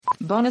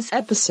Bonus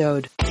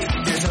episode.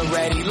 There's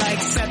already like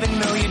 7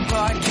 million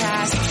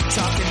podcasts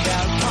talking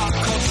about pop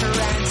culture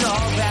and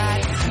all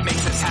that.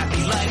 Makes us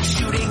happy like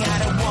shooting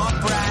at a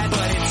womp rat,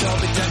 but it's all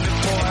been done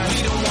before.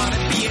 We don't want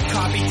to be a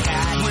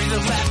copycat. We're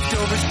the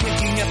leftovers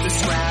picking up the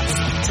scraps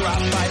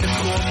dropped by the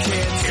cool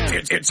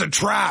kids. It's a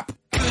trap.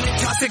 Good at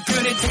toss it,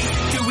 good at taste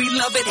it. Do we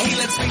love it? Hey,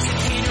 let's face it,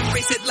 can't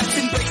erase it. Let's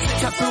embrace the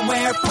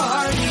Tupperware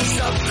party.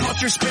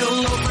 Subculture spill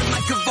over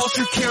like a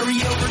vulture.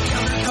 Carry over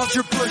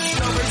counterculture,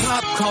 pushovers,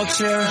 pop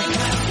culture.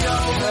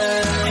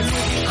 Leftovers. And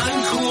we're the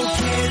uncool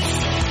kids.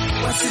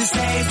 What's to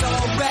say's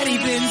already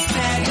been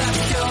said.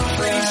 Leftovers.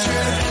 Pretty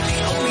sure that the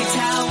only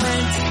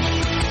talent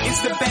is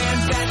the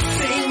band that's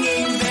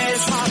singing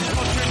this. Pop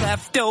culture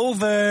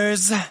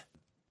leftovers.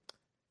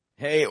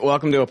 Hey,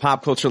 welcome to a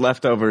Pop Culture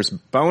Leftovers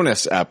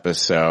bonus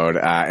episode.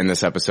 In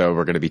this episode,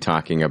 we're going to be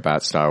talking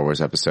about Star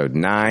Wars Episode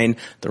 9,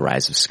 The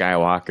Rise of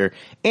Skywalker,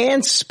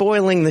 and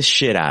spoiling the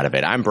shit out of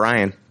it. I'm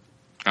Brian.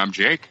 I'm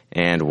Jake.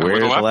 And we're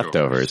the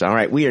Leftovers. All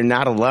right, we are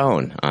not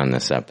alone on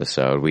this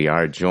episode. We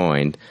are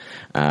joined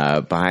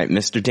by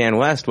Mr. Dan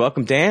West.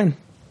 Welcome, Dan.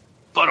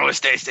 Bono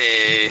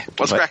Stacy.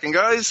 What's cracking,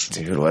 guys?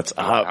 Dude, what's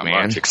up, I'm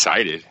man? much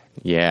excited.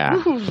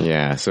 Yeah,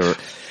 yeah. So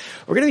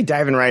we're going to be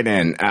diving right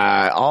in.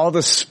 All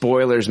the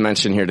spoilers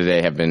mentioned here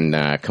today have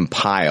been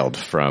compiled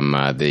from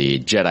the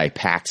Jedi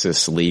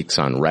Paxis leaks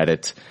on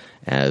Reddit,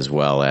 as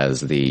well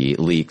as the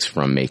leaks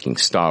from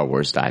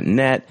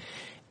MakingStarWars.net,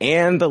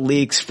 and the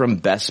leaks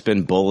from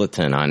Bespin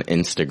Bulletin on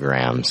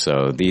Instagram.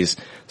 So these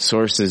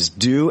sources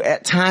do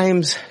at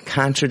times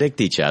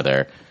contradict each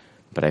other,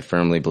 but I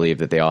firmly believe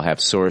that they all have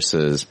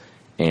sources,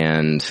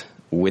 and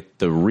with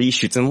the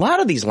reshoots, and a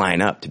lot of these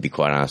line up, to be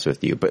quite honest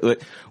with you, but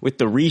with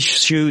the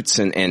reshoots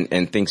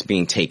and things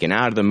being taken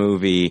out of the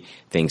movie,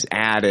 things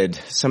added,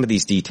 some of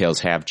these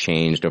details have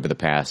changed over the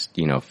past,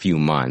 few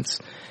months.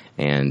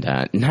 And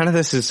none of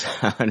this is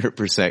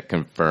 100%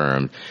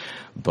 confirmed,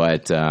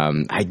 but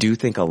I do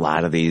think a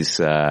lot of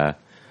these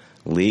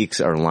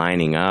leaks are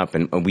lining up,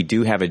 and we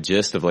do have a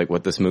gist of like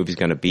what this movie's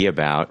going to be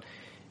about.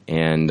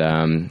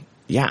 And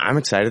yeah, I'm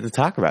excited to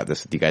talk about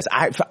this with you guys.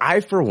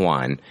 I for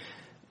one,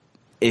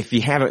 if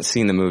you haven't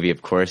seen the movie,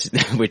 of course,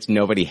 which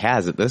nobody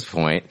has at this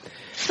point,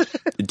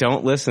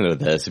 don't listen to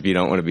this if you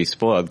don't want to be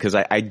spoiled, because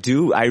I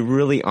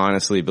really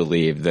honestly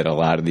believe that a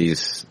lot of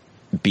these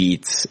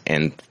beats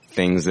and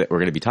things that we're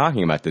going to be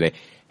talking about today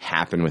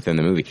happen within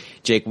the movie.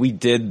 Jake, we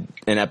did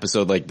an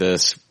episode like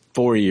this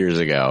 4 years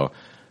ago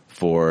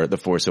for The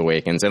Force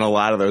Awakens, and a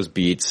lot of those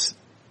beats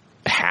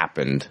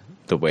happened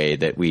the way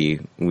that we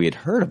had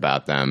heard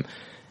about them.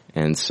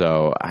 And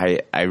so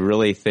I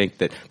really think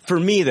that, for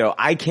me though,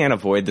 I can't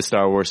avoid the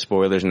Star Wars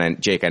spoilers,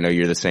 and Jake, I know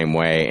you're the same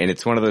way, and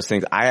it's one of those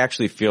things, I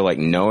actually feel like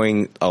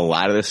knowing a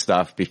lot of this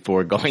stuff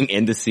before going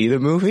in to see the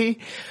movie,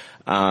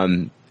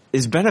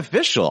 is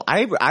beneficial.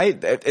 And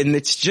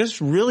it's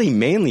just really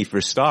mainly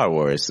for Star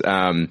Wars,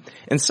 and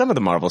some of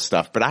the Marvel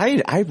stuff, but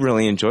I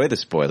really enjoy the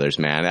spoilers,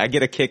 man. I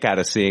get a kick out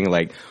of seeing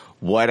like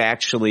what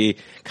actually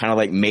kind of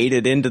like made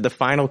it into the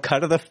final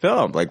cut of the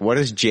film. Like, what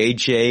is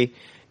JJ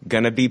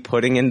gonna be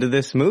putting into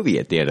this movie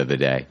at the end of the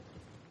day?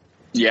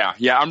 Yeah,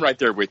 I'm right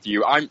there with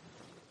you.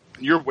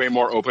 You're way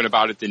more open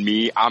about it than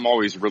me. I'm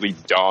always really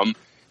dumb,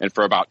 and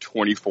for about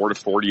 24 to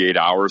 48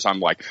 hours, I'm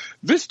like,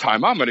 this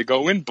time I'm gonna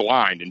go in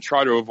blind and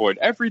try to avoid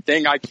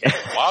everything I can.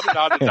 Blah, blah,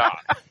 blah, blah,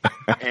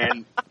 blah.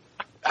 And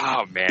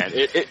oh man,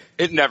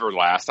 it never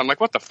lasts. I'm like,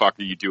 what the fuck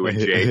are you doing,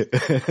 Jake?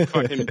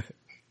 Fucking,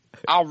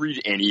 I'll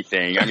read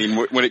anything. I mean,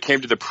 when it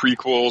came to the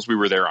prequels, we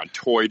were there on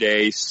Toy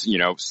Day,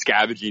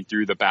 scavenging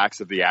through the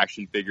backs of the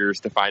action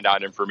figures to find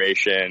out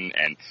information.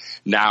 And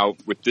now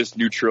with this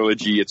new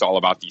trilogy, it's all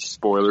about these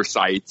spoiler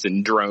sites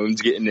and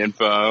drones getting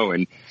info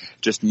and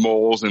just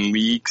moles and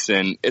leaks.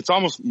 And it's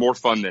almost more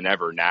fun than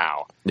ever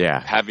now. Yeah.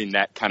 Having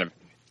that kind of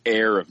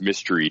air of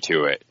mystery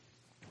to it.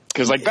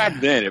 Because back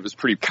then it was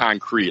pretty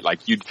concrete. Like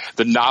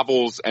the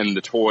novels and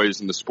the toys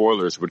and the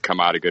spoilers would come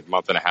out a good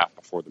month and a half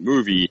before the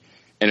movie,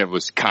 and it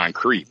was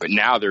concrete. But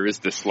now there is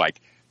this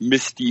like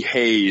misty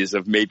haze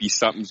of maybe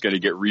something's going to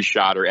get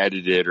reshot or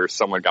edited, or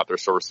someone got their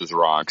sources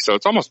wrong. So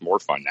it's almost more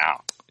fun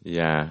now.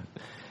 Yeah.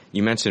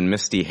 You mentioned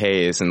misty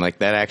haze, and like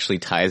that actually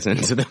ties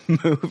into the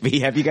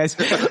movie. Have you guys?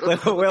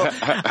 Well,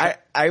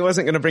 I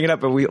wasn't going to bring it up,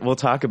 but we'll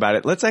talk about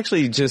it. Let's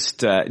actually just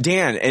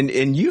Dan,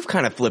 and you've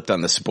kind of flipped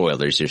on the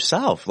spoilers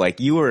yourself.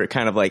 Like you were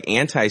kind of like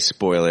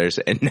anti-spoilers,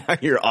 and now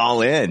you're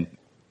all in.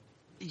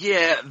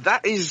 Yeah,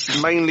 that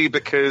is mainly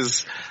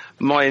because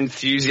my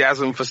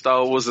enthusiasm for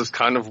Star Wars has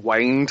kind of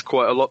waned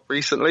quite a lot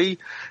recently.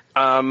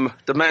 The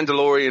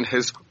Mandalorian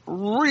has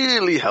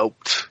really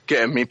helped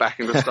getting me back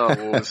into Star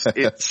Wars.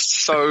 It's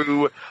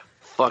so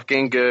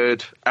fucking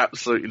good.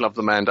 Absolutely love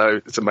the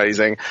Mando. It's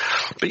amazing.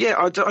 But yeah,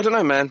 I don't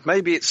know, man.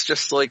 Maybe it's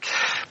just like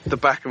the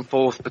back and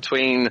forth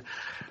between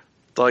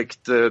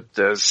like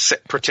the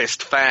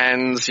separatist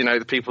fans,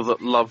 the people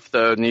that love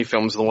the new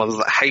films and the ones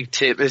that hate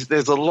it.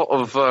 There's a lot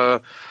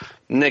of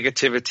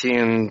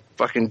negativity and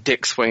fucking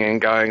dick swinging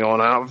going on.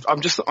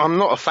 And I'm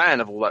not a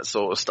fan of all that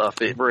sort of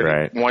stuff. It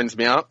really winds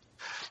me up.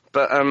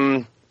 But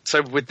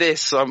So with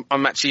this,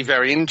 I'm actually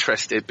very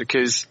interested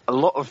because a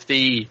lot of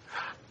the,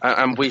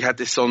 and we had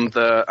this on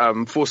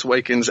the Force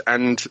Awakens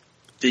and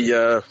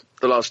the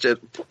Last Jedi.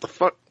 What the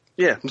fuck?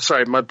 Yeah, I'm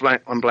sorry, I'm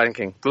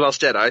blanking. The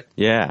Last Jedi.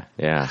 Yeah.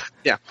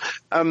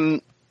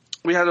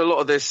 We had a lot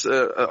of this.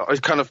 I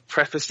kind of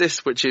prefaced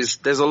this, which is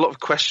there's a lot of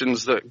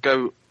questions that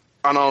go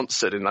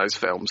unanswered in those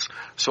films.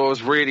 So I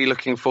was really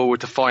looking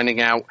forward to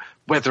finding out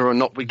whether or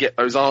not we get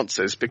those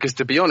answers. Because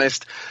to be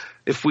honest,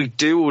 if we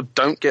do or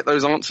don't get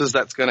those answers,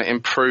 that's going to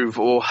improve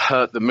or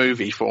hurt the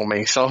movie for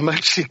me. So I'm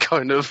actually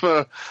kind of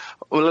a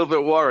little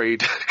bit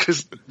worried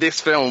because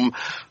this film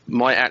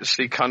might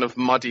actually kind of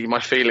muddy my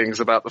feelings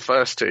about the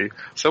first two.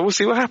 So we'll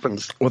see what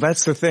happens. Well,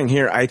 that's the thing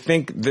here. I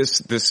think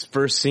this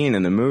first scene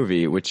in the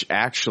movie, which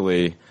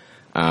actually,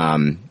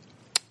 I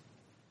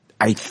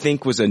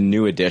think was a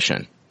new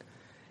addition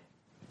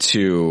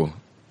to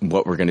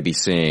what we're going to be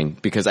seeing,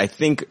 because I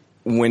think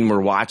when we're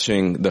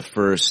watching the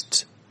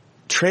first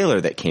trailer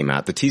that came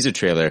out, the teaser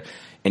trailer,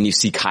 and you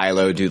see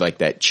Kylo do like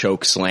that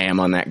choke slam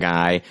on that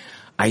guy,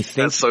 I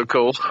think that's so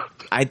cool.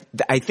 I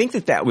think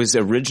that was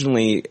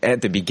originally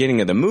at the beginning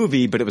of the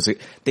movie, but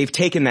they've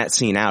taken that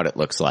scene out, it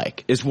looks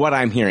like, is what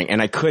I'm hearing,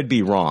 and I could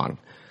be wrong,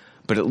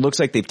 but it looks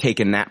like they've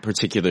taken that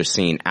particular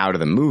scene out of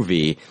the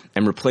movie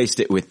and replaced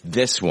it with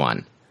this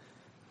one.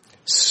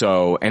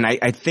 So, and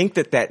I think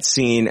that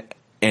scene,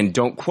 and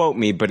don't quote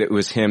me, but it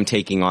was him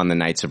taking on the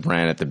Knights of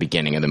Ren at the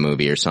beginning of the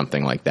movie or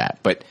something like that.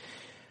 But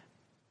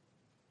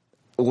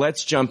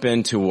let's jump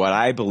into what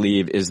I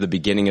believe is the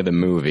beginning of the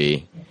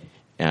movie,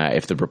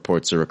 if the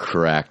reports are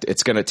correct.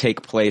 It's going to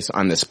take place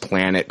on this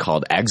planet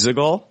called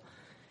Exegol,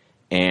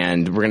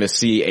 and we're going to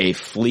see a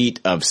fleet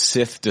of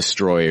Sith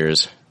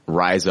destroyers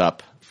rise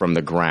up from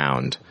the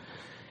ground.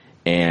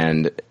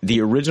 And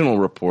the original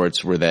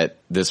reports were that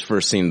this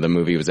first scene of the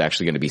movie was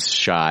actually going to be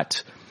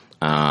shot,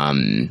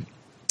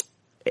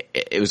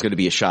 it was going to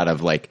be a shot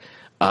of like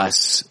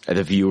us,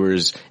 the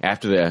viewers,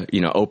 after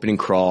the, opening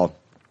crawl,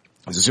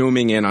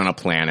 zooming in on a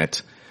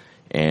planet,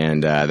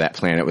 and that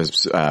planet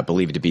was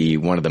believed to be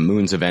one of the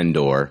moons of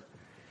Endor,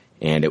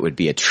 and it would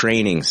be a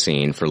training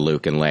scene for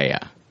Luke and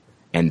Leia.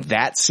 And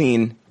that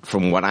scene,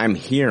 from what I'm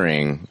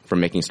hearing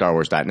from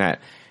MakingStarWars.net,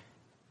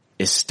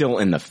 is still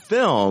in the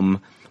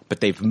film, but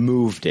they've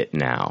moved it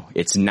now.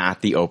 It's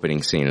not the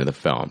opening scene of the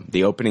film.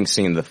 The opening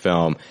scene of the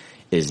film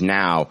is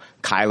now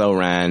Kylo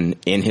Ren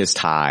in his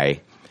tie,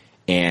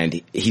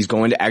 and he's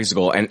going to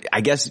Exegol. And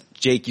I guess,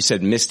 Jake, you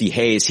said Misty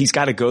Haze. He's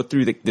got to go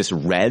through this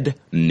red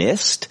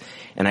mist,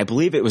 and I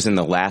believe it was in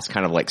the last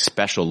kind of like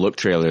special look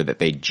trailer that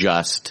they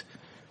just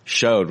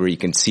showed, where you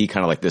can see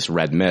kind of like this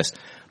red mist.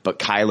 But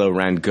Kylo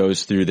Ren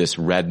goes through this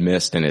red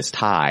mist in his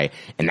tie,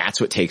 and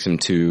that's what takes him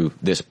to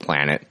this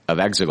planet of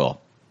Exegol.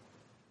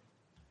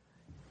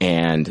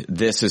 And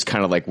this is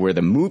kind of like where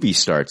the movie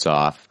starts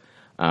off.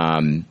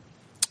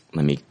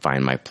 Let me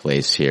find my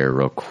place here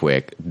real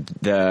quick.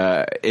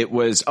 This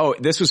was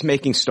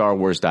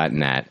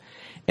MakingStarWars.net,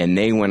 and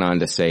they went on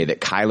to say that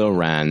Kylo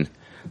Ren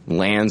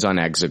lands on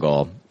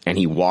Exegol, and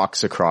he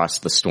walks across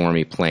the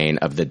stormy plain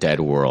of the dead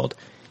world.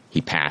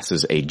 He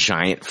passes a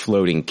giant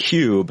floating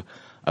cube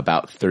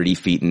about 30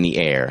 feet in the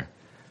air.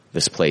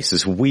 This place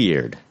is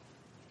weird.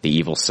 The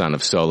evil son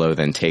of Solo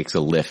then takes a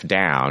lift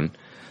down.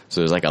 So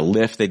there's like a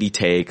lift that he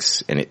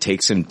takes, and it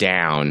takes him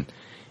down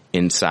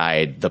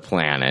inside the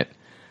planet.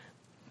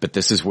 But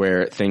this is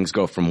where things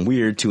go from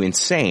weird to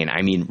insane.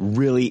 I mean,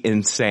 really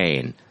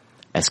insane.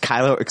 As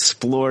Kylo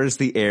explores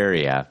the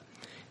area,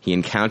 he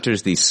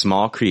encounters these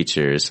small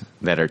creatures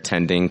that are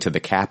tending to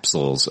the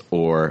capsules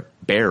or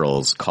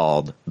barrels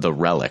called the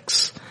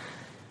relics.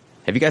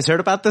 Have you guys heard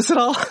about this at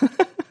all?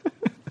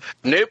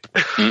 Nope.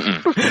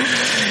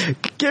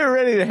 Get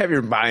ready to have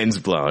your minds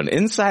blown.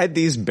 Inside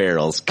these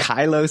barrels,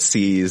 Kylo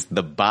sees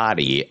the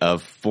body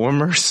of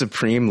former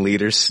Supreme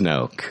Leader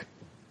Snoke.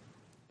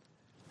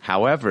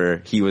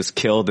 However, he was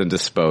killed and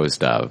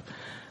disposed of.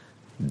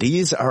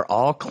 These are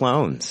all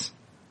clones.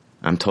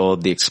 I'm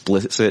told the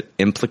explicit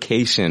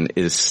implication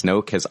is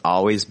Snoke has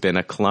always been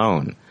a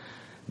clone.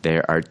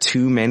 There are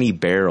too many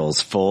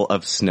barrels full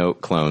of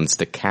Snoke clones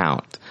to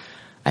count.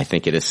 I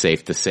think it is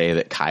safe to say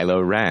that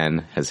Kylo Ren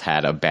has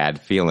had a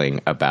bad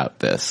feeling about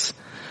this.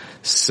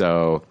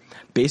 So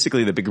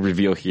basically the big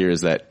reveal here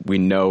is that we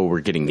know we're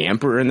getting the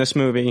Emperor in this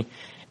movie,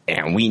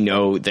 and we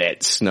know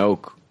that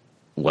Snoke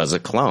was a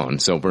clone.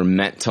 So we're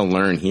meant to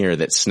learn here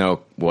that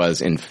Snoke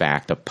was in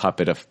fact a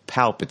puppet of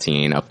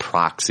Palpatine, a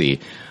proxy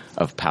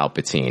of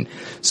Palpatine.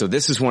 So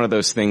this is one of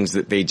those things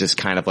that they just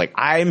kind of like,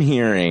 I'm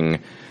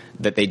hearing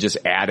that they just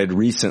added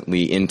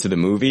recently into the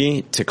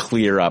movie to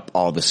clear up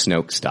all the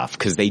Snoke stuff,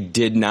 because they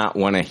did not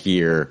want to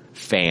hear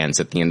fans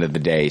at the end of the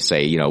day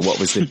say, what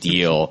was the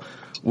deal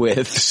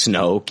with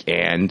Snoke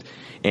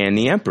and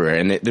the Emperor,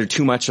 and they're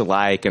too much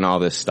alike and all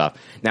this stuff.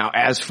 Now,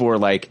 as for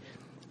like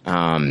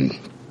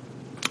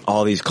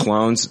all these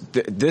clones,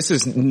 this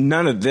is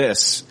none of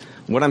this.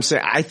 What I'm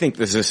saying, I think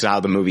this is how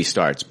the movie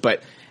starts.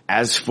 But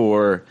as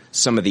for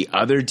some of the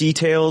other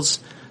details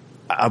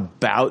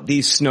about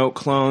these Snoke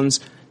clones,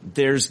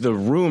 there's the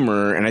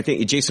rumor, and I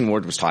think Jason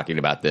Ward was talking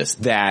about this,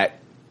 that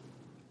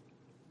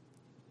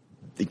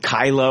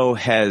Kylo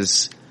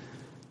has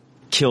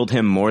killed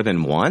him more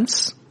than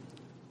once.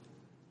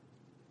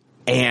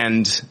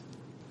 And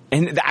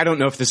I don't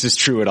know if this is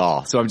true at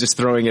all. So I'm just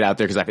throwing it out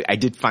there because I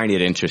did find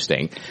it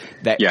interesting.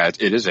 Yeah,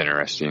 it is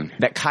interesting.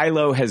 That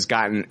Kylo has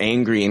gotten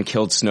angry and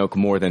killed Snoke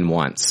more than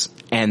once.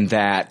 And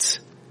I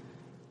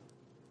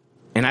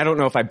don't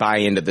know if I buy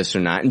into this or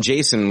not. And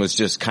Jason was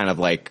just kind of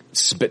like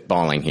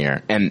spitballing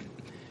here. And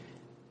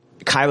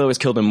Kylo has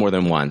killed him more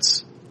than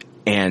once.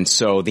 And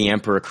so the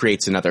Emperor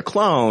creates another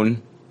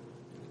clone,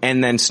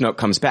 and then Snoke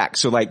comes back.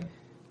 So like,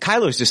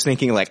 Kylo's just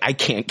thinking like, I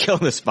can't kill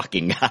this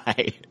fucking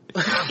guy.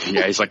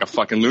 Yeah, he's like a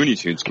fucking Looney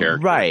Tunes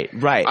character. Right.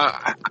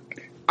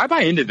 I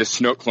buy into the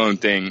Snoke clone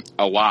thing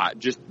a lot,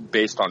 just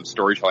based on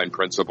storytelling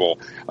principle.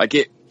 Like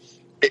it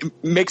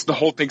makes the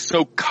whole thing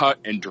so cut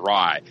and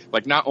dry.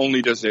 Like not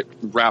only does it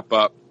wrap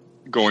up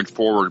going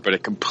forward, but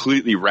it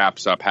completely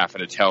wraps up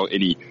having to tell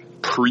any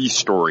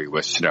pre-story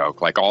with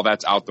Snoke. Like all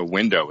that's out the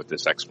window with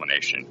this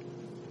explanation.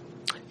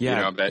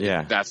 Yeah.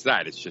 That's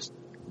that. It's just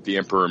the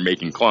Emperor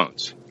making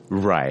clones.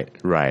 Right.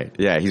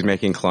 Yeah, he's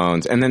making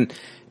clones. And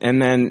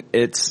then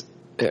it's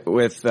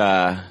with,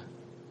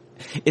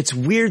 it's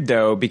weird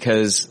though,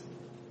 because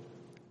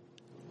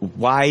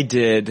why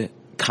did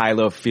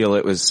Kylo feel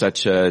it was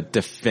such a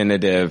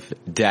definitive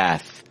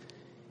death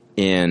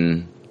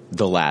in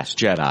The Last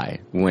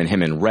Jedi when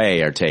him and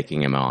Rey are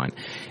taking him on?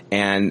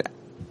 And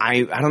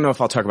I don't know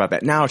if I'll talk about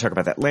that now or talk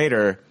about that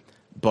later,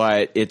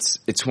 but it's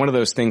one of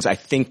those things I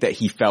think that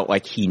he felt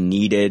like he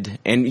needed,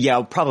 and yeah,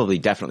 I'll probably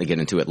definitely get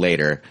into it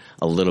later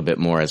a little bit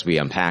more as we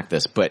unpack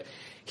this, but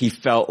he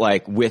felt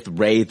like with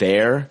Rey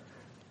there,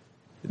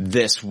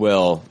 this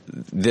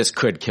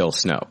could kill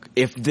Snoke.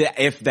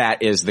 If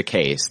that is the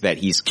case, that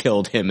he's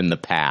killed him in the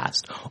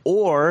past.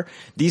 Or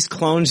these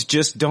clones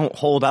just don't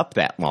hold up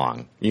that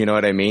long. You know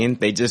what I mean?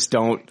 They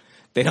don't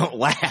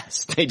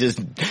last.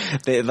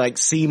 They're like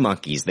sea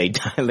monkeys. They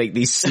die like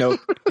these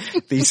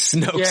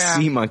Snoke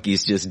sea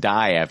monkeys just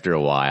die after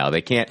a while.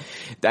 They can't,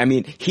 I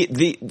mean,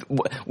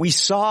 we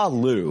saw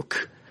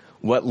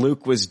what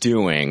Luke was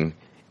doing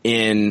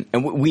and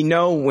we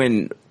know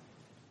when,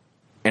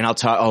 and I'll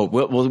talk,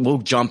 we'll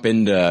jump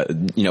into,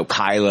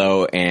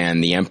 Kylo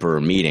and the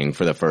Emperor meeting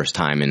for the first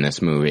time in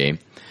this movie.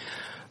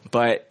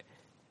 But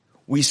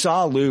we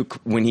saw Luke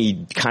when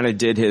he kind of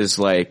did his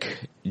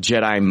like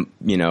Jedi,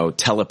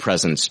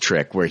 telepresence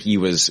trick where he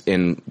was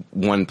in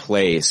one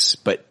place,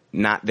 but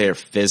not there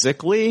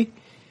physically.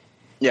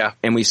 Yeah.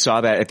 And we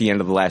saw that at the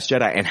end of The Last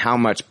Jedi and how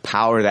much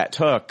power that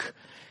took.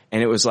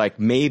 And it was like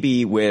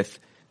maybe with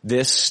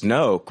this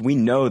Snoke, we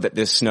know that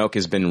this Snoke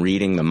has been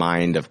reading the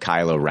mind of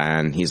Kylo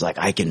Ren. He's like,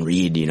 I can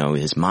read,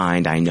 his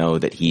mind. I know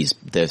that he's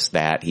this,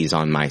 that, he's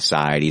on my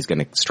side. He's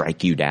going to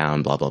strike you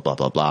down, blah, blah, blah,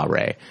 blah, blah,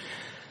 Rey.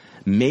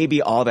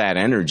 Maybe all that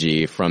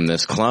energy from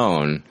this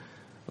clone,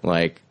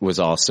 was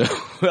also,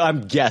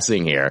 I'm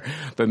guessing here,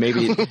 but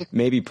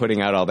maybe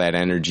putting out all that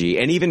energy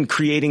and even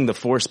creating the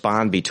Force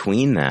bond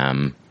between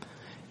them,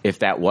 if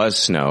that was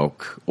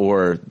Snoke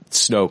or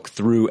Snoke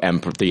through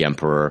the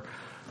Emperor,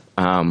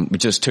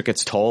 just took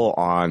its toll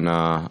on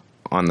the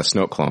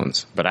Snoke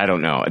clones. But I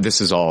don't know. This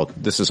is all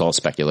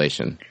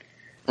speculation.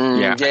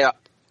 Yeah.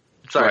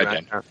 Sorry,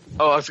 man.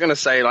 I was going to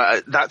say,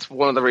 that's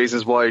one of the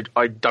reasons why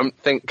I don't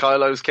think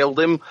Kylo's killed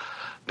him,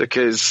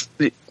 because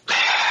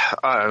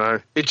I don't know.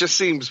 It just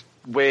seems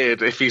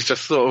weird if he's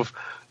just sort of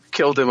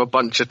killed him a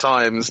bunch of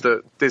times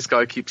that this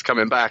guy keeps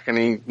coming back, and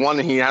he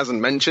hasn't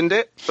mentioned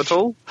it at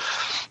all.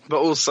 But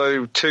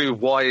also, two,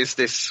 when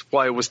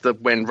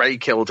Rey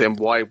killed him,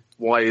 why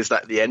is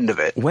that the end of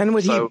it? When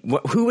would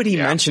who would he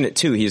mention it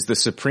to? He's the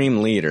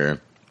supreme leader.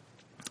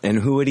 And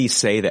who would he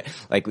say that,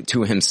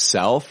 to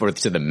himself or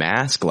to the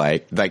mask,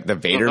 like the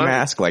Vader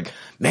mask? Like,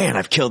 man,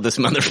 I've killed this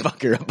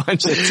motherfucker a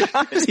bunch of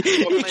times.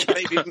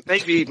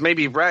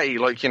 maybe Rey,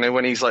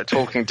 when he's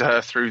talking to her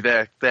through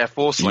their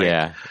Force link.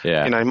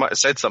 Yeah. He might have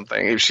said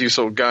something if she's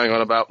sort of going on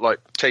about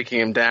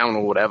taking him down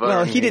or whatever.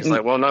 Well, he didn't.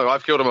 No,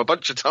 I've killed him a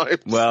bunch of times.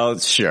 Well,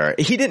 sure.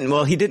 He didn't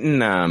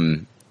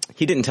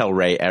tell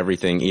Rey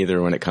everything either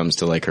when it comes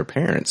to her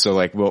parents. So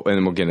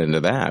we'll get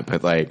into that.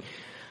 But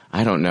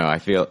I don't know. I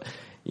feel.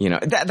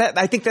 That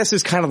I think this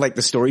is kind of like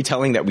the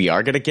storytelling that we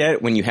are going to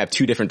get when you have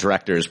two different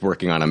directors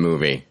working on a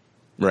movie,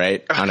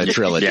 right? On a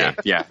trilogy.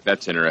 Yeah,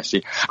 that's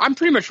interesting. I'm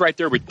pretty much right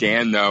there with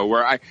Dan, though,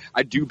 where I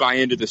do buy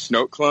into the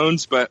Snoke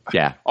clones, but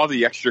all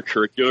the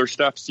extracurricular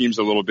stuff seems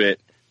a little bit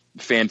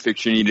fan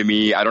fiction-y to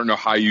me. I don't know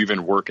how you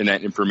even work in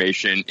that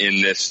information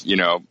in this,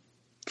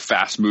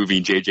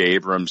 fast-moving J.J.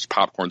 Abrams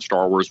popcorn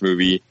Star Wars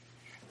movie.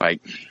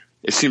 It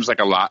seems like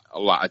a lot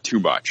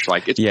too much.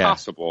 It's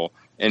possible,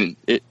 and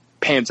it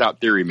pans out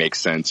theory makes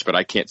sense, but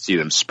I can't see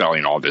them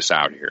spelling all this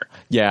out here.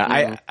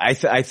 Yeah,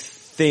 I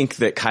think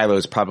that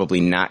Kylo's probably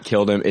not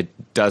killed him.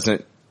 It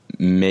doesn't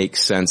make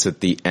sense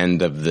at the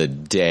end of the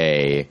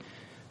day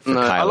for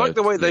No, Kylo. I like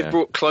the way they've Yeah.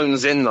 brought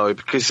clones in, though,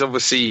 because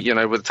obviously,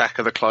 with Attack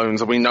of the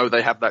Clones, and we know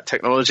they have that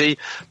technology,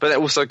 but it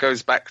also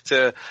goes back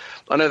to,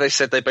 I know they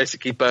said they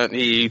basically burnt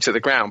the EU to the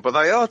ground, but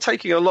they are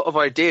taking a lot of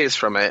ideas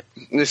from it.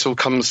 And this all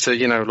comes to,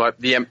 like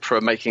the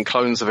Emperor making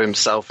clones of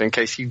himself in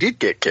case he did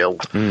get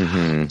killed.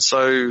 Mm-hmm.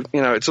 So,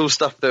 it's all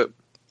stuff that,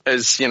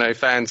 as,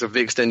 fans of the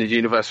extended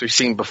universe we've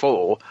seen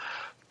before.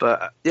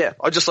 But, yeah,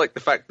 I just like the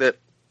fact that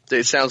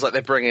it sounds like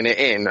they're bringing it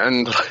in,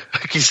 and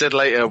like you said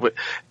later,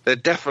 they're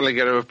definitely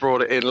going to have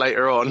brought it in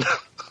later on.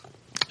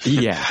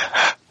 Yeah.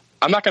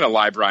 I'm not going to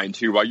lie, Brian,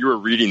 too. While you were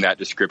reading that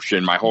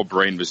description, my whole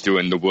brain was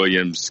doing the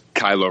Williams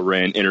Kylo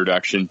Ren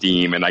introduction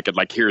theme, and I could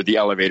hear the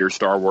elevator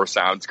Star Wars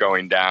sounds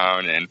going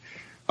down, and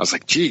I was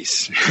like,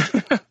 geez.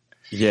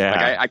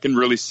 Yeah. I can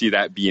really see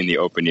that being the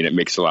opening. It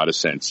makes a lot of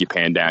sense. You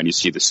pan down, you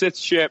see the Sith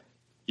ship,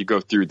 you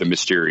go through the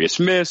mysterious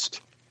mist,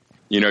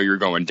 you're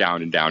going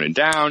down and down and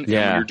down. Yeah.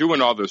 And when you're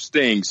doing all those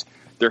things,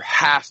 there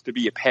has to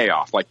be a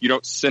payoff. You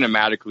don't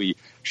cinematically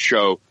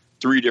show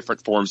 3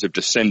 different forms of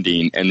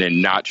descending and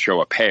then not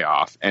show a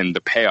payoff. And the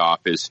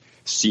payoff is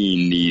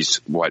seeing these,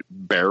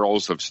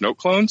 barrels of Snoke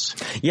clones?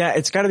 Yeah,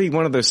 it's got to be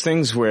one of those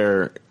things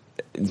where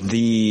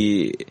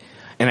and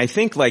I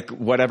think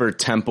whatever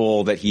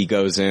temple that he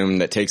goes in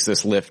that takes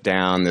this lift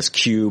down, this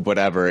cube,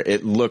 whatever,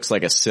 it looks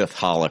like a Sith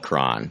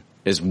holocron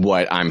is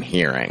what I'm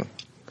hearing.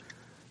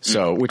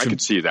 So, I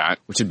could see that.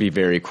 Which would be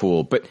very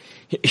cool. But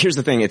here's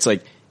the thing. It's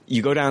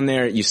you go down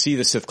there, you see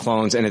the Sith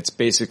clones, and it's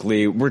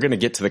basically, we're going to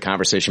get to the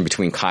conversation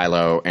between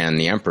Kylo and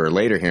the Emperor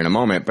later here in a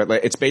moment, but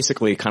it's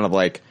basically kind of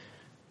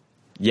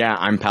yeah,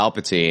 I'm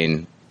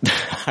Palpatine.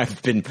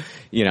 I've been,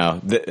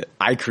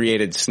 I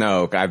created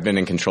Snoke. I've been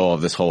in control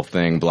of this whole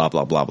thing, blah,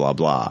 blah, blah, blah,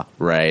 blah.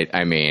 Right?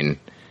 I mean,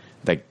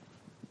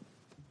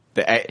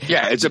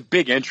 yeah, it's a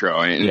big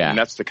intro, and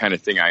that's the kind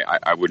of thing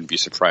I wouldn't be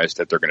surprised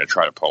that they're going to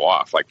try to pull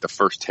off. The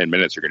first 10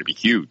 minutes are going to be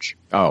huge.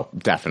 Oh,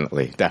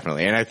 definitely.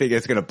 And I think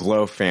it's going to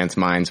blow fans'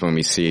 minds when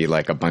we see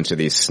a bunch of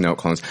these Snoke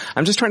clones.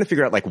 I'm just trying to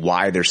figure out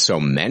why there's so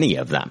many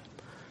of them,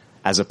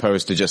 as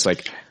opposed to just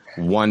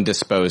one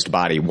disposed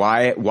body.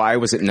 Why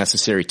was it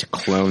necessary to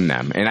clone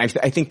them? And I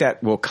think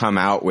that will come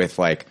out with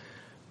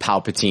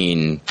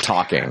Palpatine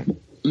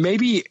talking.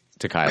 Maybe.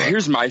 To Kylo.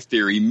 Here's my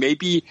theory.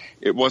 Maybe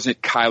it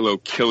wasn't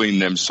Kylo killing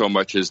them so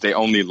much as they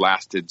only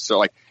lasted.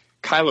 So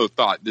Kylo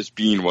thought this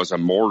being was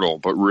immortal,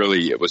 but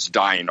really it was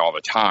dying all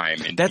the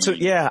time. And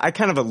I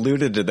kind of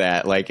alluded to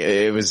that.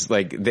 It was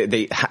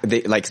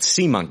they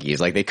sea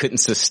monkeys, they couldn't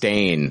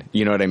sustain,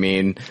 you know what I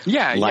mean?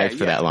 Life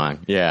for that long.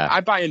 Yeah.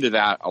 I buy into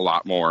that a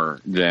lot more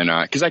than,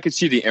 cause I could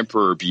see the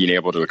Emperor being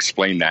able to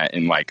explain that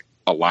in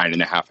a line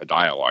and a half of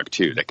dialogue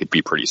too. That could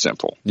be pretty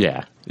simple.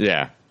 Yeah.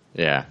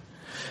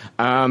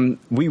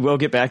 We will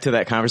get back to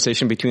that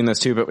conversation between those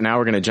two, but now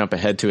we're going to jump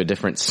ahead to a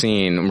different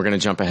scene, and we're going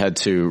to jump ahead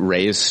to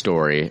Rey's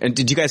story. And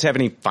did you guys have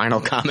any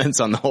final comments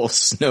on the whole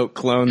Snoke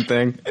clone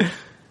thing?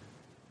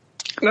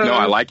 No,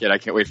 I like it. I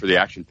can't wait for the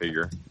action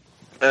figure.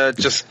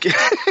 Just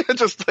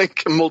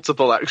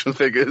multiple action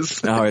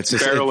figures. No, it's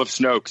just barrel of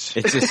Snokes.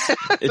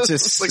 It's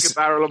just like a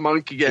barrel of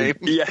monkey game.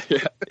 Yeah.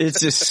 It's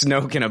just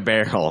Snoke in a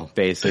barrel,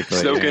 basically.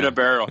 Snoke in a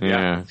barrel.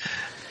 Yeah.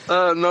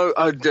 No,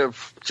 I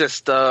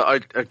just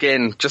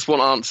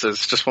want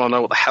answers. Just want to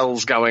know what the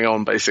hell's going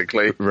on,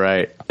 basically.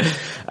 Right.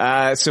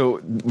 So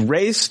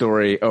Rey's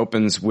story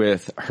opens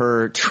with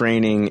her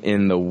training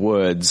in the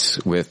woods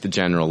with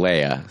General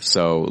Leia.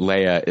 So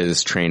Leia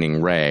is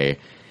training Rey,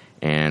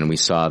 and we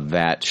saw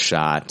that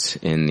shot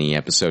in the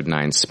episode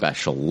 9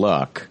 special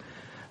look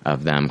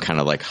of them kind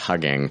of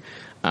hugging.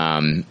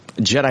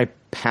 Jedi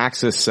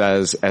Paxis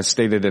says, as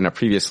stated in a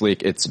previous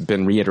leak, it's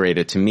been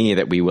reiterated to me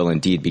that we will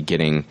indeed be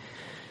getting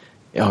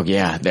oh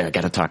yeah, I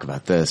gotta talk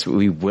about this.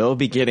 We will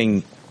be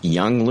getting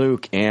young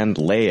Luke and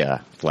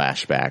Leia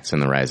flashbacks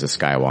in The Rise of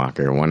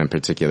Skywalker. One in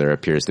particular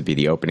appears to be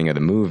the opening of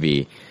the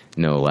movie,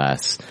 no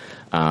less.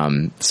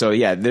 So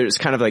yeah, there's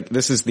kind of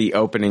this is the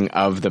opening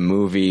of the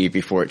movie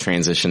before it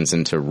transitions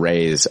into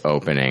Rey's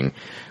opening.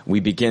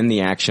 We begin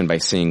the action by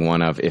seeing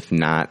one of, if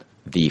not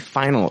the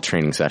final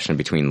training session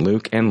between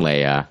Luke and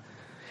Leia.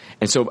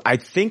 And so I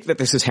think that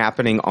this is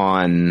happening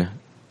on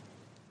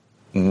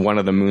one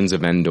of the moons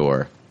of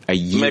Endor. A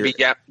year, maybe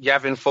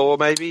Yavin 4,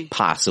 maybe?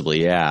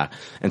 Possibly, yeah.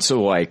 And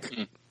so,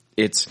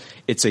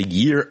 it's a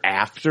year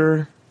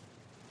after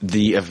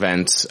the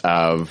events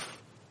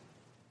of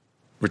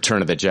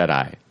Return of the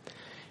Jedi.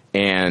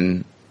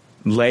 And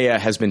Leia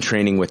has been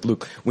training with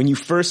Luke. When you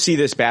first see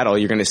this battle,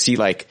 you're going to see,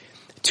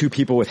 two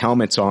people with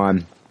helmets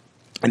on,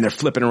 and they're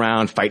flipping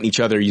around, fighting each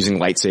other using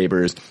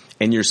lightsabers,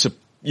 and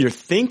you're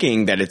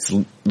thinking that it's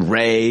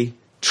Rey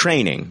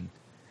training.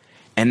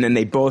 And then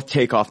they both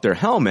take off their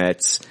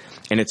helmets,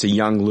 and it's a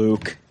young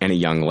Luke and a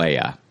young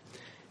Leia.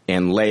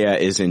 And Leia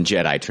is in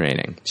Jedi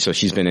training. So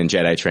she's been in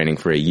Jedi training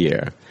for a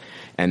year.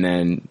 And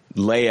then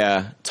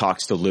Leia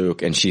talks to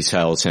Luke, and she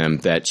tells him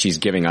that she's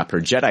giving up her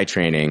Jedi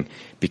training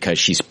because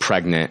she's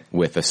pregnant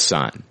with a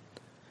son.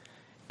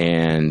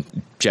 And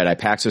Jedi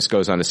Paxos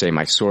goes on to say,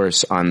 my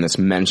source on this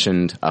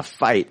mentioned a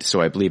fight,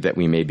 so I believe that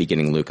we may be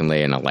getting Luke and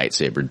Leia in a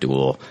lightsaber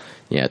duel,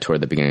 toward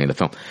the beginning of the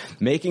film.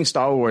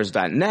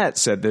 MakingStarWars.net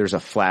said there's a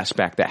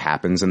flashback that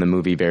happens in the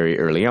movie very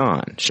early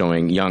on,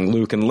 showing young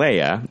Luke and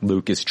Leia.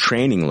 Luke is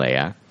training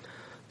Leia.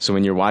 So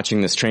when you're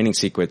watching this training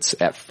sequence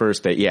at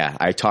first,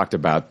 I talked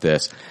about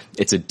this.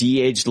 It's a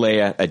de-aged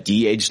Leia, a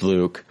de-aged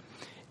Luke,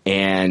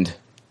 and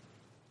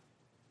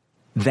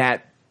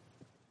that...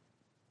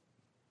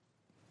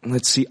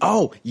 Let's see.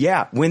 Oh,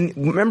 yeah.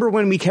 Remember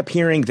when we kept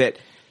hearing that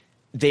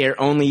they are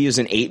only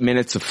using 8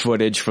 minutes of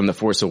footage from The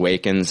Force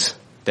Awakens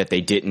that they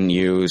didn't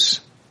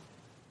use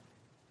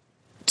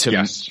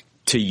to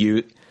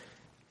use?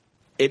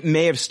 It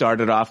may have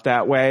started off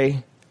that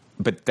way,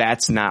 but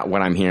that's not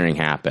what I'm hearing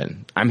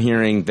happen. I'm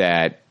hearing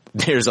that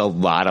there's a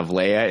lot of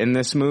Leia in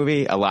this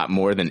movie, a lot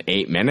more than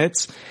 8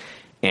 minutes,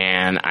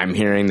 and I'm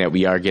hearing that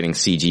we are getting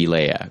CG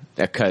Leia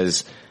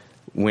because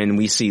when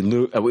we see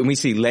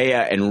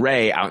Leia and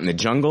Rey out in the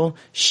jungle,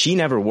 she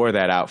never wore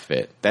that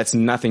outfit. That's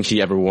nothing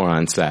she ever wore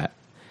on set.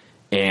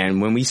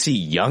 And when we see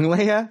young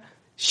Leia,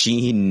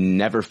 she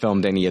never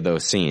filmed any of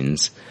those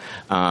scenes.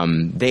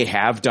 They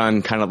have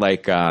done kind of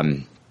like,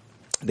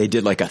 they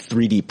did like a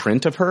 3D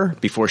print of her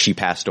before she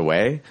passed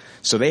away.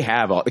 So they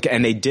have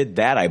and they did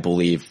that, I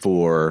believe,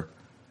 for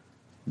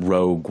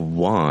Rogue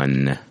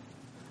One.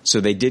 So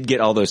they did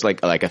get all those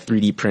like a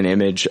 3D print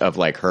image of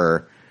like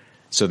her.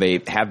 So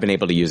they have been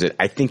able to use it.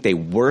 I think they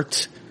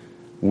worked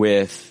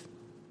with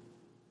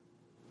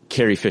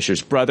Carrie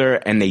Fisher's brother,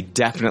 and they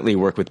definitely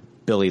work with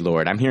Billie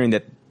Lourd. I'm hearing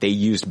that they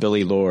used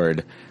Billie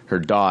Lourd, her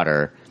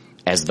daughter,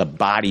 as the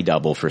body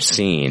double for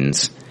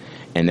scenes,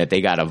 and that they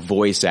got a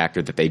voice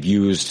actor that they've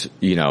used,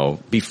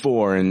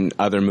 before in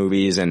other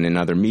movies and in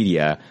other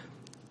media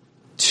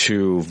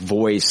to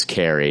voice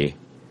Carrie,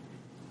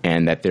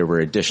 and that there were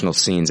additional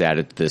scenes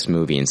added to this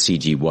movie and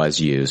CG was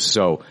used.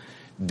 So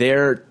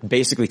they're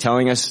basically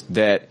telling us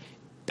that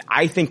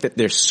I think that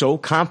they're so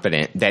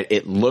confident that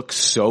it looks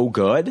so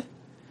good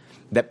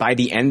that by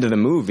the end of the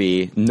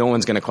movie, no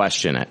one's going to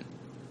question it.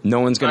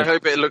 No one's going to... I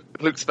hope it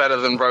looks better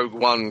than Rogue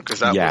One, because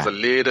that was a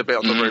little bit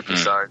on the ropey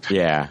side.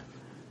 Yeah.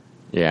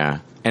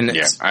 And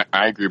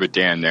I agree with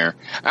Dan there.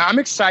 I'm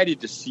excited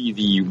to see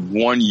the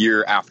 1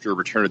 year after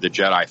Return of the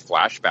Jedi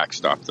flashback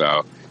stuff,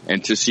 though,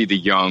 and to see the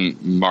young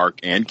Mark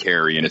and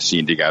Carrie in a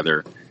scene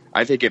together.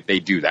 I think if they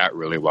do that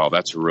really well,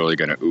 that's really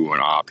going to ooh and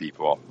ah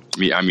people.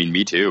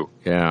 Me too.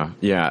 Yeah.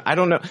 I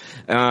don't know.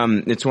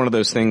 It's one of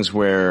those things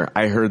where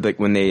I heard that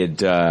when they had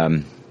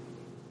done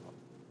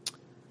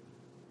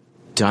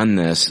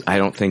this, I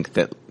don't think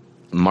that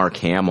Mark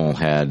Hamill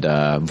had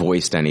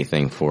voiced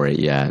anything for it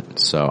yet.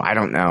 So I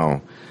don't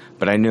know.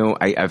 But I know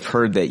I've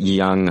heard that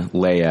young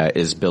Leia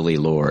is Billie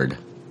Lourd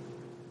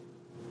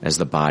as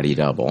the body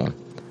double.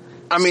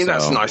 I mean,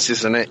 that's nice,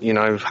 isn't it?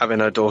 Having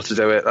her daughter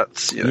do it.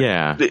 That's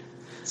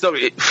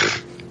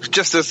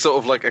just as sort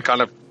of like a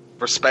kind of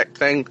respect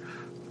thing.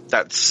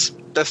 That's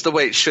the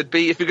way it should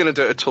be. If you're going to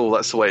do it at all,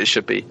 that's the way it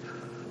should be.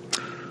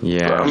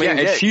 Yeah.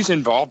 And she's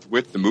involved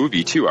with the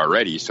movie too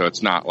already, so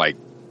it's not like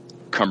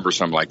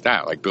cumbersome like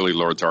that. Like Billie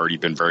Lourd's already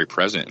been very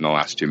present in the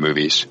last two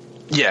movies.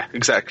 Yeah,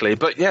 exactly.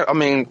 But yeah, I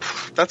mean,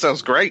 that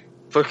sounds great.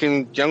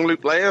 Fucking young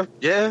Luke Leia.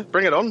 Yeah,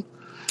 bring it on.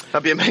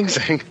 That'd be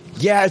amazing.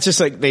 Yeah, it's just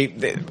like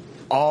they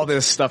all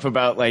this stuff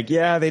about like,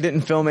 they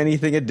didn't film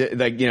anything,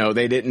 like,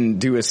 they didn't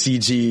do a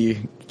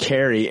CG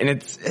Carrie, and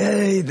it's,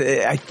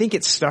 I think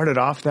it started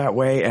off that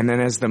way, and then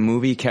as the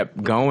movie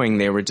kept going,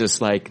 they were just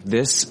like,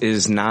 this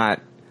is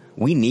not,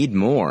 we need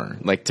more,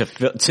 like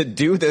to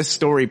do this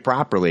story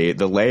properly,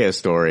 the Leia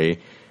story,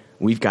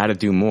 we've got to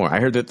do more. I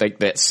heard that like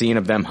that scene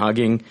of them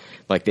hugging,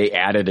 like they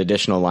added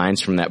additional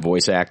lines from that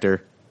voice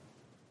actor,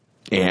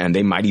 and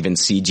they might even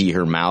CG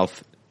her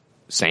mouth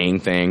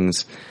saying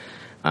things.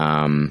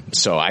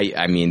 So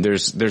I mean,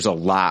 there's a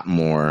lot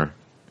more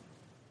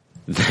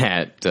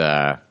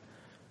that,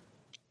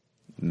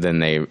 than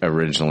they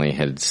originally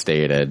had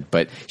stated,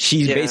 but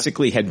she'd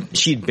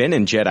been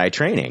in Jedi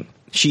training.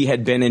 She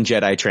had been in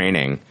Jedi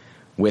training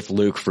with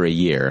Luke for a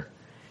year,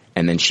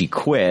 and then she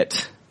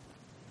quit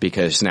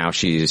because now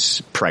she's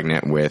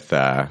pregnant with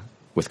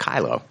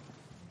Kylo.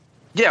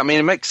 Yeah, I mean,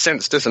 it makes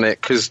sense, doesn't it?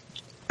 Because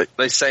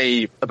they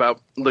say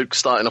about Luke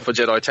starting off a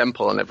Jedi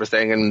temple and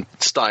everything and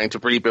starting to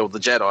rebuild the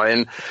Jedi.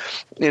 And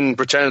in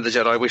Return of the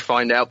Jedi, we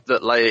find out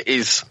that Leia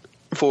is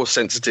Force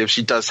sensitive.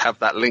 She does have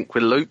that link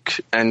with Luke,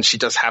 and she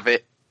does have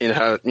it in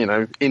her,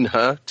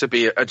 to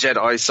be a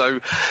Jedi. So,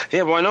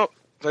 yeah, why not?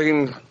 They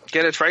can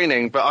get her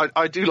training. But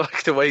I do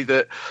like the way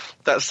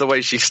that's the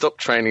way she stopped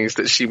training, is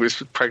that she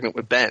was pregnant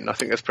with Ben. I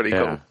think that's pretty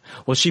cool.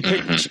 Well, she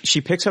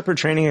picks up her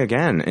training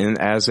again, and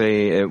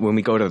when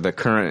we go to the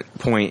current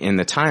point in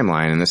the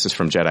timeline, and this is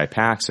from Jedi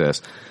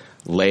Paxos,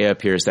 Leia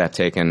appears to have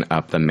taken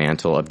up the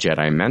mantle of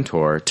Jedi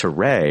Mentor to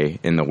Rey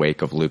in the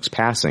wake of Luke's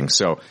passing.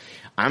 So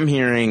I'm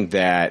hearing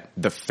that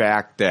the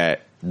fact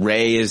that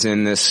Rey is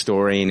in this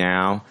story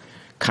now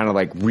kind of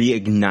like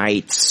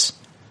reignites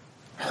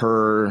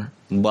her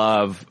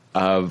love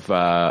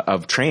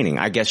of training.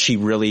 I guess she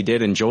really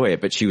did enjoy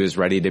it, but she was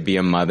ready to be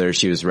a mother.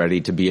 She was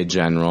ready to be a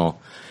general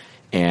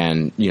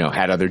and,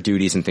 had other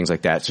duties and things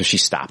like that. So she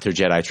stopped her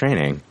Jedi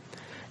training.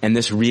 And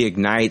this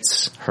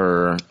reignites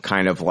her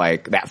kind of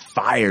like that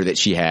fire that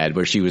she had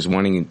where she was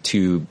wanting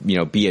to,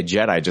 be a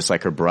Jedi just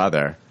like her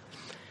brother.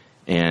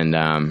 And,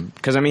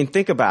 cause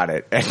think about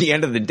it. At the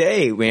end of the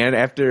day, man,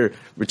 after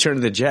Return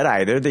of the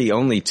Jedi, they're the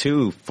only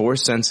two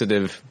Force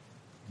sensitive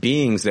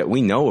beings that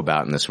we know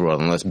about in this world,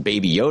 unless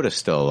Baby Yoda's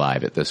still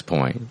alive at this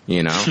point,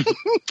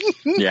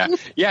 Yeah.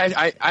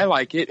 I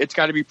like it. It's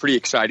got to be pretty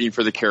exciting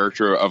for the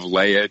character of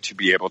Leia to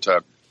be able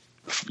to,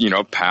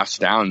 pass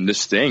down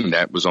this thing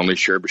that was only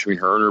shared between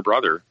her and her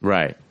brother.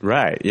 Right.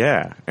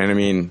 Yeah.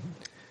 And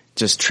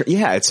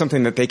it's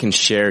something that they can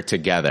share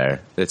together.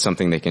 It's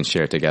something they can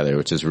share together,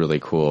 which is really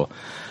cool.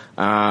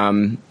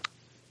 Bespin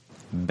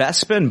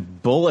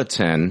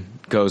Bulletin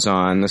goes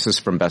on. This is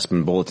from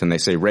Bespin Bulletin. They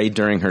say Rey,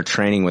 during her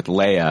training with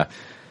Leia,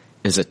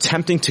 is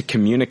attempting to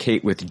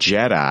communicate with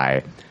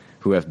Jedi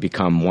who have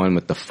become one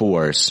with the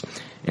Force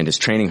and is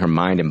training her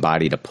mind and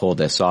body to pull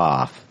this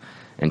off.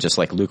 And just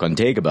like Luke on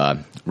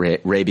Dagobah,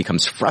 Rey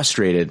becomes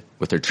frustrated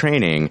with her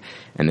training,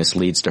 and this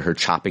leads to her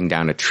chopping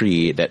down a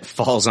tree that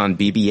falls on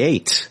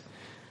BB-8.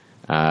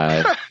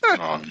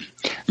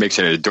 Makes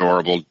an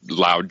adorable,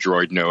 loud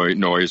droid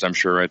noise, I'm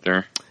sure, right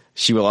there.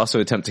 She will also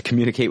attempt to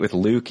communicate with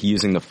Luke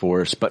using the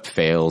Force, but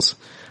fails.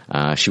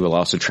 She will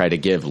also try to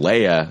give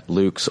Leia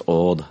Luke's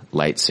old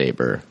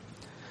lightsaber.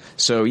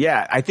 So,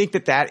 yeah, I think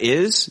that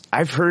is...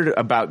 I've heard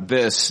about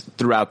this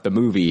throughout the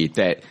movie,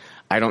 that...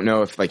 I don't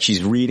know if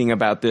she's reading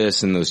about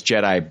this in those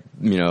Jedi,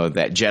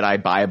 that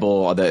Jedi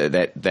Bible,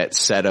 that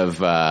set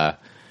of,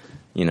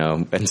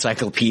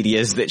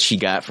 encyclopedias that she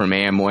got from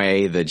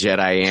Amway, the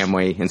Jedi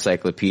Amway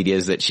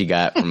encyclopedias that she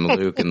got from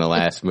Luke in the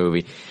last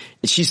movie.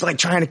 She's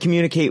trying to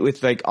communicate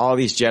with all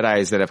these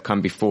Jedis that have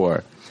come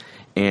before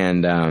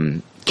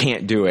and,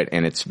 can't do it.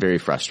 And it's very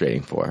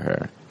frustrating for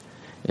her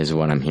is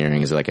what I'm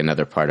hearing is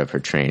another part of her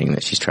training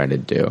that she's trying to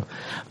do.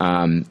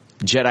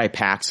 Jedi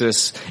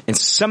Paxis, and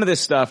some of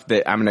this stuff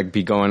that I'm going to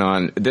be going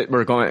on, that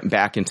we're going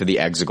back into the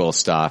Exegol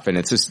stuff, and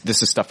this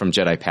is stuff from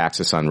Jedi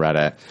Paxis on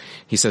Reddit.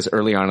 He says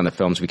early on in the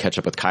films we catch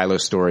up with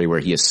Kylo's story where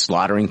he is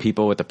slaughtering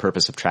people with the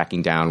purpose of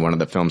tracking down one of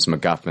the film's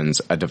MacGuffins,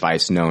 a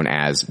device known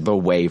as the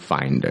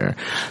Wayfinder.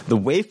 The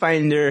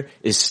Wayfinder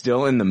is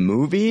still in the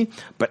movie,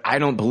 but I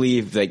don't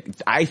believe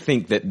I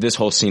think that this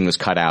whole scene was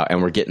cut out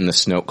and we're getting the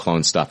Snoke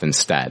clone stuff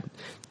instead.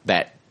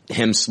 That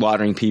him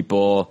slaughtering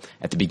people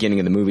at the beginning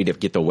of the movie to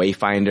get the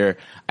Wayfinder,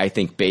 I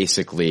think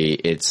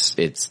basically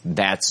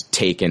that's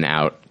taken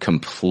out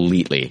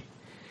completely.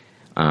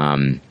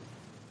 And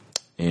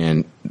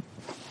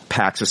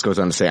Paxis goes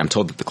on to say, I'm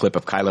told that the clip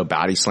of Kylo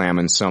body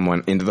slamming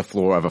someone into the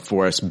floor of a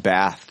forest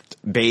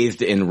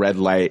bathed in red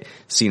light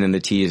seen in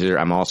the teaser.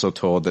 I'm also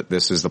told that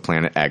this is the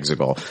planet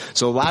Exegol.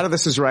 So a lot of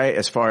this is right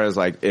as far as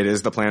it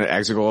is the planet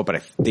Exegol, but I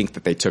think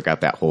that they took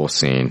out that whole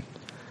scene.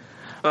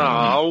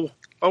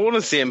 I want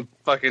to see him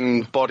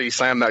fucking body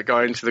slam that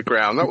guy into the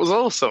ground. That was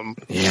awesome.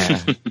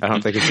 Yeah, I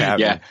don't think it's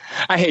happening. Yeah,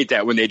 I hate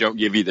that when they don't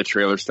give you the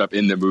trailer stuff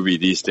in the movie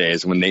these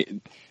days. When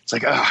it's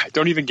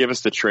don't even give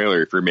us the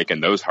trailer if you're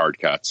making those hard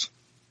cuts.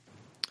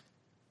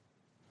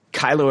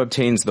 Kylo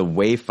obtains the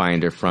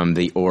Wayfinder from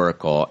the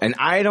Oracle, and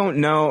I don't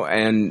know,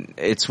 and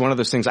it's one of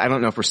those things, I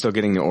don't know if we're still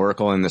getting the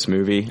Oracle in this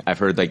movie. I've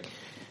heard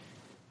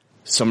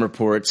some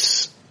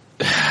reports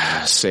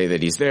say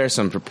that he's there.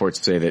 Some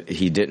reports say that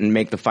he didn't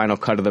make the final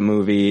cut of the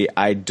movie.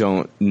 I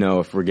don't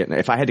know if we're getting,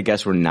 if I had to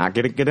guess, we're not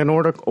going to get an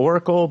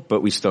Oracle,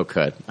 but we still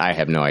could. I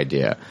have no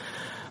idea.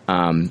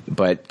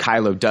 But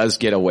Kylo does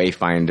get a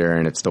Wayfinder,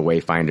 and it's the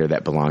Wayfinder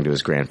that belonged to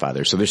his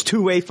grandfather. So there's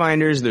two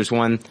Wayfinders. There's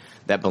one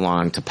that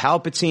belonged to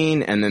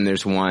Palpatine, and then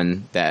there's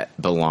one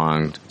that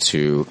belonged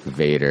to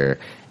Vader,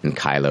 and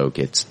Kylo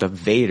gets the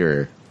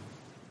Vader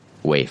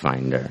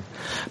Wayfinder.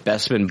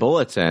 Bespin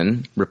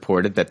Bulletin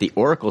reported that the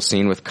Oracle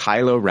scene with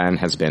Kylo Ren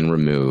has been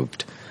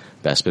removed.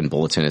 Bespin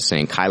Bulletin is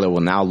saying Kylo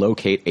will now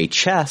locate a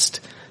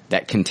chest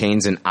that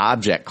contains an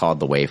object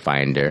called the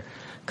Wayfinder.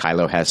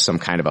 Kylo has some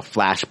kind of a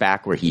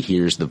flashback where he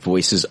hears the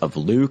voices of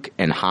Luke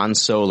and Han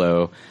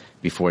Solo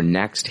before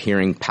next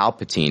hearing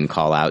Palpatine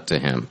call out to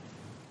him.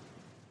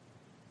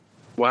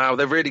 Wow,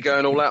 they're really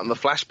going all out on the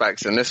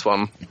flashbacks in this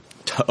one.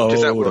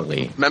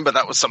 Totally. Remember,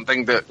 that was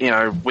something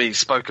that, we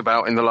spoke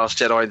about in The Last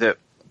Jedi, that,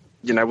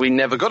 we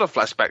never got a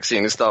flashback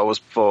scene in Star Wars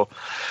before.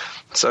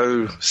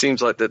 So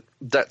seems like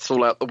that's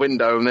all out the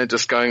window, and they're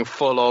just going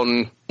full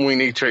on, we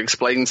need to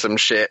explain some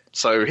shit,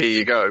 so here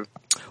you go.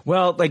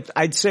 Well,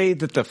 I'd say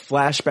that the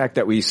flashback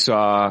that we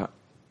saw,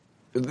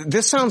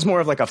 this sounds more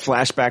of a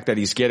flashback that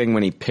he's getting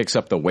when he picks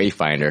up the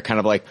Wayfinder, kind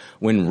of like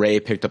when Rey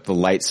picked up the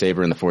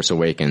lightsaber in The Force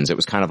Awakens. It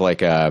was kind of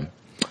like a...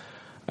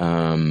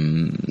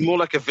 more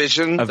like a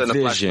vision than a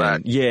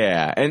flashback.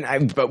 Yeah,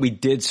 but we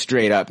did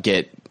straight up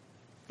get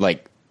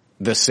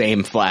the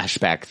same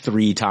flashback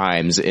 3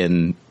 times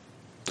in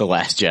The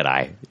Last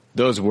Jedi.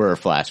 Those were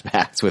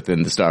flashbacks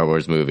within the Star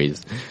Wars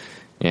movies.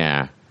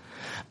 Yeah.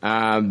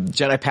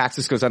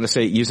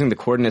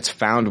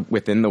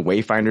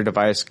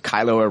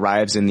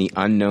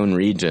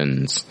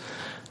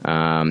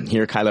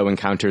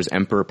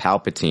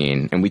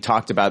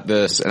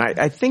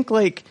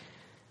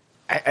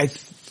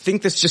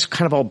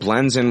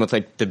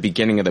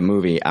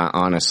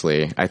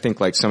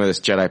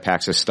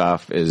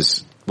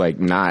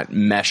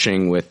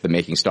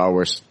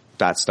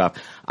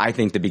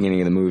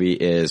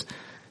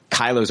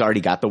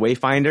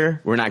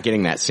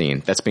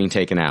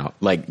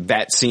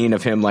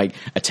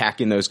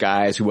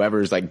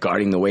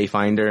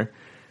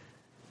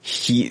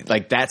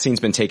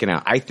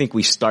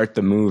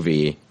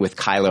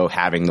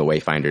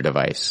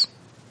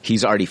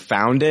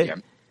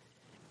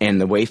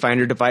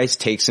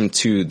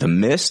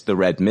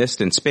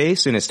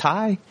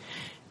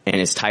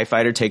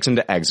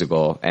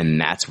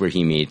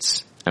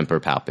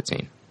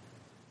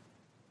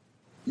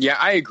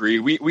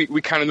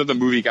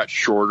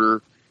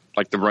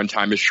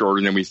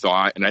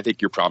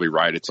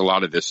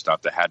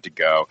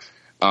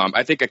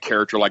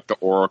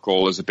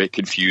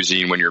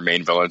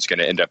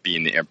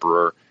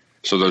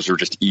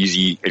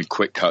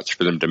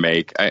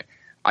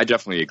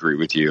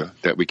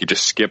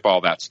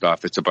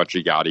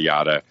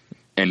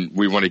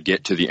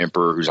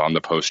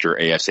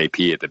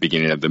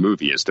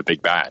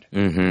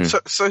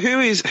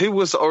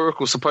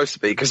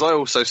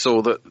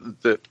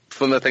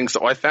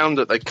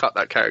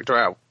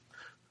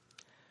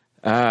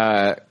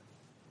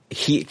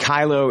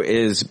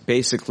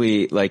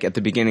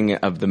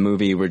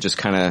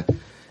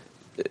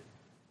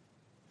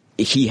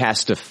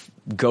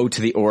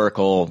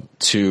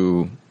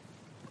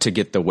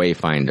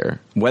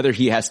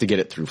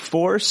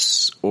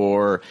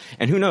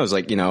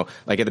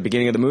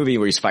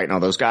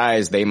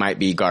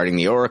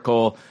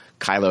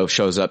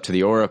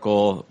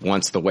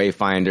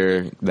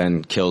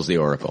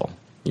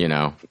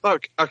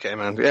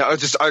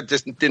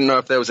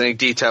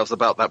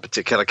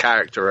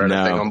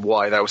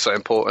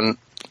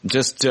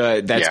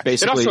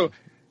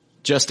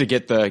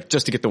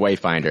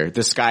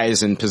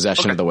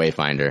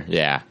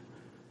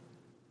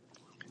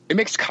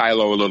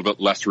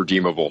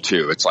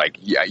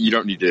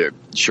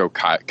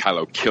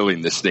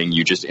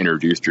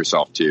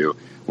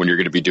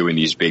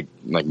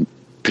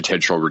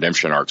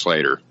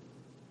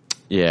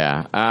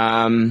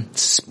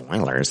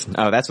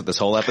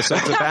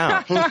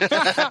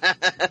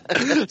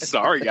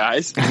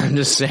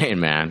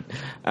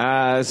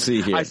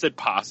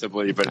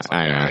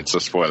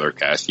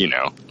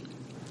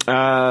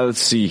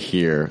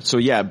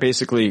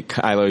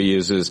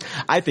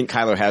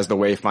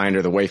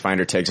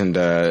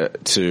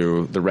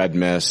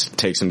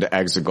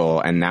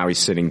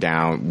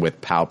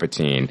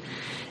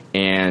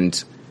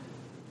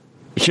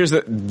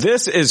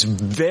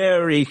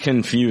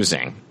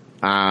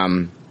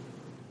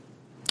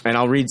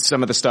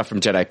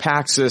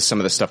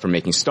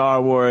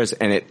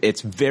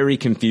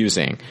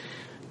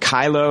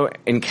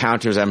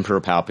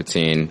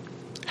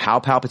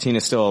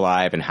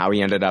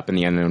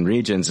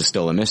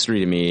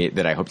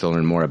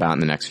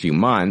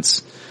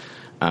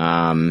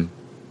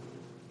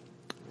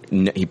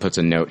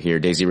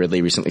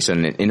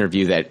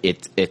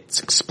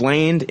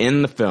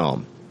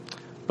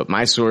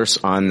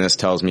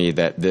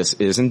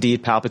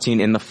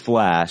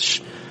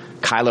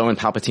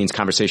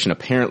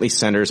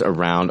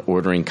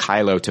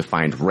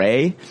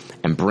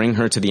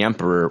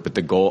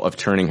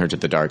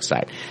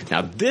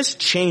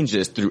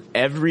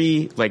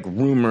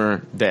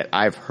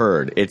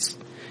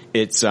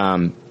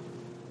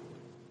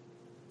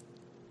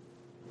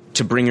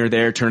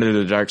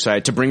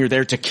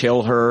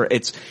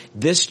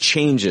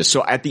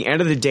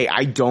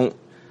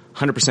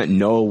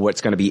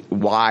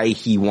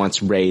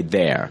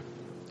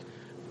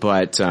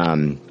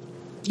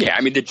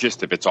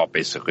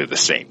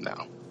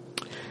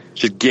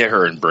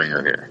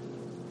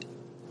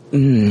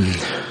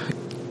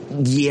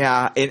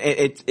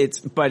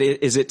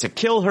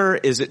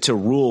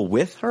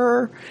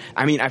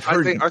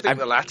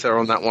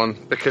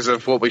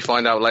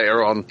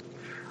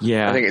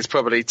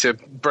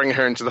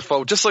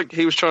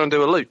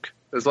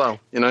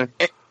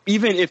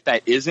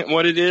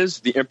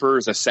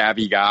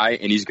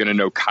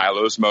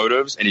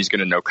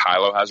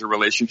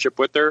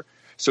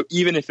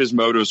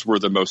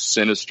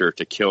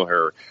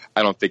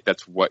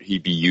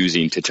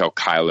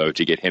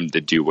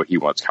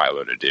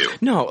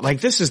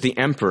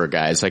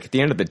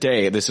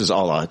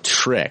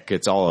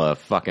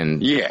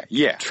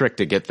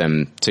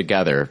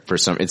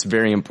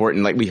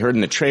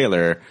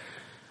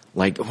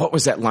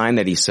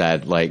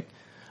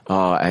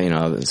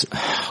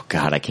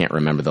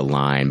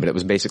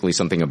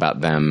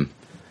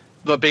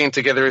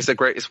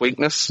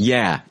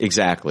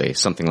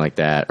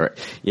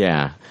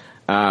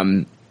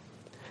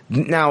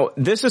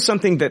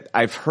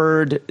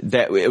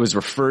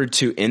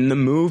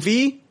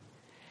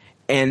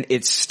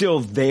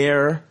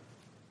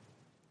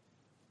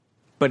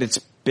 but it's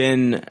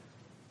been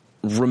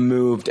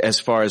removed as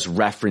far as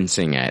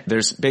referencing it.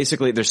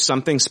 There's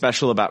something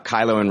special about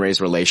Kylo and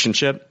Rey's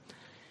relationship,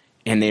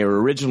 and they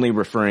were originally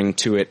referring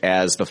to it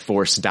as the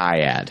Force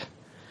dyad.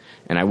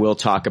 And I will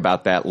talk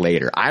about that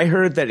later. I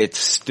heard that it's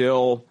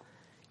still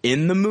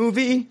in the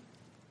movie.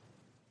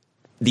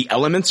 The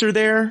elements are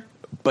there,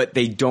 but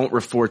they don't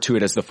refer to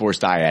it as the Force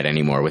dyad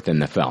anymore within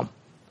the film.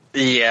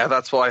 Yeah,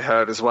 that's what I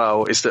heard as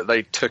well, is that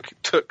they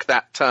took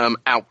that term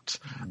out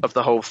of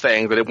the whole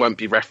thing, but it won't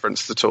be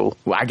referenced at all.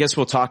 Well, I guess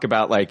we'll talk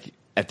about, like,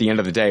 at the end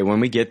of the day,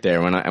 when we get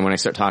there, when I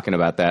start talking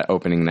about that,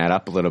 opening that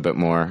up a little bit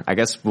more, I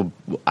guess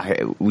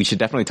we should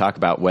definitely talk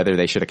about whether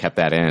they should have kept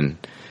that in.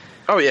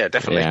 Oh, yeah,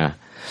 definitely. Yeah.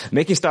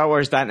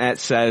 MakingStarWars.net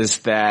says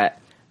that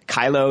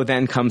Kylo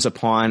then comes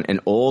upon an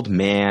old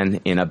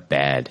man in a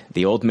bed.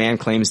 The old man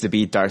claims to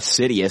be Darth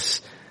Sidious.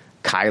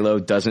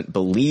 Kylo doesn't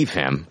believe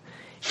him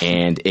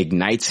and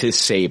ignites his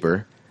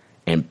saber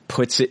and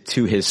puts it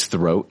to his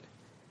throat,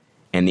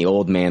 and the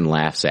old man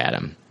laughs at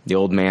him. The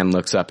old man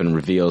looks up and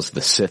reveals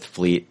the Sith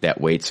fleet that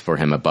waits for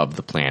him above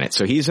the planet.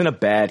 So he's in a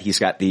bed. He's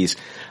got these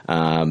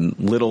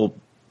little,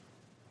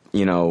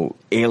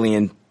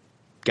 alien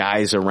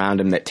guys around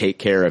him that take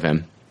care of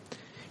him.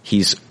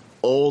 He's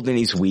old and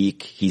he's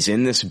weak. He's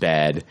in this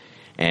bed,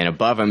 and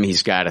above him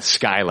he's got a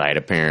skylight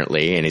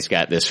apparently, and he's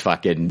got this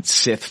fucking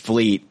Sith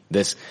fleet.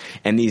 These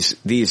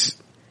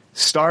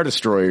Star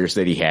Destroyers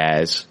that he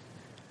has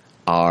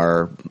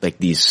are like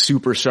these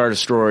super Star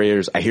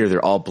Destroyers. I hear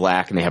they're all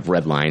black and they have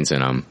red lines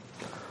in them,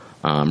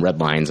 red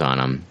lines on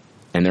them,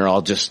 and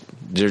they're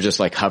just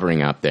like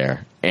hovering up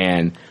there.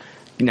 And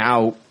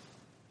now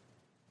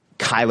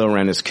Kylo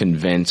Ren is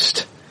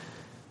convinced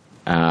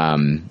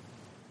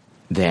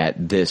that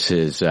this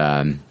is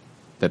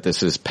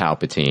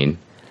Palpatine,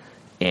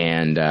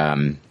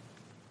 and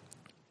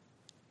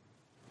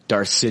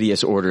Darth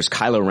Sidious orders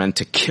Kylo Ren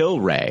to kill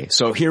Rey.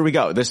 So here we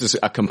go. This is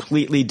a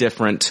completely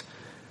different.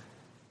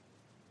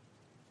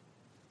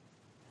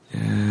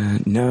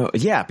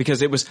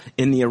 Because it was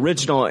in the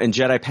original, and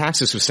Jedi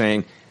Paxis was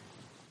saying,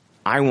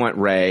 I want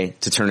Rey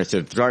to turn it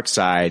to the dark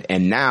side,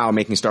 and now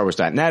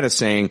MakingStarWars.net is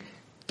saying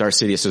Darth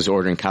Sidious is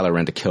ordering Kylo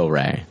Ren to kill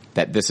Rey.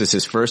 That this is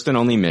his first and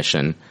only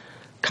mission.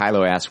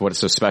 Kylo asks what is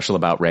so special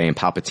about Rey, and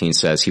Palpatine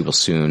says he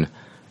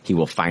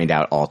will find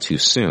out all too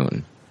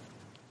soon.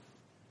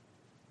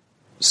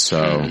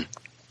 So,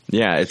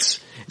 yeah, it's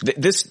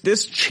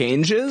this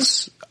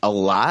changes a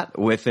lot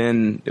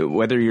within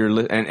whether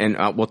you're and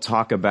we'll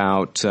talk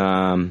about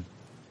what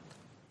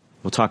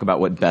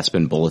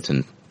Bespin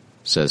Bulletin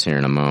says here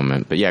in a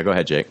moment. But yeah, go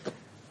ahead, Jake.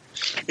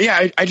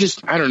 Yeah, I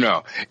don't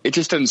know. It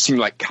just doesn't seem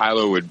like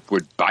Kylo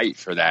would bite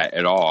for that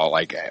at all.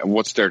 Like,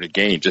 what's there to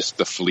gain? Just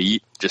the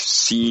fleet? Just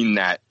seeing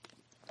that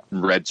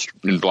red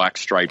and black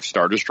striped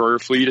Star Destroyer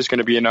fleet is going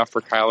to be enough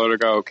for Kylo to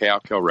go, okay, I'll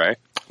kill Rey?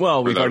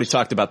 Well, we've already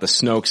talked about the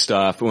Snoke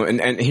stuff.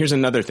 And here's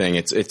another thing.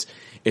 It's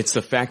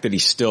the fact that he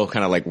still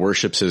kind of like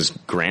worships his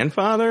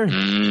grandfather.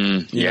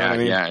 Yeah,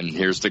 and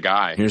here's the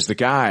guy.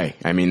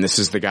 I mean, this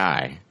is the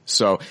guy.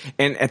 So,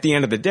 and at the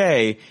end of the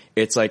day,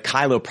 it's like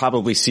Kylo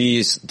probably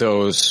sees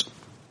those,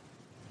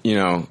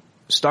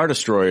 Star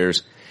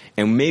Destroyers,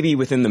 and maybe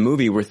within the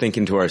movie we're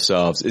thinking to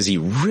ourselves, is he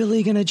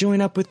really going to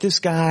join up with this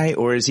guy,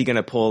 or is he going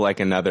to pull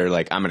like another,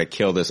 like, I'm going to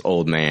kill this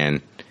old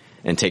man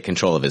and take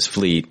control of his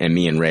fleet, and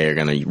me and Rey are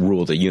going to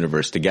rule the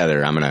universe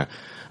together. I'm going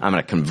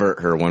to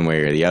convert her one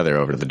way or the other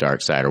over to the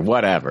dark side, or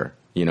whatever.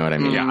 You know what I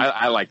mean? Yeah,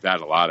 I like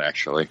that a lot,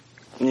 actually.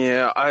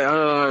 Yeah, I don't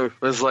know.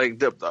 There's like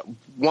the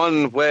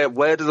one where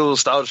did all the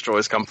Star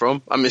Destroyers come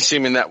from? I'm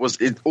assuming that was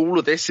all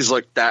of this is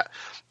like that.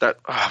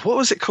 What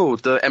was it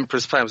called? The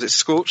Emperor's plan, was it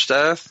Scorched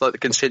Earth? Like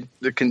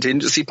the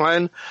contingency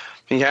plan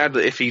he had,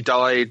 that if he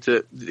died,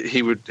 that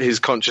his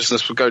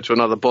consciousness would go to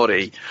another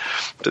body.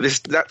 But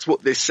that's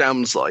what this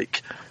sounds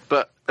like.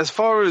 But as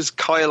far as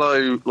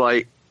Kylo,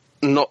 like,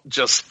 not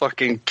just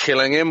fucking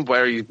killing him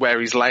where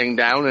he's laying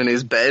down in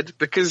his bed,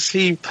 because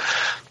he,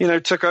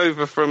 took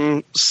over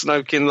from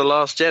Snoke in The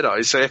Last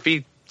Jedi. So if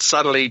he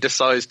suddenly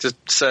decides to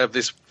serve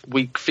this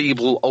weak,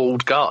 feeble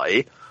old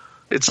guy,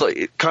 it's like,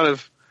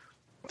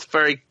 it's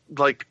very,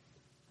 like,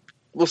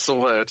 what's the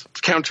word?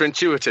 It's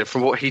counterintuitive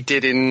from what he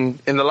did in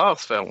the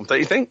last film, don't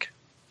you think?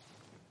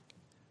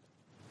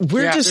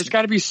 There's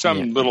got to be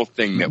some little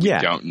thing that we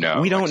don't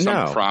know. We don't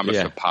know. Some promise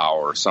of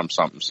power, some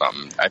something.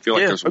 I feel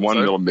like there's one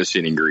little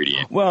missing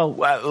ingredient. Well,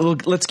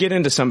 let's get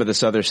into some of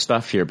this other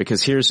stuff here,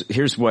 because here's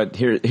what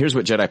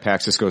Jedi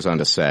Paxis goes on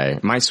to say.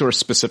 My source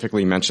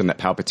specifically mentioned that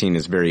Palpatine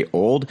is very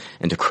old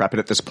and decrepit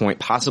at this point,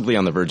 possibly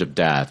on the verge of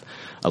death.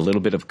 A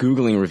little bit of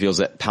Googling reveals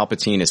that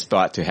Palpatine is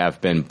thought to have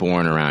been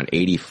born around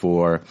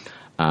 84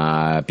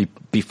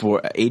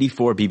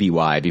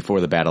 BBY,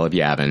 before the Battle of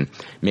Yavin,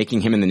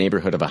 making him in the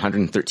neighborhood of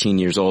 113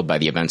 years old by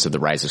the events of the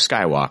Rise of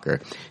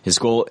Skywalker. His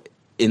goal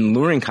in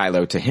luring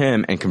Kylo to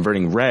him and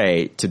converting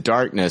Rey to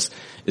darkness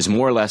is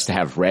more or less to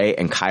have Rey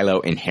and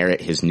Kylo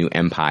inherit his new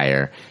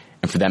empire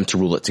and for them to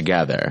rule it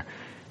together.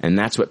 And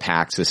that's what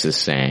Paxis is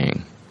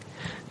saying.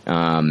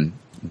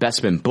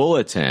 Bespin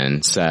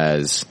Bulletin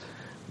says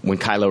when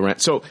Kylo Ren.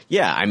 So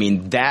yeah, I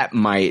mean that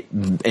might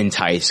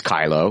entice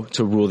Kylo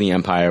to rule the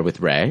Empire with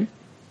Rey.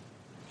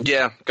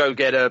 Yeah, go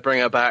get her, bring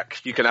her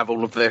back. You can have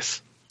all of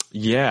this.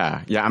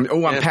 Yeah.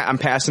 I'm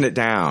passing it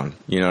down.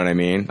 You know what I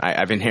mean?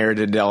 I've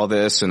inherited all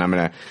this, and I'm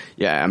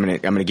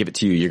gonna give it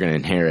to you. You're gonna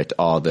inherit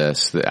all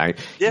this. I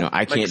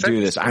can't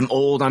do this. I'm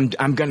old.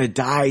 I'm gonna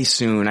die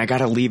soon. I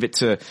gotta leave it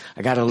to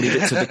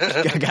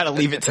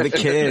the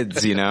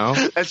kids. You know?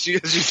 As you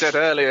said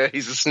earlier,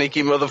 he's a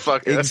sneaky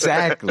motherfucker.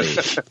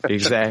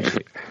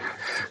 Exactly.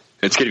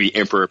 It's gonna be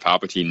Emperor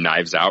Palpatine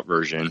Knives Out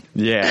version.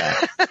 Yeah.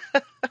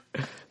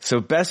 So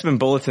Bespin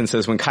Bulletin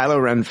says when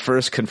Kylo Ren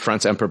first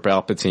confronts Emperor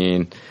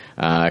Palpatine,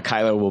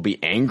 Kylo will be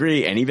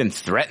angry and even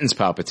threatens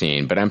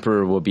Palpatine, but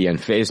Emperor will be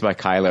unfazed by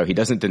Kylo. He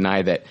doesn't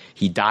deny that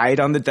he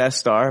died on the Death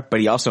Star, but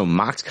he also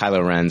mocks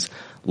Kylo Ren's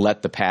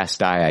let the past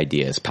die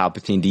ideas.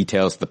 Palpatine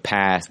details that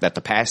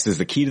the past is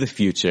the key to the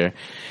future,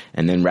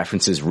 and then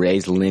references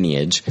Rey's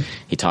lineage.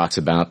 He talks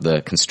about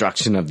the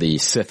construction of the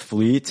Sith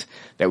fleet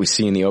that we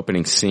see in the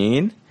opening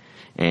scene,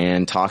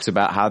 and talks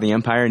about how the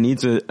Empire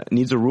needs a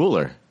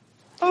ruler.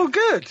 Oh,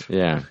 good.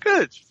 Yeah.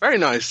 Good. Very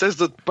nice.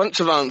 There's a bunch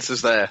of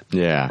answers there.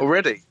 Yeah.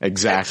 Already.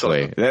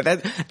 Exactly.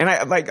 And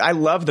I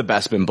love the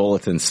Bespin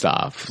Bulletin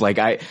stuff. Like,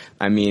 I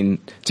mean,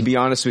 to be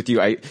honest with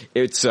you, I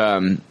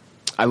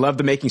love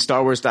the Making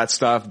Star Wars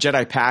stuff.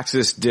 Jedi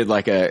Paxis did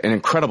like an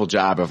incredible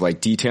job of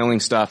like detailing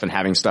stuff and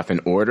having stuff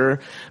in order.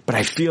 But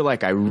I feel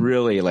like I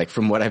really, like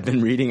from what I've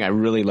been reading, I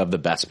really love the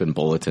Bespin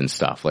Bulletin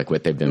stuff, like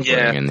what they've been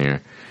putting in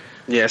there.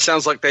 Yeah, it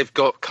sounds like they've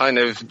got kind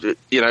of,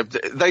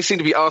 they seem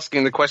to be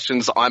asking the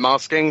questions I'm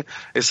asking.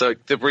 It's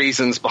like the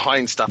reasons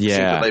behind stuff. Yeah. It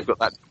seems that they've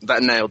got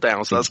that nailed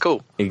down, so that's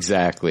cool.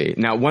 Exactly.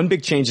 Now, one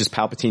big change is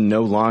Palpatine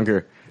no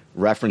longer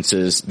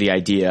references the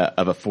idea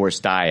of a Force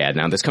dyad.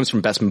 Now, this comes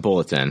from Bespin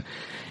Bulletin,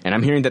 and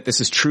I'm hearing that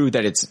this is true,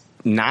 that it's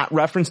not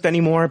referenced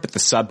anymore, but the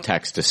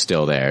subtext is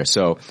still there.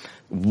 So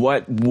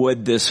what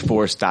would this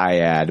Force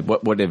dyad,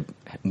 what would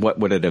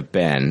it have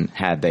been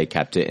had they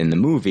kept it in the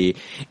movie?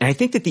 And I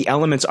think that the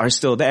elements are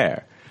still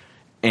there.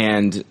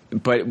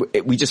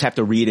 But we just have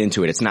to read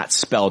into it. It's not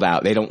spelled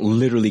out. They don't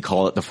literally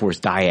call it the Force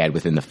dyad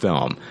within the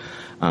film.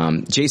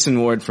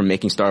 Jason Ward from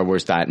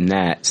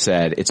MakingStarWars.net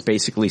said it's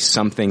basically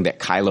something that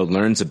Kylo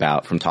learns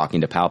about from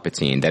talking to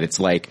Palpatine, that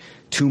it's like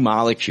two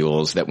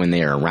molecules that when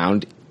they are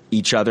around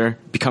each other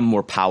become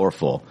more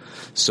powerful.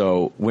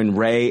 So when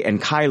Rey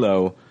and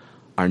Kylo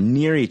are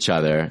near each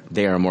other,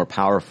 they are more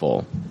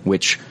powerful,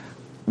 which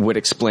would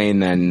explain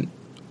then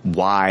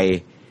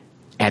why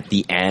at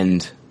the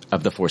end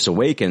of The Force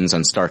Awakens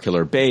on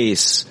Starkiller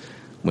Base,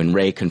 when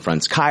Rey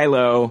confronts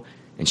Kylo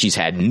and she's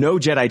had no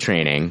Jedi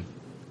training,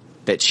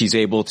 that she's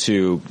able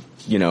to,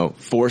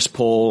 force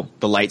pull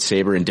the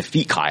lightsaber and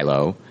defeat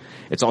Kylo.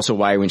 It's also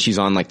why when she's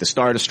on like the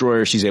Star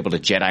Destroyer, she's able to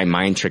Jedi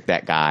mind trick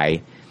that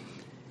guy.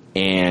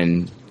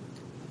 And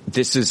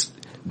this is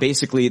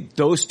basically,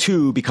 those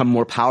two become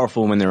more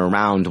powerful when they're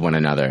around one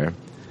another.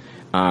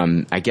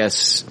 I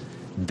guess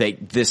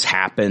this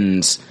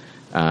happens,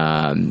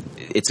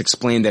 it's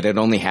explained that it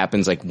only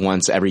happens like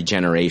once every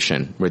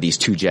generation, where these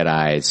two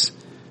Jedis,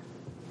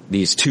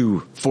 these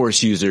two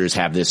Force users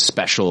have this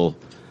special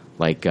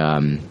like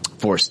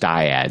Force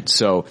dyad.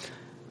 So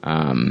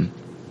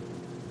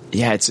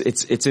yeah,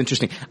 it's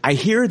interesting. I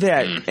hear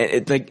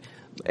that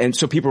and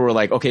so people were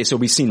like, okay, so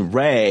we've seen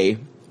Rey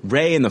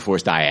in the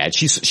Force dyad.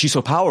 She's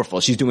so powerful.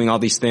 She's doing all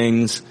these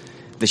things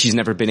that she's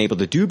never been able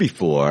to do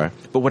before.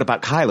 But what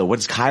about Kylo? What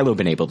has Kylo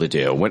been able to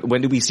do?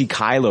 When do we see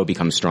Kylo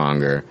become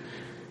stronger?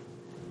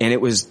 And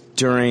it was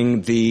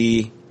during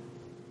the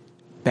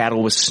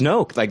battle with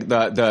Snoke, like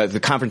the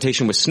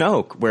confrontation with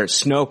Snoke, where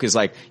Snoke is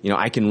like,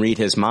 I can read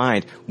his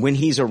mind. When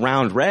he's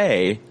around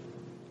Rey,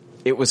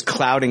 it was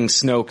clouding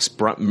Snoke's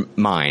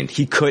mind.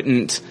 He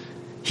couldn't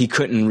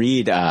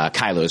read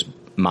Kylo's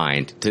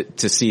mind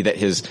to see that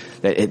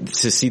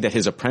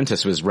his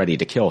apprentice was ready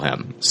to kill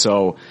him.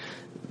 So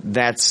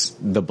that's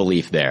the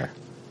belief there.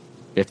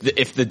 If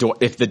the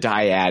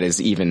dyad is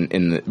even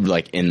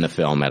in the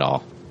film at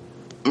all.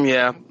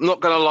 Yeah, I'm not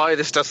gonna lie,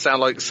 this does sound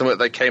like something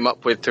they came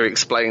up with to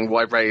explain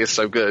why Rey is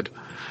so good.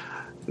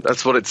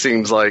 That's what it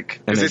seems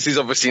like. Because this is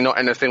obviously not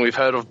anything we've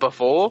heard of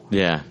before.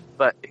 Yeah.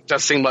 But it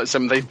does seem like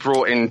something they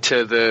brought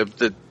into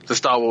the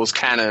Star Wars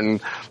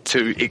canon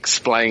to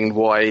explain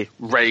why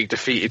Rey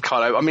defeated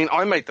Kylo. I mean,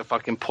 I made the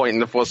fucking point in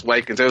The Force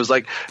Awakens. It was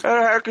like,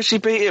 how could she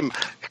beat him?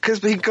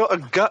 Because he got a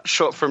gut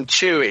shot from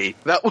Chewie.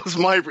 That was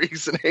my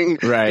reasoning.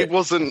 Right. He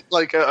wasn't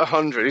like at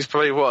 100. He's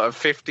probably, at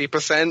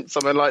 50%?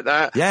 Something like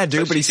that. Yeah,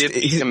 dude, but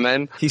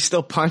he's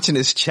still punching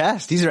his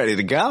chest. He's ready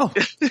to go.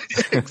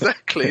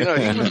 Exactly. He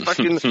was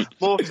fucking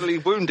mortally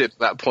wounded at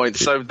that point.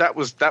 So that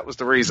was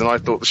the reason I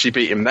thought that she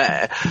beat him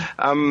there.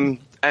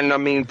 And I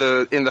mean,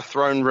 in the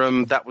throne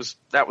room, that was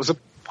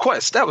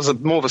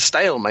more of a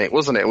stalemate,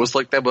 wasn't it? It was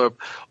like they were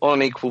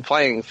on an equal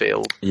playing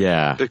field.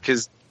 Yeah.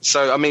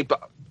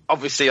 But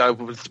obviously I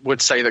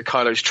would say that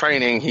Kylo's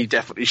training, he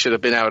definitely should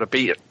have been able to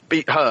beat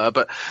beat her,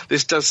 but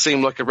this does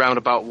seem like a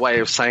roundabout way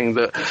of saying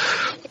that,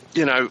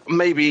 you know,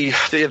 maybe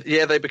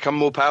they become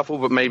more powerful,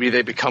 but maybe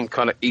they become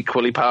kind of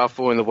equally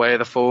powerful in the way of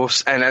the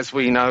Force. And as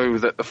we know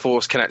that the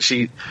Force can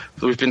actually,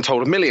 we've been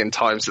told a million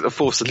times that the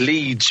Force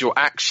leads your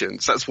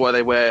actions. That's why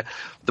they wear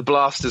the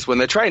blasters when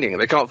they're training.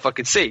 They can't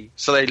fucking see,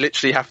 so they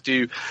literally have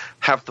to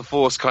have the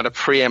Force kind of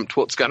preempt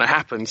what's going to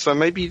happen. So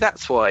maybe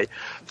that's why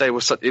it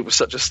was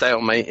such a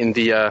stalemate in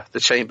the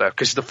chamber,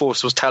 because the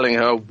Force was telling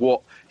her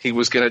what he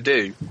was going to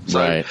do. So,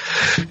 right.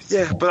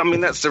 Yeah, but I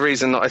mean, that's the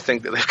reason that I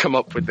think that they've come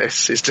up with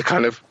this, is to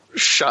kind of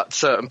shut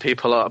certain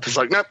people up. It's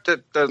like, nope,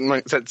 that doesn't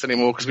make sense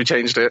anymore because we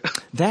changed it.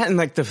 That and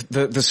like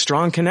the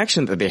strong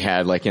connection that they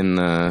had, like in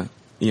the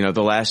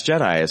Last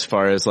Jedi, as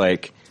far as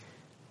like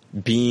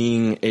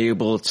being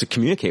able to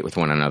communicate with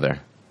one another.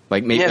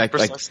 Like maybe like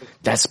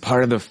that's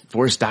part of the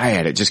Force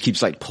dyad. It just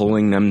keeps like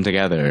pulling them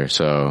together.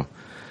 So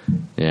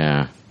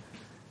yeah.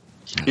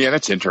 Yeah,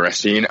 that's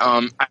interesting.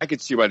 I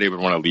could see why they would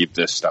want to leave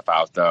this stuff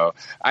out, though.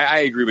 I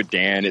agree with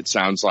Dan. It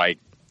sounds like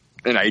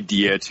an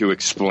idea to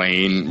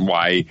explain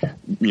why,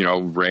 you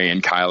know, Rey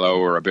and Kylo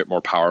are a bit more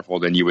powerful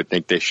than you would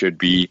think they should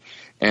be.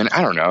 And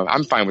I don't know.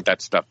 I'm fine with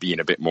that stuff being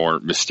a bit more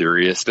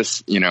mysterious.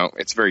 This, you know,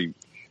 it's very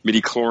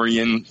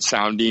midi-chlorian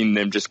sounding,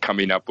 them just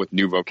coming up with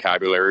new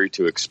vocabulary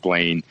to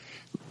explain,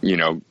 you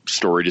know,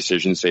 story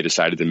decisions they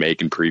decided to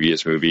make in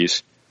previous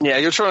movies. Yeah,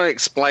 you're trying to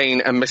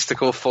explain a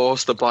mystical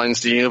force that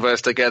binds the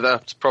universe together.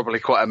 It's probably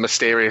quite a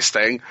mysterious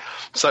thing.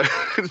 So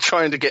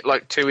trying to get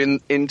like too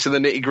into the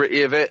nitty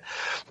gritty of it,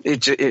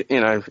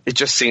 it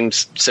just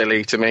seems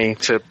silly to me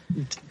to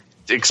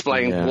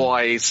explain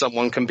why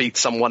someone can beat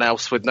someone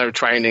else with no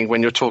training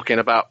when you're talking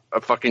about a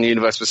fucking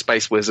universe with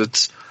space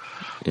wizards.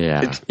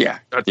 Yeah.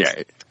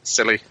 It's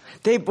silly.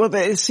 See,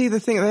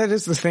 that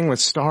is the thing with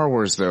Star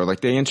Wars, though.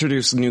 Like, they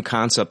introduce new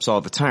concepts all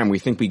the time. We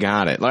think we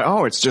got it. Like,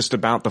 oh, it's just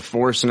about the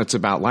Force and it's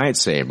about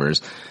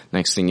lightsabers.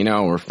 Next thing you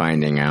know, we're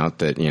finding out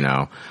that, you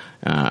know,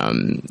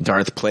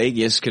 Darth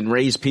Plagueis can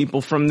raise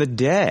people from the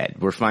dead.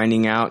 We're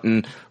finding out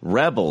in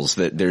Rebels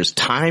that there's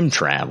time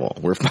travel.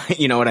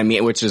 You know what I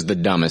mean? Which is the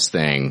dumbest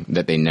thing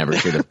that they never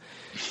should have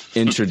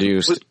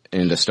introduced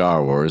into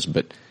Star Wars,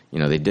 but, you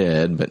know, they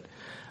did,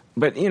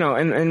 But, you know,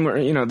 and we're,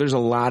 you know, there's a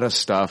lot of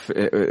stuff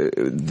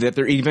that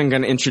they're even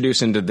going to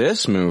introduce into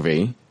this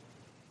movie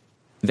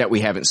that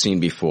we haven't seen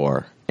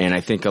before. And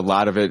I think a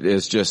lot of it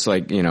is just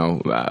like, you know,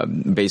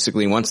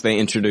 basically once they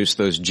introduce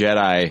those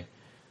Jedi,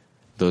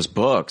 those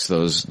books,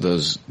 those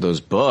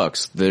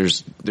books,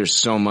 there's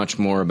so much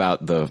more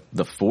about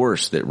the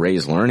Force that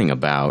Rey's learning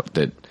about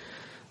that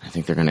I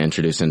think they're going to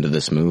introduce into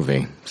this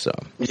movie. So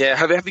yeah,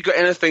 have you got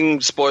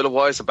anything spoiler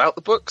wise about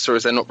the books, or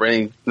is they're not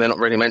really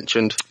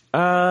mentioned?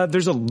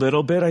 There's a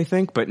little bit, I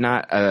think, but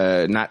not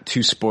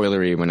too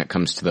spoilery when it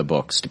comes to the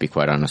books, to be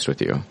quite honest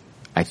with you.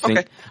 I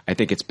think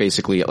it's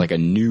basically like a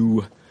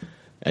new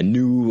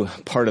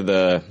part of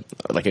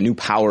like a new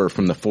power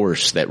from the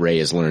Force that Rey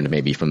has learned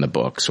maybe from the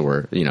books,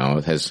 or, you know,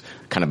 has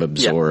kind of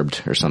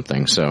absorbed or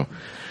something. So,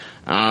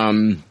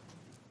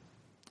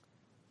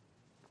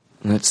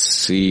 let's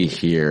see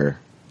here.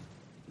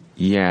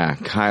 Yeah,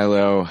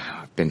 Kylo.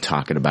 I've been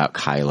talking about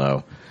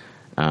Kylo.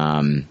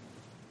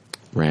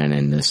 Ran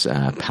in this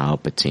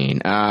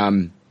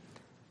Palpatine.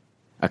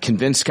 A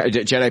convinced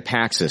Jedi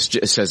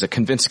Paxis says a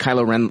convinced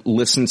Kylo Ren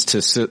listens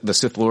to the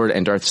Sith Lord,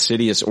 and Darth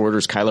Sidious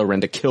orders Kylo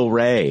Ren to kill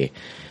Rey.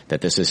 That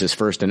this is his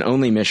first and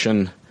only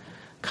mission.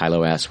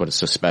 Kylo asks, "What is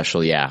so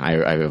special?" Yeah,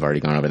 I've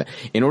already gone over that.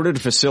 In order to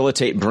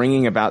facilitate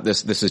bringing about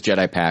this is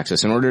Jedi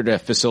Paxis. In order to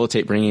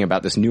facilitate bringing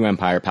about this new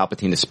empire,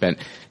 Palpatine has spent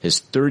his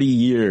 30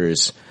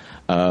 years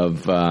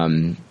of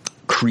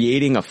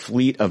creating a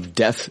fleet of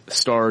Death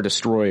Star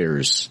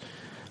destroyers.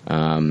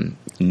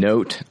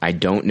 Note, I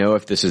don't know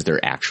if this is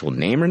their actual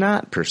name or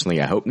not. Personally,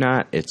 I hope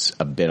not. It's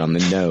a bit on the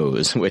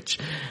nose, which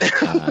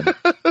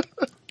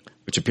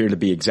appear to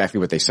be exactly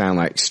what they sound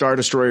like. Star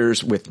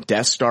destroyers with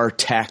Death Star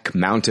tech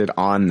mounted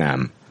on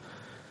them.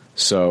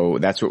 So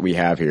that's what we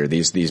have here.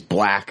 These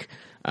black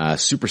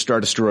Super Star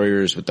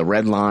destroyers with the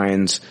red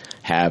lines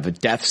have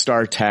Death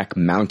Star tech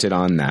mounted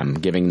on them,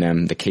 giving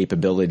them the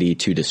capability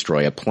to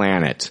destroy a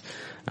planet.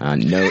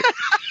 Note.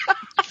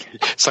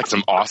 It's like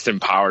some Austin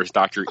Powers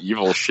Dr.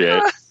 Evil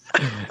shit.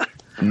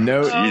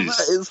 No,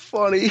 that is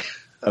funny.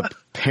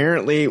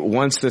 Apparently,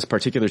 once this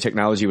particular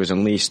technology was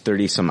unleashed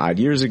 30-some odd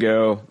years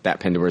ago, that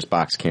Pandora's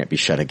box can't be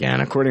shut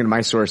again. According to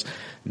my source,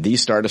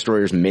 these Star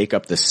Destroyers make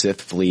up the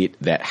Sith fleet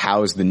that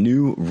housed the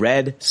new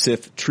Red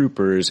Sith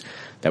Troopers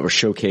that were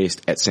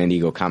showcased at San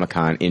Diego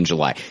Comic-Con in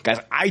July. Guys,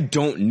 I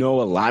don't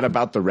know a lot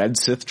about the Red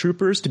Sith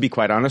Troopers, to be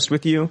quite honest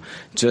with you.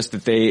 Just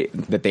that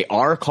they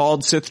are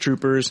called Sith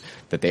Troopers,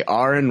 that they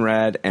are in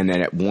red, and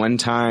that at one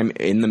time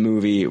in the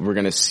movie we're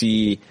going to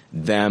see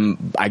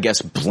them, I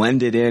guess,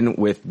 blended in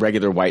with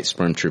regular white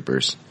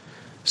stormtroopers.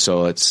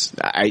 So it's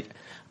I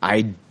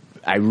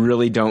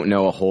really don't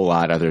know a whole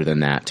lot other than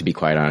that, to be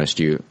quite honest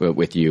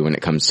with you, when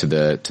it comes to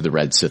the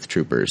Red Sith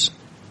Troopers.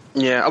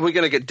 Yeah, are we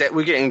going to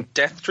we're getting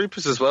Death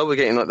Troopers as well? We're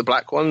getting like the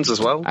black ones as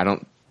well? I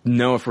don't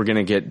know if we're going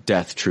to get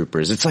Death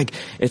Troopers. It's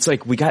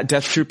like we got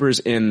Death Troopers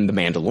in The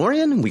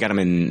Mandalorian. We got them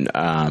in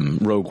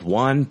Rogue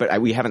One,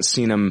 but we haven't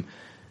seen them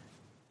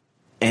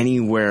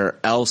anywhere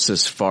else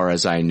as far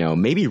as I know.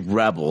 Maybe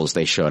Rebels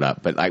they showed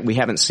up, but we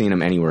haven't seen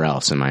them anywhere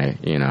else in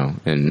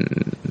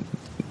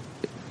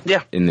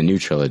the new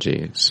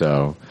trilogy.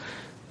 So,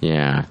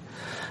 yeah.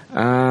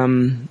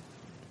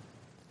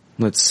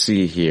 Let's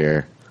see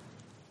here.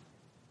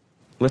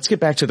 Let's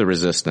get back to the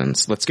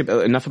Resistance. Let's get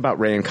enough about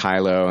Rey and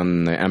Kylo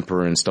and the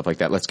Emperor and stuff like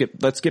that. Let's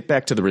get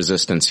back to the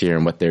Resistance here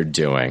and what they're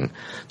doing.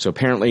 So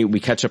apparently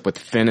we catch up with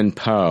Finn and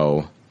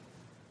Poe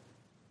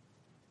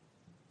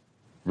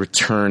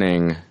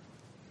returning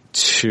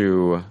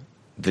to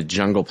the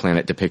jungle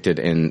planet depicted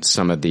in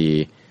some of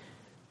the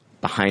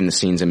behind the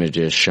scenes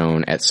images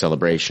shown at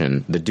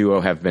Celebration. The duo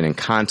have been in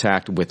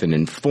contact with an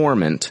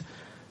informant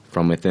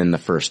from within the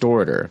First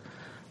Order.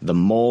 The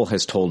mole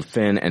has told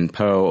Finn and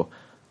Poe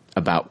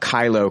about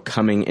Kylo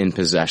coming in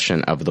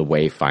possession of the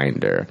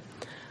Wayfinder.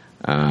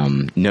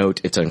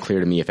 Note, it's unclear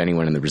to me if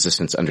anyone in the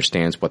Resistance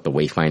understands what the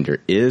Wayfinder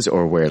is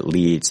or where it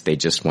leads. They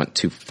just want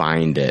to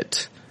find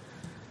it.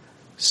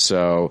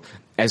 So,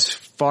 as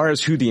far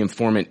as who the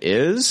informant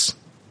is,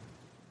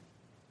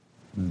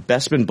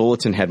 Bespin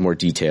Bulletin had more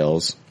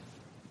details.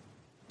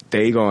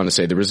 They go on to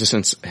say the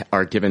Resistance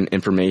are given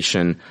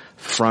information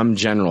from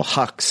General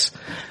Hux.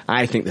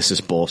 I think this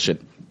is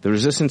bullshit. The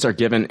Resistance are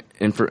given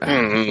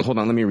hold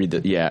on, let me read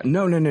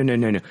No.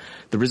 The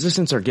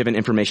Resistance are given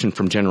information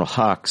from General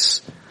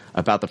Hux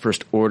about the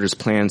First Order's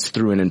plans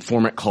through an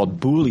informant called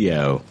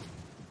Bulio.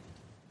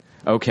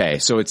 Okay,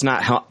 so it's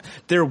not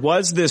there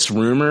was this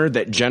rumor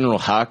that General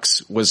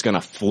Hux was gonna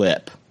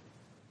flip.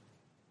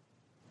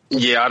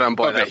 Yeah, I don't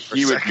buy that for a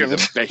second.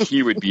 That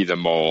he would be the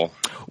mole.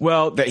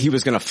 Well, that he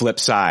was gonna flip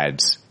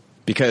sides.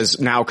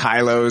 Because now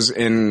Kylo's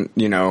in,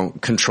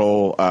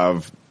 control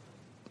of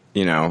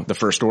the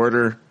First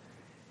Order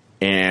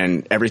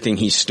and everything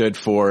he stood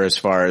for as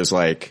far as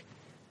Snoke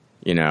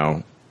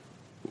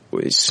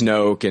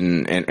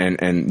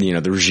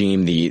and the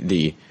regime,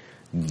 the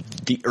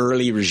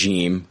early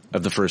regime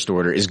of the First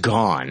Order is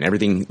gone.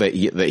 Everything that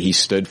he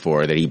stood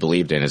for, that he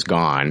believed in, is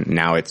gone.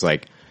 Now it's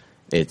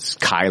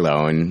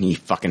Kylo and he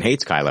fucking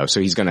hates Kylo. So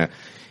he's gonna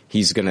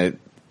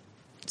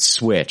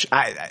switch.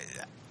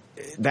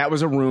 That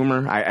was a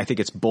rumor. I think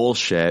it's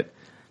bullshit.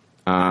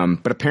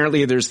 But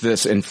apparently there's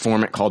this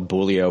informant called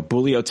Bulio.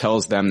 Bulio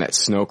tells them that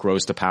Snoke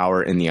rose to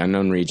power in the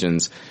unknown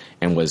regions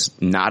and was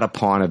not a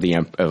pawn of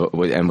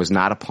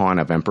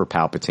Emperor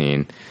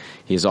Palpatine.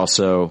 He's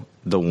also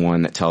the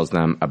one that tells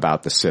them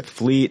about the Sith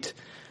fleet.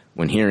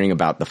 When hearing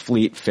about the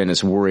fleet, Finn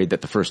is worried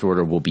that the First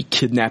Order will be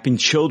kidnapping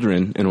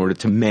children in order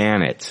to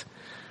man it.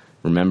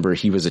 Remember,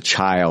 he was a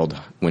child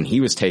when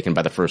he was taken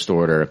by the First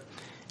Order.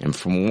 And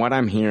from what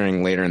I'm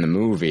hearing later in the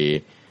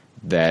movie,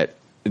 that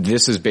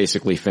this is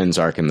basically Finn's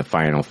arc in the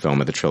final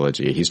film of the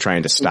trilogy. He's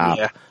trying to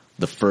stop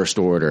the First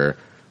Order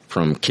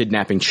from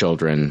kidnapping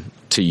children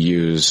to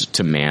use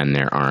to man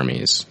their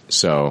armies.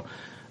 So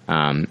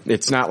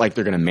it's not like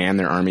they're going to man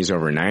their armies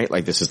overnight.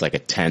 This is a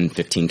 10,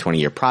 15,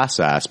 20-year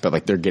process,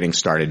 but they're getting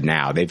started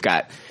now. They've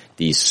got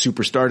these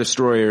super Star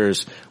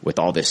Destroyers with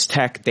all this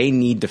tech. They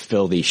need to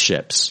fill these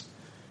ships.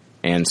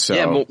 And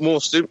so more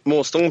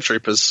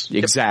stormtroopers.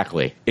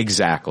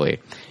 Exactly.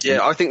 Yeah,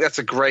 I think that's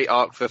a great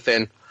arc for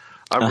Finn.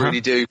 I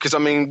really do, because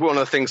one of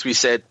the things we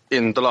said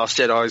in The Last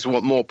Jedi is we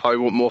want more Poe, we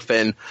want more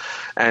Finn,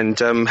 and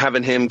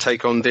having him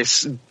take on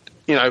this,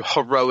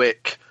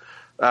 heroic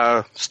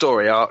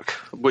story arc,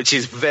 which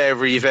is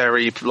very,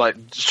 very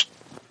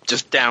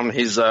just down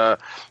his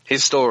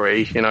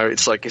story.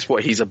 It's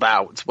what he's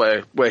about,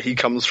 where he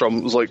comes from.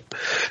 It was what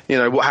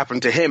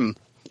happened to him.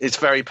 It's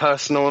very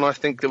personal, and I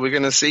think that we're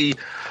going to see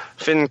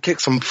Finn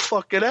kick some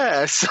fucking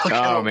ass. I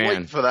can't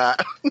wait for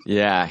that.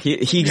 Yeah,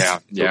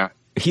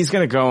 he's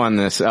going to go on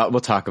this. We'll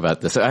talk about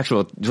this. We're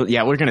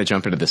going to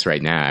jump into this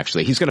right now.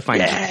 Actually, he's going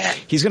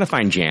to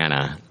find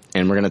Jannah,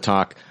 and we're going to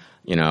talk.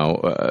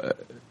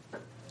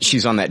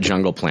 She's on that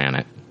jungle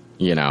planet.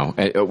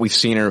 We've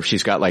seen her.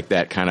 She's got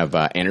that kind of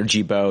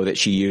energy bow that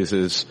she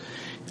uses.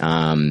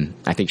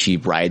 I think she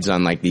rides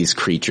on these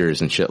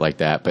creatures and shit like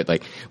that. But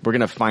we're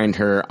going to find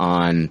her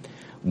on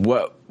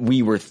what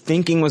we were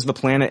thinking was the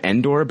planet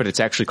Endor, but it's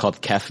actually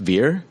called Kef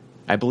Vir,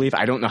 I believe.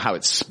 I don't know how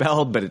it's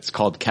spelled, but it's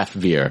called Kef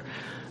Vir.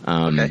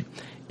 Okay.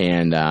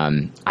 And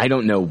I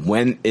don't know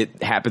when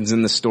it happens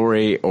in the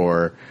story,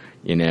 or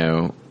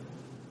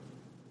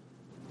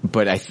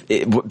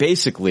but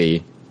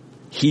basically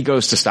he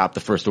goes to stop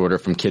the First Order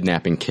from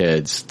kidnapping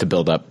kids to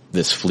build up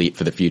this fleet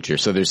for the future.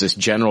 So there's this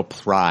General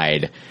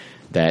Pryde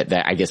that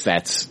I guess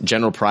that's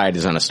General Pryde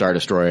is on a Star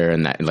Destroyer,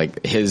 and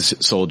that his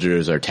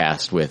soldiers are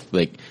tasked with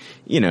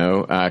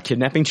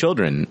kidnapping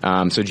children.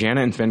 So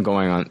Jannah and Finn go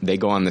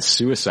on this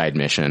suicide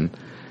mission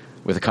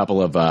with a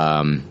couple of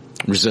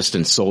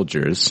Resistance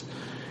soldiers,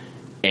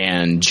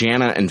 and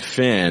Jannah and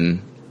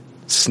Finn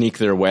sneak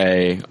their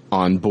way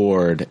on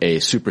board a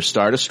Super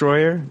Star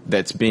Destroyer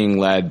that's being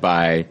led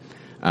by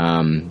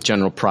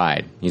General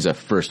Pryde. He's a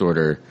First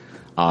Order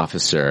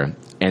officer,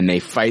 and they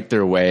fight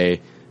their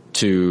way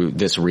to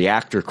this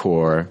reactor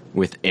core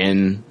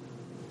within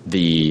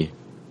the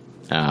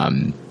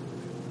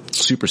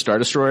Super Star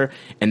Destroyer,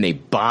 and they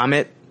bomb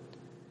it,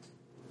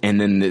 and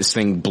then this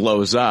thing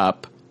blows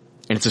up,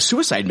 and it's a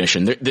suicide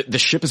mission. The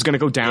ship is going to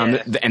go down,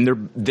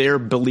 and they're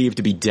believed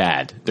to be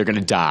dead. They're going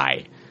to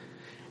die.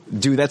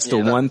 Dude, that's the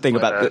one thing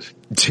about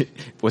the...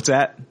 What's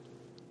that?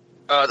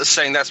 The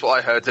saying, that's what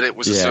I heard, that it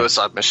was a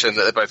suicide mission,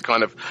 that they both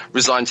kind of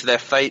resigned to their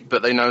fate,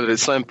 but they know that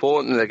it's so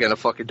important, they're going to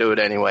fucking do it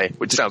anyway,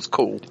 which sounds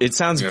cool. It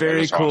sounds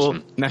very cool.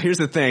 Awesome. Now, here's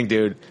the thing,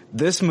 dude.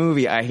 This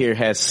movie, I hear,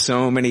 has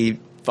so many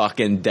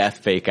fucking death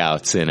fake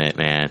outs in it,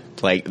 man.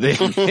 Like,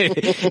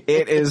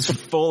 it is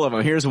full of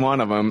them. Here's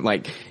one of them.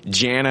 Like,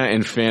 Jana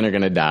and Finn are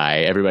going to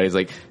die. Everybody's,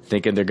 like,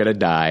 thinking they're going to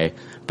die.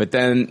 But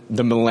then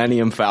the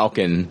Millennium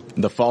Falcon,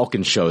 the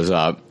Falcon shows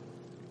up,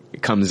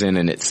 it comes in,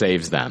 and it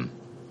saves them.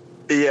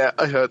 Yeah,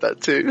 I heard that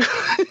too.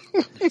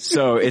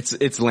 So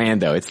it's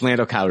Lando. It's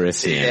Lando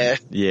Calrissian.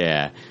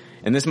 Yeah.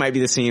 And this might be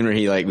the scene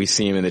where we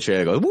see him in the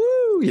trailer go,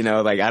 woo! You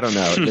know, like, I don't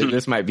know.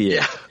 This might be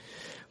it.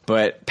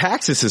 But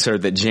Paxis has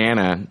heard that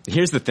Jana,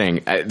 here's the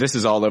thing. This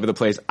is all over the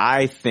place.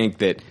 I think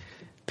that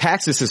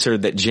Paxis has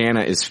heard that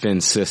Jana is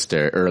Finn's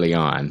sister early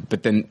on.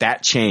 But then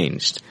that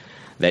changed.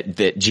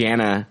 That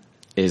Jana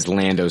is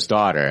Lando's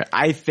daughter.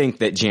 I think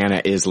that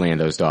Jana is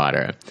Lando's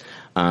daughter.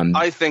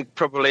 I think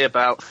probably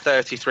about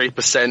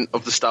 33%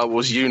 of the Star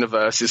Wars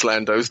universe is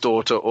Lando's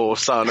daughter or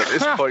son at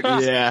this point.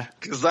 Yeah.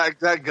 Because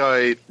that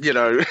guy, you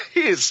know,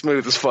 he is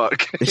smooth as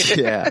fuck.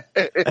 Yeah.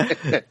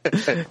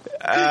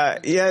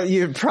 Yeah,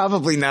 you're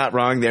probably not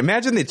wrong there.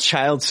 Imagine the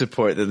child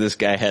support that this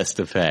guy has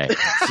to pay.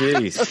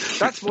 Jeez.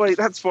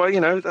 That's why, you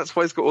know, that's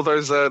why he's got all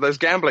those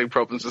gambling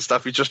problems and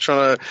stuff. He's just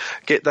trying to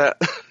get that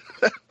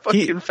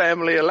fucking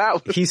family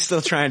allowance. He's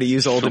still trying to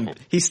use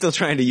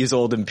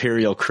old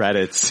Imperial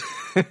credits.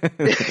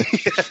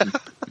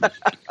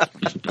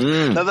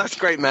 No, that's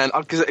great, man.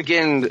 Because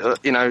again,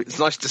 you know, it's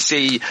nice to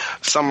see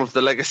some of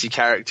the legacy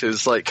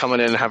characters like coming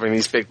in and having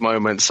these big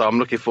moments. So I'm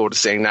looking forward to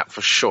seeing that for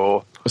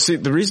sure. Well, see,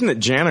 the reason that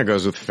Jana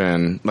goes with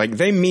Finn, like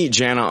they meet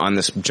Jana on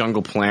this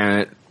jungle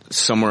planet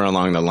somewhere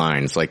along the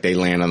lines. Like they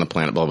land on the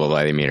planet, blah blah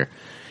blah. They meet her,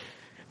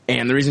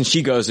 and the reason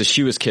she goes is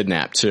she was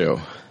kidnapped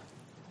too.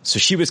 So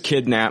she was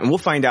kidnapped, and we'll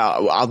find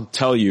out. I'll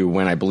tell you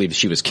when I believe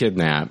she was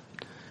kidnapped.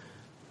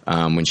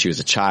 When she was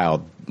a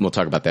child. We'll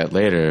talk about that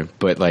later.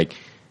 But like,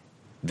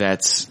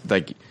 that's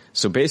like,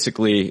 so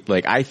basically,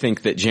 like, I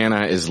think that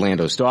Jana is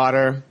Lando's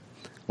daughter.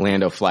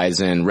 Lando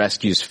flies in,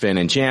 rescues Finn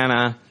and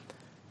Jana.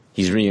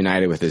 He's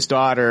reunited with his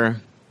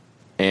daughter.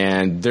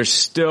 And there's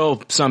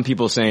still some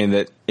people saying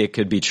that it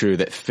could be true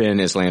that Finn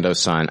is Lando's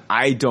son.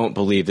 I don't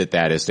believe that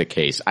that is the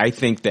case. I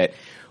think that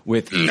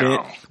with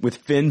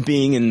Finn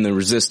being in the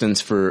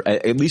Resistance for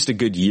at least a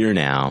good year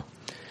now,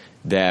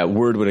 that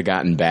word would have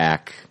gotten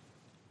back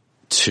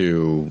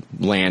to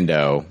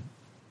Lando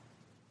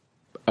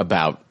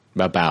about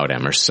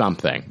him or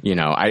something, you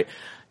know.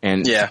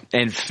 And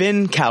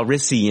Finn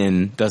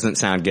Calrissian doesn't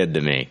sound good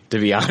to me, to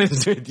be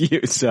honest with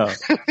you. So,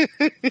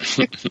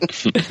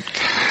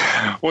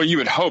 well, you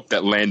would hope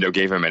that Lando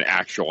gave him an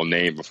actual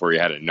name before he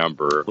had a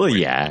number. Well,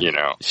 yeah, you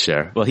know,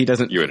 sure. Well, he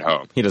doesn't. You would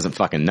hope he doesn't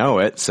fucking know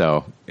it,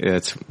 so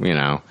it's, you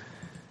know.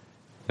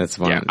 That's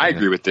one. Yeah, I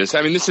agree with this.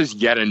 I mean, this is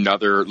yet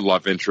another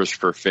love interest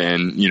for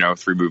Finn. You know,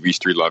 3 movies,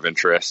 3 love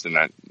interests, and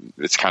that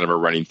it's kind of a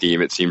running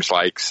theme. It seems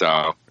like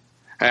so.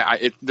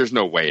 There's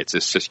no way it's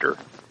his sister.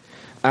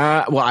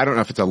 Well, I don't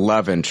know if it's a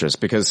love interest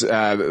because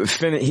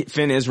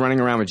Finn is running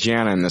around with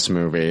Jana in this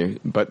movie,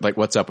 but like,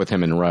 what's up with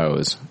him and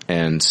Rose?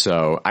 And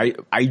so I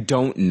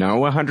don't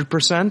know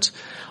 100%.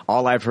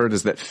 All I've heard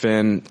is that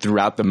Finn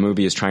throughout the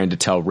movie is trying to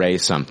tell Rey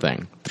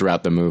something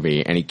throughout the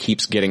movie, and he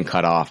keeps getting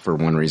cut off for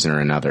one reason or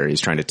another.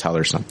 He's trying to tell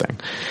her something,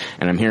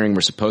 and I'm hearing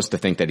we're supposed to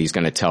think that he's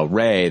going to tell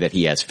Rey that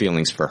he has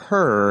feelings for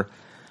her,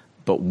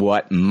 but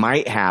what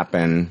might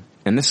happen,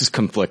 and this is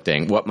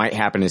conflicting, what might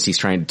happen is he's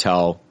trying to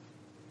tell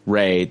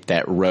Rey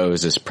that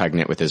Rose is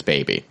pregnant with his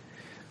baby.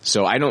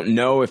 So I don't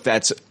know if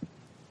that's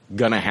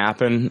gonna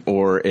happen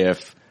or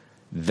if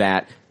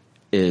that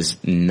is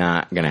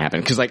not gonna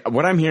happen. Cause like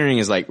what I'm hearing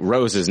is like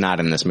Rose is not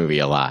in this movie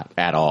a lot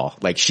at all.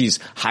 Like she's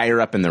higher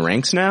up in the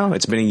ranks now.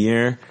 It's been a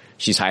year.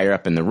 She's higher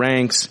up in the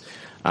ranks.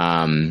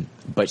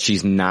 But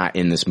she's not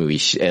in this movie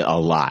a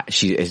lot.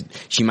 She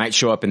might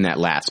show up in that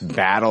last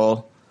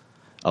battle.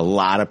 A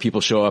lot of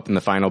people show up in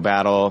the final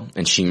battle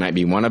and she might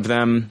be one of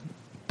them,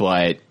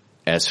 but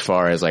as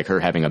far as like her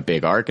having a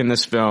big arc in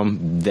this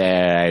film,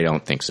 that I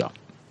don't think so.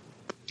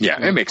 Yeah,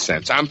 it makes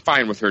sense. I'm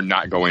fine with her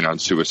not going on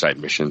suicide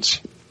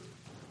missions.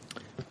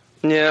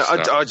 Yeah,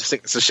 so. I just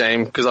think it's a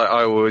shame because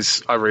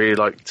I really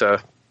liked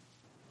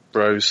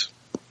Rose.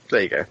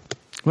 There you go.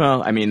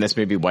 Well, I mean, that's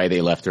maybe why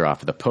they left her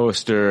off of the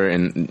poster,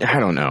 and I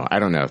don't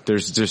know.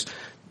 There's just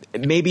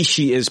maybe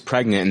she is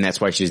pregnant, and that's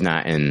why she's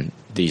not in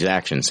these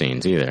action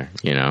scenes either.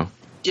 You know?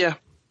 Yeah.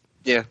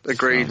 Yeah,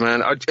 agreed,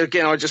 man. I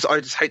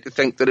just hate to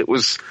think that it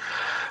was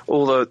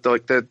all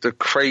the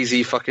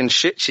crazy fucking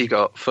shit she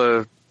got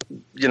for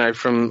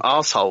from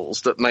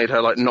arseholes that made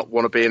her like not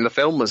want to be in the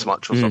film as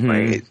much or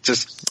something. It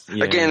just,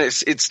 again,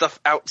 it's stuff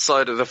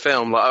outside of the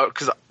film, like,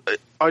 because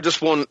I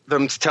just want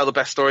them to tell the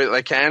best story that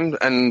they can,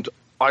 and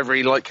I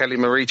really like Kelly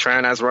Marie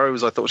Tran as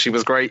Rose. I thought she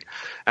was great,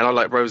 and I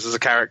like Rose as a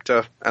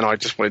character, and I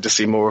just wanted to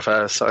see more of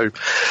her. So,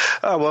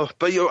 but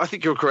I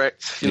think you're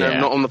correct.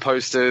 Not on the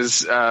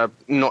posters,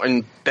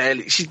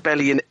 she's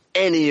barely in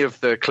any of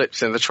the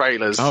clips in the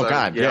trailers. Oh, so,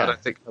 God, yeah. I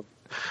don't think.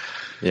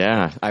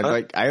 Yeah,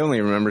 I only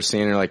remember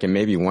seeing her like in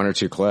maybe one or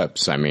two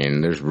clips. I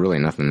mean, there's really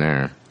nothing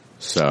there.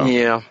 So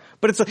yeah.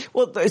 But it's like,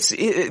 well,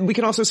 we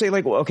can also say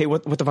like, well, okay,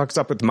 what the fuck's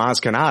up with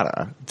Maz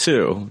Kanata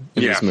too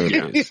in these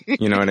movies?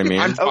 You know what I mean?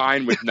 I'm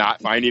fine with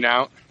not finding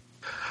out.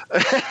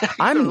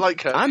 I'm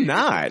like her. I'm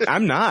not.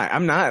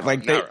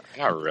 Like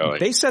not really.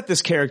 They set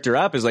this character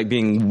up as like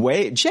being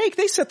Jake,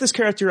 they set this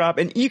character up,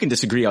 and you can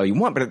disagree all you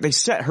want, but they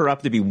set her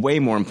up to be way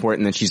more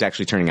important than she's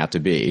actually turning out to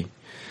be.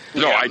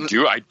 No,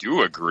 I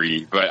do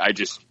agree, but I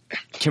just...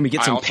 Can we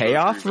get some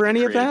payoff for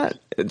any of that?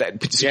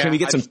 Can we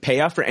get some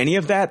payoff for any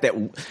of that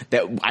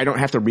I don't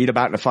have to read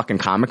about in a fucking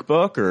comic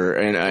book or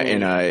in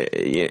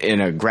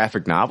a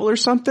graphic novel or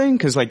something?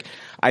 Because like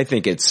I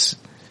think it's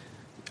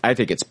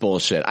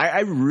bullshit.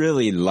 I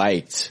really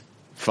liked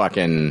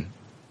fucking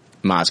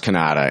Maz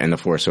Kanata in The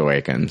Force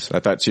Awakens. I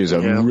thought she was a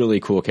really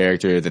cool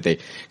character that they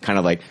kind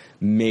of like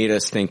made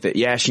us think that,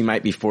 yeah, she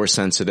might be Force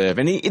sensitive.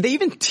 And they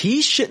even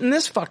tease shit in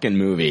this fucking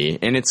movie.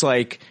 And it's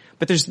like,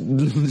 but there's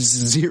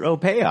zero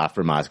payoff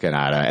for Maz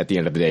Kanata at the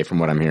end of the day from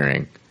what I'm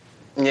hearing.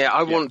 Yeah,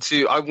 I want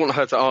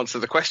her to answer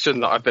the question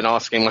that I've been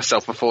asking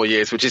myself for 4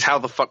 years, which is how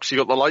the fuck she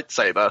got the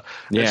lightsaber.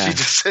 Yeah. And she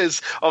just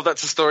says, oh,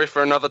 that's a story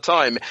for another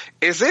time.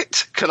 Is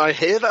it? Can I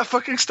hear that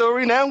fucking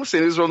story now,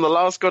 seeing as we're on the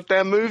last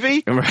goddamn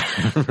movie?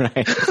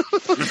 Right.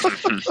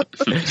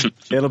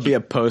 It'll be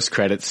a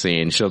post-credit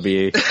scene. She'll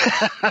be...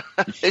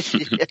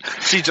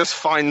 She just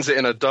finds it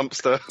in a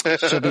dumpster.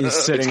 She'll be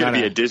sitting it's going to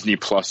be a Disney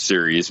Plus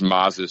series,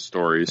 Maz's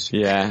stories.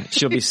 Yeah,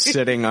 she'll be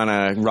sitting on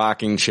a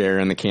rocking chair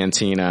in the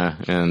cantina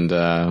and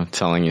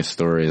telling you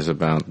stories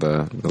about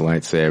the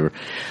lightsaber.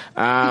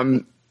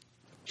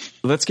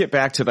 Let's get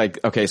back to like,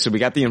 okay, so we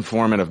got the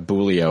informant of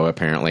Bulio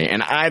apparently,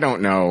 and I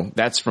don't know,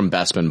 that's from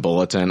Bespin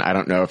Bulletin. I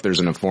don't know if there's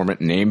an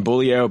informant named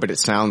Bulio, but it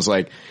sounds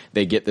like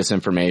they get this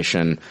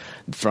information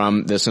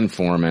from this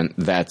informant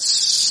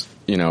that's,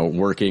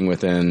 working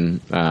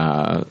within,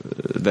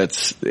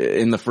 that's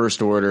in the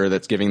First Order,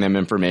 that's giving them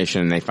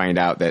information, and they find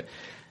out that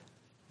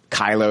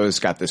Kylo's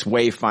got this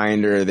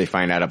wayfinder. They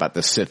find out about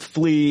the Sith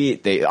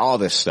fleet. All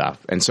this stuff.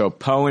 And so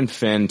Poe and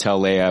Finn tell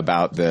Leia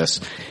about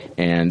this.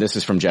 And this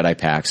is from Jedi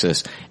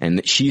Paxis.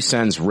 And she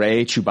sends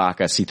Rey,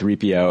 Chewbacca,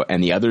 C-3PO,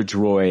 and the other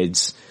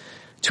droids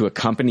to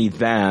accompany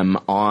them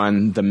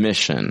on the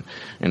mission.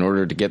 In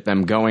order to get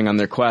them going on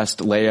their quest,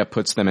 Leia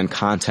puts them in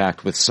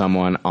contact with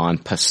someone on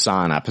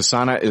Pasaana.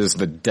 Pasaana is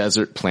the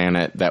desert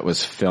planet that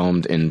was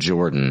filmed in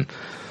Jordan.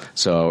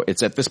 So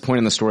it's at this point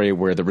in the story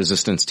where the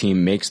Resistance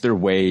team makes their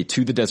way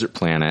to the desert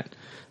planet,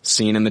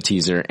 seen in the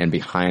teaser and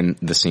behind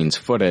the scenes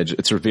footage.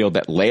 It's revealed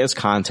that Leia's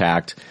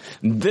contact,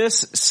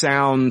 this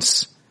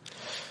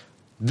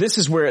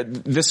is where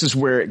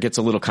it gets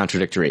a little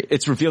contradictory.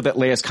 It's revealed that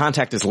Leia's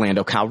contact is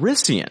Lando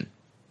Calrissian.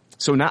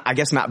 So not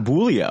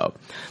Bulio.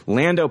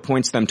 Lando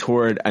points them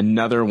toward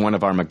another one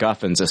of our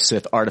MacGuffins, a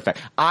Sith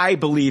artifact. I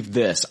believe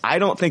this. I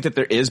don't think that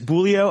there is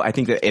Bulio. I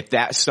think that if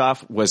that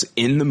stuff was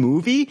in the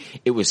movie,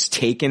 it was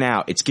taken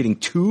out. It's getting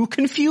too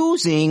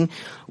confusing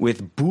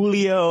with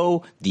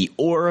Bulio, the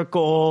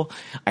Oracle.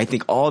 I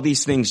think all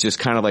these things just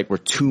kind of like were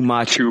too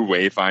much. Two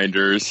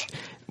Wayfinders.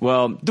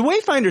 Well, the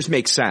Wayfinders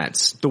make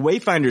sense.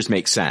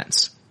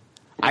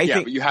 I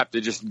think, but you have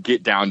to just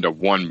get down to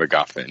one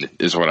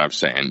MacGuffin is what I'm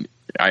saying.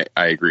 I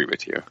agree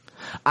with you.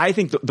 I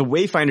think the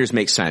Wayfinders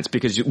make sense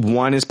because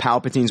one is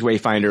Palpatine's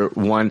Wayfinder.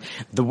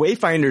 The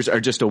Wayfinders are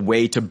just a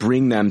way to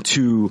bring them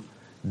to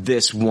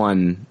this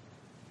one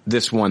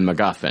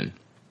MacGuffin.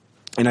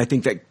 And I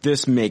think that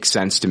this makes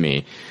sense to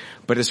me.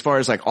 But as far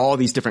as like all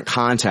these different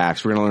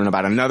contacts, we're going to learn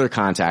about another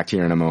contact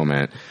here in a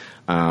moment.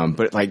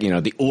 But like,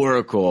 the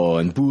Oracle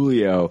and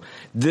Bulio,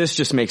 this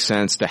just makes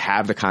sense to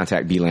have the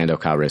contact be Lando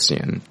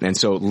Calrissian. And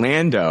so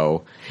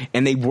Lando,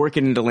 and they work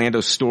it into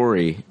Lando's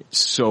story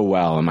so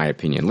well, in my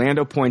opinion.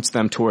 Lando points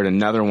them toward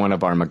another one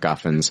of our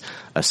MacGuffins,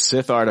 a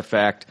Sith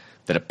artifact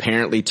that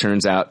apparently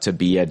turns out to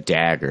be a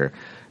dagger.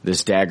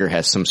 This dagger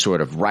has some sort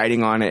of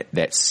writing on it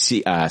that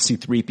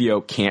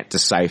C-3PO can't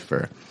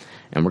decipher.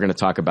 And we're going to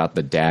talk about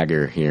the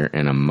dagger here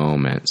in a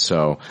moment.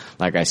 So,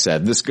 like I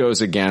said, this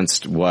goes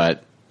against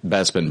what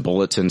Bespin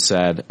Bulletin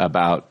said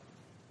about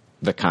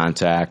the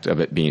contact of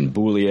it being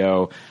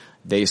Bulio.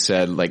 They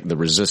said like the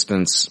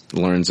Resistance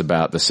learns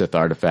about the Sith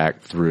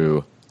artifact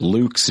through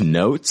Luke's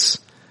notes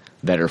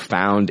that are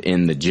found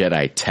in the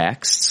Jedi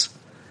texts,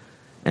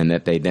 and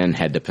that they then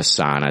head to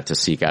Pasaana to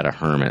seek out a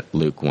hermit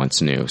Luke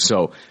once knew.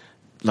 So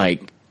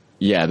like,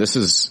 yeah,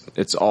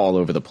 it's all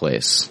over the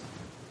place.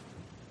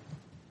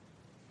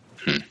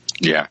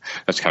 Yeah,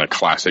 that's kind of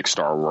classic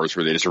Star Wars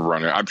where they just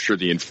run it. I'm sure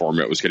the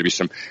informant was going to be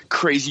some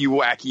crazy,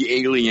 wacky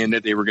alien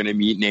that they were going to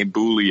meet named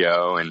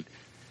Bulio, and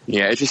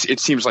Yeah, it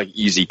seems like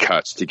easy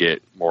cuts to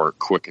get more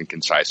quick and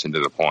concise and to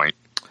the point.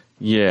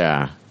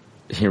 Yeah.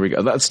 Here we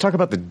go. Let's talk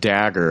about the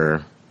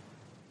dagger,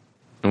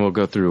 and we'll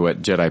go through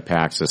what Jedi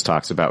Paxis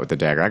talks about with the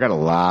dagger. I got a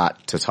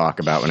lot to talk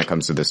about when it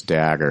comes to this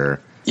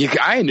dagger.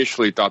 I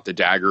initially thought the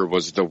dagger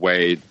was the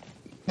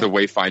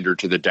wayfinder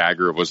to the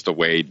dagger was the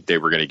way they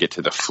were going to get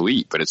to the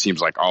fleet, but it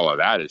seems like all of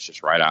that is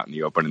just right out in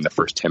the open in the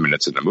first 10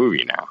 minutes of the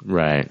movie now.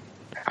 Right.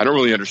 I don't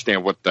really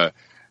understand what the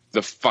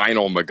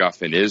final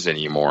MacGuffin is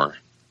anymore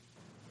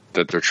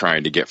that they're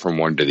trying to get from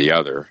one to the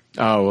other.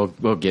 Oh,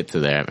 we'll get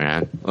to that,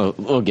 man.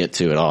 We'll get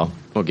to it all.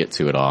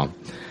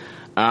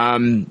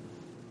 Jedi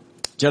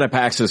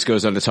Paxis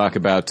goes on to talk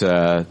about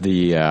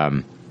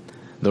the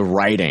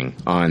writing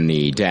on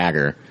the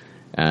dagger.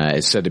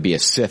 Is said to be a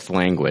Sith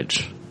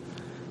language.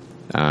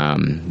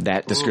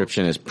 That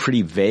description is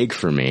pretty vague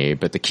for me,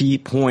 but the key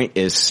point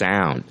is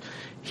sound.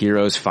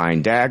 Heroes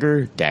find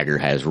dagger. Dagger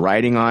has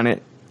writing on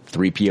it.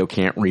 3PO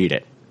can't read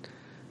it.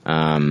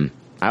 I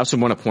also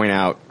want to point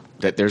out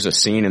that there's a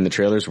scene in the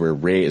trailers where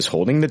Rey is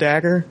holding the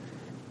dagger,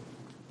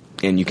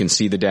 and you can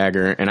see the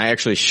dagger. And I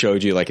actually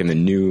showed you, like, in the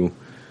new,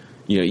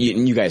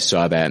 you guys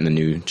saw that in the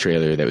new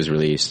trailer that was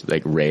released,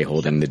 like Rey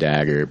holding the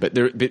dagger. But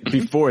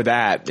before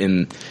that,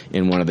 in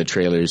one of the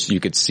trailers, you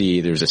could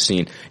see there's a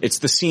scene. It's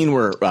the scene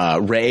where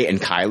Rey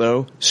and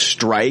Kylo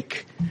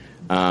strike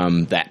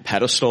that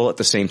pedestal at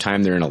the same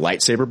time they're in a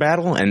lightsaber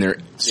battle, and they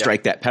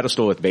strike that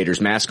pedestal with Vader's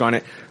mask on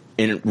it.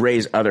 In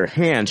Rey's other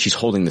hand, she's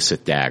holding the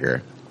Sith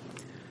dagger.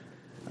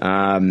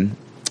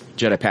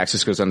 Jedi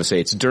Paxis goes on to say,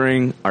 it's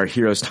during our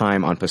hero's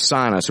time on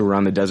Pasaana, so we're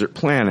on the desert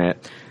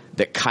planet,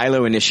 that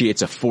Kylo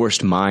initiates a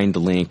forced mind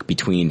link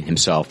between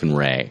himself and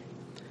Rey.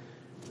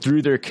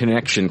 Through their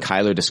connection,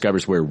 Kylo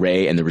discovers where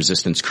Rey and the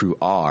Resistance crew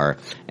are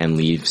and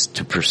leaves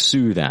to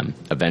pursue them.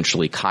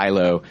 Eventually,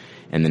 Kylo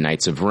and the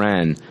Knights of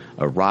Ren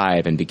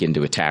arrive and begin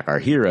to attack our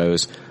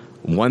heroes.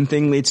 One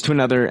thing leads to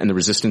another, and the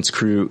Resistance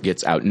crew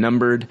gets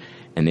outnumbered,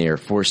 and they are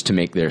forced to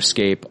make their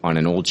escape on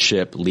an old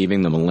ship,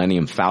 leaving the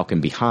Millennium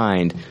Falcon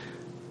behind.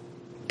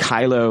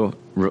 Kylo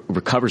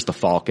recovers the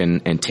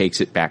Falcon and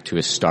takes it back to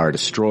his Star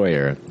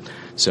Destroyer.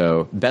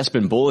 So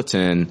Bespin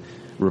Bulletin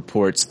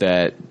reports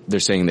that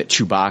they're saying that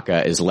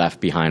Chewbacca is left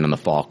behind on the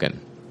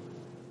Falcon.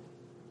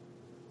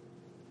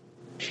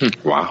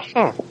 Wow.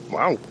 Oh,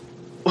 wow.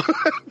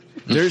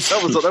 There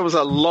was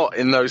a lot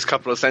in those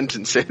couple of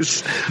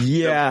sentences.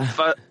 Yeah.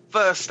 The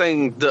first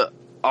thing that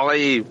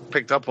I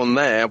picked up on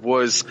there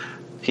was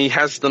he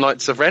has the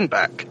Knights of Ren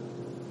back.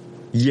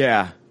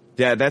 Yeah,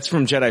 that's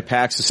from Jedi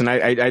Paxis, and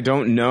I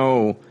don't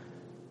know.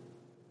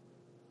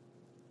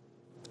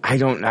 I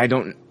don't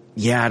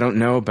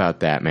know about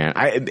that, man.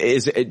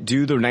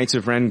 Do the Knights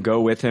of Ren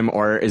go with him,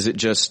 or is it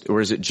just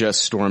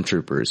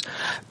stormtroopers?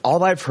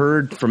 All I've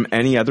heard from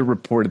any other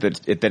report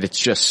that it's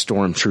just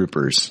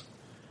stormtroopers,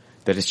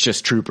 that it's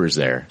just troopers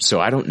there. So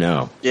I don't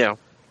know. Yeah.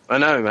 I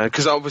know, man,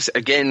 because obviously,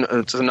 again,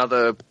 it's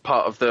another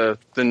part of the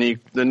new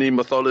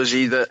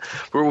mythology that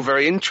we're all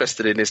very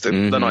interested in is the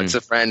Knights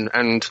of Ren,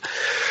 and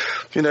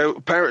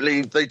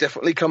apparently they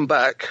definitely come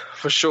back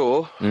for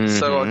sure.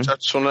 So I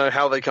just want to know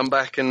how they come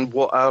back and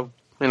what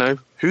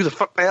who the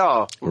fuck they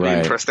are. Would be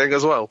interesting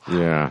as well.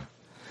 Yeah.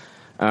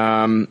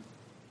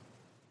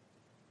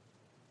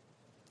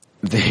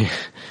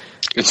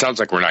 It sounds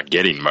like we're not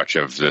getting much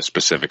of the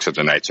specifics of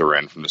the Knights of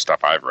Ren from the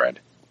stuff I've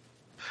read.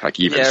 Like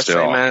even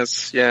still, same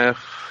as yeah.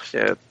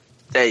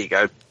 There you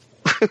go.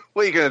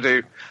 What are you going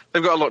to do?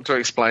 They've got a lot to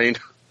explain.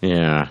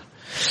 Yeah.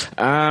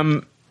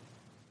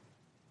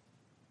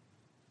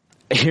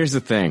 Here's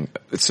the thing.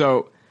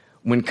 So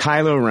when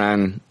Kylo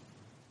Ren,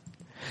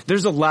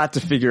 there's a lot to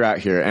figure out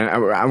here, and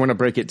I want to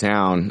break it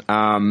down.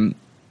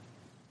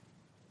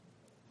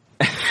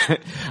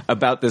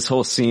 About this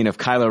whole scene of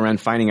Kylo Ren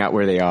finding out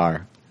where they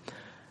are.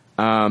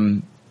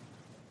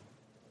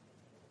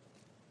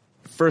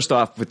 First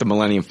off, with the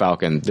Millennium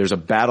Falcon, there's a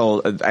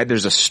battle,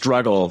 there's a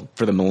struggle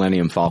for the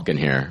Millennium Falcon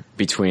here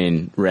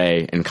between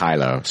Rey and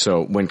Kylo.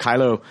 So when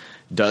Kylo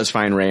does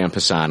find Rey on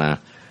Pasaana,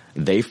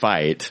 they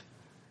fight,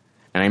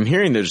 and I'm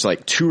hearing there's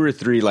like 2 or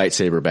 3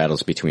 lightsaber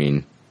battles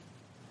between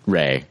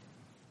Rey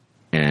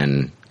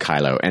and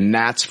Kylo, and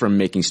that's from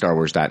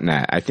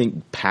MakingStarWars.net. I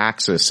think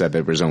Paxis said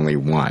there was only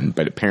 1,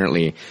 but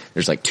apparently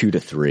there's like 2 to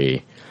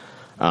 3.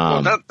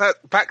 Well, that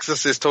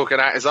Paxis is talking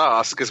out his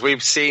ass, because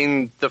we've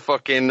seen the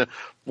fucking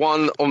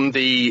one on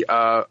the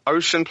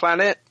ocean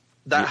planet.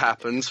 That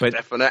happens for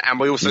definite. And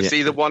we also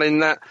see the one in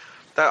that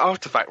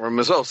artifact room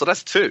as well. So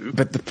that's 2.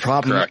 But the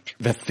problem,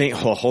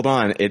 hold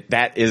on.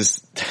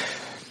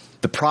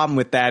 The problem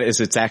with that is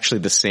it's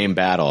actually the same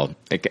battle.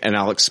 And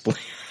I'll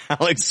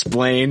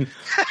explain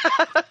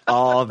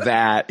all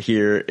that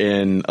here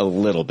in a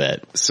little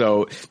bit.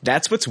 So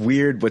that's what's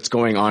weird, what's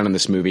going on in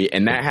this movie.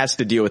 And that has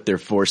to deal with their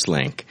Force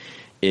link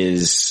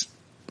is,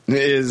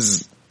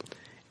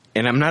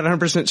 and I'm not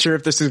 100% sure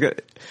if this is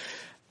good.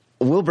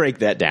 We'll break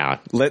that down.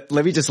 Let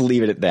me just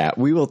leave it at that.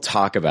 We will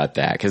talk about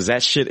that, because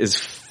that shit is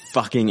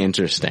fucking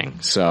interesting.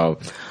 So,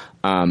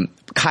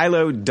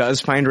 Kylo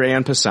does find Rey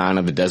on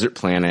Pasaana, the desert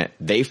planet.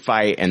 They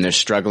fight and they're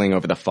struggling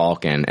over the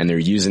Falcon and they're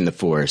using the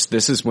Force.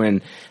 This is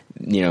when,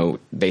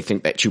 they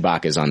think that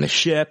Chewbacca is on the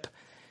ship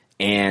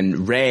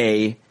and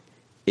Rey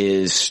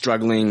is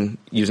struggling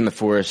using the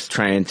Force,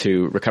 trying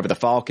to recover the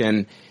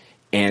Falcon.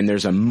 And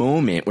there's a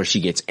moment where she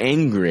gets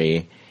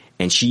angry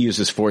and she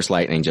uses Force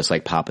lightning just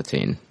like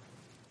Palpatine.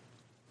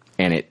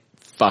 And it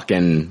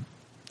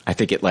I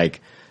think it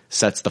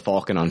sets the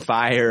Falcon on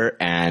fire,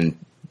 and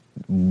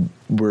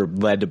we're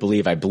led to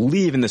believe, I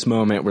believe in this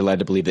moment, we're led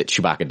to believe that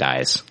Chewbacca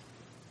dies.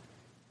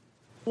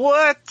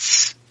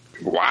 What?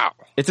 Wow.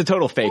 It's a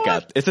total fake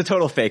out. It's a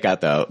total fake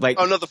out though.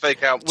 Another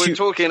fake out. We're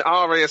talking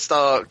Arya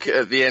Stark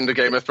at the end of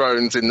Game of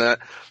Thrones in the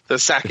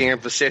sacking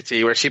of the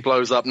city where she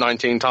blows up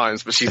 19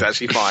 times, but she's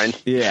actually fine.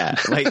 Yeah.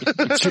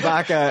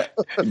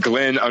 Chewbacca.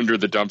 Glenn under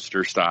the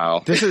dumpster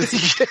style.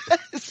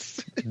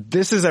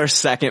 This is our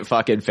second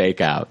fucking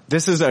fake out.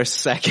 This is our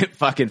second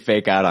fucking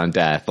fake out on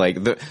death.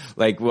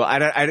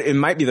 It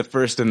might be the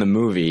first in the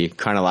movie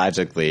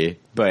chronologically,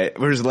 but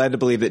we're just led to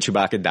believe that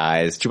Chewbacca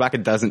dies.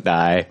 Chewbacca doesn't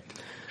die.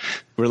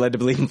 We're led to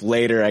believe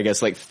later, I guess,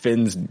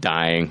 Finn's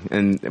dying,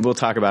 and we'll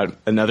talk about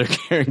another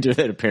character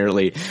that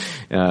apparently,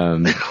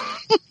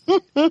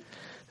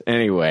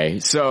 anyway,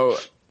 so,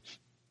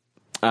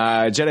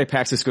 Jedi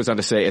Paxis goes on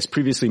to say, as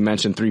previously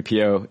mentioned,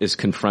 3PO is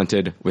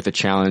confronted with a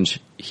challenge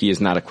he is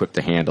not equipped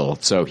to handle.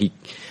 So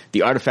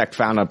the artifact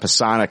found on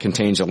Pasaana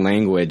contains a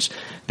language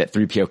that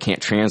 3PO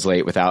can't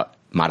translate without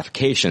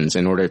modifications.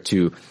 In order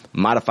to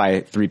modify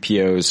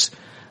 3PO's,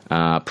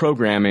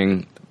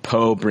 programming,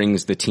 Poe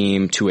brings the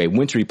team to a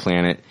wintry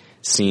planet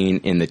seen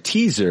in the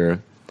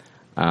teaser,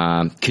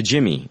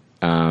 Kijimi.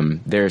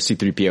 There,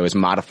 C-3PO is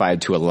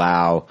modified to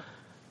allow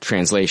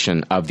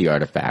translation of the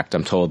artifact.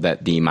 I'm told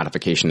that the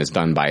modification is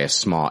done by a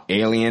small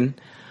alien,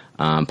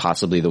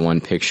 possibly the one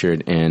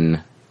pictured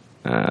in,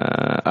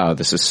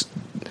 this is,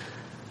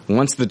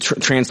 once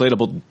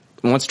translatable,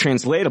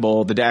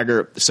 the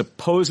dagger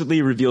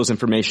supposedly reveals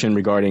information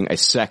regarding a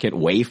second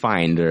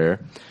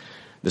Wayfinder,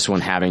 this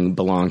one having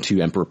belonged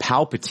to Emperor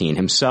Palpatine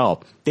himself.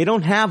 They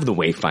don't have the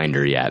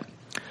Wayfinder yet.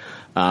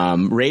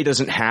 Rey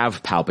doesn't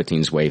have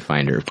Palpatine's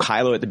Wayfinder.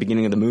 Kylo at the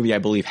beginning of the movie, I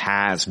believe,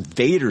 has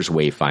Vader's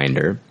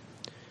Wayfinder.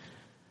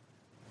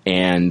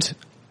 And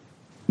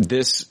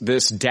this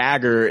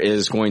dagger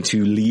is going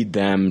to lead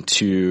them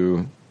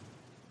to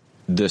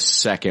the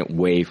second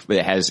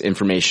it has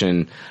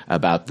information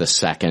about the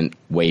second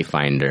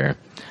Wayfinder.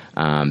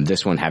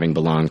 This one having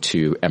belonged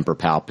to Emperor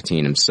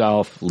Palpatine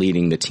himself,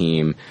 leading the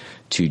team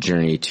to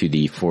journey to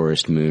the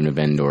forest moon of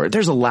Endor.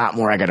 There's a lot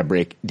more I gotta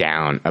break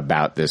down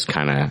about this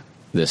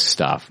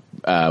stuff,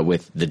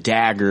 with the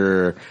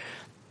dagger,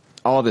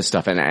 all this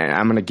stuff, and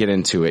I'm gonna get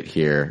into it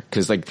here,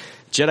 cause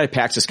Jedi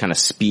Paxis kind of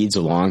speeds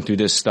along through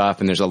this stuff,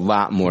 and there's a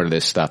lot more to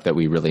this stuff that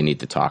we really need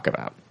to talk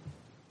about,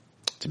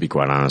 to be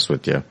quite honest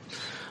with you.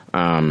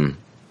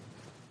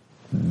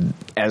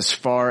 As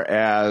far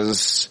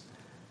as,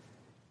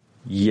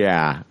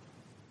 note,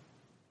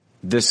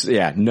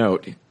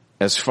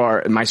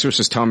 my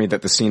sources tell me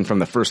that the scene from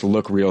the first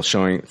look reel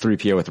showing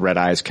 3PO with red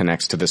eyes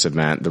connects to this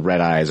event. The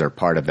red eyes are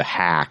part of the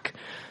hack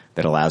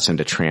that allows him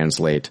to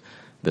translate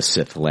the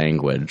Sith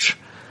language.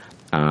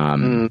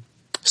 I'd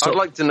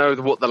like to know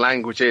what the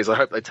language is. I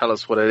hope they tell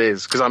us what it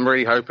is, because I'm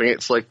really hoping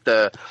it's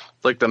the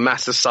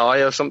Master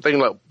Sai or something,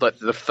 like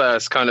the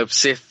first kind of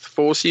Sith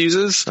Force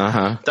users.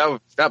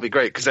 That'd be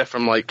great, because they're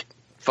from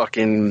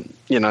fucking,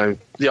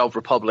 the Old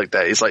Republic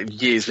days,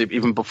 years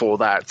even before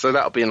that. So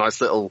that would be a nice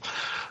little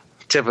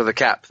tip of the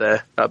cap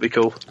there. That'd be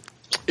cool.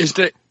 Is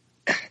the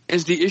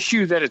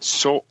issue that it's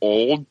so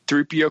old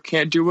 3PO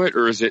can't do it,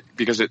 or is it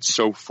because it's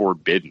so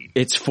forbidden?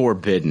 It's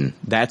forbidden.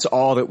 That's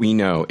all that we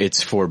know.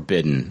 It's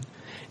forbidden.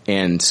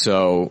 And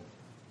so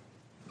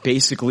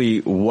basically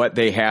what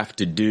they have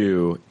to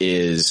do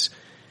is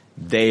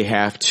they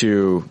have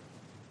to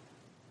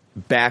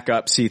back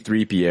up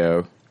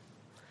C-3PO,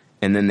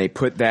 and then they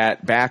put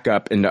that back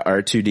up into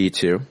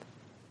R2-D2.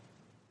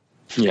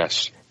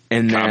 Yes.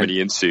 And then comedy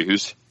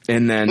ensues.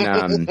 And then,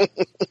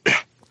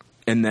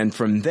 and then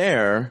from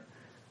there,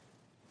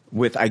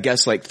 with, I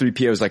guess,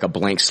 3PO is a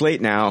blank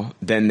slate now,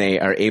 then they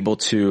are able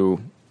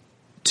to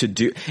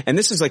do, and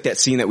this is that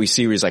scene that we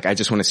see where he's I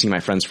just want to see my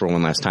friends for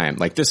one last time.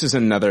 This is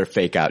another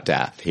fake out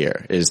death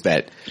here, is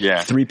that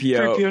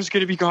 3PO's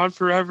gonna be gone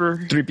forever.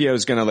 3PO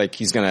is gonna,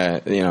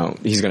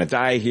 he's gonna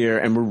die here,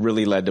 and we're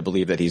really led to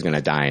believe that he's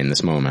gonna die in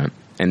this moment,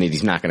 and that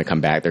he's not gonna come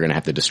back, they're gonna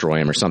have to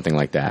destroy him or something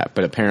like that.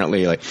 But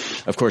apparently,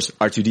 of course,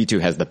 R2-D2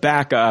 has the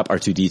backup,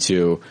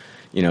 R2-D2,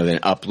 then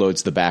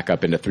uploads the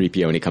backup into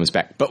 3PO and he comes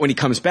back. But when he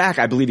comes back,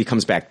 I believe he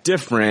comes back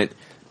different,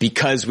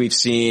 because we've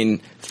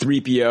seen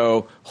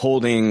 3PO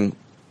holding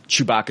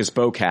Chewbacca's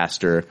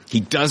bowcaster. He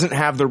doesn't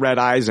have the red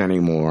eyes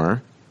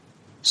anymore,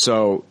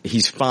 so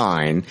he's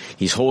fine.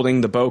 He's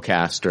holding the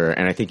bowcaster,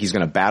 and I think he's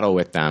going to battle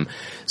with them.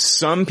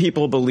 Some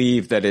people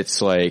believe that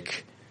it's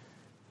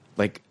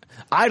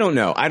I don't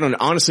know.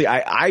 Honestly,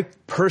 I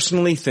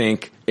personally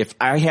think if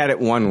I had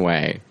it one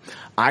way,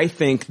 I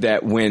think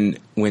that when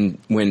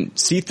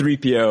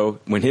C-3PO,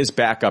 when his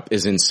backup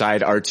is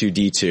inside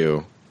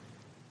R2-D2,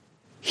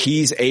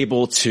 he's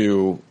able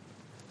to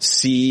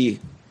see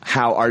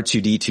how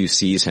R2-D2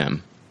 sees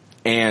him.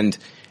 And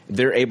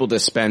they're able to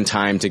spend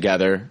time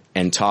together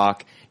and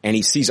talk, and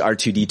he sees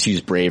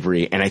R2-D2's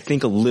bravery, and I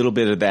think a little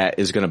bit of that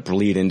is going to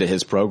bleed into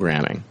his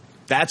programming.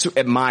 That's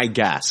my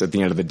guess at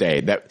the end of the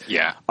day.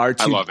 R2,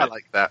 I love it. I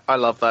like that. I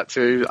love that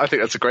too. I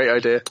think that's a great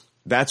idea.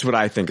 That's what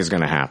I think is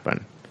going to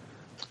happen.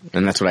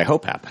 And that's what I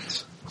hope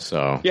happens.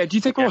 So yeah, do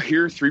you think we'll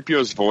hear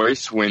 3PO's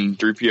voice when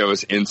 3PO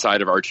is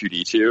inside of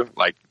R2-D2?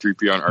 Like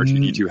 3PO and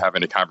R2-D2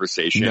 having a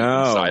conversation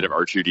inside of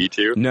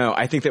R2-D2? No,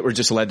 I think that we're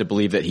just led to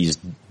believe that he's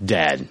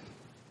dead.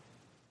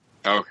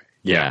 Okay.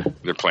 Yeah,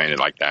 they're playing it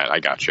like that.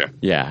 I gotcha.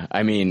 Yeah,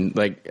 I mean,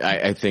 like,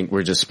 I think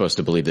we're just supposed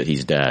to believe that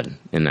he's dead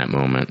in that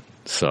moment.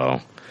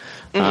 So,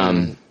 do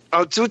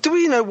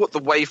we know what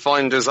the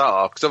Wayfinders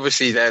are? Because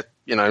obviously they're,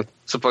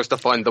 supposed to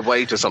find the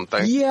way to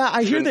something. Yeah,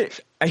 I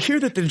hear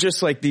that they're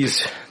just like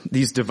these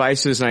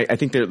devices, and I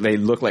think they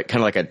look like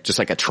kind of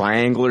like a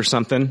triangle or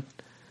something.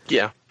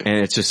 Yeah, and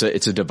it's just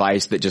it's a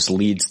device that just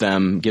leads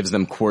them, gives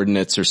them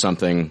coordinates or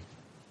something.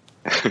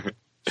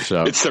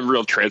 So it's some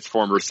real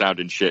Transformer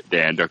sounding shit,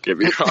 Dan. Don't get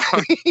me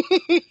wrong.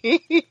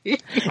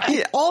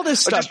 Yeah, all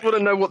this stuff. I just want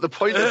to know what the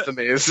point of them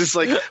is. It's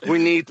like, we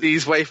need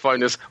these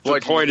Wayfinders. The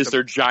point is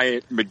they're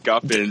giant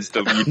MacGuffins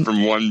to lead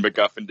from one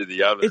MacGuffin to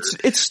the other.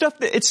 It's stuff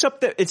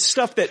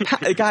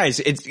that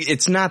guys.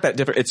 It's not that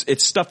different.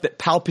 It's stuff that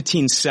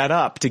Palpatine set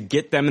up to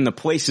get them in the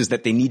places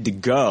that they need to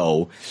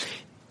go.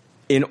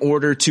 In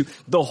order to,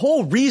 the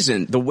whole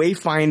reason the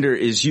Wayfinder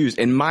is used,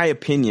 in my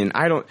opinion,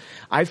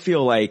 I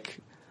feel like.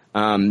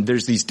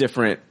 There's these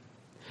different,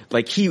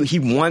 like he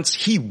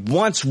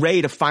wants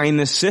Rey to find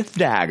the Sith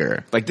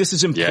dagger. Like, this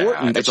is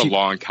important. Yeah, it's a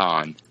long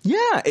con.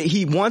 Yeah,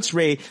 he wants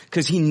Rey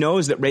because he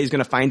knows that Rey's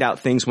going to find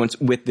out things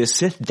with this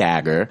Sith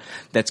dagger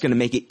that's going to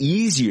make it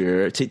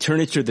easier to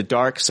turn it to the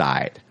dark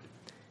side.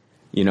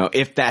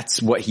 If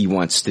that's what he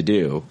wants to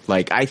do.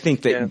 Like, I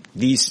think that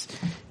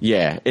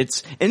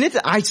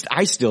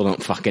I still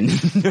don't fucking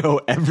know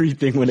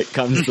everything when it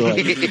comes to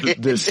like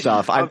this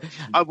stuff.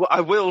 I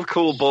will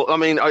call bull. I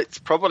mean, it's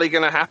probably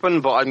going to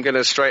happen, but I'm going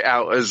to straight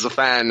out as a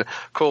fan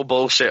call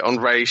bullshit on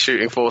Rey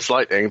shooting Force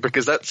lightning,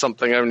 because that's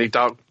something only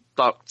dark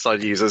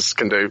side users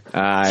can do.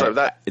 So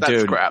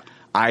that's crap.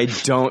 I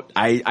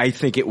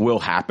think it will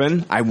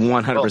happen. I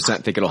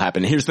 100% think it'll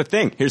happen. Here's the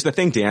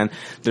thing, Dan.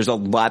 There's a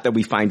lot that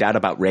we find out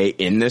about Rey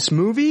in this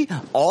movie.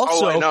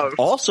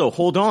 Also,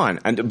 hold on.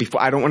 And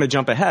before, I don't want to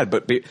jump ahead,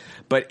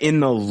 but in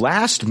the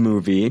last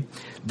movie,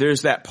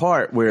 there's that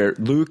part where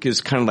Luke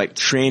is kind of like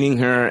training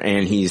her,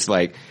 and he's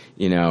like,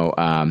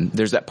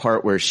 there's that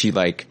part where she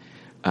like,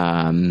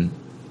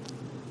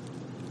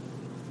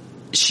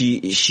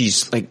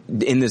 she's like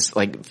in this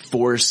like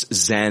Force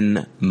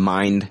Zen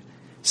mind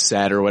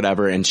set or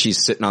whatever, and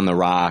she's sitting on the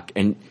rock,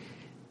 and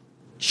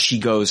she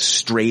goes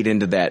straight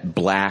into that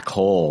black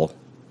hole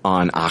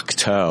on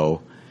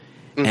Ahch-To,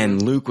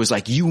 and Luke was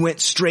like, "You went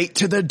straight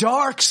to the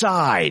dark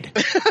side."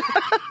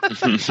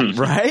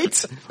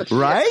 Right?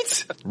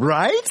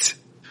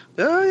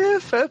 Oh yeah,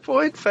 fair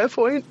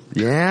point.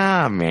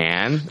 Yeah,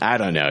 man. I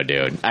don't know,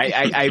 dude.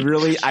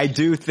 I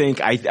do think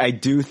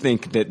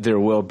that there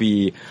will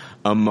be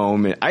a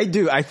moment.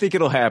 I think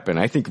it'll happen.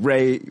 I think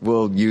Rey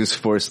will use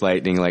Force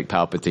lightning like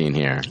Palpatine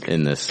here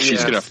in this.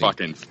 She's gonna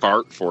fucking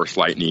fart Force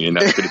lightning, and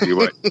that's gonna be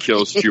what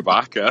kills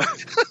Chewbacca.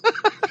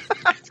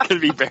 It's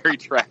gonna be very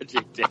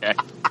tragic, Dan.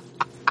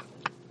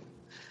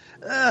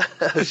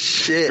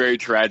 Shit. Very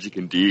tragic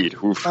indeed.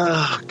 Oof.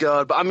 Oh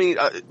god. But I mean,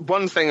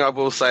 one thing I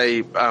will say,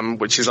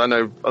 which is I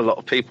know a lot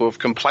of people have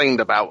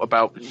complained about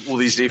all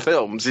these new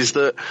films, is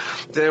that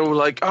they're all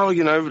like, oh,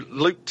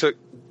 Luke took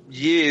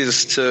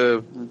years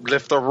to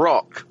lift a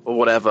rock or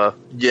whatever,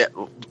 yet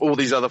all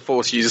these other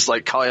Force users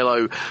like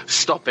Kylo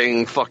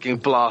stopping fucking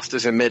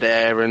blasters in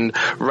midair and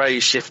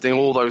Rey shifting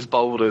all those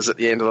boulders at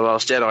the end of The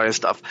Last Jedi and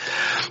stuff.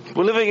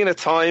 We're living in a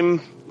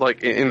time,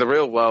 like in the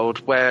real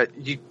world, where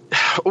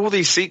all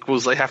these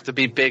sequels, they have to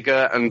be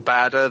bigger and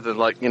badder than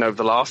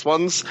the last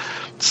ones.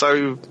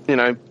 So,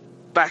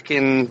 back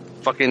in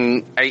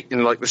fucking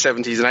in like the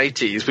 70s and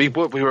 80s, we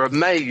were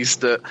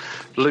amazed that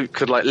Luke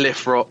could like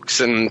lift rocks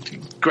and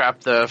grab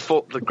the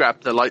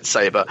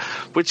lightsaber,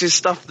 which is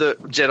stuff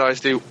that Jedis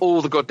do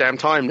all the goddamn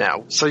time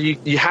now. So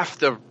you have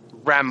to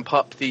ramp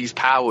up these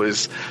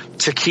powers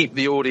to keep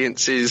the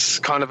audience's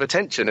kind of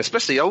attention,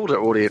 especially older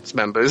audience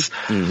members.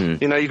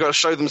 Mm-hmm. You got to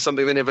show them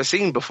something they've never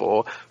seen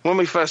before. When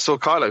we first saw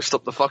Kylo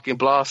stop the fucking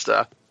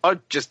blaster, I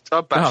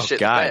bashed shit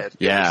to bed.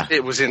 Yeah.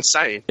 It was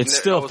insane. It's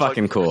still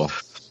fucking cool.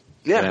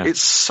 Yeah,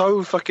 it's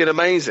so fucking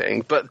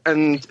amazing.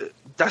 And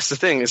that's the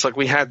thing. It's like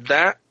we had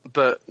that,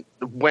 but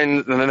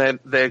when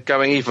they're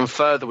going even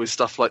further with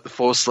stuff like the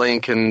Force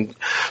Link and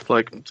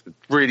like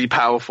really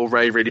powerful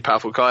Rey, really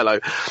powerful Kylo,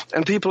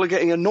 and people are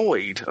getting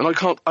annoyed. And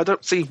I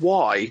don't see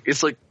why.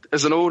 It's like,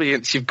 as an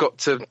audience, you've got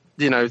to,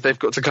 they've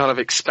got to kind of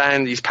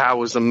expand these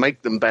powers and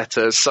make them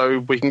better so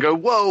we can go,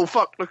 whoa,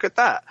 fuck, look at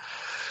that.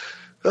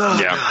 Oh,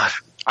 yeah. God.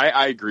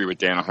 I agree with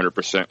Dan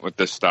 100% with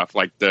this stuff.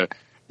 Like the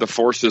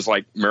Force is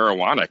like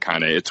marijuana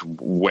kind of. It's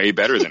way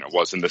better than it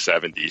was in the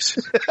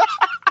 70s.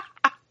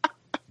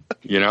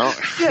 You know?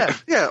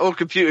 Yeah, or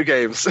computer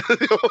games.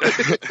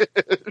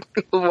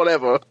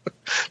 Whatever.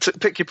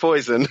 Pick your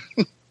poison.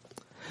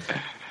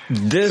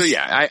 So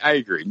yeah, I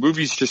agree.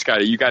 Movies just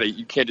you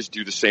can't just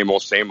do the same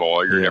old,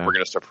 or you're never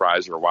going to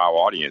surprise or wow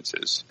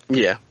audiences.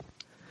 Yeah.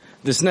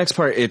 This next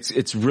part,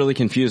 it's really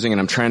confusing,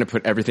 and I'm trying to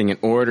put everything in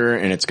order,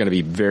 and it's going to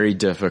be very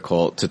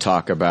difficult to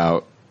talk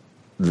about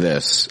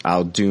this.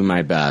 I'll do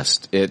my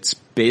best. It's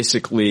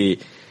basically,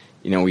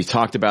 we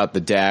talked about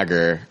the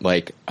dagger,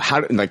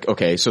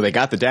 okay, so they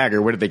got the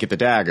dagger. Where did they get the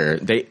dagger?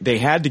 They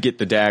had to get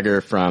the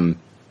dagger from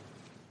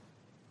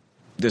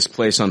this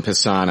place on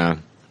Pisana,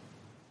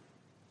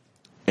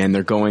 and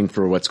they're going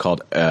for what's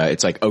called,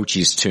 it's like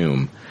Ochi's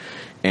tomb.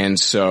 And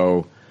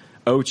so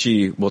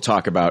Ochi, we'll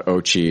talk about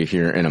Ochi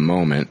here in a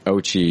moment.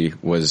 Ochi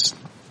was,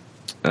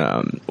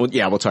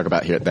 we'll talk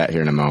about that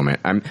here in a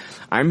moment.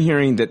 I'm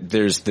hearing that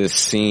there's this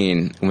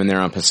scene when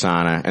they're on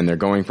Pisana and they're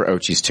going for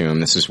Ochi's tomb.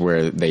 This is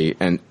where they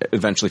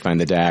eventually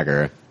find the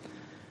dagger.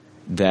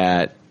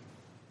 That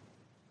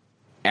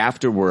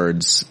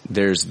afterwards,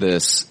 there's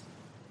this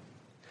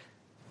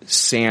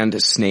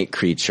sand snake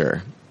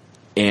creature,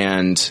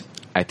 and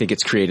I think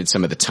it's created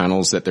some of the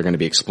tunnels that they're going to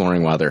be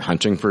exploring while they're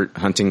hunting for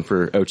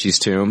Ochi's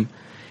tomb.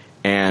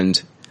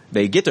 And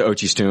they get to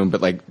Ochi's tomb,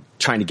 but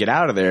trying to get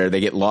out of there,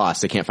 they get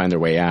lost. They can't find their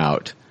way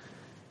out.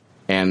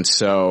 And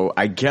so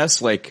I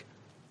guess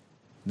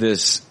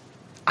this,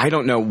 I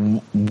don't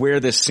know where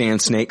this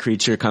sand snake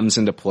creature comes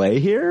into play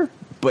here,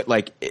 but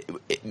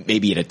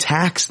maybe it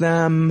attacks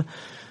them.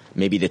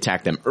 Maybe it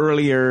attacked them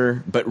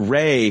earlier. But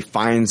Rey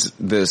finds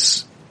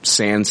this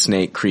sand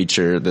snake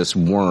creature, this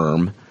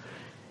worm,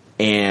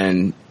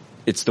 and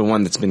it's the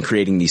one that's been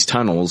creating these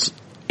tunnels,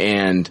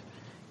 and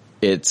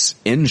it's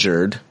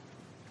injured,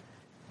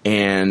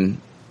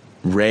 and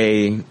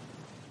Rey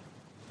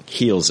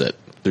heals it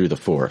through the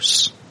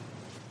Force.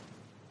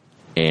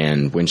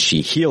 And when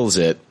she heals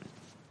it,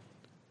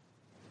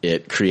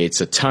 it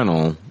creates a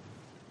tunnel,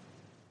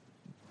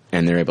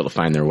 and they're able to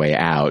find their way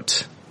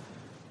out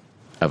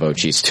of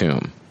Ochi's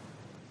tomb.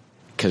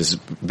 Because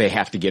they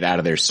have to get out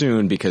of there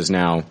soon, because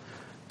now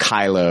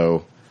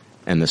Kylo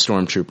and the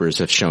stormtroopers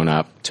have shown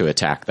up to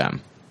attack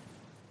them.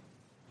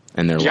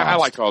 And they're lost. I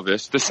like all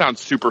this. This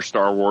sounds super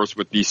Star Wars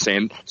with these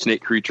sand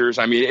snake creatures.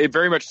 I mean, it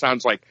very much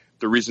sounds like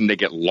the reason they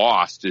get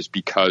lost is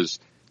because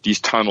these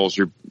tunnels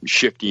are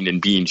shifting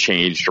and being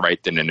changed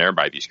right then and there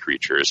by these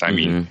creatures. I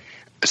mean,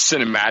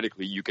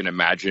 cinematically, you can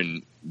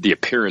imagine the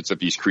appearance of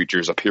these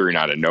creatures appearing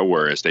out of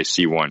nowhere as they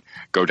see one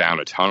go down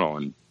a tunnel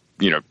and,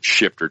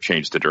 shift or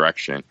change the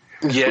direction.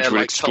 Yeah, which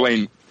would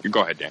explain.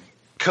 Go ahead, Dan.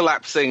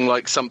 Collapsing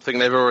something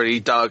they've already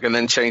dug and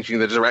then changing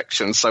the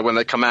direction. So when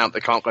they come out, they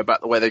can't go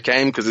back the way they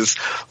came because it's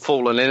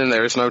fallen in and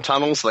there is no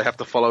tunnel, so they have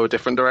to follow a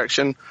different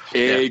direction.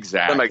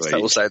 Exactly. That makes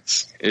total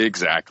sense.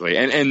 Exactly.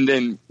 And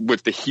then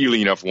with the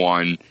healing of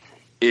one,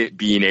 it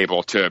being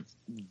able to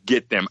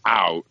get them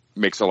out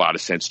makes a lot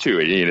of sense too.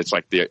 And it's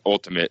like the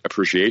ultimate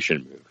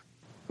appreciation move.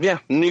 Yeah,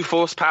 new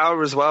Force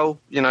power as well,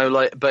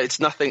 but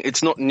it's not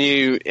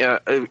new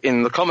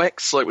in the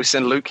comics. We've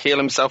seen Luke heal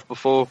himself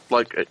before,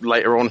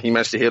 later on he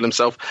managed to heal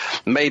himself.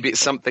 Maybe it's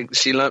something that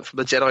she learned from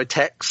the Jedi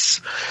texts.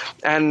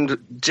 And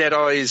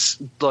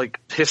Jedis,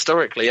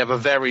 historically have a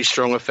very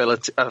strong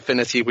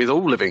affinity with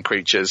all living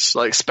creatures,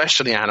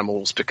 especially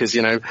animals, because,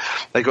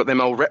 they got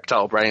them old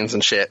reptile brains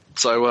and shit.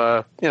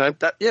 So,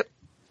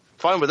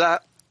 fine with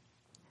that.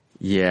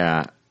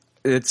 Yeah.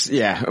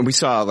 We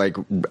saw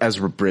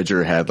Ezra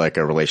Bridger had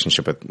a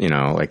relationship with, kind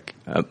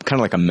of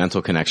like a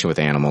mental connection with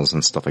animals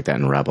and stuff like that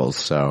in Rebels.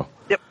 So,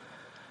 yep.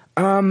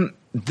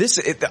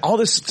 All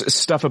this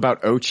stuff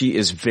about Ochi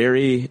is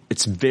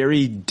it's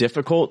very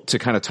difficult to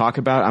kind of talk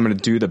about. I'm going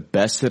to do the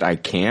best that I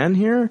can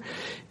here.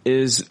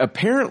 Is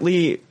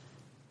apparently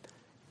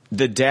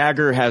the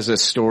dagger has a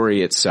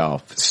story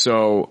itself.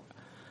 So,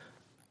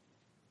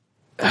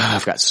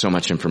 I've got so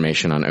much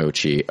information on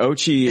Ochi.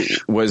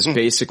 Ochi was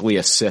basically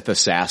a Sith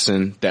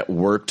assassin that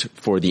worked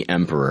for the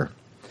Emperor.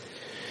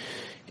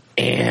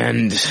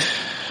 And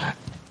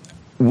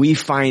we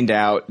find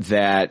out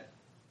that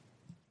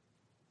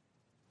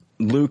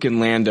Luke and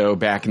Lando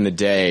back in the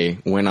day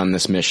went on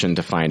this mission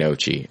to find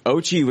Ochi.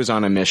 Ochi was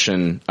on a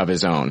mission of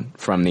his own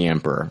from the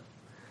Emperor.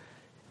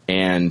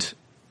 And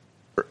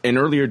in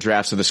earlier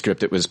drafts of the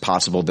script, it was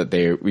possible that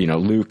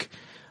Luke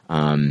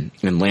and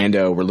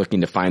Lando were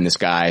looking to find this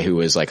guy who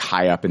was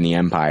high up in the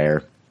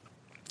Empire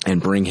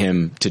and bring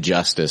him to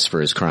justice for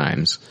his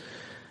crimes.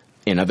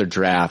 In other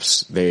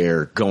drafts,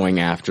 they're going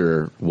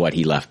after what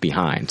he left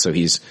behind. So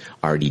he's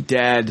already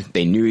dead.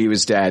 They knew he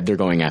was dead. They're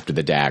going after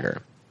the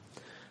dagger.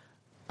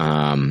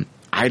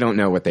 I don't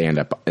know what they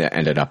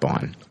ended up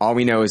on. All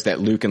we know is that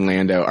Luke and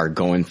Lando are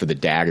going for the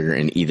dagger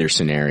in either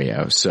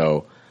scenario.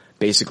 So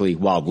basically,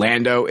 while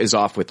Lando is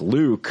off with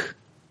Luke,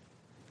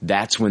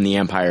 that's when the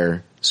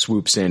Empire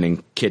swoops in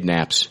and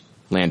kidnaps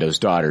Lando's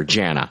daughter,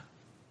 Jannah.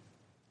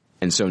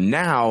 And so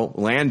now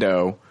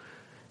Lando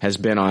has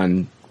been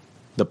on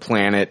the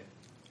planet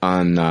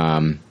on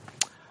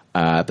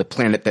the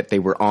planet that they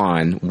were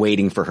on,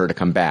 waiting for her to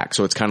come back.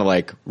 So it's kind of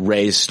like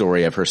Rey's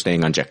story of her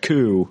staying on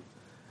Jakku,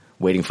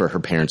 waiting for her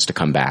parents to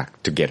come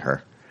back to get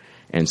her.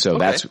 And so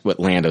that's what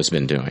Lando's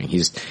been doing.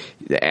 He's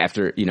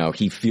after,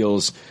 he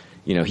feels,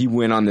 he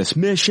went on this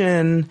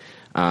mission.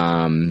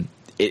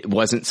 It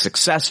wasn't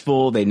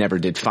successful. They never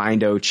did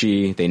find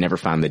Ochi. They never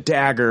found the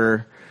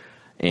dagger.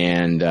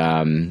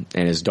 And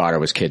his daughter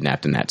was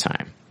kidnapped in that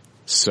time.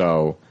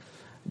 So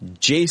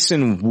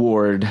Jason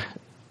Ward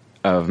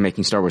of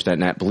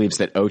MakingStarWars.net believes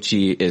that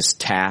Ochi is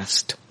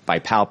tasked by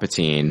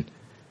Palpatine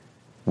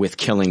with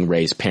killing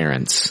Rey's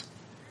parents.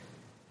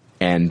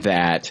 And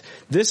that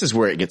this is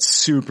where it gets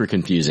super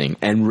confusing.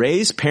 And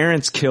Rey's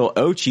parents kill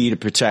Ochi to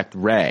protect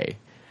Rey.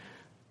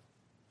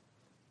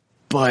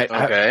 But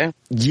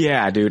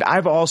yeah, dude,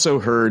 I've also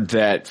heard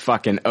that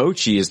fucking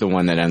Ochi is the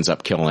one that ends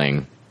up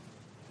killing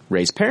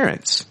Rey's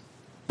parents.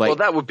 Well,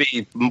 that would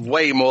be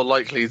way more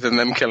likely than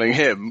them killing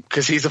him,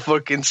 because he's a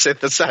fucking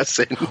Sith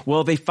assassin.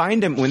 Well, they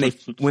find him when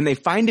they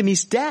find him,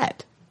 he's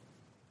dead.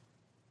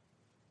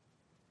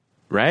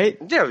 Right?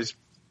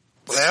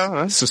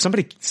 Yeah, so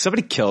somebody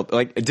killed,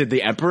 did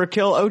the Emperor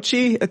kill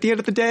Ochi at the end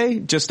of the day?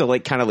 Just to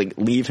kind of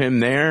leave him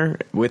there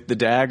with the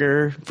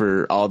dagger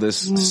for all this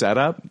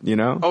setup,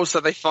 Oh, so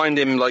they find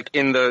him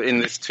in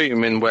this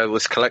tomb in where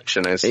this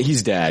collection is.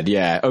 He's dead,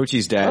 yeah.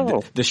 Ochi's dead.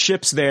 Oh. The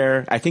ship's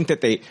there. I think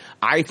that they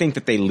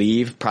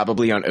leave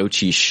probably on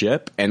Ochi's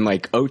ship, and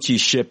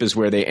Ochi's ship is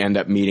where they end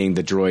up meeting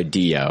the droid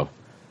Dio.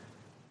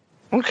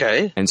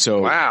 Okay. And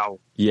so, wow.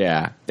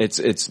 Yeah, that's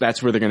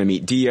where they're going to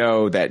meet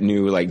Dio, that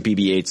new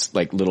BB-8's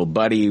little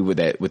buddy with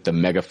the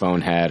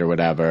megaphone head or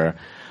whatever.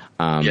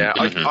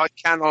 I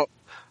cannot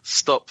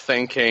stop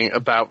thinking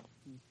about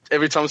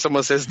every time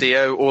someone says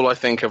Dio, all I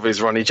think of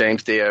is Ronnie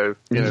James Dio,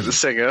 the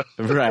singer.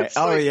 Right.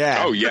 Oh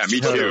yeah. Oh yeah. Me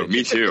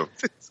too.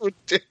 It's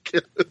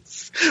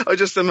ridiculous. I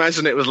just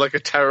imagine it was a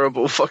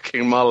terrible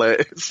fucking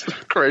mullet. It's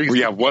crazy. Well,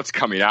 yeah. What's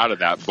coming out of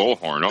that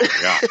bullhorn? Oh my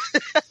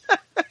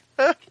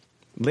god.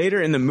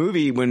 Later in the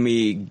movie, when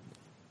we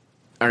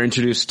are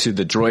introduced to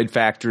the droid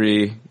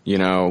factory,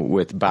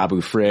 with Babu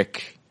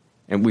Frick,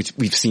 and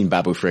we've seen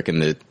Babu Frick in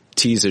the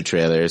teaser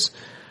trailers.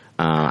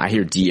 I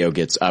hear Dio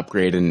gets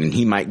upgraded, and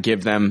he might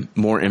give them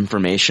more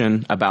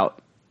information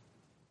about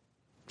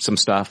some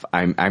stuff.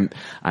 I'm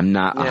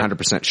not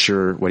 100%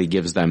 sure what he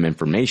gives them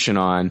information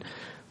on,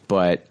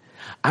 but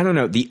I don't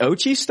know. The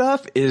Ochi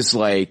stuff is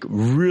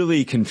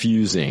really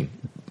confusing.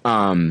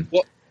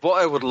 What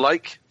I would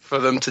like for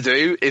them to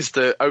do is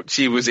that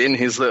Ochi was in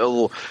his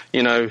little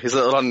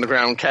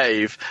underground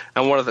cave,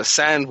 and one of the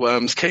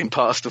sandworms came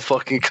past and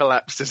fucking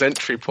collapsed his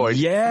entry point.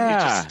 Yeah. He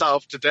just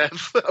starved to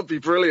death. That'd be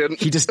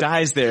brilliant. He just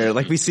dies there.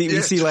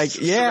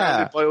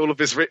 Surrounded by all of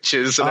his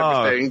riches and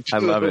everything. I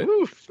love it.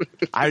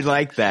 I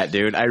like that,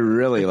 dude. I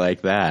really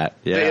like that.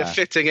 Yeah. They're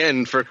fitting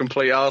in for a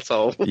complete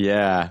arsehole.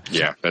 Yeah.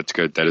 Yeah, that's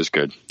good. That is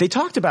good. They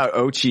talked about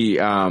Ochi,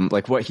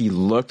 what he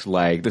looked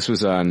like. This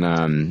was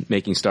on,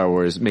 Making Star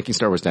Wars.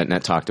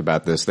 MakingStarWars.net talked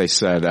about this. They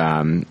said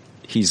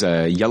he's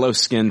a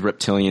yellow-skinned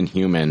reptilian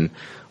human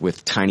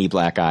with tiny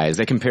black eyes.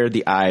 They compared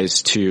the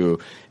eyes to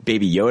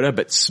Baby Yoda,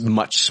 but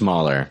much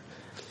smaller.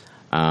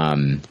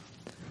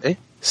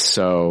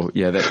 So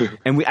yeah,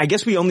 and I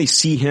guess we only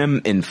see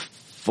him in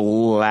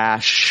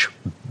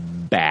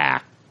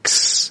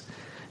flashbacks.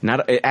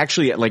 Not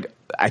actually,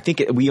 I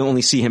think we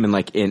only see him in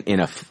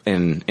a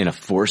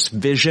Force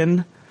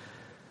vision.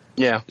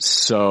 Yeah.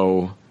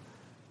 So.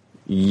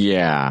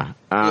 Yeah.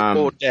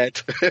 Or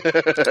dead.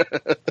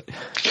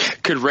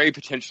 Could Rey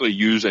potentially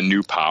use a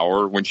new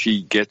power when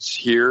she gets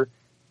here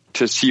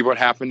to see what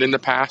happened in the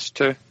past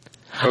to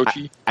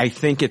Ochi? I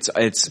think it's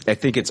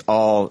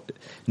all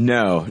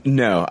no.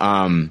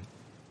 The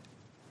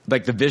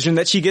vision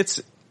that she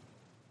gets,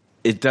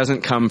 it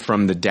doesn't come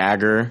from the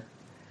dagger.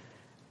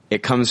 I think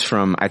it comes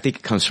from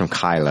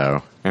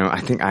Kylo.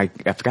 I think I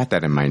forgot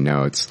that in my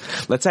notes.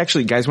 Let's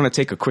actually, guys, want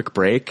to take a quick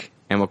break?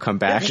 And we'll come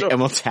back and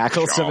we'll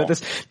tackle some of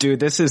this.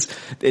 Dude,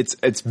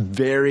 it's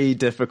very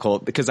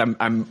difficult because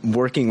I'm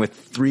working with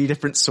 3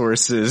 different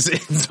sources.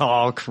 It's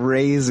all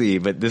crazy,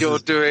 but you're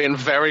doing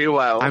very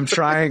well. I'm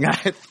trying.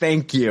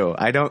 Thank you.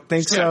 I don't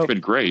think so. It's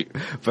been great.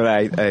 But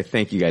I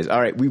thank you guys.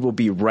 All right. We will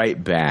be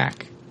right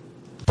back.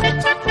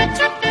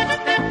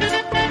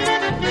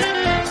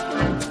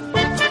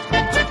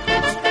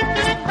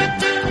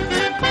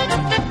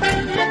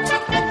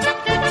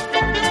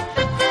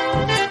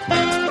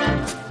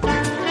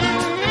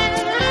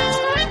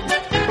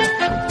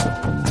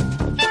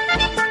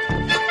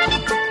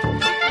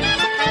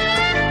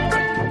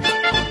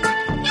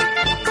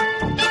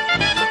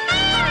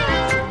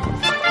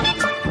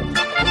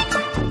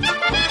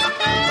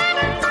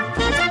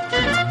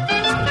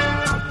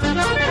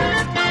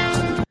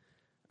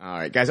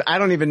 Guys, I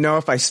don't even know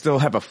if I still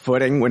have a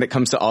footing when it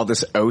comes to all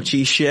this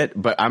Ochi shit,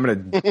 but I'm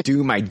going to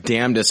do my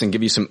damnedest and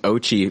give you some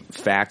Ochi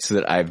facts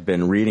that I've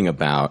been reading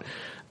about.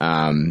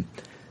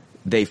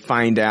 they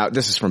find out,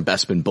 this is from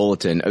Bespin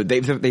Bulletin,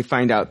 they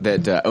find out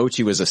that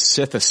Ochi was a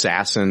Sith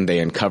assassin. They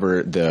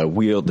uncover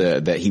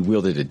that he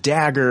wielded a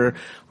dagger,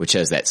 which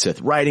has that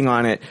Sith writing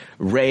on it.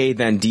 Rey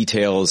then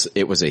details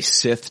it was a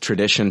Sith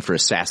tradition for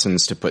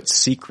assassins to put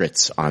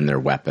secrets on their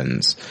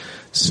weapons.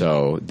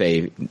 So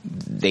they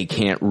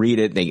can't read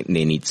it. They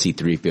need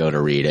C-3PO to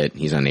read it.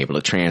 He's unable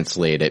to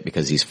translate it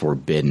because he's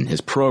forbidden.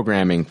 His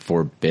programming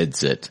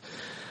forbids it.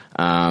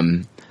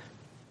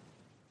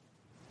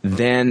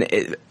 Then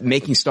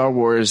Making Star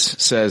Wars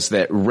says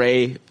that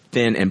Rey,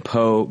 Finn, and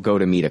Poe go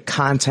to meet a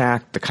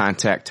contact. The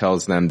contact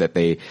tells them that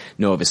they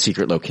know of a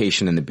secret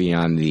location in the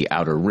Beyond the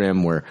Outer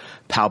Rim where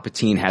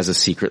Palpatine has a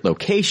secret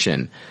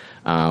location.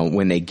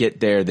 When they get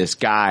there, this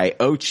guy,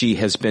 Ochi,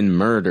 has been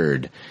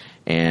murdered,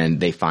 and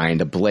they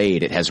find a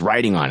blade. It has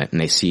writing on it, and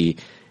they see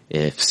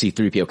if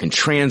C-3PO can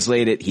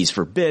translate it, he's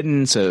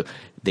forbidden, so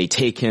they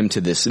take him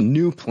to this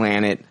new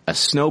planet, a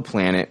snow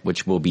planet,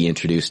 which we'll be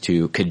introduced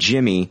to,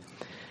 Kijimi.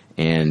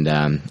 And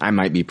I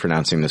might be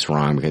pronouncing this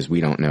wrong because we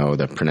don't know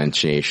the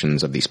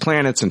pronunciations of these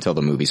planets until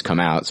the movies come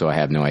out, so I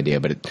have no idea.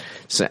 But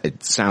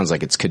it sounds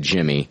like it's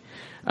Kijimi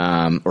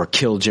or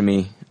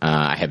Kiljimi.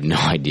 I have no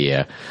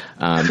idea.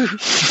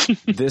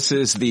 This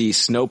is the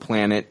snow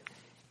planet,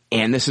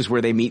 and this is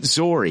where they meet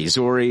Zori.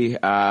 Zori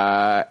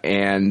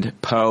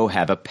and Poe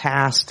have a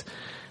past,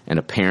 and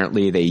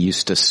apparently they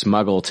used to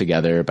smuggle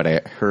together, but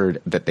I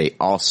heard that they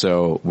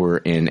also were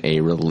in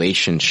a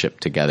relationship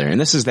together. And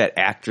this is that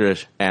actor,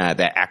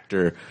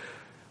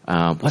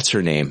 what's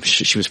her name?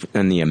 She was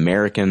in The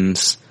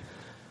Americans.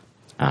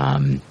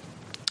 Can't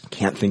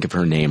think of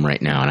her name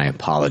right now, and I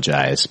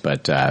apologize,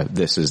 but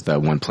this is the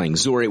one playing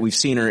Zori. We've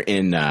seen her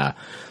in the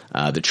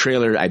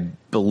trailer. I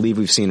believe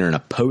we've seen her in a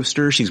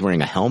poster. She's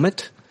wearing a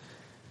helmet.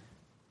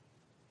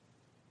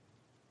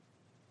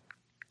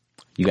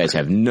 You guys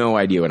have no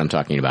idea what I'm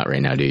talking about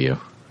right now, do you?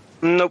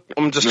 Nope.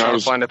 I'm just trying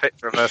to find a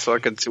picture of her so I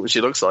can see what she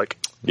looks like.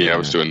 Yeah, I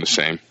was doing the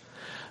same.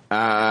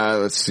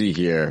 Let's see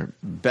here.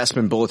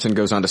 Bespin Bulletin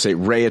goes on to say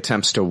Rey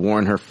attempts to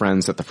warn her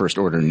friends that the First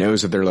Order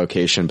knows of their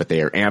location, but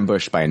they are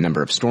ambushed by a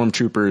number of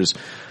stormtroopers.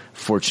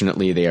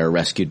 Fortunately, they are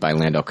rescued by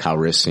Lando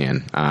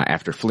Calrissian.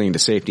 After fleeing to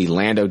safety,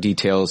 Lando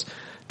details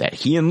that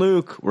he and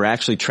Luke were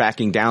actually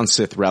tracking down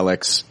Sith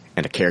relics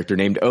and a character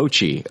named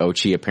Ochi.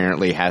 Ochi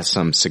apparently has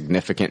some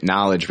significant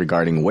knowledge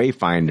regarding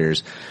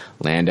Wayfinders.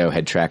 Lando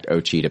had tracked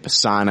Ochi to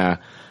Pisana,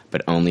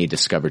 but only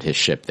discovered his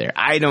ship there.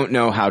 I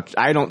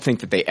don't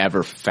think that they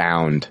ever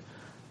found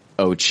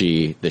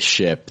Ochi, the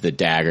ship, the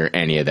dagger,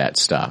 any of that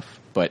stuff.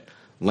 But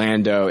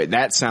Lando,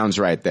 that sounds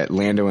right, that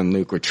Lando and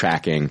Luke were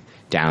tracking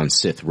down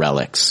Sith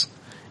relics,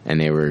 and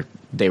they were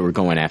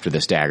going after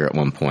this dagger at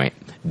one point.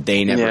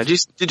 They never. Yeah, did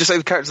you say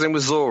the character's name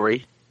was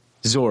Zori?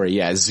 Zori,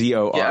 yeah,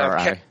 Zori.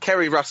 Yeah,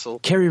 Kerry Russell.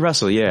 Kerry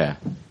Russell, yeah.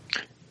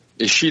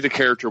 Is she the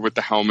character with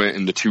the helmet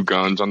and the two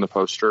guns on the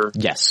poster?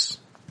 Yes.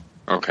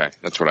 Okay,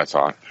 that's what I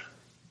thought.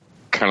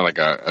 Kind of like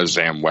a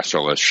Zam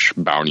Wesell-ish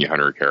bounty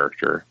hunter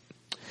character.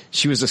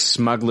 She was a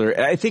smuggler.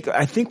 I think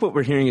what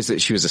we're hearing is that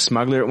she was a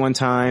smuggler at one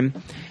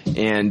time,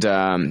 and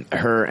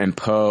her and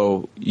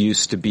Poe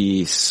used to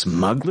be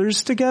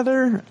smugglers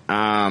together,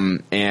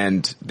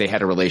 and they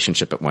had a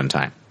relationship at one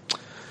time.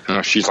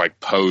 She's like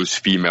Poe's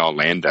female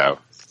Lando.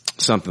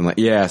 Something like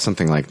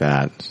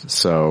that.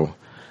 So,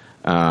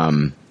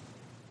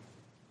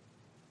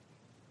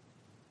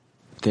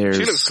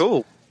 She looks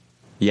cool.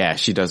 Yeah,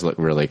 she does look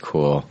really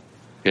cool.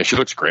 Yeah, she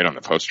looks great on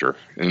the poster,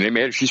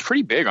 and she's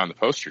pretty big on the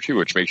poster too,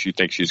 which makes you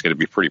think she's going to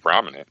be pretty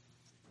prominent.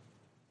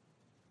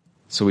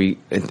 So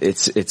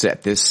it's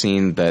at this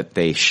scene that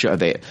the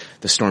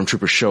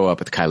stormtroopers show up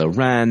with Kylo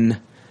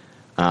Ren,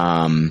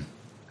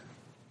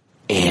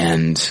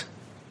 and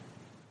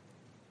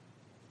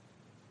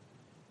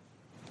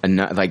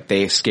like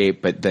they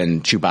escape, but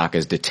then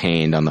Chewbacca's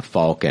detained on the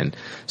Falcon.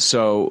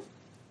 So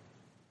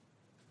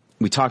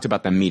we talked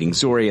about them meeting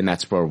Zori, and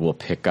that's where we'll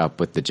pick up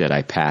with the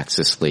Jedi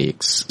Paxis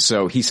leaks.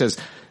 So he says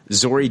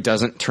Zori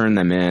doesn't turn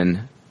them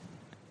in.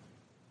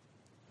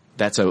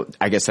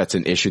 I guess that's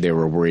an issue. They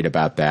were worried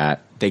about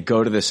that. They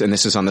go to this, and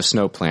this is on the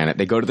snow planet.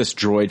 They go to this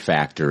droid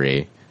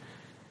factory.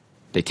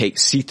 They take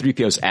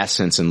C-3PO's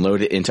essence and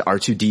load it into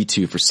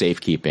R2-D2 for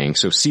safekeeping.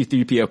 So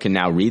C-3PO can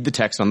now read the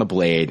text on the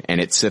blade,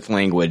 and it's Sith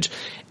language.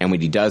 And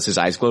when he does, his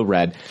eyes glow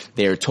red.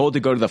 They are told to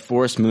go to the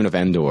forest moon of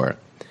Endor.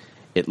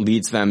 It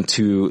leads them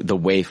to the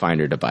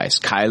Wayfinder device.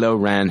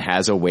 Kylo Ren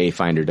has a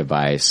Wayfinder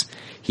device.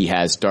 He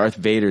has Darth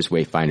Vader's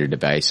Wayfinder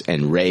device,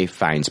 and Rey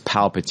finds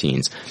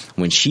Palpatine's.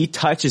 When she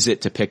touches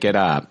it to pick it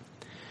up,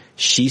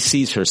 she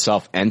sees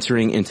herself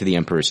entering into the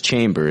Emperor's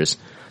chambers.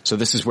 So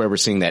this is where we're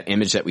seeing that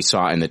image that we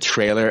saw in the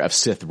trailer of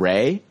Sith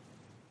Rey.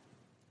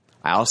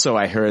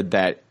 I heard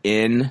that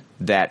in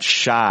that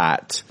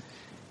shot,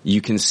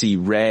 you can see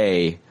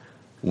Rey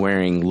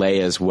wearing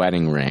Leia's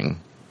wedding ring.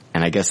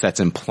 And I guess that's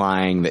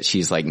implying that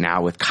she's like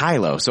now with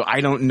Kylo. So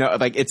I don't know,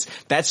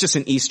 that's just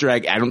an Easter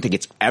egg. I don't think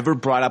it's ever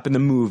brought up in the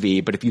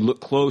movie, but if you look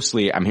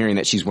closely, I'm hearing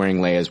that she's wearing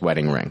Leia's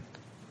wedding ring.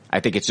 I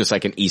think it's just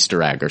like an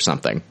Easter egg or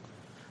something.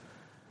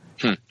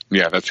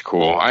 Yeah, that's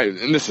cool.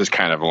 And this is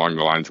kind of along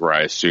the lines where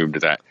I assumed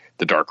that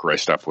the Darkrai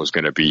stuff was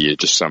going to be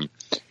just some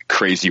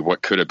crazy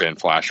what could have been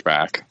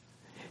flashback.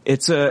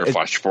 Or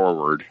flash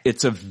forward.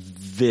 It's a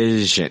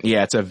vision.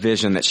 Yeah, it's a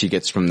vision that she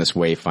gets from this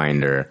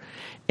Wayfinder.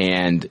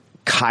 And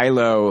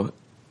Kylo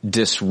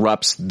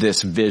disrupts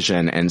this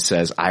vision and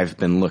says, I've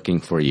been looking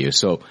for you.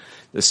 So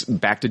this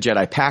back to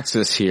Jedi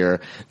Paxis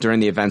here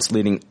during the events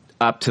leading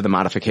to the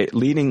modification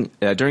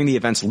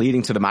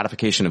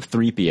of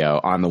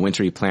 3PO on the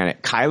wintry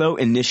planet. Kylo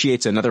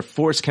initiates another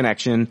force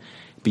connection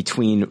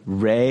between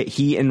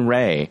he and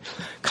Rey.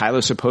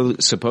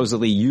 Kylo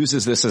supposedly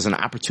uses this as an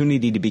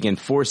opportunity to begin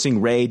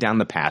forcing Rey down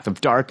the path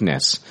of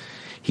darkness.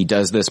 He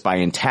does this by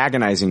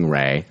antagonizing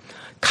Rey.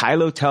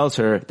 Kylo tells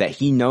her that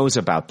he knows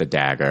about the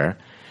dagger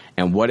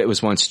and what it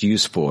was once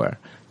used for.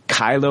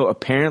 Kylo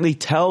apparently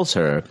tells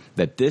her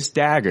that this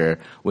dagger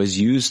was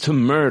used to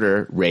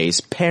murder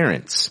Rey's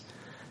parents.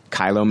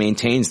 Kylo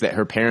maintains that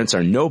her parents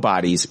are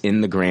nobodies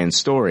in the grand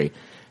story.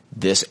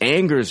 This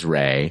angers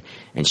Rey,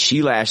 and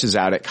she lashes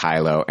out at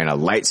Kylo, and a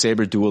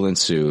lightsaber duel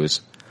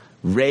ensues.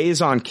 Rey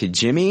is on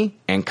Kijimi,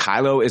 and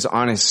Kylo is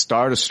on his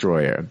Star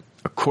Destroyer.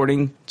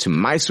 According to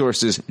my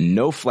sources,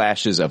 no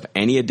flashes of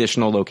any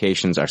additional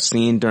locations are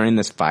seen during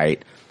this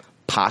fight,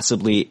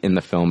 possibly in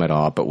the film at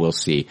all, but we'll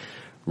see.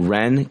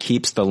 Ren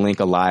keeps the link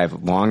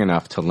alive long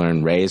enough to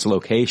learn Rey's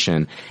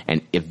location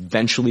and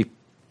eventually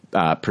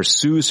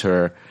pursues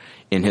her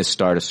in his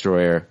Star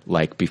Destroyer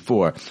like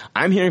before.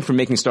 I'm hearing from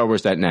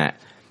MakingStarWars.net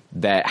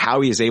that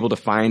how he is able to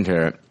find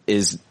her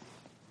is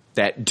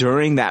that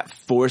during that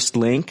forced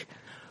link,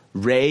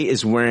 Rey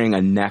is wearing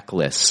a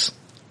necklace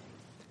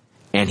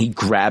and he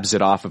grabs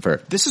it off of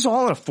her. This is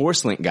all in a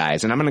force link,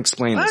 guys, and I'm going to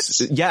explain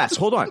this. Yes,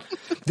 hold on.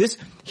 This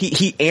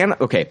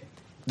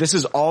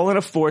is all in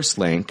a force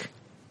link.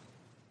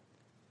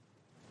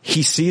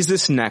 He sees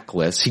this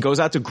necklace. He goes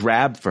out to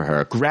grab for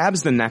her,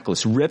 grabs the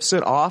necklace, rips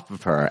it off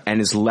of her,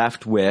 and is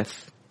left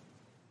with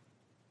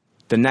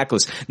the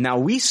necklace. Now,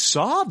 we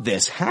saw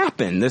this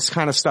happen. This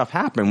kind of stuff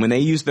happen when they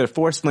used the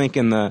Force Link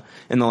in the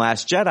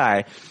Last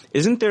Jedi.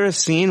 Isn't there a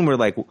scene where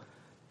like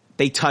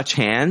they touch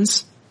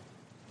hands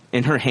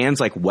and her hands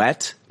like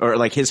wet, or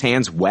like his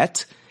hands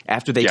wet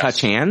after they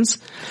touch hands?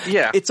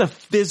 Yeah. It's a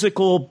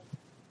physical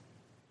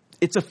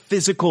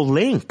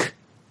link.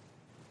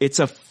 It's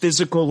a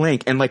physical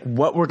link. And like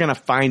what we're going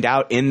to find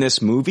out in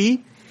this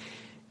movie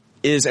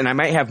is, and I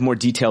might have more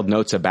detailed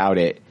notes about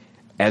it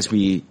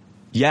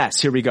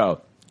here we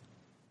go.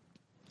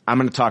 I'm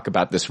going to talk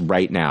about this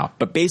right now.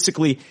 But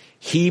basically,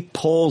 he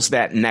pulls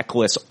that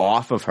necklace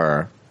off of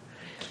her.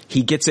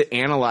 He gets it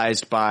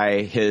analyzed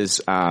by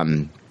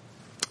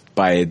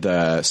by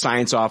the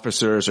science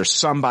officers or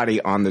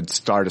somebody on the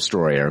Star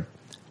Destroyer.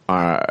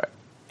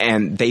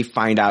 And they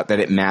find out that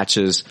it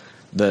matches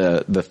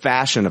the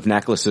fashion of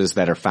necklaces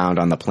that are found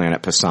on the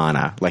planet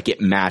Pasaana. Like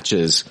it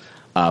matches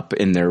up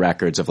in their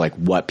records of like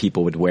what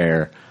people would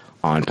wear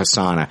on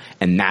Pasaana.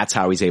 And that's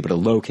how he's able to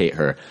locate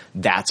her.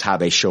 That's how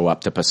they show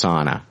up to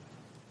Pasaana.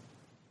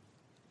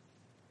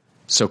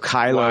 So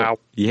Kylo, wow.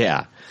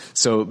 Yeah.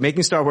 So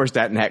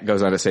MakingStarWars.net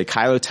goes on to say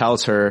Kylo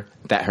tells her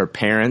that her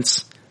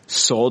parents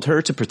sold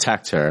her to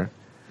protect her.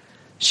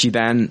 She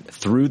then,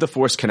 through the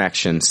Force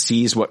connection,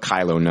 sees what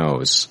Kylo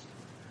knows.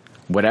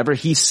 Whatever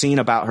he's seen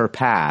about her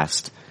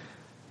past,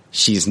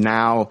 she's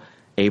now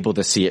able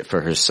to see it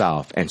for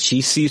herself. And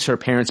she sees her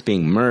parents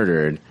being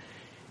murdered,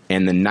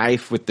 and the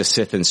knife with the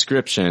Sith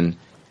inscription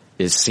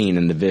is seen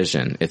in the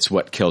vision. It's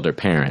what killed her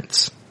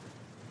parents.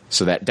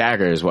 So that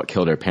dagger is what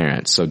killed her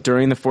parents. So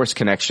during the Force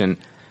connection,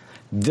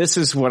 this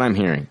is what I'm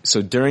hearing.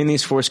 So during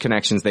these Force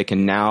connections, they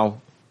can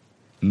now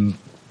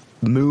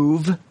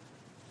move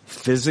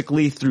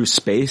physically through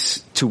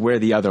space to where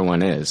the other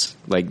one is.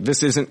 Like,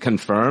 this isn't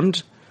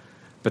confirmed,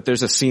 but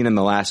there's a scene in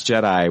The Last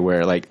Jedi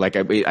where, like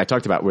I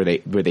talked about, where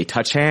they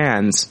touch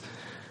hands,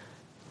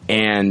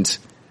 and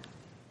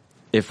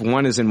if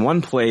one is in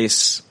one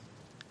place,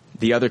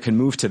 the other can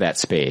move to that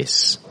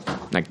space.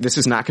 Like, this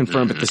is not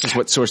confirmed, but this is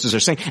what sources are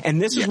saying.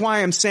 And this is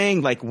why I'm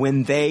saying, like,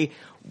 when they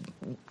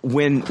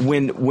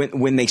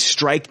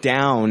strike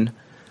down,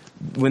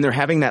 when they're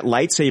having that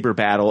lightsaber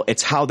battle,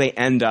 it's how they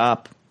end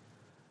up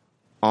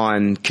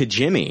on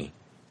Kijimi.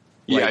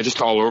 Yeah, like,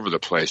 just all over the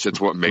place.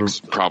 It's what makes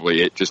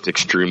probably it just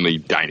extremely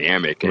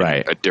dynamic and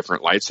a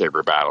different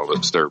lightsaber battle.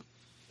 That's they're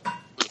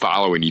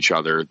following each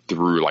other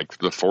through like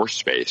the Force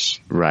space.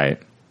 Right.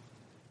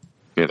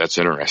 Yeah, that's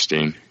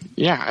interesting.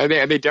 Yeah,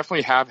 they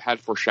definitely have had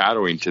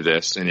foreshadowing to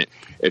this, and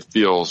it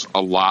feels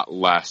a lot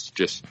less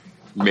just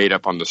made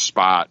up on the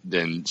spot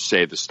than,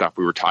 say, the stuff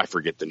we were I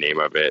forget the name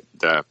of it.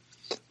 The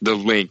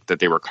link that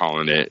they were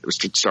calling it.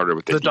 It started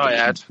with the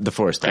dyad. The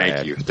Force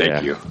dyad.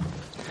 Thank you.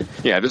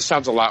 Yeah, this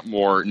sounds a lot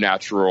more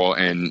natural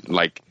and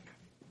like,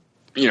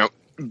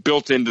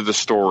 built into the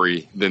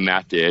story than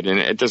that did, and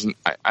it doesn't.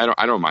 I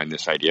don't mind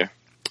this idea.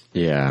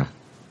 Yeah.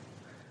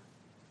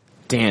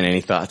 Dan,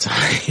 any thoughts on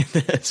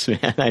this,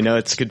 man? I know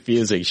it's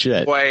confusing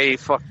shit. Way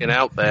fucking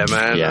out there,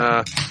 man.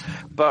 Yeah.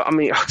 but I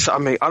mean,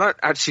 I don't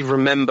actually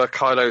remember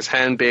Kylo's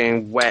hand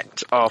being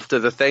wet after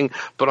the thing,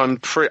 but I'm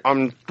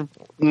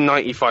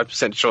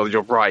 95% sure that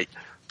you're right,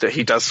 that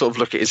he does sort of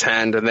look at his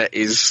hand and there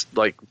is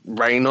like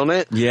rain on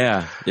it.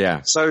 Yeah.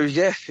 So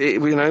yeah,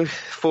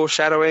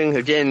 foreshadowing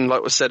again,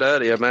 like was said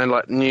earlier, man,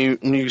 like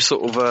new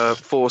sort of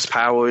force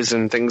powers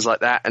and things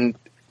like that. And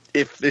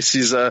if this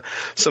is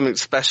something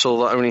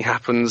special that only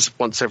happens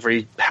once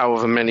every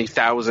however many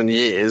thousand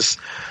years,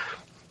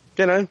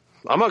 I'm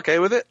okay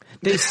with it.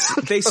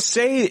 They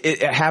say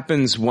it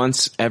happens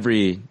once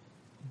every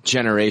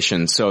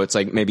generation, so it's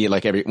like maybe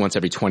like once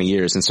every 20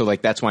 years, and so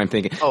like that's why I'm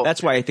thinking.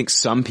 That's why I think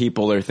some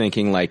people are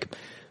thinking like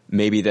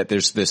maybe that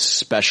there's this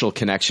special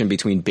connection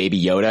between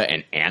Baby Yoda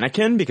and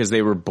Anakin because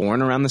they were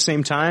born around the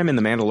same time in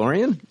The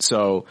Mandalorian.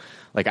 So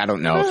like I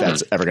don't know if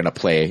that's ever gonna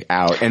play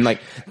out. And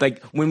like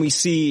when we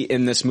see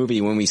in this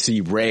movie when we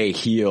see Rey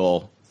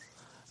heal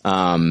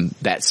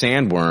that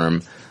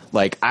sandworm,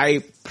 like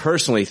I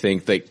personally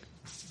think that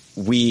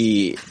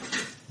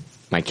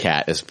my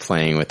cat is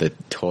playing with a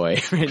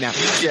toy right now.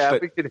 Yeah,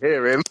 we can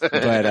hear him. But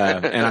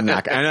and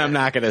I'm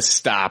not going to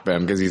stop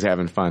him because he's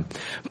having fun.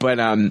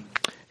 But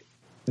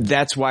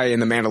that's why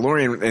in The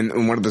Mandalorian,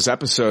 in one of those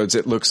episodes,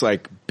 it looks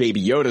like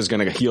Baby Yoda is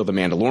going to heal the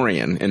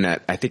Mandalorian. In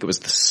that, I think it was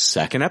the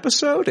second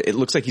episode. It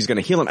looks like he's going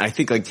to heal him. I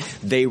think like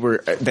they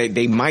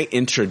might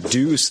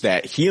introduce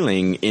that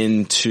healing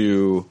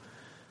into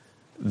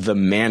the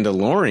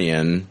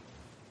Mandalorian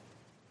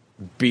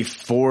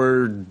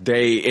before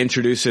they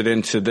introduce it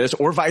into this,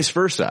 or vice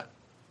versa.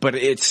 But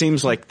it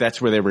seems like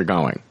that's where they were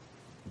going.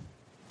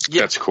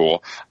 Yeah. That's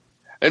cool.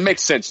 It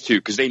makes sense, too,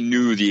 because they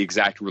knew the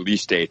exact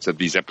release dates of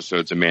these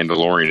episodes of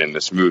Mandalorian in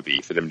this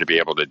movie for them to be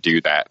able to do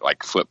that,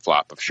 like,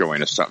 flip-flop of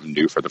showing us something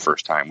new for the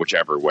first time,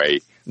 whichever way,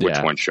 which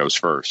one shows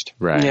first.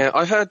 Right. Yeah,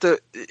 I heard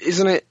that,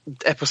 isn't it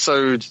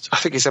episode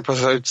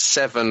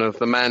 7 of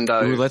the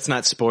Mando? Ooh, let's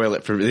not spoil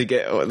it for,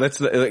 let's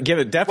give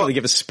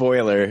a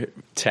spoiler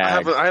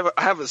tag. I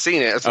haven't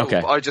seen it. Okay.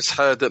 I just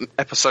heard that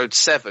episode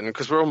 7,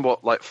 because we're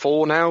on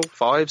 4 now?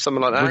 5?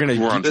 Something like that?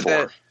 We're on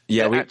 4.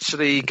 They're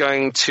actually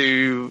going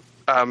to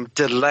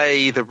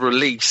delay the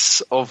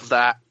release of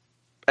that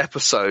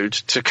episode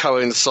to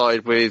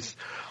coincide with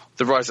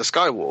the Rise of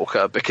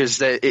Skywalker because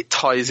it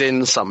ties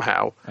in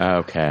somehow.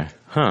 Okay.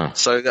 Huh.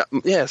 So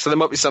there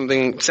might be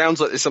something,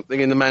 sounds like there's something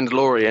in The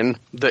Mandalorian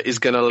that is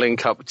going to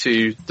link up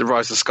to the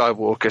Rise of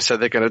Skywalker, so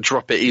they're going to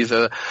drop it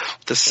either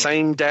the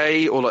same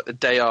day or like the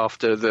day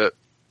after the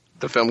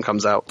film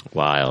comes out.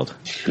 Wild.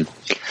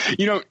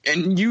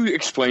 And you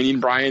explaining,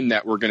 Brian,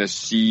 that we're going to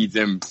see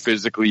them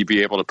physically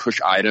be able to push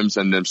items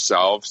in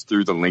themselves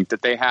through the link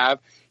that they have,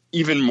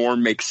 even more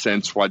makes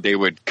sense why they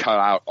would cut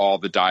out all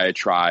the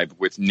diatribe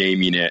with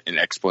naming it and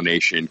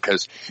explanation,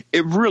 because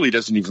it really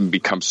doesn't even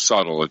become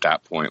subtle at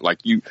that point. Like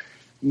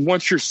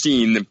once you're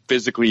seeing them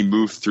physically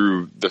move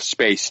through the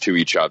space to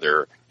each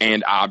other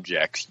and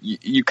objects,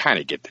 you kind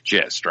of get the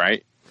gist,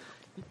 right?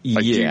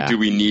 Like, yeah. Do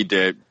we need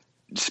to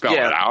spell it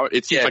out?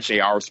 It seems like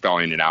they are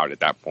spelling it out at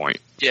that point.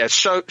 Yeah,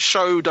 show,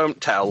 don't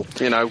tell.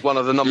 One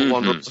of the number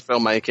one rules of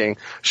filmmaking.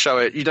 Show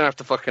it. You don't have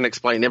to fucking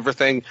explain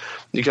everything.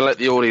 You can let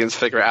the audience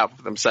figure it out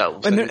for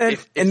themselves. And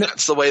if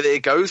that's the way that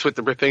it goes with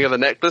the ripping of the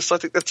necklace, I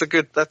think that's a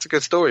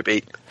good story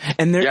beat.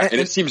 And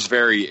it seems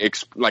very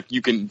like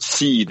you can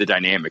see the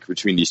dynamic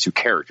between these two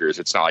characters.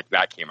 It's not like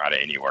that came out of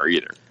anywhere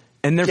either.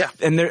 And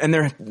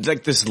they're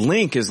like, this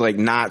link is like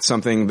not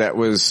something that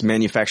was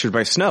manufactured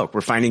by Snoke.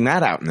 We're finding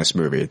that out in this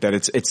movie, that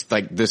it's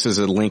like this is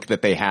a link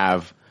that they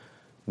have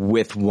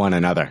with one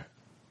another.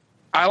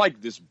 I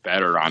like this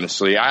better,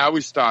 honestly. I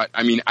always thought,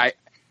 I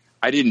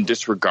didn't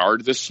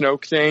disregard the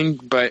Snoke thing,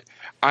 but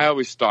I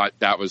always thought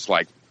that was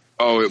like,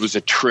 it was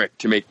a trick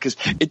to make, because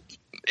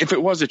if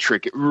it was a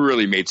trick, it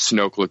really made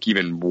Snoke look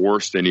even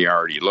worse than he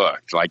already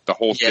looked. Like the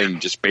whole thing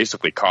just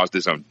basically caused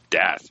his own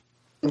death.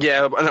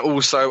 Yeah, and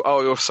also,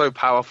 you're so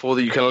powerful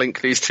that you can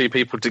link these two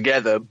people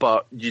together,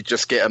 but you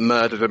just get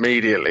murdered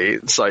immediately.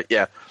 It's like,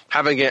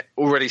 having it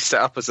already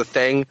set up as a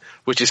thing,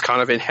 which is kind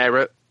of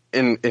inherent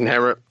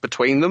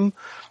between them.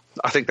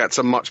 I think that's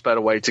a much better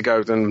way to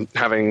go than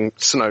having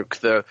Snoke,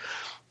 the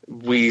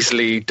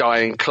Weasley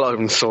dying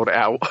clone, sort it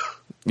out.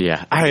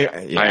 Yeah, I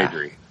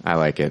agree. I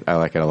like it. I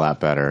like it a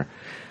lot better.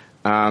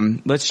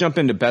 Let's jump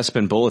into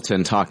Bespin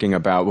Bulletin talking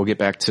about, we'll get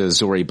back to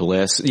Zori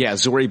Bliss. Yeah,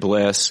 Zori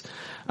Bliss,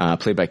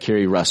 played by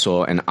Kerry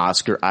Russell, and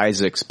Oscar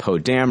Isaac's Poe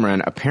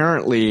Dameron.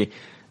 Apparently,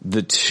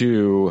 the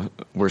two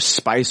were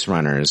spice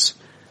runners,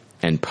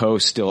 and Poe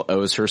still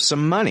owes her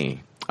some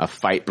money. A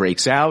fight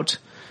breaks out,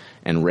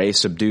 and Rey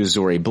subdues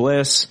Zori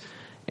Bliss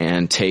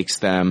and takes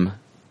them.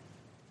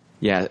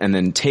 Yeah, and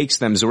then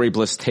Zori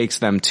Bliss takes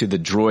them to the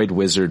droid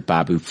wizard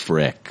Babu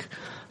Frick.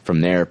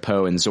 From there,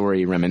 Poe and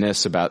Zori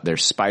reminisce about their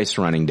spice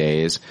running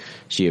days.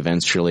 She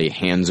eventually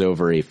hands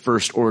over a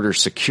First Order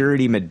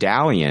security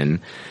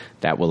medallion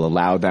that will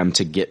allow them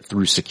to get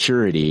through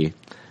security,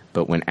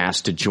 but when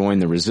asked to join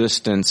the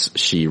Resistance,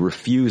 she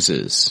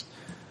refuses.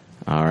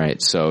 All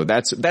right, so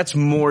that's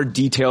more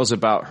details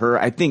about her.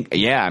 I think,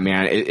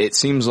 it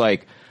seems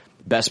like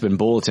Bespin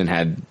Bulletin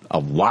had a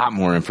lot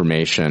more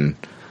information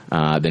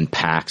than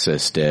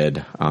Paxis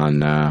did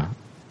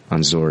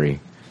on Zori,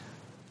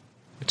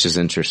 which is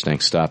interesting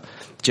stuff.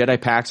 Jedi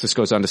Paxis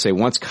goes on to say,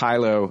 once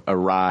Kylo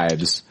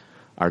arrives,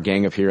 our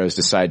gang of heroes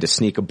decide to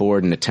sneak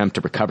aboard and attempt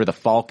to recover the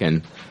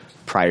Falcon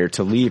prior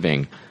to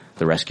leaving.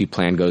 The rescue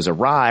plan goes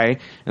awry,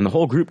 and the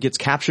whole group gets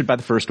captured by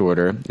the First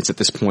Order. It's at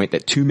this point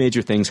that two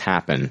major things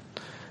happen.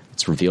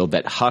 It's revealed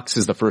that Hux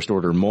is the First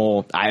Order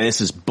mole. This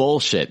is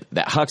bullshit.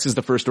 That Hux is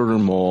the First Order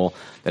mole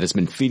that has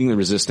been feeding the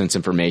Resistance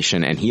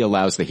information, and he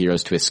allows the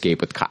heroes to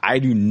escape with I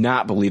do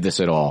not believe this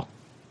at all.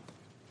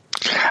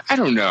 I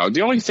don't know.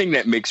 The only thing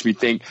that makes me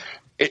think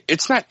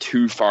it's not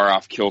too far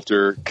off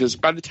kilter, because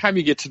by the time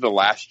you get to The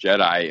Last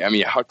Jedi, I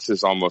mean, Hux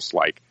is almost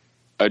like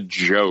a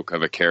joke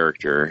of a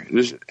character.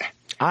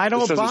 I don't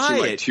this doesn't buy seem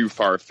it. Like too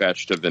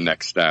far-fetched of the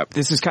next step.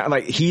 This is kind of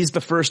like he's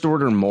the First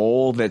Order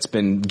mole that's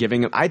been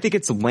giving him. I think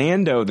it's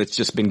Lando that's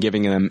just been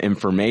giving them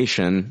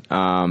information.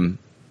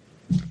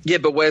 Yeah,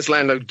 but where's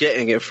Lando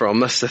getting it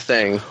from? That's the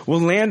thing. Well,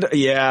 Lando,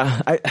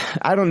 yeah,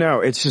 I don't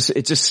know. It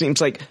just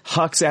seems like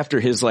Hux, after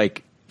his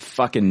like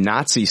fucking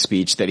Nazi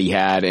speech that he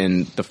had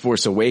in The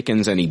Force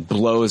Awakens, and he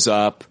blows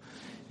up,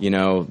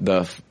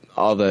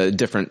 all the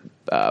different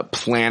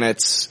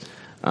planets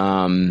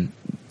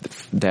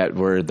that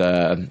were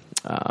the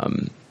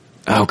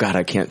oh god,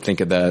 I can't think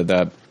of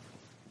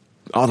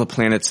all the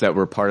planets that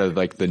were part of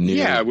like the new.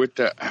 Yeah,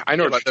 I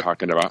know what you're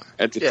talking about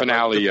at the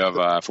finale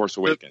of Force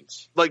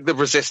Awakens, like the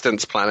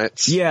Resistance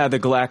planets. Yeah, the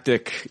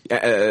galactic.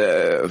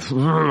 I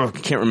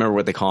can't remember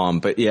what they call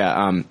them, but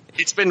yeah.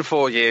 It's been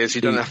 4 years.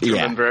 You don't have to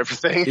remember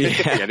everything.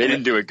 Yeah, they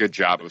didn't do a good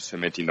job of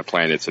cementing the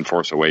planets in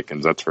Force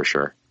Awakens. That's for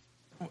sure.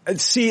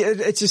 See,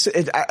 it's just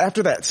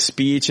after that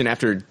speech and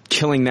after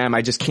killing them,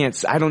 I just can't.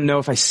 I don't know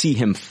if I see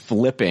him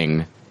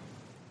flipping.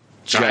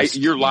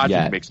 Your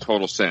logic makes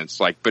total sense.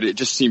 But it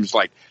just seems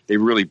like they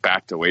really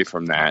backed away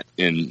from that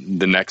in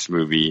the next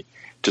movie.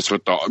 Just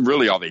with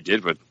really all they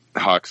did with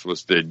Hux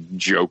was the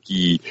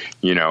jokey,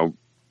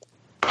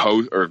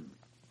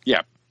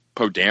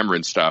 Poe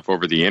Dameron stuff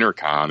over the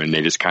intercom, and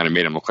they just kind of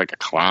made him look like a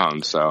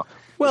clown. So.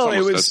 Well,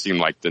 it does seem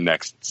like the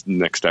next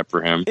step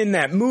for him. In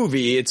that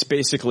movie, it's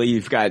basically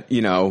you've got,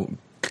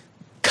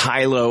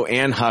 Kylo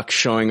and Hux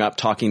showing up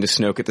talking to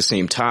Snoke at the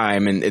same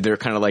time, and they're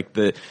kind of like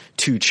the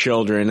two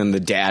children, and the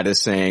dad is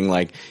saying,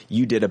 like,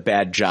 you did a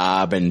bad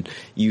job and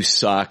you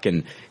suck,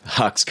 and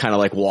Hux kind of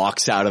like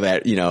walks out of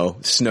that,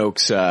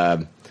 Snoke's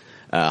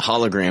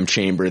hologram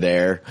chamber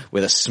there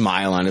with a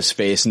smile on his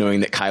face, knowing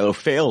that Kylo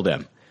failed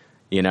him.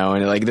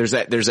 And like there's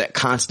that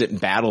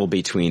constant battle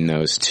between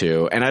those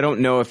two. And I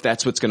don't know if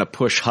that's what's going to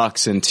push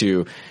Hux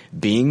into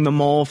being the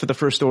mole for the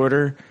First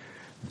Order,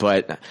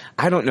 but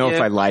I don't know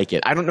if I like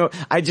it. I don't know.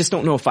 I just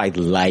don't know if I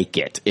like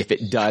it if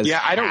it does.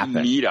 Yeah, I don't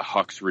need a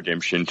Hux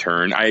redemption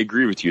turn. I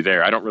agree with you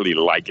there. I don't really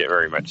like it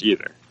very much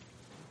either.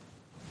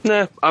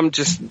 No, I'm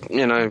just,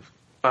 I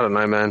don't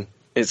know, man.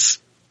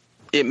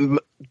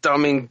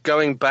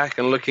 Going back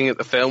and looking at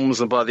the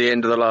films, and by the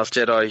end of The Last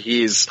Jedi,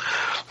 he is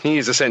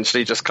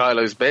essentially just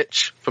Kylo's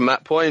bitch from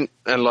that point.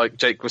 And like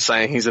Jake was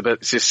saying,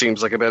 just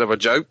seems like a bit of a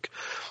joke.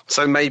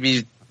 So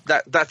maybe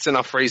that's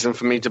enough reason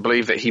for me to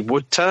believe that he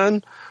would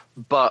turn.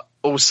 But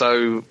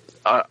also,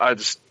 I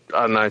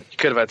don't know, you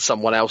could have had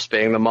someone else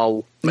being the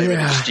mole. Maybe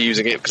they're just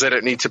using it because they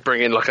don't need to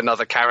bring in like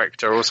another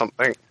character or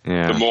something.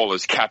 Yeah. The mole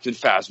is Captain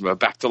Phasma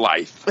back to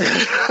life.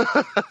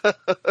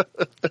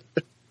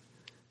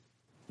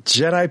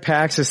 Jedi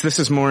Paxis, this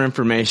is more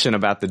information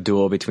about the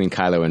duel between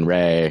Kylo and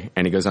Rey,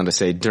 and he goes on to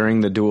say,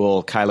 during the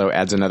duel, Kylo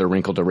adds another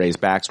wrinkle to Rey's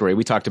backstory.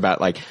 We talked about,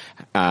 like,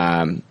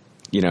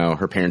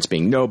 her parents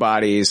being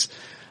nobodies.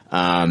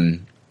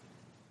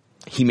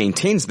 He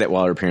maintains that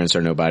while her parents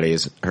are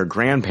nobodies, her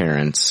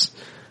grandparents,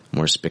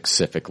 more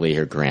specifically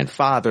her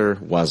grandfather,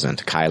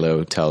 wasn't.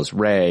 Kylo tells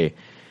Rey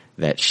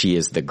that she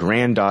is the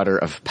granddaughter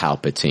of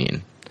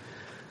Palpatine.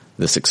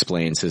 This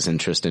explains his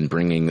interest in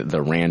bringing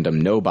the random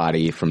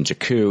nobody from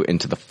Jakku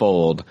into the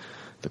fold.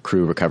 The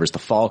crew recovers the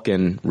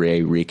Falcon,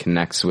 Rey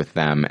reconnects with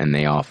them, and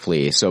they all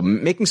flee. So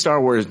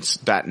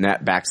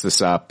MakingStarWars.net backs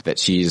this up, that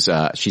she's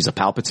a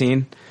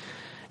Palpatine,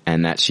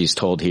 and that she's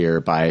told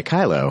here by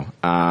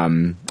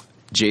Kylo.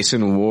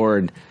 Jason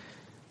Ward,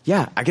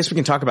 I guess we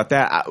can talk about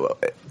that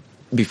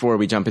before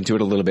we jump into it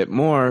a little bit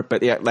more,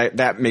 but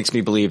that makes me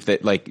believe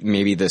that like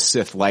maybe the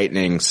Sith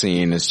lightning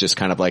scene is just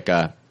kind of like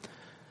a,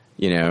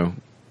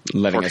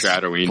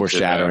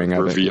 foreshadowing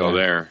of reveal it,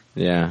 there.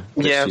 Yeah.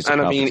 Yeah,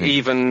 and I mean,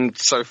 even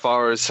so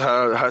far as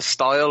her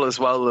style as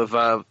well of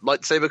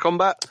lightsaber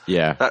combat.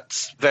 Yeah.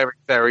 That's very,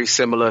 very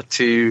similar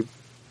to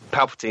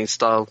Palpatine's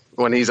style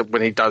when he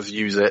does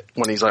use it,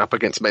 when he's like up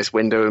against Mace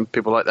Windu and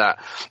people like that.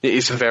 It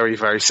is very,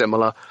 very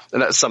similar.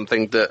 And that's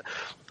something that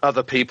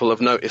other people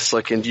have noticed,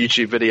 like in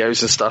YouTube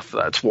videos and stuff.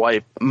 That's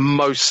why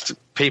most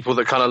people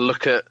that kind of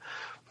look at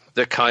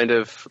the kind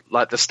of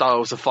like the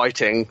styles of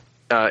fighting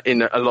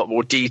in a lot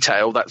more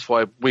detail, that's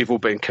why we've all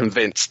been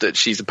convinced that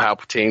she's a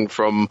Palpatine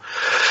from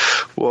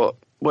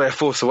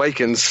Force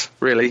Awakens,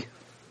 really.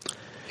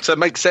 So it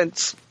makes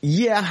sense.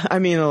 Yeah, I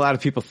mean, a lot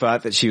of people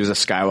thought that she was a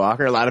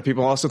Skywalker. A lot of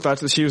people also thought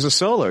that she was a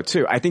Solo,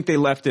 too. I think they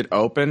left it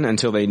open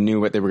until they knew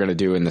what they were going to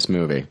do in this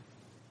movie.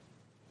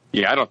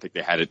 Yeah, I don't think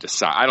they had it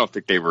decided. I don't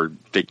think they were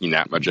thinking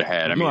that much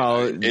ahead. I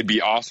mean, it'd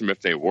be awesome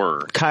if they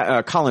were.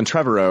 Colin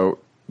Trevorrow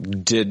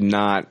did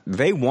not.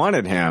 They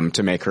wanted him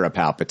to make her a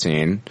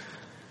Palpatine,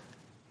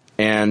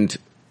 and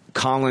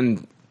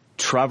Colin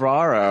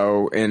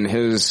Trevorrow and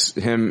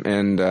him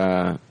and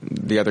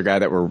the other guy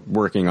that were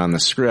working on the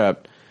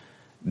script,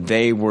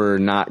 they were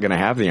not going to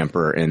have the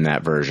Emperor in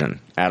that version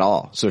at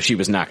all. So she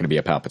was not going to be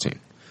a Palpatine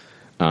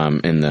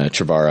in the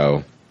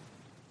Trevorrow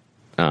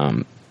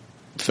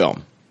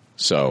film.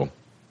 So,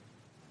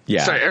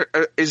 yeah. So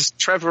is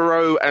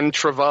Trevorrow and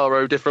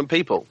Trevorrow different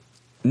people?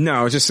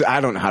 No, just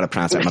I don't know how to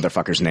pronounce that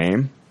motherfucker's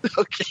name.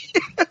 Okay.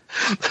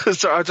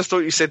 So I just thought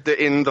you said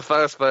that in the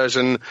first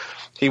version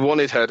he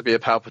wanted her to be a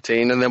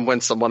Palpatine, and then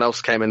when someone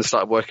else came in and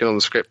started working on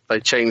the script, they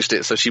changed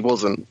it so she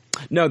wasn't.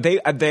 No,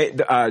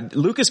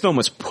 Lucasfilm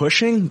was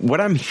pushing. What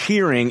I'm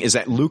hearing is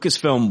that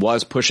Lucasfilm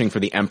was pushing for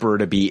the Emperor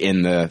to be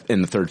in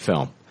the third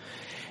film,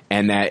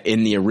 and that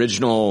in the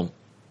original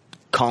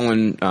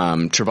Colin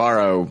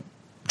Trevorrow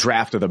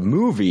draft of the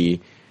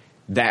movie,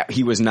 that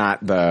he was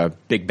not the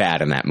big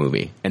bad in that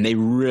movie, and they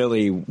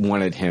really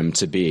wanted him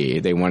to be.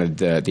 They wanted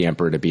the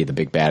Emperor to be the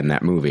big bad in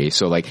that movie.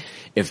 So, like,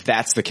 if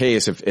that's the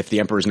case, if the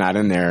Emperor's not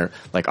in there,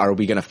 like, are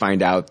we going to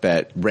find out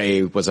that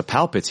Rey was a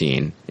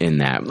Palpatine in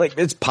that? Like,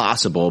 it's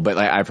possible, but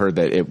I've heard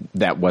that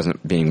that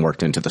wasn't being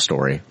worked into the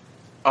story.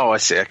 Oh, I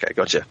see. Okay,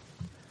 gotcha.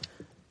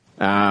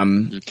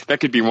 That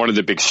could be one of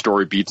the big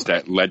story beats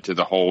that led to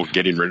the whole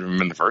getting rid of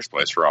him in the first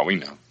place, for all we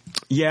know.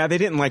 Yeah, they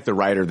didn't like the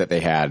writer that they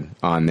had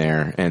on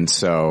there, and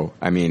so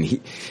I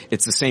mean,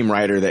 it's the same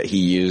writer that he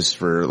used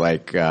for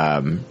like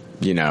the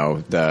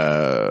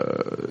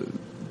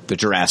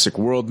Jurassic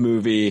World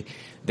movie.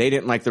 They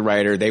didn't like the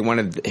writer. They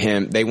wanted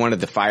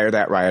to fire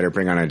that writer,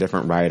 bring on a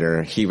different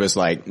writer. He was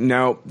like,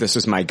 "No, this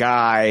is my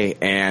guy."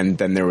 And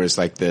then there was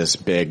like this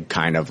big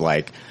kind of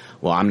like,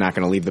 "Well, I'm not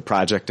going to leave the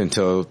project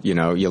until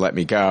you let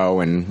me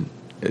go," and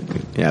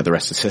the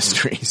rest is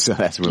history. So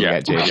that's where we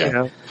got JJ.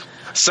 Yeah.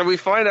 So we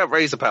find out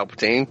Rey's a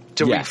Palpatine.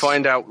 Do we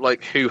find out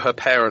like who her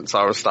parents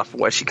are and stuff,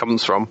 where she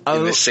comes from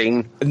in this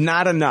scene?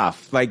 Not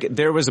enough. Like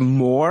there was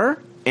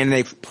more, and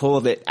they've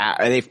pulled it back.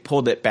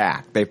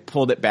 They've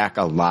pulled it back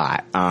a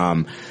lot.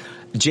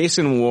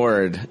 Jason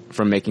Ward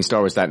from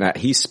MakingStarWars.net,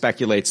 he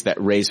speculates that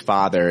Rey's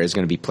father is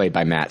going to be played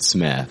by Matt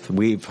Smith.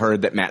 We've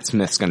heard that Matt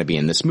Smith's going to be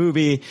in this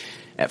movie.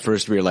 At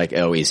first we were like,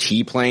 oh, is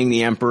he playing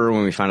the Emperor?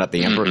 When we found out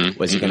the Emperor,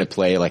 was he going to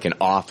play like an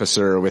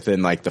officer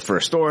within like the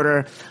First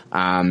Order?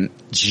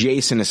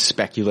 Jason is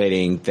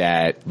speculating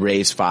that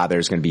Rey's father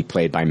is going to be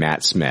played by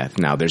Matt Smith.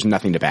 Now there's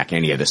nothing to back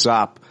any of this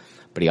up,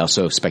 but he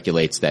also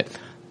speculates that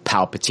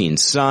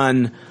Palpatine's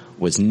son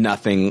was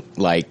nothing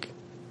like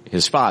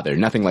his father,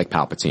 nothing like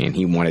Palpatine.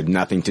 He wanted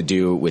nothing to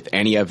do with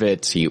any of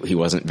it. He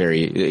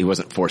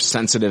wasn't force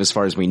sensitive as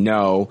far as we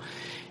know.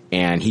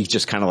 And he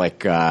just kind of like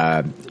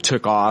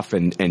took off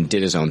and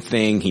did his own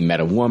thing. He met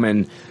a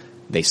woman.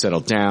 They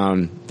settled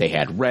down. They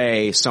had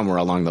Rey. Somewhere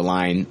along the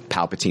line,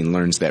 Palpatine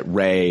learns that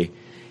Rey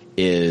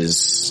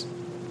is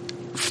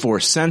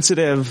force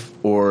sensitive,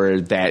 or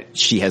that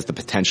she has the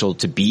potential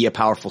to be a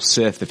powerful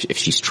Sith if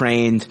she's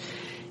trained.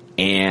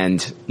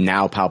 And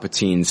now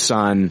Palpatine's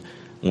son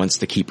wants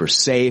to keep her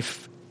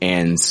safe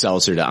and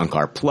sells her to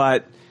Unkar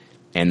Plutt.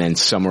 And then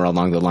somewhere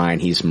along the line,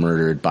 he's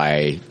murdered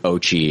by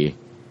Ochi.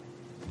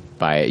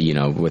 By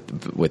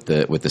with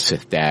the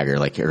Sith dagger,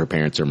 like her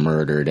parents are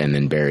murdered and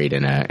then buried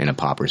in a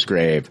pauper's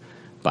grave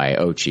by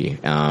Ochi.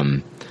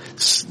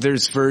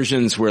 There's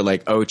versions where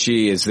like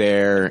Ochi is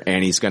there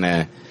and he's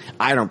gonna.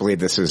 I don't believe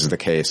this is the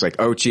case. Like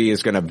Ochi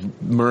is gonna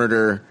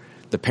murders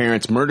the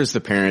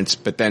parents,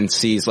 but then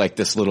sees like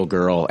this little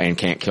girl and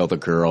can't kill the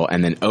girl,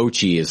 and then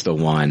Ochi is the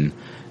one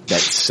that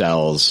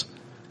sells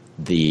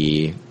her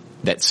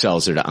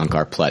to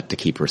Unkar Plutt to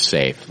keep her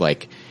safe.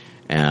 Like.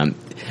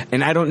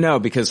 And I don't know,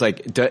 because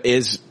like,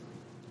 is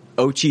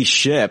Ochi's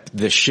ship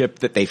the ship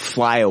that they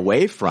fly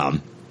away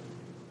from,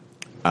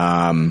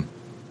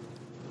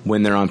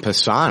 when they're on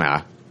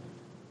Pasaana?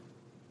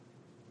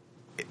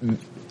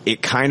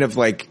 It kind of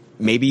like,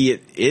 maybe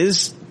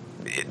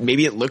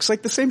it looks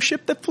like the same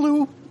ship that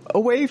flew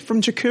away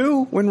from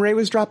Jakku when Rey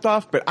was dropped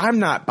off, but I'm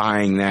not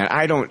buying that.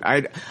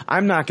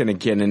 I'm not going to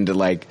get into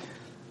like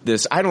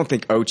this. I don't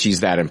think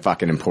Ochi's that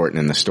fucking important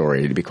in the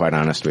story, to be quite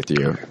honest with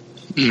you.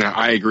 No,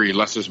 I agree.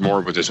 Less is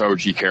more with this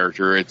OG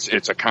character.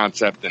 It's a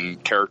concept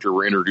and character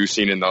we're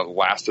introducing in the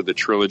last of the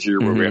trilogy,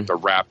 where we have to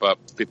wrap up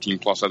 15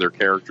 plus other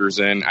characters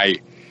in. I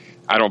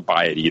don't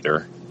buy it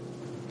either.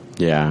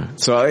 Yeah.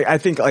 So I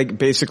think like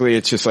basically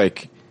it's just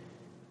like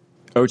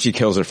Ochi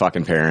kills her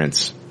fucking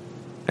parents,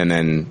 and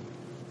then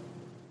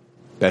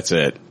that's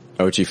it.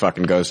 Ochi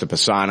fucking goes to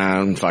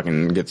Pasaana and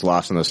fucking gets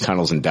lost in those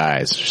tunnels and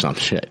dies or some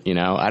shit,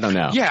 I don't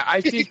know. Yeah,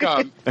 I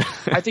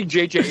think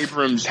J.J.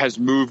 Abrams has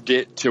moved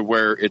it to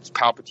where it's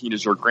Palpatine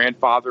is her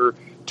grandfather,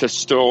 to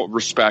still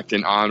respect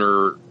and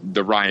honor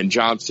the Rian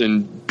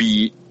Johnson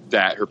beat,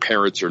 that her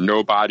parents are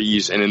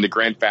nobodies, and in the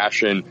grand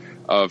fashion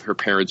of her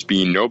parents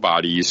being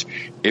nobodies,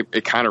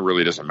 it kind of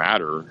really doesn't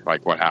matter,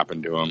 like, what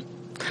happened to them,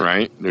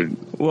 right?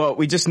 Well,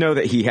 we just know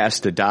that he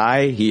has to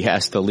die, he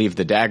has to leave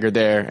the dagger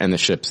there, and the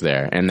ship's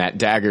there. And that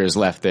dagger is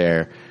left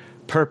there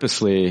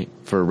purposely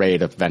for Rey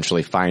to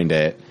eventually find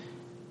it.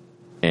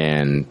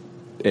 And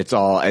it's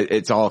all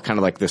kind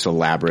of like this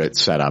elaborate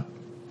setup.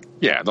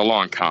 Yeah, the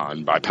long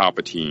con by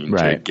Palpatine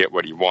right. to get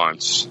what he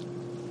wants.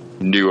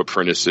 New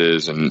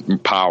apprentices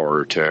and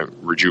power to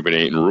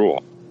rejuvenate and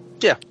rule.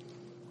 Yeah.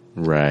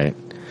 Right.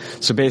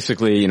 So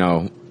basically, you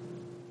know,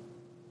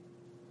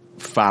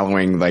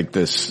 following like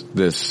this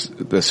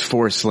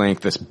force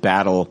link, this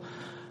battle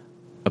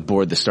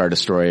aboard the Star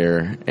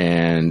Destroyer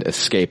and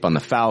escape on the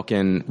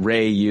Falcon,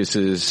 Rey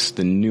uses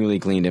the newly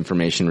gleaned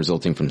information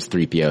resulting from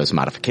 3PO's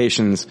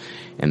modifications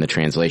and the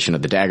translation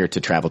of the dagger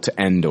to travel to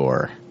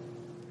Endor.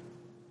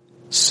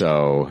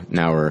 So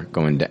now we're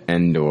going to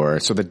Endor.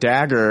 So the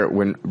dagger,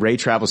 when Rey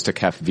travels to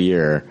Kef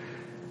Vir,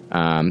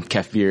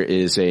 Kef Vir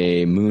is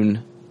a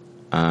moon.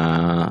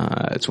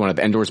 It's one of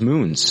Endor's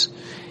moons.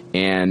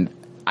 And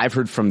I've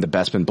heard from the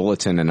Bespin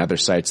Bulletin and other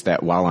sites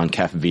that while on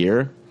Kef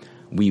Vir,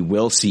 we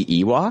will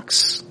see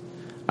Ewoks.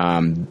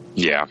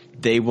 Yeah.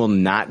 They will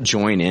not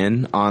join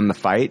in on the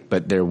fight,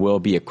 but there will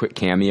be a quick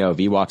cameo of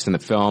Ewoks in the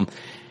film.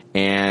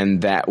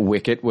 And that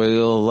Wicket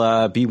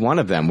will be one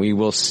of them. We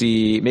will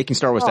see,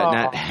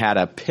 MakingStarWars.net had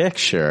a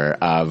picture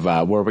of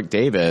Warwick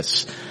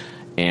Davis,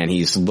 and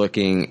he's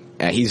looking,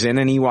 he's in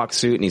an Ewok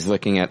suit, and he's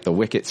looking at the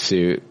Wicket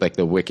suit, like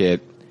the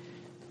Wicket,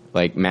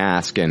 like,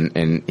 mask,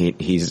 and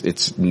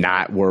it's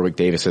not Warwick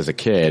Davis as a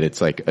kid, it's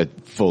like a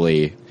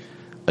fully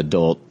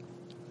adult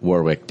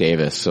Warwick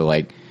Davis. So,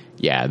 like,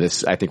 yeah,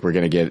 I think we're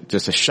gonna get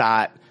just a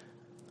shot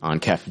on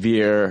Kef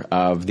Vir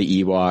of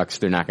the Ewoks.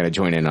 They're not going to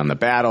join in on the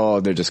battle.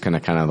 They're just going to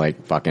kind of like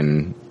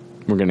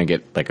we're going to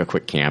get like a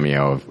quick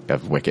cameo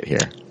of Wicket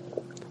here.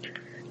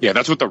 Yeah,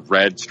 that's what the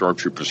red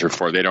stormtroopers are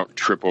for. They don't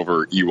trip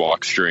over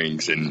Ewok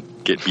strings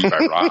and get beat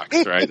by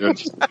rocks, right? The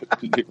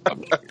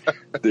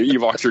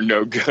Ewoks are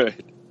no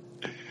good.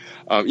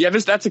 Yeah,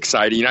 that's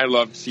exciting. I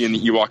love seeing the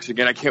Ewoks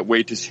again. I can't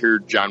wait to hear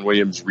John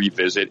Williams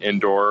revisit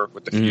Endor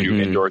with the few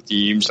new Endor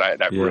themes.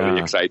 That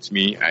really excites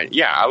me.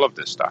 I love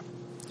this stuff.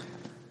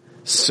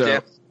 So yeah,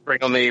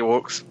 bring on the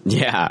Ewoks.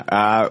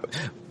 Yeah.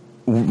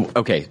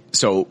 Okay.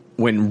 So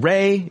when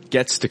Rey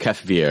gets to Kef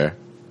Vir,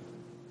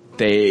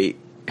 they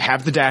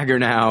have the dagger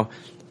now,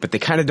 but they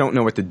kind of don't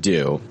know what to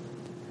do.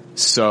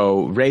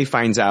 So Rey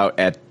finds out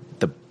at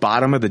the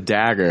bottom of the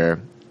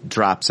dagger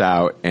drops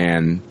out,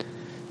 and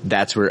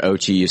that's where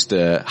Ochi used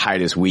to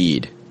hide his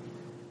weed.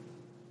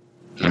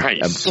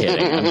 Nice. I'm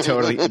kidding. I'm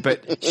totally,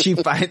 but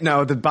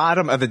the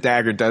bottom of the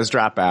dagger does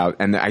drop out,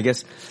 and I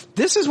guess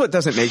this is what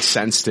doesn't make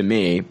sense to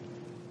me.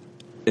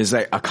 Is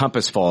that a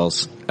compass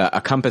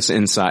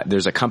inside,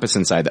 there's a compass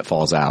inside that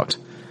falls out.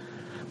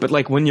 But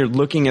like when you're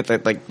looking at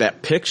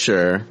that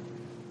picture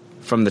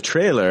from the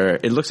trailer,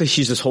 it looks like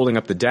she's just holding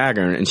up the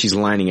dagger and she's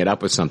lining it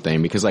up with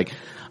something, because like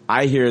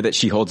I hear that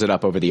she holds it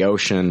up over the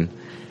ocean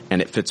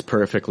and it fits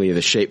perfectly,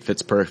 the shape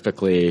fits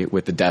perfectly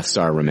with the Death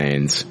Star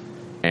remains.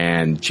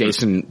 And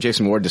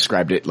Jason Ward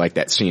described it like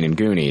that scene in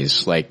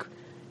Goonies, like,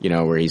 you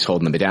know, where he's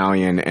holding the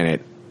medallion and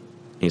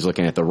he's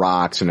looking at the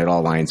rocks and it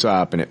all lines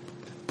up and it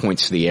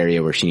points to the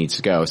area where she needs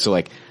to go. So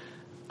like,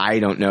 I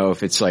don't know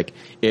if it's like,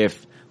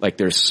 if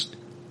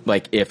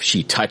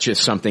she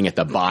touches something at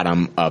the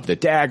bottom of the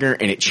dagger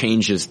and it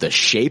changes the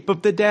shape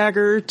of the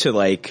dagger to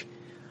like,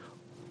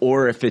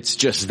 or if it's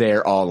just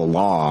there all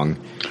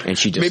along and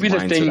she just maybe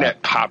the thing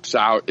that pops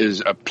out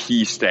is a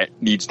piece that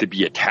needs to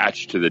be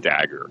attached to the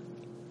dagger.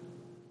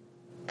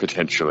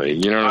 Potentially.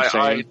 You know what I'm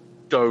saying? I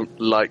don't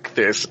like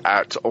this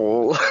at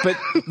all. But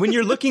when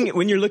you're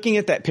looking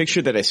at that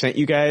picture that I sent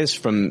you guys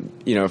from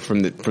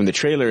the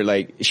trailer,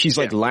 like she's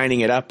like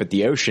lining it up at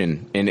the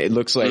ocean, and it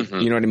looks like,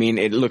 you know what I mean?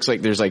 It looks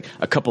like there's like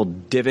a couple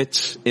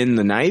divots in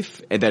the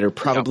knife that are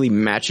probably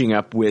matching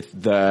up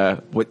with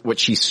what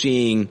she's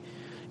seeing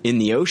in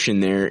the ocean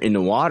there in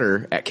the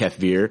water at Kef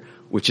Vir,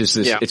 which is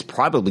this, it's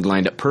probably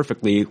lined up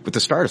perfectly with the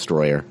Star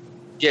Destroyer.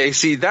 Yeah, you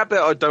see, that bit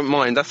I don't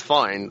mind. That's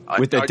fine.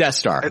 With the Death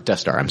Star,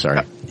 I'm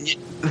sorry.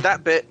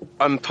 That bit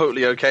I'm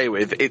totally okay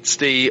with. It's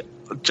the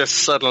just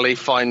suddenly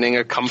finding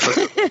a compass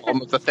at the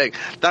bottom of the thing.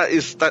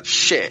 That's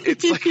shit.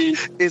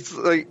 It's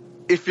like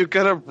if you're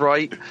gonna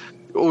write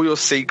all your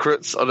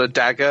secrets on a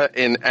dagger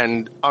in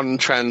an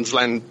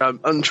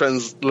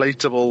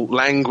untranslatable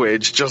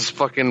language, just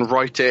fucking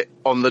write it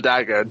on the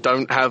dagger.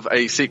 Don't have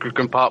a secret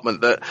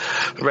compartment that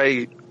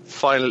Rey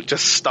finally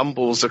just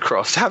stumbles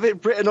across. Have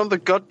it written on the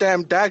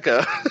goddamn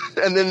dagger,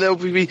 and then they'll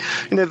be,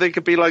 they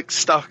could be like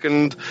stuck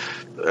and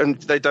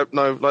they don't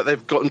know, like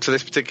they've gotten to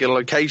this particular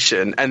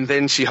location, and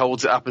then she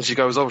holds it up and she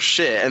goes, oh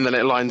shit, and then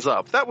it lines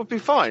up. That would be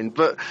fine,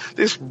 but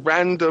this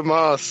random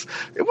ass,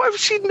 why have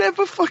she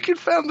never fucking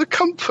found the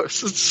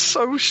compass? It's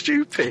so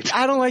stupid.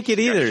 I don't like it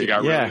either. She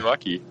got really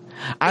lucky.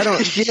 I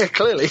don't. Yeah,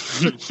 clearly.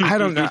 I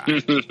don't know.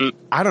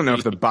 I don't know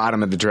if the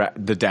bottom of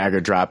the dagger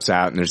drops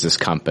out and there's this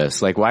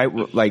compass. Like, why?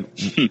 Like,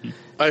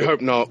 I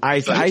hope not.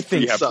 I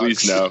think Yeah,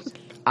 please no.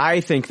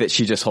 I think that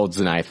she just holds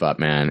the knife up,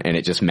 man, and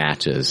it just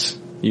matches.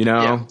 You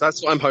know? Yeah,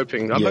 that's what I'm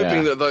hoping. I'm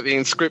hoping that like, the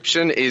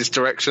inscription is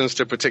directions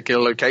to a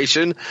particular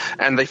location,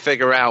 and they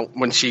figure out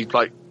when she,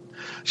 like,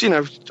 you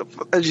know,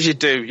 as you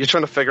do, you're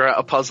trying to figure out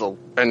a puzzle,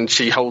 and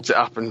she holds it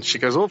up, and she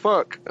goes, oh,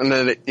 fuck. And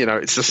then,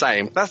 it's the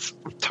same. That's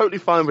totally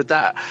fine with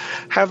that.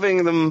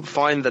 Having them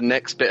find the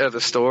next bit of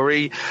the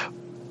story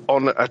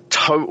on a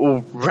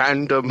total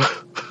random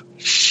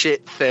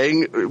shit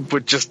thing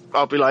would just,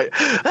 I'll be like,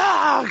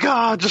 oh,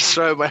 God, just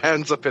throw my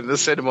hands up in the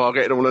cinema,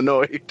 getting all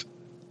annoyed.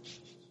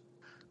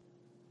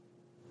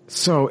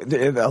 So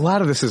a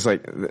lot of this is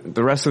like,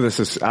 the rest of this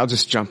is, I'll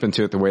just jump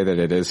into it the way that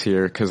it is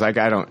here, cause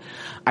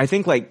I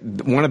think like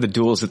one of the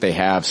duels that they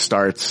have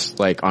starts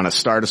like on a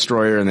Star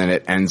Destroyer and then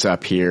it ends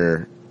up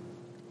here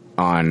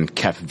on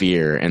Kef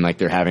Vir, and like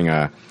they're having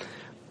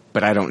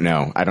but I don't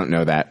know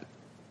that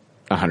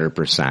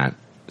 100%.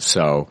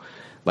 So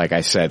like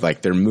I said,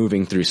 like they're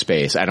moving through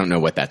space. I don't know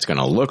what that's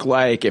gonna look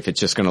like, if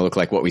it's just gonna look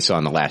like what we saw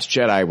in The Last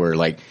Jedi where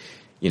like,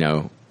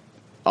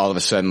 all of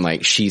a sudden,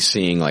 like, she's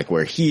seeing, like,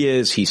 where he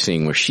is, he's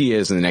seeing where she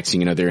is, and the next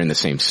thing you know, they're in the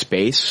same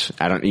space.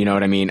 You know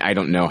what I mean? I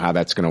don't know how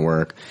that's gonna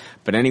work.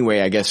 But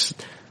anyway, I guess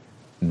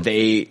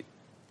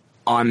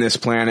on this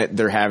planet,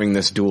 they're having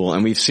this duel,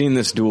 and we've seen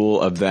this duel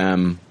of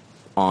them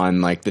on,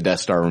 like, the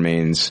Death Star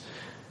remains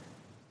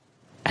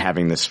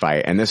having this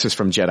fight. And this is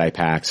from Jedi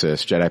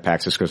Paxis. Jedi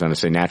Paxis goes on to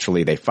say,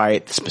 naturally they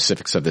fight. The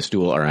specifics of this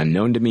duel are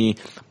unknown to me,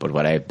 but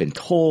what I've been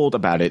told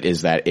about it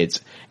is that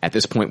it's at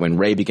this point when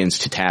Rey begins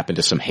to tap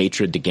into some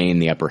hatred to gain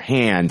the upper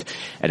hand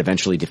and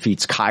eventually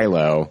defeats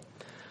Kylo.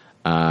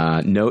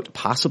 Note,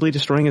 possibly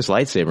destroying his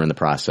lightsaber in the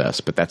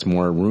process, but that's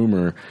more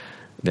rumor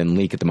than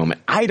leak at the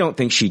moment. I don't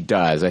think she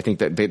does. I think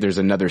that there's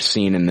another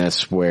scene in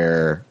this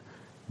where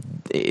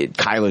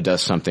Kylo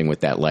does something with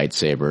that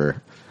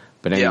lightsaber.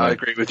 But anyway, yeah, I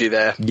agree with you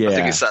there. Yeah. I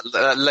think it's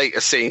that later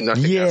scene. I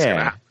think that's going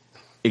to happen.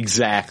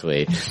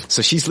 Exactly.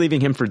 So she's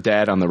leaving him for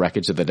dead on the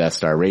wreckage of the Death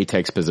Star. Rey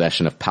takes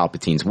possession of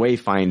Palpatine's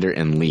Wayfinder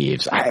and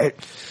leaves.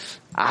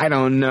 I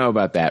don't know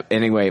about that.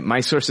 Anyway,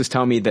 my sources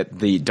tell me that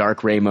the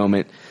Dark Rey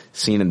moment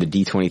seen in the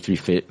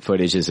D23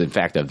 footage is in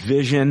fact a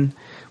vision.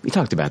 We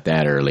talked about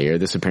that earlier.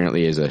 This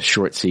apparently is a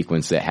short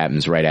sequence that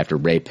happens right after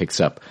Rey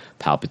picks up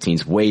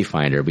Palpatine's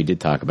Wayfinder. We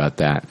did talk about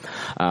that.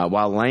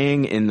 While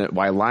lying in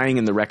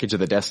the wreckage of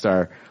the Death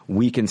Star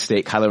weakened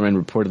state, Kylo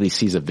Ren reportedly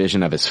sees a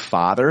vision of his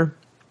father.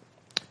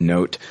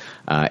 Note,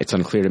 it's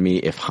unclear to me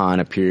if Han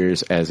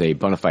appears as a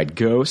bona fide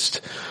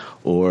ghost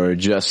or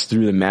just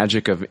through the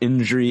magic of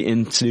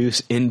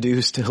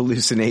injury-induced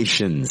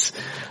hallucinations.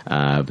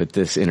 But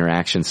this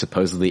interaction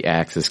supposedly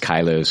acts as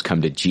Kylo's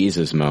come to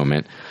Jesus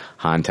moment.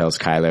 Han tells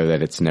Kylo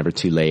that it's never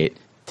too late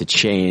to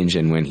change,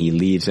 and when he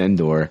leaves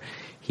Endor,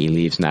 he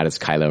leaves not as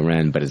Kylo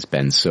Ren, but as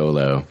Ben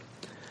Solo.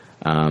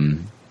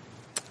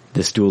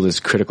 This duel is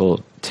a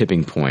critical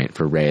tipping point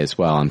for Rey as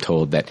well. I'm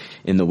told that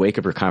in the wake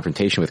of her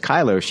confrontation with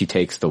Kylo, she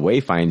takes the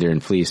Wayfinder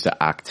and flees to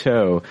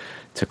Ahch-To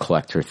to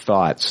collect her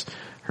thoughts.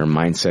 Her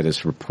mindset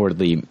is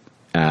reportedly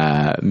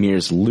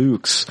mirrors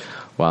Luke's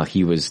while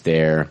he was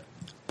there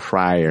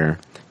prior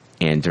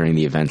and during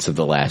the events of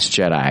The Last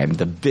Jedi.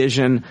 The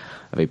vision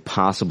of a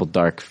possible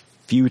dark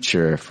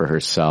future for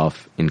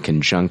herself in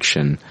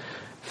conjunction,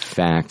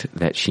 fact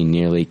that she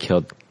nearly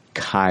killed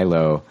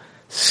Kylo,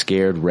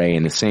 scared Rey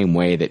in the same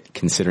way that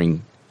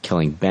considering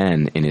killing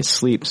Ben in his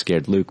sleep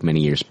scared Luke many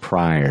years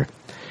prior.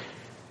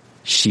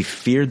 She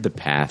feared the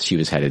path she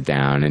was headed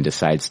down and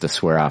decides to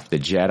swear off the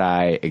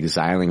Jedi,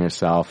 exiling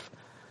herself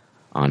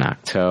on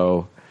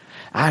Ahch-To.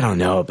 I don't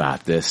know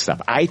about this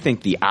stuff. I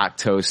think the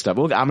Ahch-To stuff,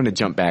 well, I'm going to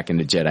jump back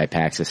into Jedi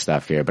Paxis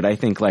stuff here, but I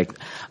think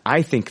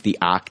the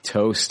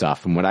Ahch-To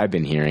stuff from what I've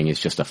been hearing is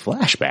just a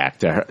flashback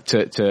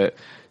to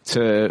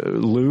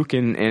Luke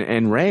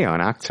and Rey on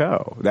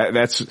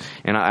Ahch-To.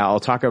 And I'll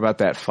talk about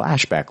that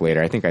flashback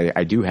later. I think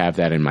I do have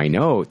that in my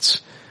notes,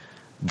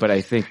 but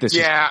I think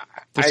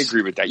I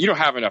agree with that. You don't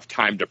have enough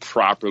time to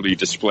properly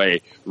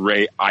display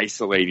Rey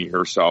isolating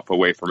herself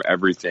away from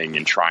everything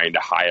and trying to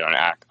hide on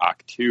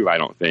Act 2, I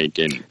don't think,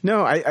 in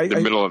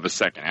the middle of the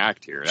second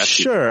act here. That's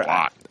sure. A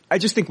lot. I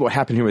just think what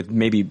happened here with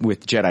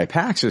Jedi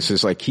Paxis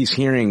is like he's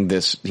hearing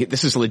this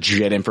is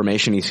legit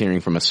information he's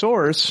hearing from a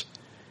source,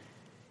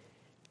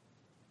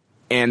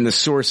 and the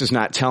source is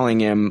not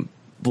telling him,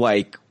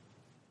 like,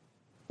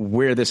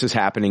 where this is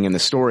happening in the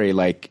story,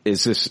 like,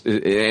 is this,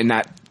 and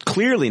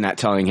clearly not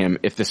telling him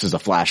if this is a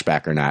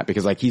flashback or not,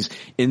 because, like, he's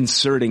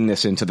inserting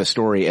this into the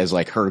story as,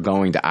 like, her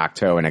going to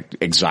Ahch-To and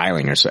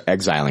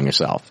exiling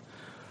herself,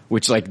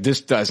 which, like,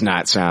 this does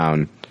not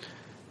sound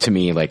to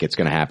me like it's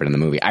going to happen in the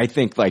movie. I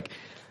think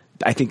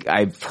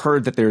I've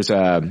heard that there's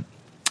a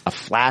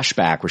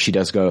flashback where she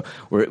does go,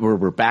 where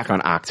we're back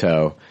on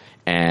Ahch-To,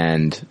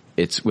 and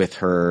it's with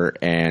her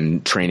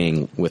and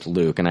training with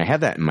Luke. And I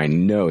have that in my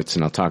notes,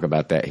 and I'll talk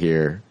about that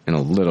here in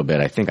a little bit.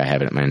 I think I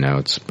have it in my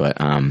notes.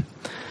 But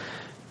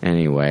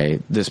anyway,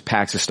 this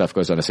Paxis stuff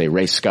goes on to say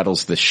Rey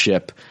scuttles the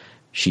ship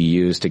she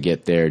used to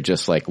get there,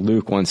 just like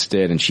Luke once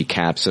did, and she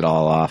caps it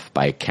all off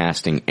by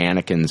casting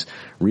Anakin's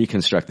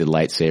reconstructed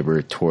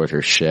lightsaber toward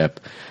her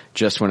ship.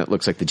 Just when it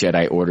looks like the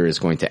Jedi Order is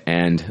going to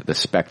end, the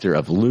specter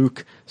of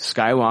Luke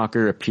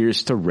Skywalker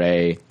appears to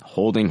Rey,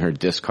 holding her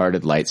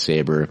discarded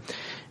lightsaber,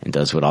 and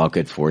does what all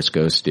good Force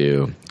ghosts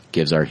do,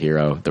 gives our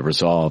hero the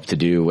resolve to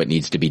do what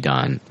needs to be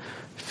done.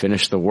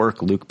 Finish the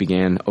work Luke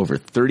began over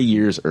 30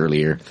 years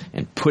earlier,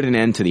 and put an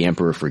end to the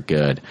Emperor for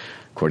good.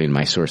 According to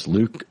my source,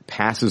 Luke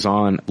passes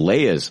on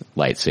Leia's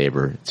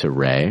lightsaber to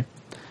Rey.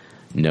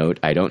 Note,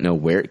 I don't know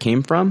where it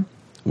came from,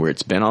 where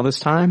it's been all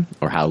this time,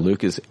 or how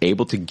Luke is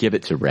able to give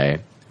it to Rey,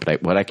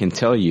 but what I can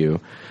tell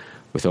you,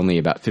 with only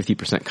about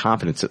 50%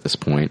 confidence at this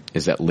point,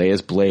 is that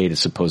Leia's blade is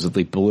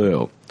supposedly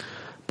blue.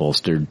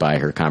 Bolstered by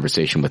her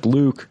conversation with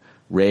Luke,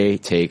 Rey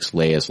takes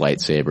Leia's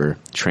lightsaber,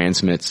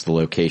 transmits the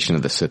location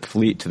of the Sith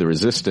fleet to the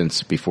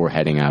Resistance before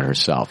heading out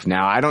herself.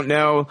 Now, I don't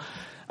know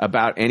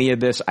about any of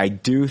this. I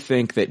do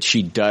think that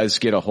she does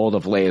get a hold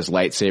of Leia's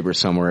lightsaber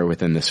somewhere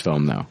within this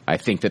film, though. I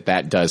think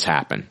that does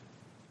happen.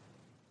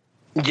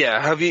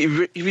 Yeah, have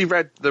you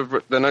read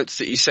the notes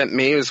that you sent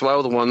me as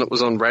well, the one that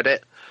was on Reddit?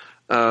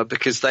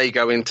 Because they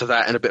go into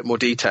that in a bit more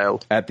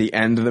detail. At the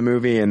end of the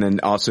movie, and then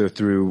also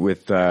through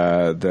with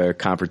the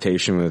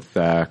confrontation with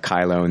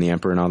Kylo and the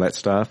Emperor and all that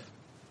stuff?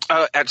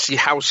 Actually,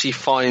 how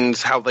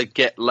they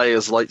get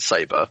Leia's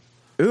lightsaber.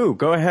 Ooh,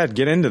 go ahead,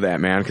 get into that,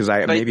 man, because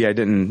maybe I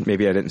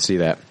didn't see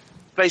that.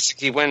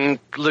 Basically, when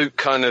Luke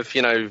kind of,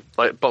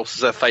 like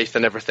bolsters her faith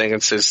and everything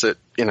and says that,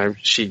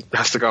 she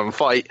has to go and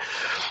fight,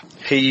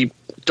 he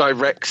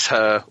directs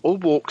her or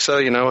walks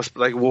her,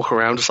 they walk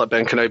around just like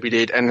Ben Kenobi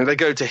did, and they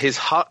go to his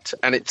hut,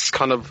 and it's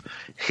kind of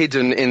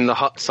hidden in the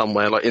hut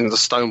somewhere, like in the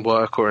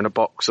stonework or in a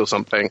box or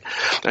something,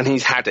 and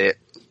he's had it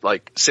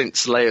like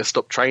since Leia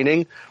stopped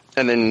training,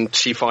 and then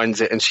she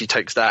finds it and she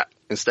takes that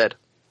instead.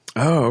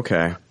 Oh,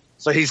 okay.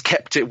 So he's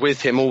kept it with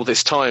him all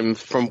this time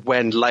from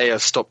when Leia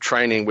stopped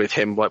training with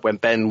him, like when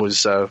Ben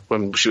was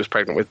when she was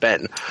pregnant with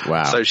Ben.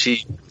 Wow. So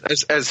she,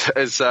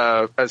 as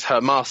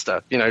her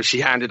master, she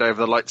handed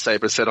over the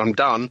lightsaber, said, "I'm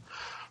done.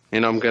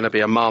 I'm going to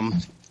be a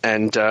mum,"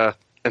 and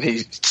he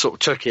sort of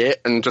took it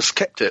and just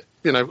kept it.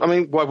 I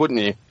mean, why wouldn't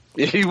you?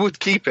 You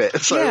would keep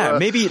it. So, yeah,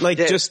 maybe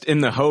just in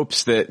the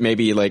hopes that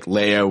maybe like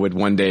Leia would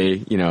one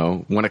day,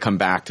 want to come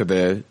back to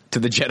the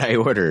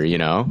Jedi Order,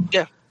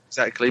 Yeah.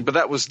 Exactly, but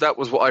that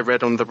was what I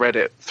read on the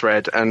Reddit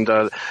thread, and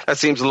that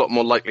seems a lot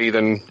more likely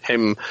than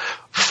him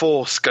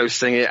force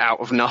ghosting it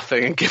out of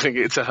nothing and giving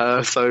it to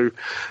her. So,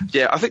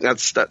 yeah, I think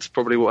that's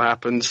probably what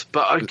happens.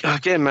 But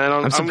again, man,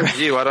 I'm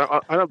with you. I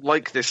don't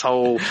like this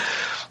whole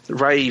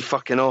Rey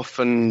fucking off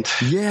and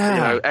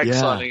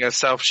exiling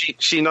herself.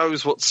 She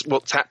knows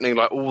what's happening.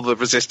 Like all the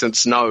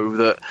Resistance know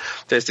that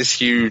there's this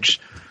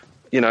huge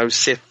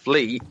Sith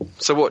fleet.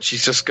 So what?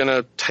 She's just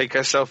gonna take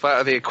herself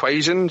out of the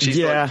equation? She's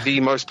like the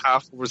most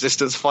powerful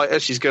Resistance fighter.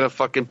 She's gonna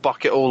fucking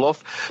buck it all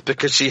off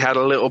because she had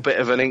a little bit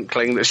of an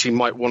inkling that she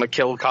might want to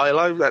kill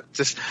Kylo. That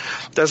just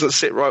doesn't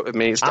sit right with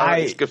me.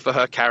 It's good for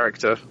her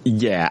character.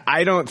 Yeah,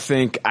 I don't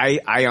think.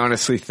 I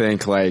honestly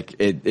think like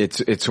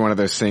it's one of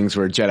those things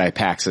where Jedi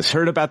Pax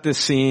heard about this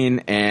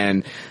scene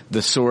and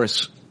the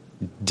source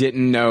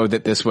didn't know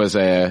that this was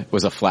a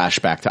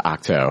flashback to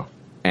Ahch-To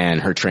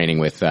and her training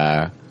with.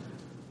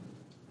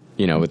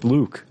 With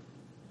Luke.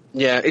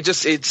 Yeah, it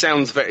just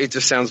sounds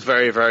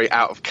very, very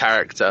out of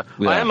character.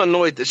 Yeah. I am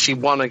annoyed that she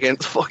won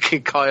against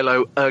fucking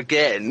Kylo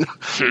again.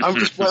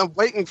 I'm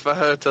waiting for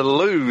her to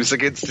lose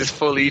against this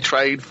fully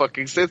trained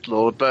fucking Sith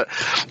Lord, but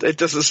it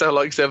doesn't sound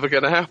like it's ever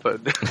going to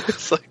happen.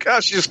 It's like,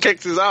 she just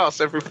kicks his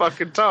ass every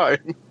fucking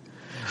time.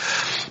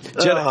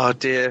 Oh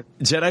dear.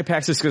 Jedi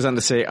Paxis goes on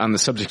to say, on the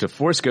subject of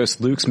Force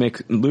Ghosts,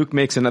 Luke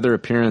makes another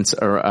appearance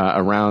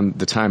around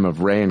the time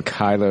of Rey and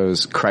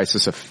Kylo's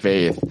crisis of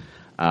faith.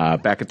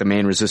 Back at the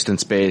main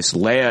Resistance base,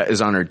 Leia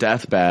is on her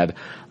deathbed.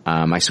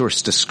 My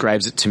source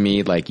describes it to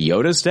me like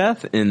Yoda's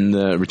death in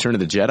the Return of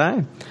the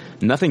Jedi.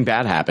 Nothing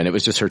bad happened. It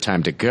was just her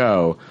time to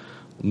go.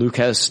 Luke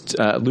has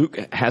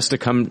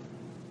come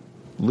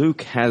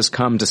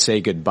to say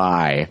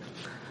goodbye.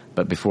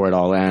 But before it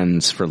all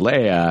ends for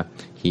Leia,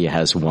 he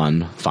has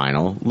one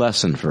final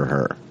lesson for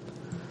her.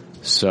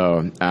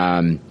 So,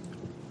 Jedi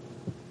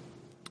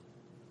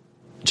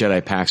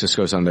Paxis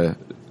goes on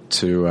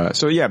to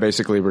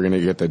basically we're going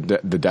to get the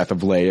death of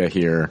Leia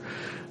here.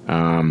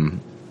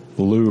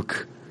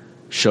 Luke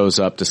shows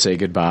up to say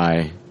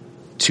goodbye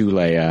to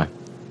Leia,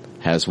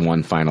 has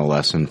one final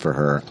lesson for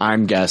her.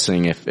 I'm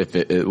guessing if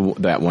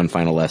that one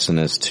final lesson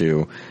is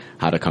to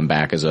how to come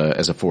back as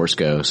a Force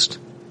ghost.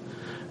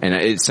 And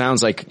it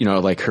sounds like,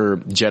 like her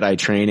Jedi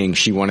training,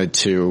 she wanted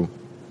to,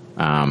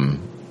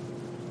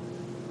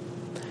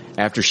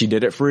 after she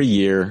did it for a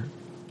year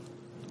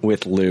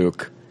with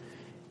Luke,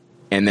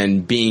 and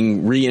then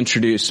being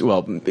introduced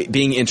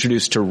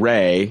to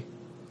Rey,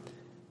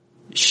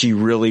 she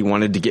really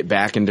wanted to get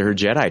back into her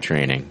Jedi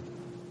training.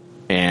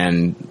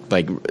 And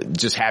like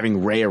just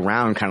having Rey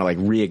around kind of like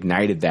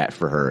reignited that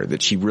for her,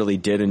 that she really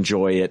did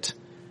enjoy it,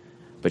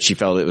 but she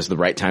felt it was the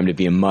right time to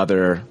be a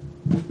mother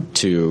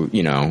to,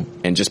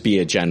 and just be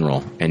a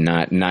general and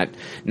not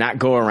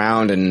go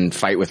around and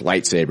fight with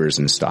lightsabers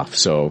and stuff.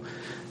 So,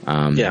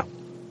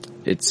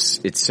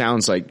 it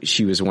sounds like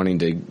she was wanting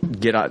to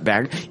get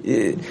back.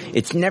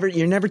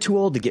 You're never too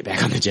old to get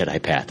back on the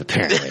Jedi path,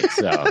 apparently.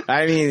 So,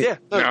 I mean,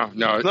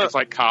 no, it's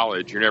like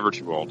college. You're never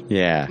too old.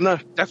 Yeah. No,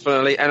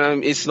 definitely.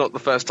 And it's not the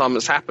first time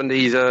it's happened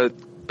either.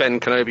 Ben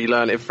Kenobi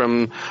learned it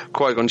from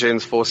Qui-Gon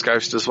Jinn's Force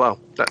Ghost as well.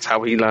 That's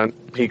how he learned.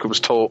 He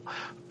was taught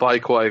by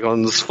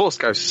Qui-Gon's Force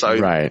Ghost. So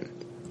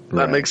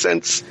that makes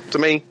sense to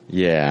me.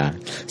 Yeah.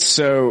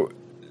 So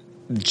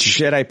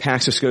Jedi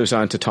Paxis goes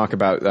on to talk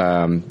about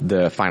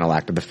the final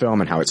act of the film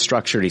and how it's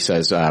structured. He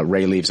says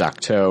Rey leaves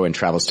Ahch-To and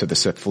travels to the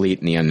Sith fleet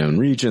in the unknown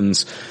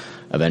regions.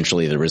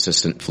 Eventually, the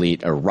Resistant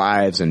fleet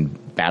arrives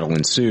and battle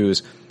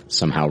ensues.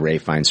 Somehow, Rey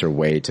finds her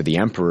way to the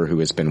Emperor, who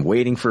has been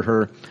waiting for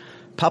her.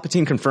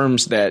 Palpatine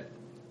confirms that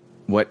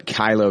what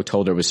Kylo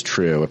told her was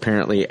true.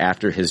 Apparently,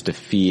 after his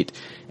defeat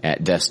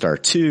at Death Star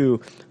 2,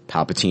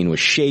 Palpatine was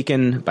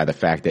shaken by the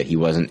fact that he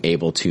wasn't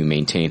able to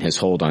maintain his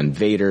hold on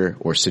Vader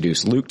or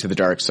seduce Luke to the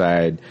dark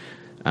side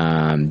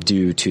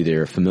due to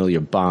their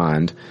familial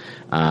bond.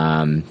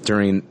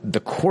 During the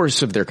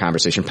course of their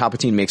conversation,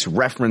 Palpatine makes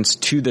reference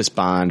to this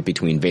bond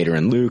between Vader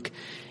and Luke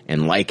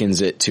and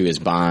likens it to his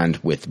bond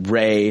with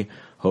Rey,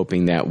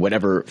 hoping that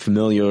whatever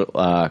familial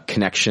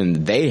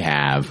connection they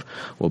have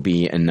will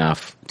be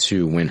enough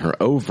to win her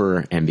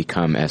over and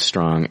become as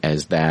strong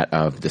as that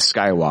of the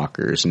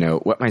Skywalkers.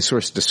 Note, what my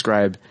source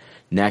described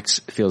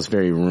next feels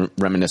very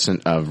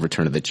reminiscent of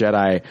Return of the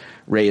Jedi.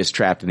 Rey is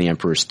trapped in the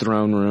Emperor's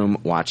throne room,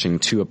 watching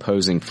two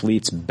opposing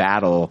fleets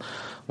battle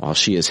while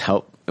she is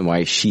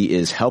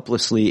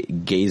helplessly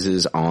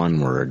gazes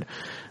onward.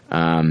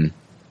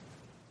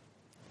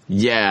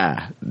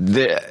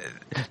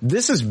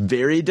 This is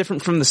very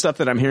different from the stuff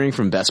that I'm hearing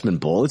from Bespin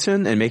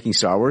Bulletin and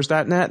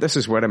MakingStarWars.net. This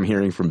is what I'm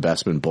hearing from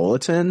Bespin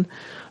Bulletin.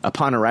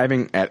 Upon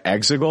arriving at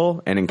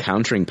Exegol and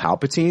encountering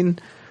Palpatine,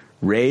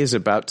 Rey is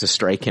about to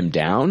strike him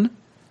down.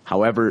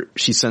 However,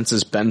 she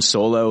senses Ben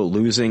Solo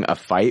losing a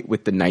fight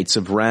with the Knights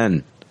of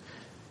Ren.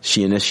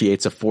 She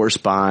initiates a force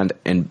bond.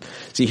 And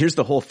see, here's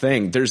the whole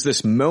thing. There's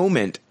this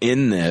moment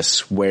in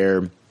this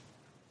where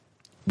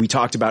we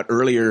talked about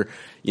earlier,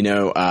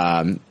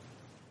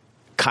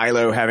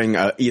 Kylo having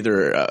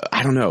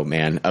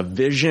a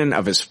vision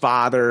of his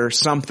father,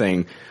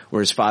 something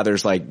where his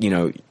father's like,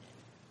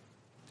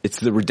 it's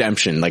the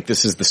redemption. Like,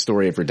 this is the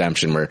story of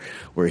redemption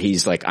where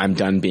he's like, I'm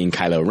done being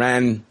Kylo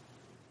Ren.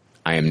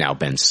 I am now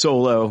Ben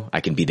Solo.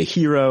 I can be the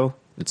hero.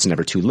 It's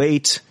never too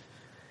late.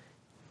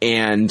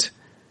 And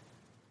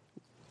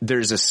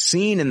there's a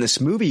scene in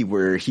this movie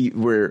where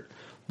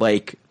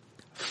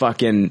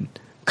fucking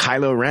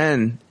Kylo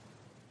Ren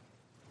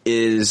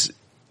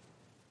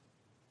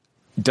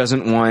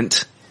doesn't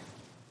want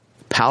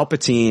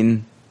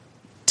Palpatine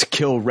to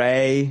kill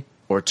Rey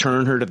or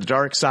turn her to the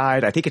dark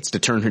side. I think it's to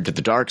turn her to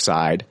the dark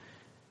side.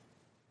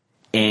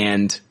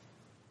 And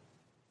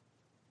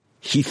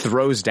he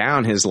throws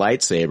down his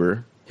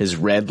lightsaber, his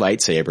red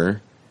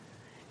lightsaber,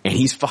 and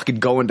he's fucking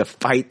going to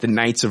fight the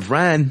Knights of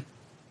Ren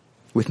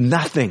with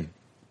nothing.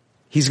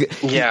 He's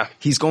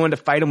going to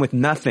fight him with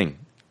nothing.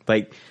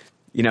 And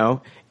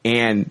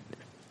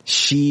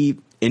she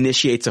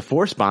initiates a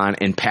force bond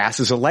and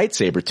passes a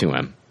lightsaber to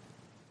him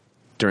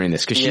during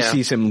this because she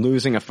sees him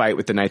losing a fight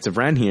with the Knights of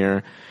Ren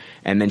here.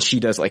 And then she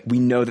does, we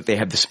know that they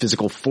have this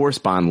physical force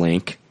bond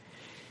link,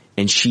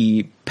 and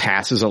she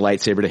passes a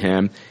lightsaber to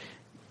him.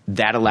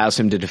 That allows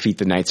him to defeat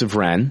the Knights of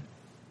Ren.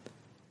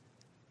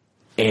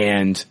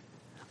 And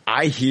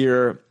I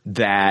hear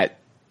that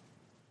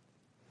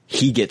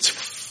he gets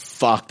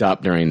fucked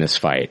up during this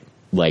fight,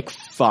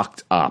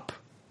 fucked up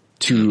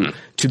to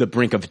the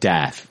brink of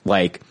death.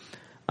 I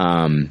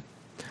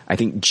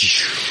think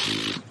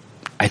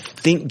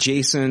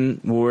Jason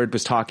Ward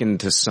was talking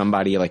to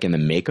somebody in the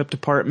makeup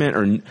department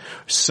or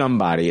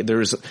somebody.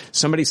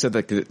 Somebody said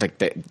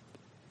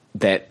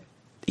that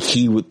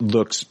he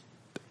looks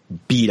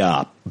beat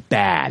up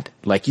bad,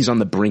 like he's on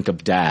the brink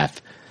of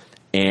death,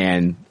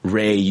 and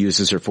Rey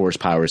uses her force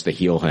powers to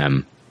heal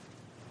him,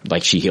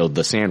 like she healed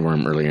the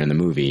sandworm earlier in the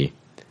movie.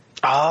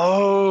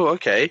 Oh,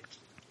 okay.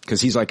 Because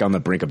he's on the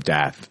brink of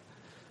death.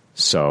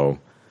 So,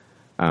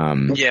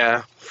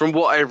 from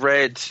what I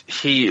read,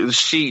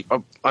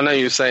 I know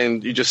you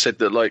just said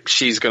that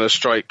she's going to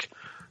strike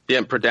the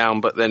Emperor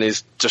down, but then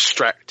is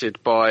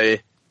distracted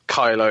by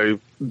Kylo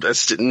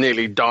that's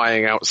nearly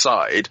dying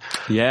outside.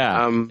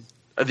 Yeah.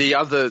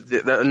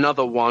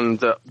 Another one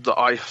that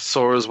I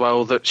saw as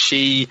well, that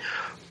she's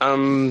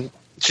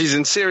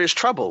in serious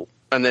trouble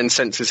and then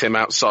senses him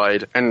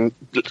outside and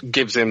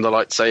gives him the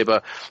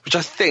lightsaber, which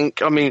I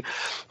think,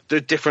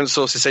 the different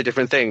sources say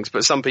different things,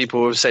 but some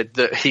people have said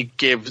that she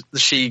gives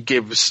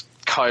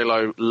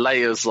Kylo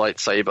Leia's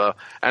lightsaber,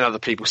 and other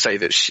people say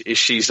that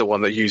she's the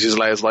one that uses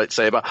Leia's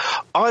lightsaber.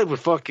 I would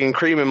fucking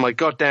cream in my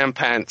goddamn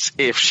pants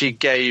if she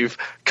gave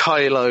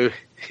Kylo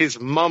his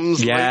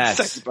mum's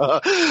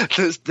lightsaber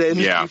that's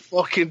then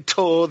fucking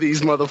tore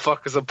these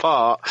motherfuckers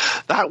apart.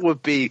 That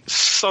would be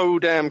so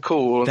damn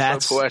cool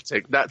and so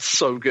poetic. That's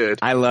so good.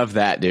 I love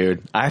that,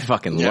 dude. I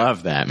fucking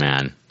love that,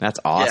 man. That's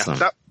awesome.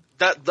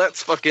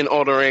 That's fucking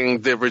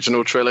honoring the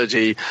original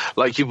trilogy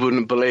like you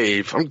wouldn't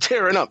believe. I'm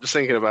tearing up just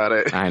thinking about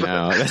it. I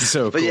know. That's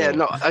so cool. But yeah,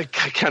 no, I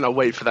cannot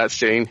wait for that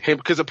scene.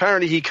 Because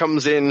apparently he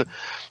comes in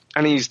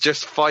and he's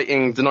just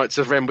fighting the Knights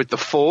of Ren with the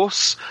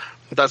Force.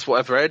 That's what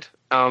I've read.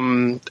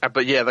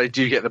 But yeah, they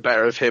do get the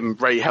better of him.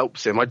 Rey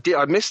helps him.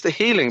 I missed the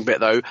healing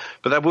bit though,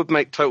 but that would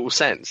make total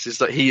sense. Is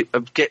that he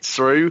gets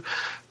through,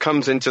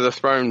 comes into the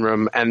throne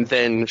room, and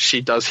then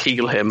she does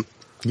heal him.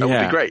 That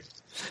would be great.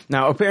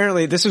 Now,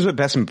 apparently, this is what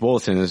Bespin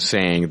Bulletin is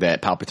saying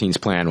that Palpatine's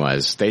plan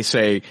was. They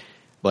say,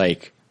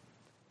 like,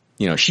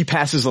 you know, she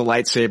passes the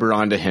lightsaber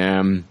on to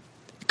him.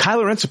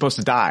 Kylo Ren's supposed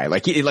to die.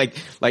 Like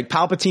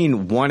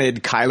Palpatine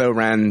wanted Kylo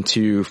Ren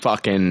to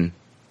fucking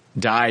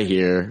die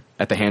here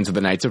at the hands of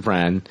the Knights of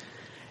Ren.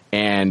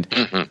 And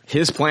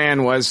his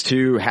plan was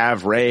to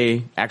have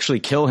Rey actually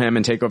kill him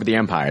and take over the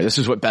Empire. This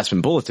is what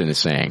Bespin Bulletin is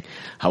saying.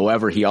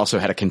 However, he also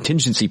had a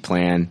contingency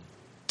plan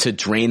to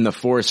drain the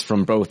Force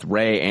from both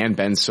Rey and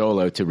Ben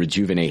Solo to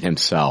rejuvenate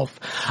himself.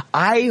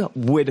 I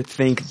would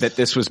think that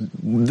this would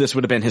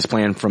have been his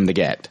plan from the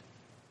get.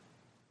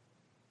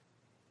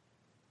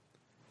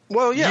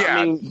 Well, yeah.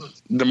 I mean,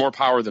 the more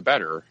power, the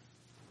better.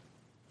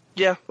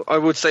 Yeah, I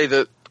would say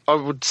that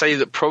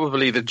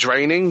probably the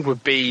draining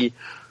would be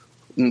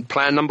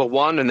plan number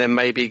one, and then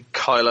maybe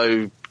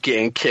Kylo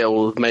getting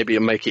killed, maybe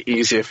it'll make it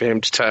easier for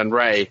him to turn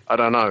Rey. I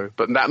don't know,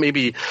 but that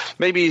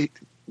maybe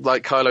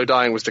like Kylo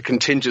dying was the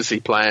contingency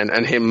plan,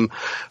 and him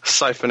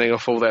siphoning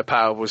off all their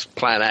power was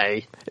plan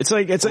A. It's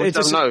like it's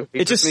just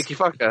a sneaky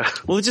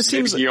fucker. Well, it just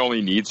seems he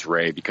only needs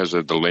Rey because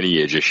of the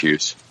lineage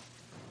issues.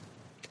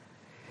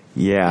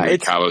 Yeah,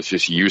 Kylo's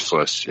just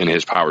useless, and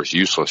his power's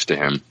useless to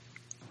him.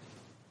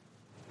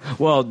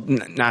 Well,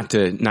 not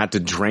to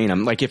drain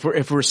them. Like if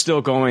we're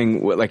still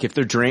going, like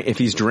if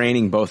he's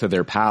draining both of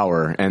their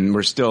power, and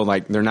we're still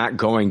like they're not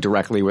going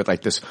directly with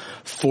like this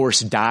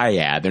Force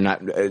dyad. They're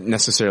not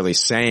necessarily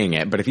saying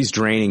it, but if he's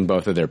draining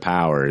both of their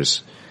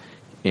powers,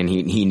 and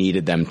he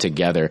needed them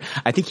together,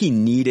 I think he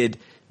needed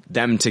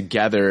them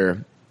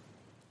together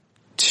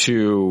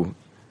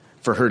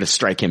for her to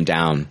strike him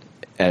down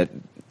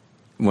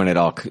when it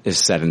all is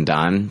said and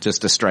done.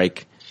 Just to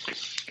strike.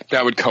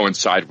 That would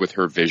coincide with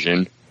her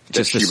vision.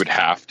 That she would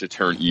have to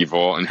turn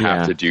evil and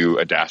have to do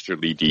a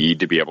dastardly deed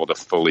to be able to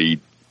fully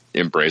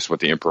embrace what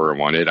the Emperor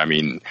wanted. I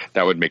mean,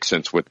 that would make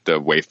sense with the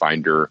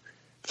Wayfinder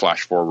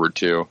flash forward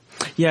too.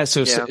 Yeah,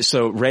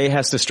 so Rey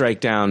has to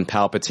strike down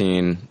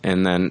Palpatine,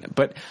 and then,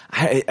 but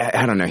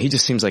I don't know. He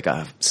just seems like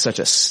such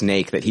a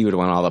snake that he would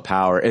want all the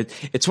power.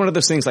 It's one of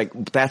those things like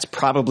that's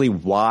probably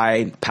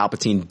why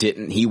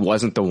Palpatine he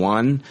wasn't the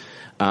one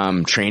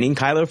training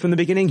Kylo from the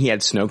beginning. He had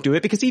Snoke do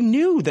it because he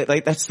knew that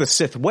like that's the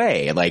Sith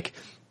way. Like,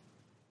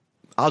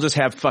 I'll just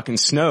have fucking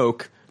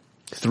Snoke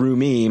through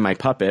me, my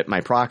puppet, my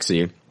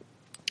proxy,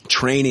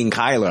 training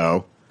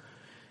Kylo.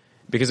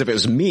 Because if it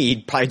was me,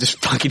 he'd probably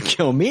just fucking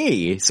kill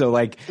me. So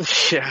like,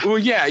 Well,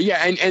 yeah.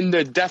 And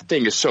the death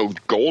thing is so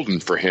golden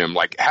for him.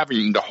 Like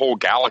having the whole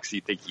galaxy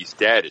think he's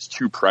dead is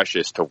too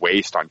precious to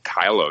waste on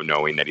Kylo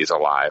knowing that he's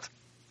alive.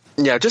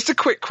 Yeah. Just a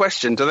quick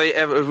question.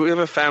 Have we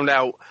ever found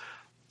out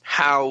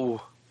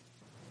how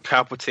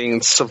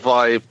Palpatine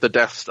survived the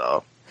Death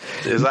Star?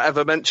 Is that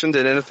ever mentioned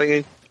in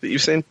anything that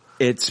you've seen?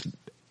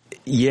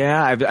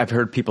 I've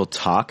heard people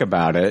talk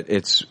about it.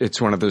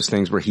 It's one of those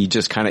things where he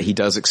just he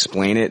does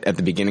explain it at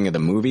the beginning of the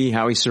movie,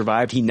 how he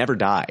survived. He never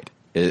died,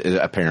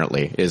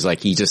 apparently, is like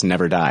he just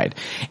never died.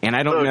 And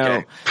I don't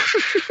know,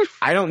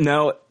 I don't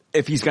know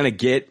if he's going to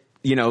get,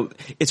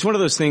 it's one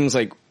of those things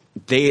like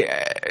they're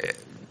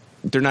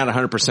not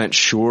 100%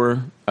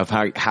 sure of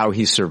how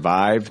he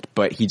survived,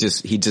 but he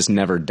just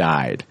never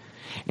died.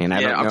 And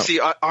I don't know.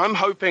 See, I'm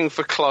hoping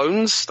for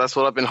clones. That's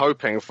what I've been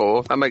hoping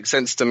for. That makes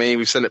sense to me.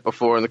 We've seen it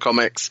before in the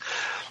comics.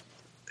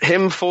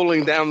 Him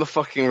falling down the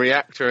fucking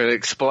reactor and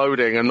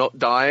exploding and not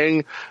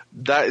dying,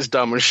 that is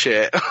dumb as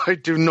shit. I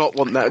do not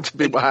want that to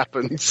be what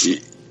happens.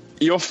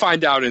 You'll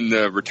find out in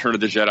the Return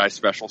of the Jedi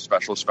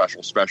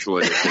special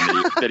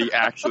edition that he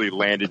actually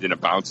landed in a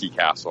bouncy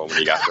castle when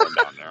he got thrown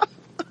down there.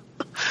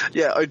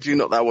 Yeah, I do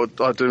not want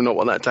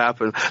that to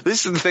happen.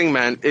 This is the thing,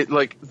 man.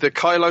 The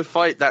Kylo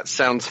fight, that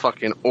sounds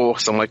fucking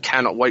awesome. I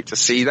cannot wait to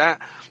see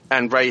that.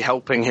 And Rey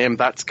helping him,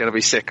 that's going to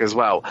be sick as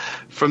well.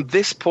 From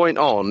this point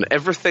on,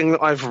 everything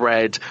that I've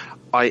read,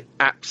 I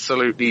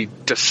absolutely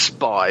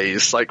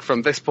despise. Like,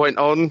 from this point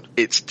on,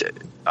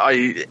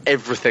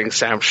 everything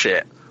sounds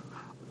shit.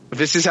 If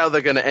this is how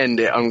they're going to end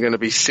it, I'm going to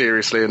be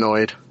seriously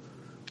annoyed.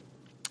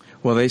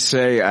 Well, they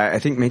say, I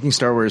think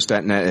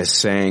MakingStarWars.net is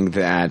saying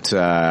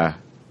that,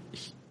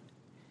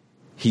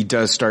 he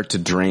does start to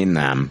drain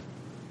them.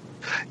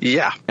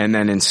 Yeah. And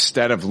then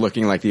instead of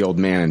looking like the old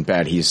man in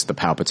bed, he's the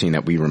Palpatine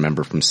that we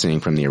remember from seeing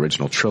from the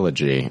original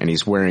trilogy. And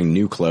he's wearing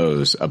new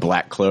clothes, a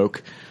black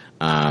cloak,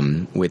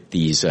 with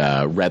these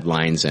red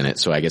lines in it.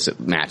 So I guess it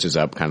matches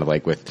up kind of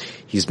like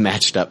he's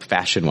matched up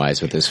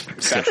fashion-wise with his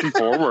fashion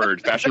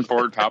forward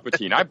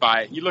Palpatine. I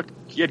buy it.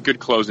 He had good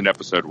clothes in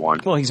episode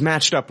 1. Well, he's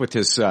matched up with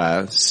his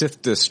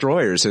Sith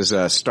destroyers, his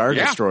Star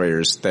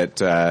Destroyers that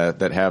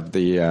have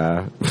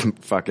the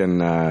fucking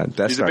Death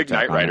Star. He's a big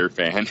Knight Rider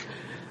fan.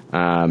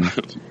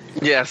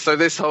 Yeah, so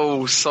this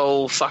whole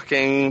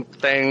soul-sucking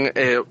thing,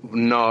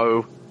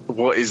 no.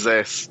 What is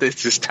this?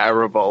 This is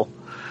terrible.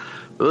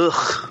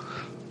 Ugh.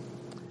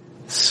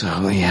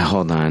 So, yeah,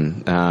 hold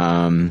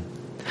on.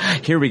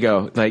 Here we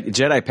go. Like,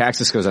 Jedi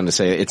Paxis goes on to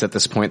say it's at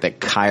this point that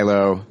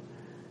Kylo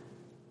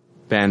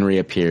Ben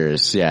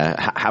reappears.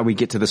 Yeah, how we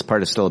get to this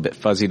part is still a bit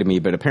fuzzy to me,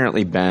 but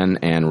apparently Ben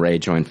and Rey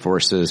join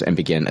forces and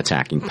begin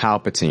attacking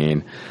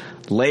Palpatine.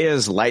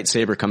 Leia's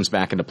lightsaber comes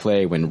back into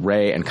play when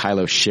Rey and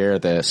Kylo share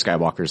the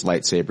Skywalker's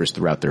lightsabers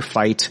throughout their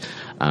fight.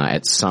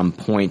 At some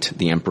point,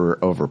 the Emperor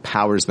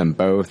overpowers them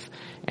both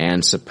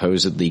and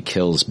supposedly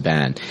kills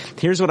Ben.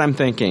 Here's what I'm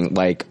thinking.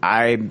 Like,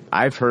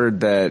 I've heard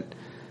that,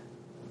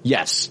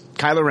 yes,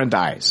 Kylo Ren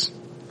dies.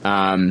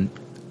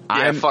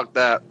 Fuck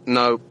that.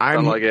 No, I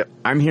don't like it.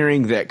 I'm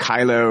hearing that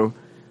Kylo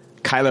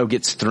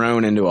gets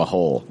thrown into a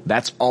hole.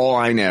 That's all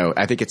I know.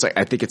 I think it's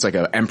like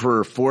a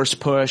Emperor force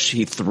push.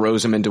 He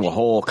throws him into a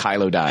hole.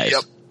 Kylo dies.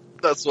 Yep.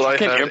 That's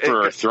what I heard.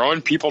 Emperor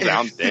throwing people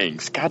down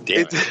things. God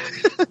damn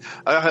it.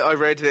 I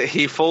read that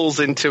he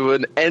falls into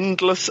an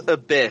endless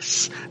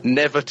abyss,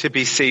 never to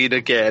be seen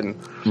again.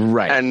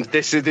 Right. And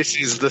this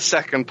is the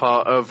second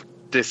part of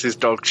this is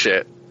dog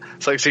shit.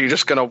 So you're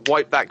just going to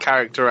wipe that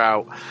character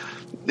out.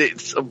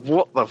 It's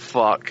what the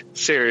fuck?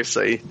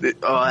 Seriously.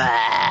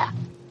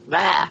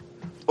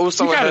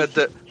 Also, I heard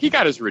that he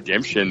got his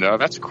redemption though.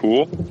 That's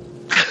cool.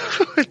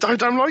 I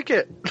don't like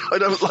it. I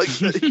don't like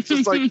that. He's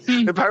just like,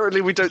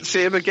 apparently we don't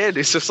see him again.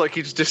 It's just like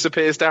he just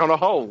disappears down a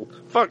hole.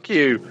 Fuck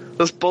you.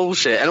 That's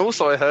bullshit. And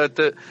also I heard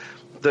that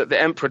the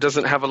Emperor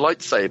doesn't have a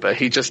lightsaber.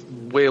 He just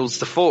wields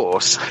the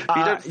Force.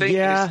 You don't think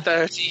in his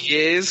 30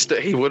 years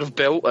that he would have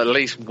built at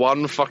least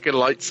one fucking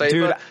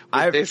lightsaber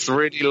with this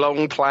really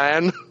long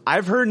plan?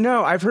 I've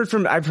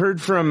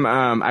heard from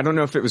I don't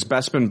know if it was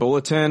Bespin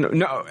Bulletin.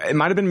 No, it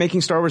might have been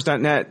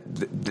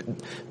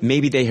MakingStarWars.net.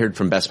 Maybe they heard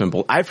from Bespin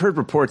Bulletin. I've heard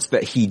reports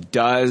that he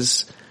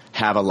does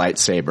have a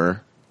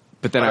lightsaber,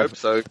 but then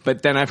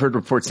I've heard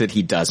reports that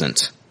he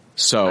doesn't.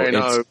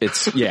 So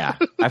it's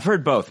I've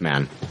heard both,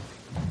 man.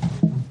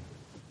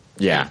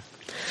 Yeah.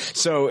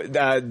 So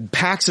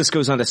Paxis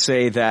goes on to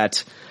say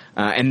that,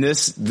 and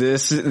this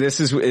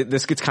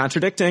gets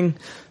contradicting.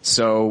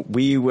 So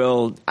we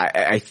will.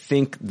 I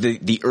think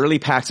the early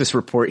Paxis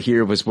report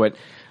here was what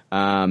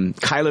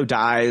Kylo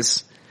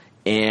dies,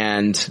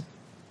 and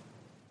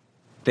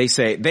they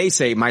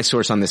say my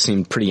source on this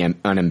seemed pretty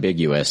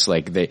unambiguous,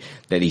 like that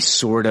he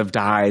sort of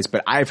dies,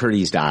 but I've heard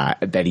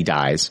that he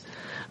dies.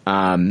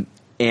 And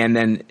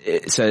then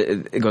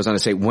it goes on to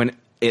say when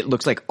it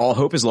looks like all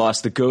hope is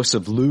lost, the ghosts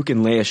of Luke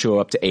and Leia show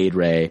up to aid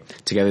Rey.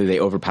 Together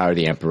they overpower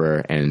the Emperor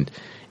and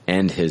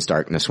end his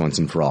darkness once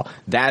and for all.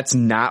 That's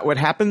not what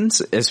happens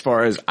as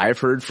far as I've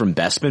heard from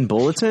Bespin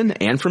Bulletin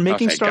and from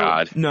Making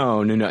Star.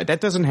 No. That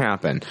doesn't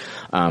happen.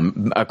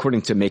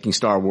 According to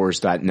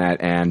MakingStarWars.net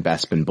and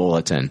Bespin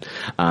Bulletin.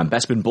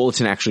 Bespin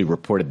Bulletin actually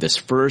reported this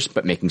first,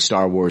 but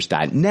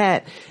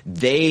MakingStarWars.net,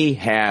 they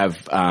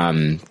have,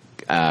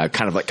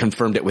 kind of like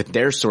confirmed it with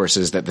their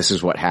sources that this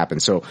is what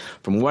happened. So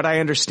from what I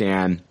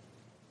understand,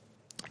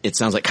 it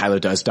sounds like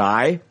Kylo does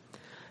die.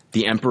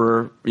 The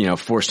Emperor,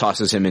 force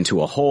tosses him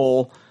into a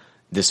hole,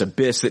 this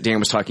abyss that Dan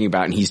was talking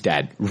about, and he's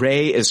dead.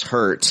 Rey is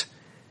hurt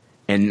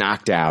and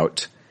knocked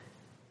out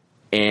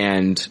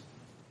and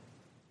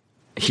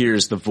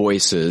hears the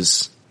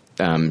voices.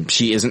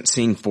 She isn't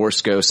seeing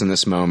Force ghosts in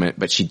this moment,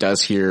 but she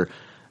does hear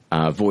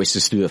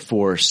voices through the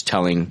Force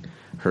telling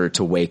her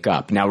to wake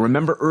up. Now,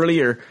 remember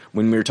earlier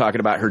when we were talking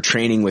about her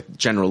training with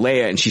General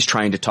Leia and she's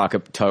trying to talk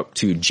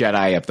to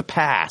Jedi of the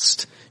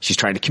past. She's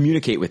trying to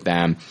communicate with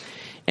them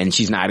and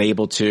she's not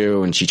able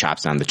to, and she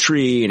chops down the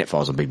tree and it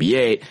falls on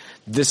BB-8.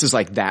 This is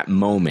like that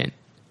moment.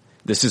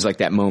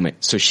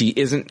 So she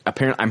isn't,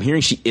 apparently, I'm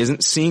hearing she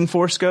isn't seeing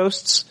Force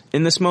ghosts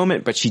in this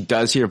moment, but she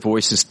does hear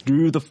voices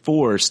through the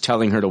Force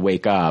telling her to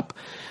wake up.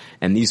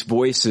 And these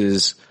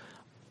voices,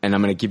 and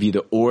I'm going to give you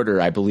the order,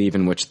 I believe,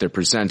 in which they're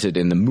presented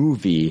in the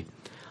movie.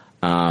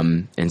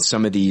 And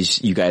some of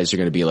these you guys are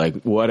going to be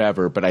like,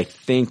 whatever, but I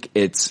think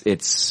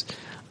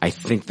I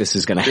think this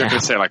is going to happen. You're going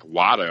to say like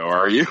Watto,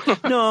 are you?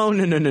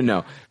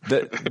 No.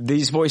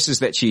 These voices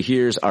that she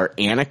hears are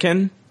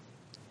Anakin,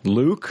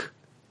 Luke,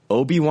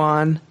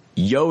 Obi-Wan,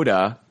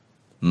 Yoda,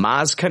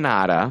 Maz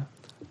Kanata,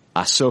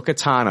 Ahsoka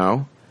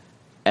Tano,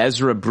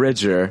 Ezra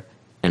Bridger,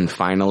 and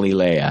finally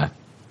Leia.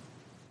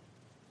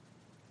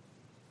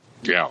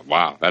 Yeah,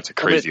 wow, that's a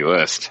crazy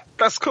list.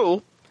 That's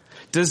cool.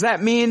 Does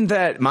that mean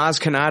that Maz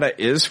Kanata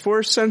is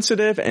Force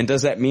sensitive? And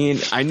does that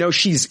mean, I know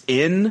she's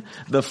in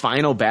the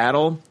final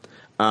battle.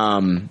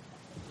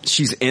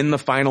 She's in the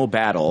final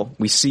battle.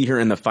 We see her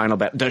in the final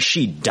battle. Does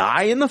she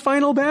die in the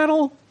final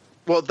battle?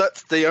 Well,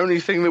 that's the only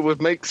thing that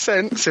would make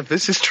sense if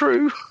this is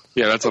true.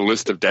 Yeah, that's a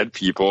list of dead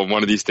people, and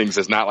one of these things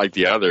is not like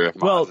the other.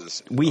 Well,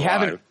 we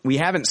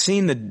haven't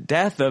seen the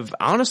death of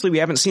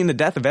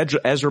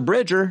Ezra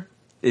Bridger.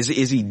 Is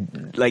he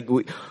like?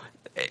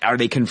 Are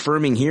they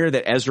confirming here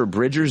that Ezra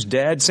Bridger's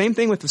dead? Same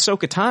thing with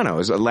Ahsoka Tano.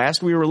 As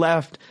last we were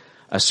left,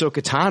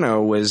 Ahsoka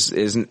Tano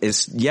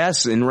is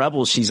yes, in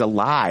Rebels she's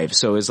alive.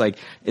 So is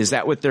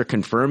that what they're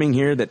confirming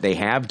here, that they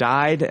have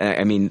died?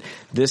 I mean,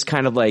 this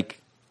kind of like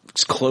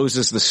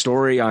closes the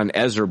story on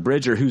Ezra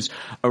Bridger, who's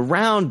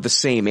around the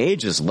same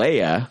age as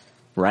Leia,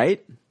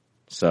 right?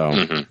 So,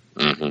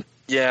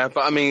 yeah,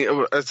 but I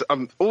mean,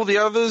 all the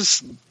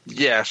others,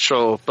 yeah,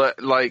 sure,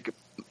 but like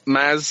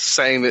Maz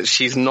saying that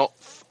she's not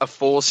a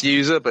Force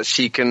user, but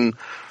she can,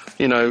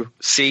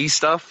 see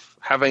stuff.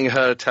 Having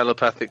her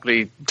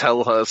telepathically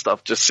tell her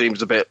stuff just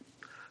seems a bit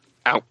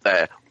out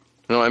there.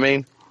 You know what I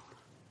mean?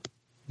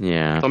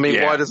 Yeah. I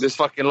mean, why does this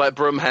fucking like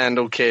broom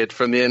handle kid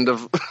from the end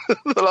of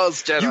The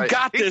Last Jedi? You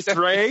got this,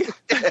 Ray.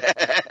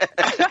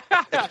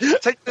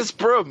 Take this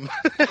broom.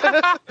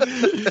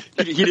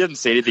 He didn't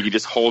say anything. He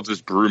just holds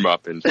his broom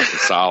up in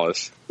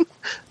solace.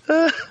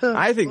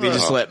 I think they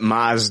just let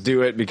Maz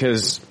do it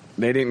because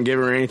they didn't give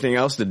her anything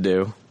else to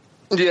do.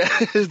 Yeah,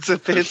 it's a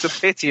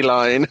pity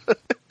line.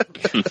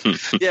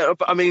 Yeah,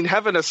 but I mean,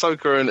 having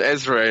Ahsoka and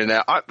Ezra in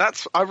there,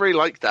 I really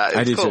like that. It's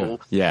I do cool.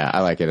 too. Yeah, I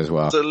like it as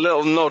well. It's a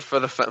little nod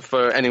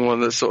for anyone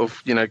that sort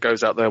of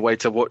goes out their way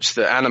to watch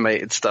the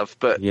animated stuff.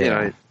 But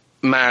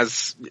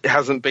Maz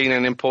hasn't been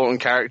an important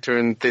character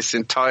in this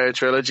entire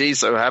trilogy,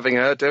 so having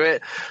her do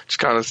it just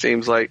kind of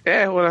seems like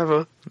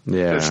whatever.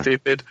 Yeah, it's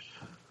stupid.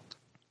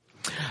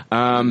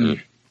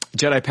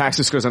 Jedi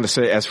Paxis goes on to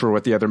say, as for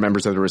what the other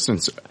members of the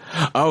Resistance...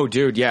 Oh,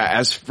 dude, yeah,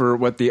 as for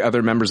what the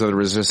other members of the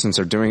Resistance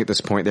are doing at this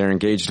point, they're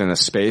engaged in a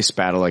space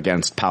battle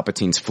against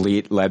Palpatine's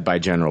fleet, led by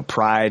General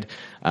Pryde.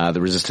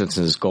 The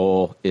Resistance's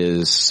goal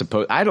is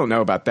I don't know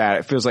about that.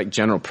 It feels like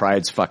General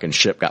Pryde's fucking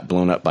ship got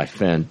blown up by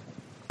Finn.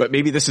 But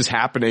maybe this is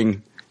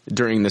happening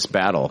during this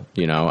battle,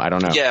 I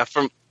don't know. Yeah,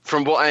 from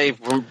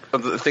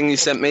the thing you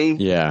sent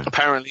me,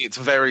 apparently it's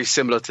very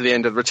similar to the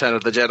end of Return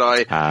of the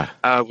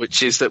Jedi,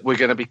 which is that we're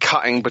going to be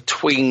cutting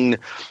between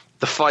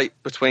the fight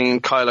between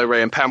Kylo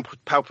Ren and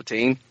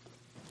Palpatine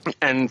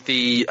and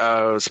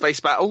the space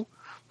battle,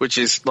 which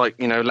is like,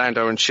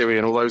 Lando and Chewie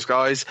and all those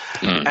guys.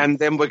 And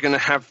then we're going to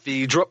have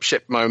the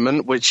dropship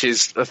moment, which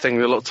is a thing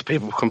that lots of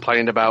people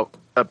complained about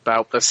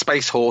the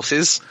space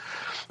horses.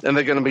 And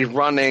they're going to be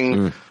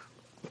running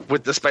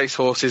with the space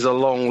horses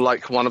along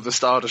like one of the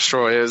Star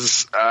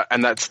Destroyers,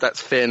 and that's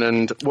Finn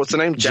and what's the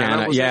name?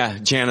 Janna. Yeah,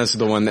 Janna's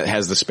the one that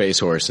has the space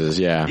horses.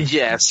 Yeah.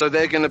 Yeah, so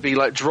they're going to be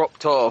like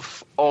dropped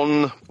off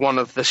on one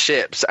of the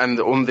ships and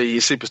on the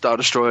Super Star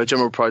Destroyer,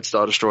 General Pryde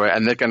Star Destroyer,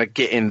 and they're going to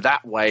get in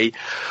that way.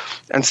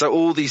 And so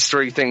all these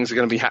three things are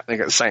going to be happening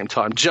at the same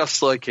time,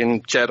 just like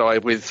in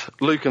Jedi with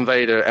Luke and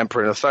Vader,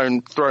 Emperor in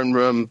the throne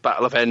room,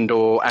 Battle of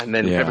Endor, and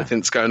then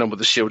everything's going on with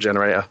the shield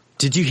generator.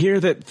 Did you hear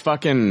that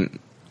fucking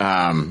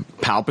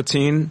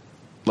Palpatine,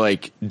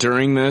 like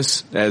during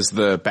this, as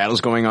the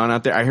battle's going on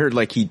out there, I heard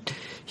like he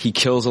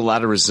kills a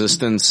lot of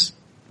Resistance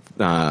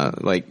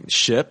like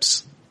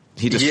ships.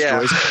 He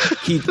destroys.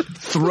 He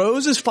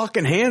throws his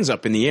fucking hands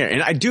up in the air.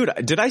 And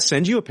did I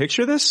send you a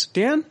picture of this,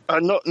 Dan?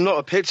 Not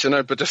a picture,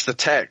 no, but just the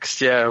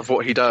text, of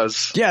what he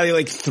does. Yeah, he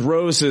like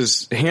throws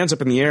his hands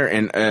up in the air,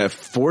 and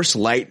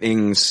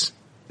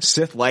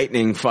Sith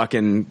lightning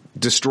fucking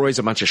destroys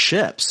a bunch of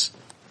ships.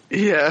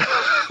 Yeah,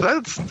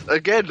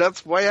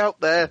 that's way out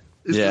there.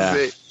 This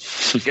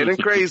is it. Getting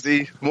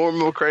crazy, more and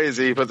more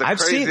crazy, but the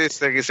craziest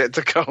thing is yet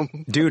to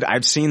come. Dude,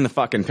 I've seen the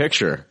fucking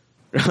picture.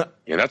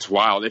 Yeah, that's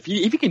wild. If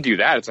he can do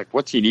that, it's like,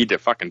 what's he need to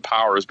fucking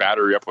power his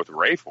battery up with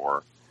Rey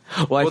for?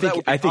 Well,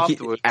 I think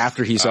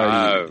after he's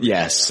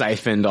already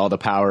siphoned all the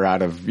power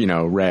out of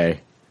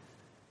Rey.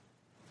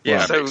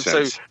 Yeah,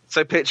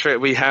 so picture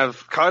it. We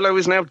have Kylo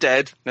is now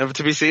dead, never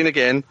to be seen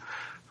again.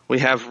 We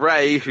have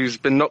Rey, who's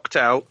been knocked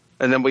out.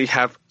 And then we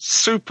have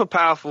super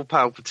powerful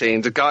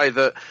Palpatine, the guy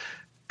that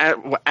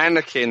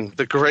Anakin,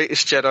 the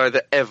greatest Jedi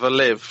that ever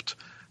lived,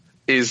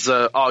 is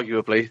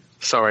arguably,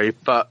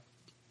 but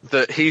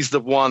that he's the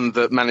one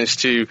that managed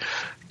to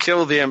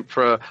kill the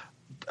Emperor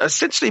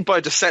essentially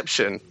by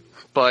deception,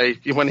 by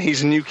when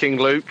he's nuking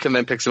Luke and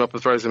then picks him up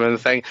and throws him in the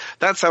thing.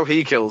 That's how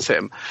he kills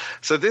him.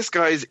 So this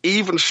guy is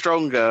even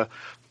stronger,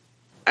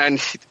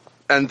 and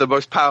the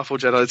most powerful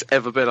Jedi that's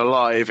ever been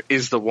alive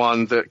is the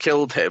one that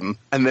killed him.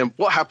 And then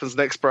what happens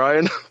next,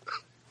 Brian?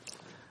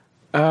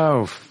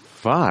 Oh,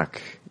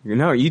 fuck.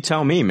 You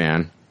tell me,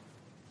 man.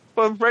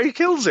 Well, Rey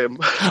kills him.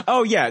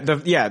 Oh, yeah.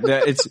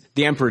 It's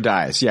the Emperor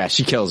dies. Yeah,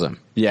 she kills him.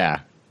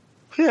 Yeah.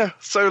 Yeah.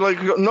 So, like,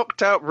 we got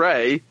knocked out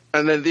Rey,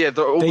 and then, they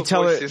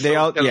tell her,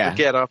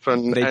 get up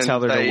and they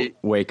tell her to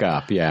wake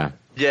up. Yeah.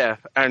 Yeah.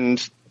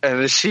 And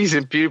she's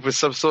imbued with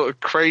some sort of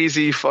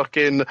crazy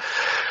fucking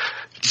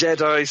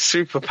Jedi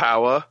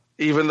superpower,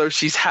 even though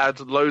she's had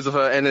loads of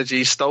her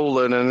energy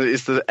stolen and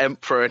is the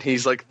Emperor and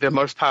he's like the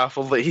most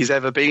powerful that he's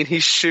ever been.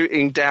 He's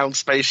shooting down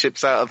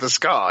spaceships out of the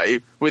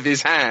sky with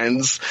his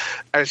hands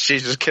and she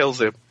just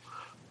kills him.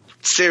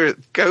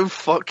 Seriously, go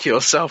fuck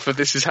yourself if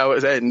this is how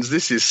it ends.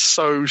 This is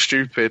so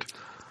stupid.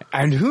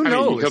 And who knows?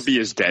 I mean, he'll be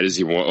as dead as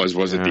he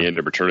was at the end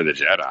of Return of the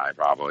Jedi,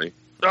 probably.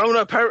 Oh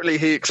no! Apparently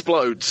he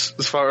explodes.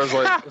 As far as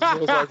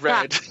I've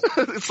read,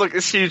 it's like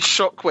this huge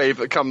shockwave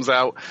that comes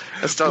out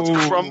and starts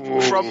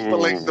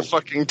crumpling the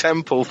fucking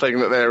temple thing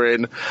that they're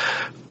in.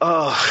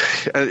 Oh,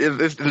 and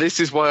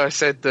this is why I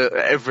said that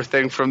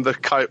everything from the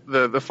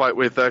fight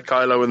with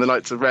Kylo and the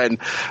Knights of Ren,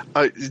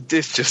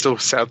 this just all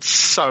sounds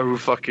so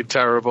fucking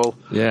terrible.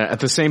 Yeah. At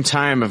the same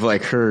time of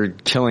like her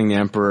killing the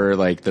Emperor,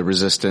 like the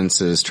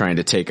Resistance is trying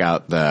to take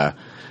out the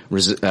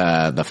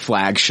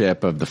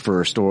flagship of the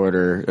First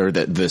Order, or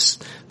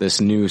this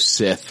new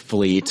Sith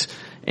fleet,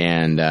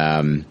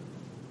 and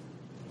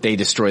they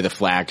destroy the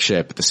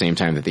flagship at the same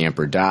time that the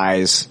Emperor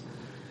dies.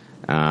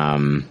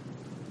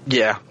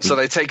 Yeah, so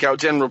they take out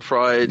General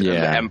Pride and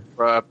the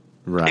Emperor.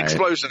 Right.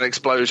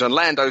 Explosion.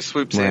 Lando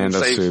swoops in,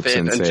 saves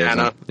Finn and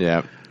Janna.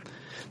 Yeah.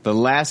 The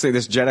last thing,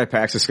 this Jedi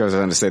Paxis goes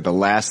on to say, the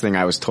last thing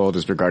I was told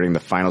is regarding the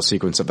final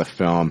sequence of the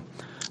film.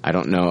 I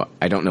don't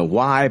know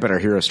why, but our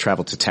heroes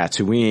travel to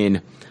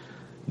Tatooine.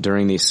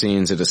 During these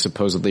scenes, it is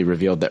supposedly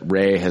revealed that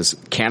Rey has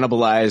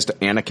cannibalized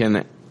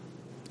Anakin,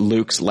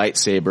 Luke's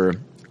lightsaber,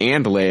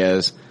 and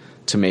Leia's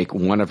to make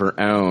one of her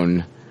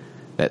own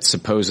that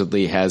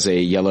supposedly has a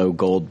yellow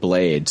gold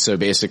blade. So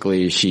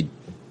basically,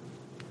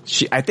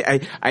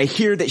 I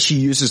hear that she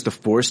uses the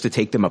Force to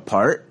take them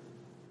apart,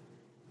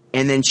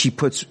 and then she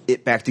puts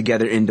it back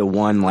together into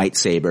one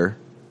lightsaber.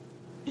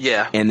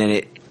 Yeah. And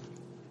then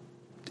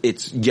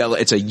it's yellow.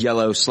 It's a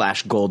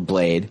yellow/gold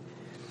blade.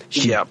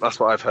 Yeah, that's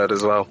what I've heard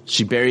as well.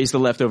 She buries the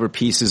leftover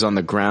pieces on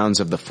the grounds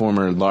of the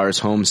former Lars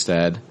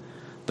homestead.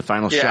 The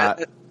final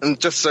shot. And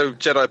just so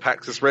Jedi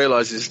Paxis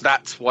realizes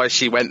that's why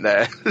she went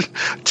there,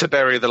 to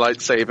bury the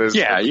lightsabers.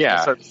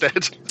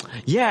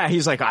 Yeah,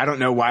 he's like, I don't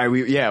know why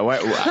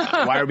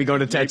why are we going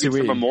to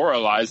Tatooine? To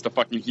memorialize the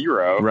fucking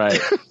hero. Right.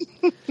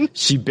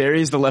 She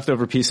buries the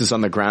leftover pieces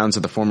on the grounds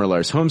of the former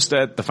Lars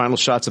homestead. The final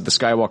shots of the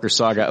Skywalker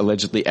saga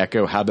allegedly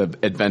echo how the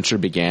adventure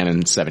began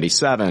in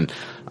 77.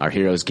 Our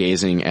heroes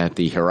gazing at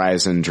the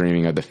horizon,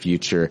 dreaming of the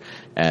future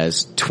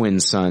as twin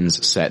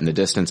suns set in the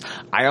distance.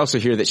 I also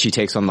hear that she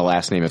takes on the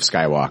last name of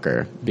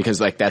Skywalker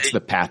because like that's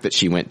the path that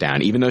she went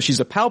down. Even though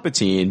she's a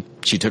Palpatine,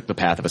 she took the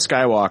path of a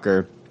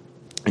Skywalker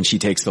and she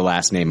takes the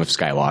last name of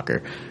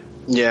Skywalker.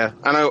 Yeah,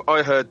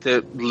 I heard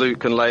that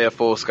Luke and Leia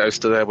Force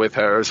Ghost are there with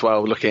her as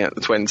well, looking at the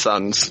twin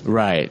suns.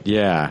 Right,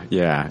 yeah.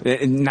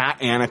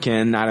 Not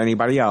Anakin, not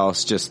anybody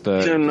else, just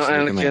the... Not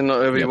Anakin, not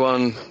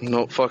Obi-Wan,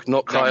 not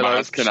Kylo. Not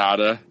Maz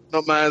Kanata.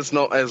 Not Maz,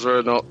 not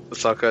Ezra, not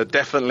Ahsoka,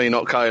 definitely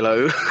not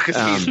Kylo,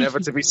 because he's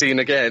never to be seen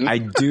again. I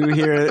do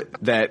hear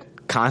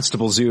that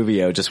Constable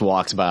Zuvio just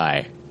walks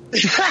by.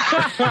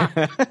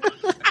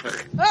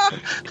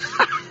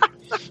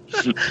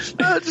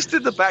 Just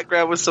in the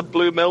background with some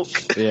blue milk.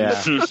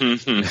 Yeah.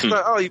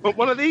 Like, oh, you want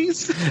one of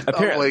these?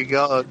 Oh my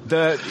god.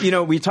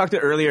 We talked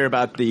earlier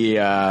about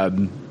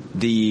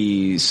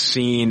the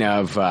scene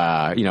of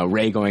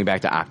Rey going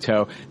back to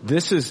Ahch-To.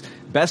 This is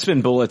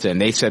Bespin Bulletin.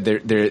 They said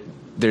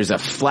there's a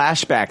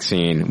flashback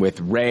scene with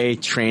Rey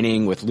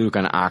training with Luke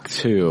on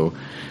Ahch-To.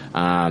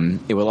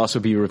 It will also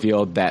be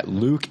revealed that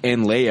Luke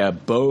and Leia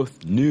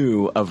both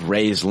knew of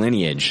Rey's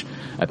lineage.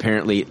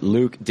 Apparently,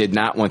 Luke did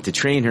not want to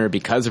train her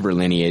because of her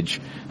lineage.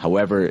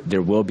 However,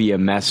 there will be a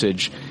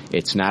message.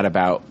 It's not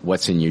about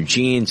what's in your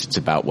genes. It's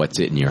about what's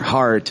in your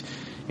heart.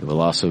 It will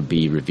also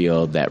be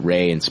revealed that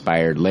Rey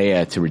inspired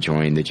Leia to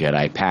rejoin the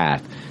Jedi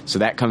path. So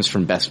that comes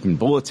from Bespin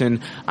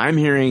Bulletin. I'm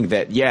hearing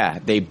that,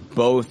 they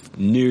both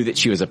knew that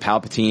she was a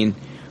Palpatine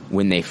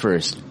when they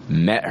first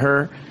met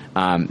her.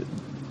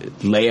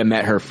 Leia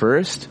met her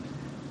first,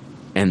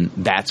 and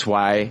that's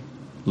why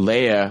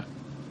Leia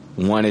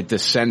wanted to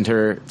send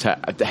her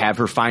to have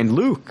her find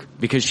Luke,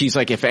 because she's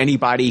like, if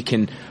anybody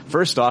can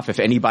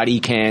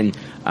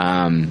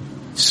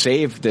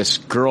save this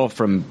girl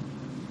from,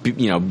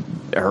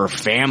 her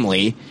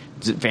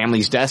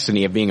family's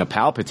destiny of being a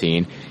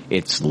Palpatine,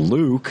 it's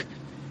Luke.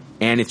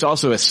 And it's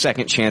also a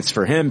second chance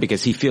for him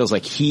because he feels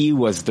like he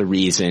was the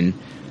reason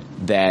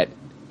that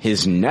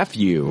his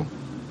nephew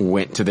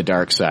went to the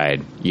dark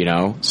side,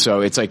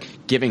 So it's like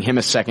giving him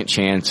a second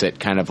chance at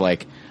kind of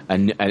like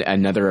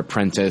another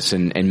apprentice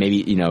and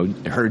maybe,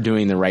 her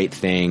doing the right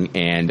thing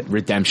and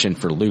redemption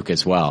for Luke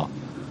as well.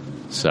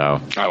 So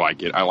I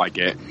like it.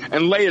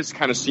 And Leia's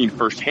kind of seen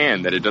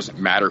firsthand that it doesn't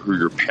matter who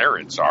your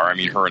parents are. I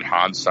mean, her and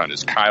Han's son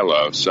is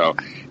Kylo. So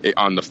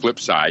on the flip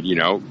side,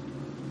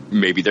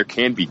 maybe there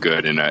can be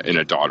good in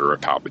a daughter of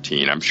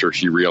Palpatine. I'm sure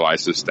she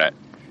realizes that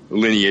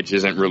lineage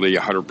isn't really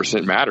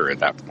 100% matter at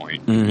that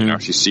point. Mm-hmm.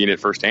 She's seen it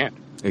firsthand.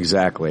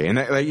 Exactly.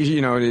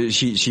 And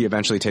she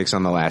eventually takes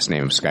on the last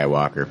name of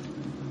Skywalker.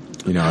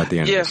 At the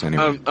end of this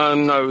anyway. I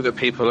know that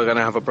people are going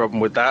to have a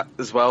problem with that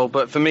as well,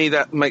 but for me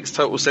that makes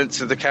total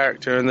sense of the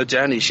character and the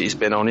journey she's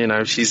been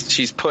on.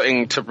 She's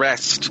putting to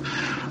rest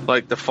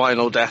like the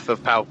final death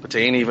of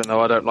Palpatine, even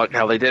though I don't like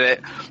how they did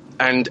it.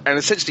 and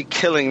essentially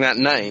killing that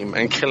name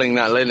and killing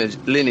that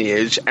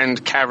lineage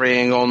and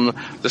carrying on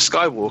the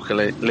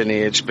Skywalker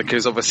lineage,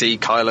 because obviously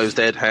Kylo's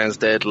dead, Han's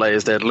dead,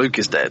 Leia's dead, Luke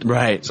is dead.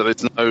 Right. So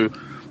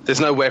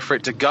there's nowhere for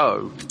it to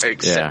go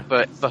except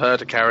for her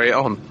to carry it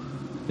on.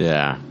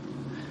 Yeah.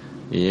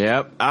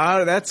 Yep.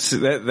 That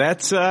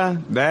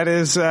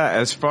is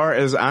as far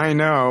as I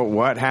know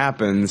what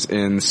happens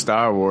in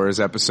Star Wars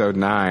Episode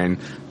 9,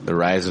 The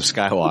Rise of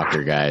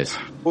Skywalker, guys.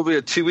 We'll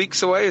be 2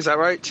 weeks away, is that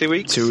right? 2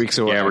 weeks? 2 weeks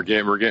away. Yeah, we're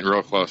getting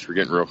real close. We're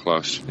getting real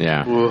close.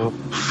 Yeah.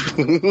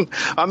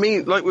 I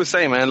mean, like we were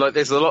saying, man, like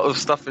there's a lot of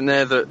stuff in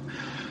there that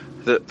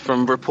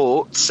from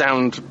reports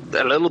sound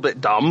a little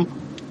bit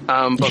dumb,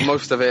 but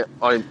most of it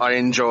I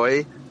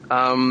enjoy.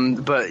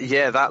 But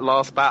yeah, that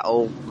last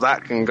battle,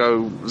 that can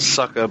go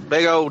suck a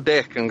big old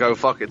dick and go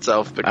fuck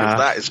itself, because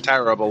that is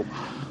terrible.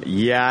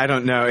 Yeah, I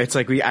don't know. It's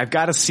like I've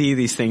got to see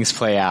these things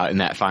play out in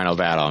that final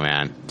battle,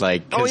 man.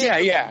 Like,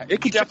 yeah. It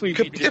could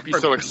definitely be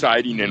so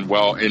exciting and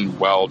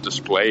well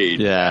displayed.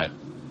 Yeah.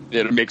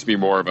 It makes me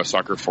more of a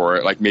sucker for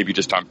it. Like, maybe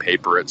just on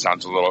paper it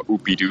sounds a little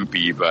oopy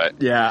doopy,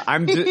 but yeah,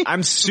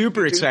 I'm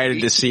super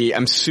excited to see.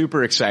 I'm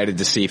super excited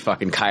to see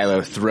fucking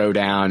Kylo throw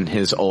down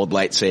his old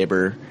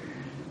lightsaber.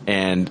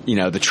 And, you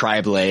know, the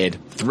Tri-Blade,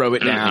 throw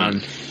it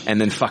down,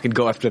 and then fucking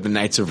go after the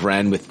Knights of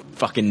Ren with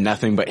fucking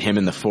nothing but him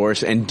and the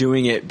Force, and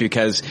doing it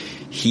because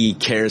he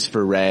cares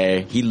for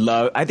Rey.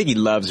 I think he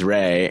loves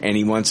Rey, and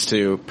he wants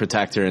to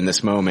protect her in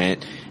this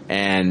moment,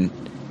 and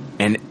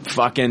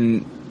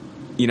fucking,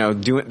 you know,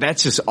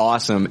 that's just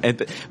awesome.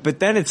 But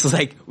then it's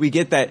like, we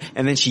get that,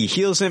 and then she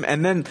heals him,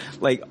 and then,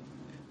 like,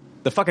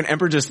 the fucking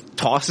Emperor just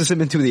tosses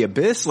him into the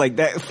abyss like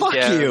that. Fuck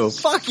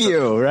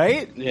you,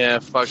 right? Yeah,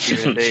 fuck you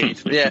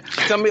indeed. Yeah,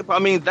 I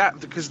mean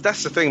that, because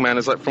that's the thing, man.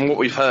 Is like, from what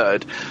we've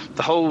heard,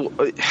 the whole,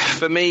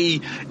 for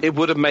me, it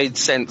would have made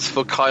sense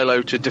for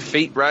Kylo to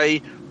defeat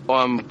Rey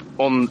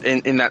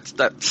in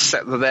that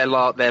set,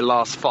 their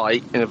last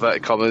fight, in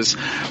inverted commas,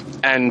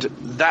 and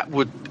that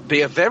would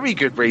be a very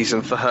good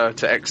reason for her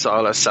to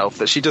exile herself,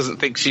 that she doesn't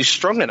think she's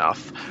strong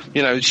enough.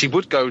 You know, she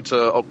would go to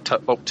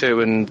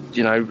Octu and,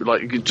 you know,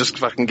 like, just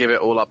fucking give it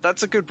all up.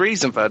 That's a good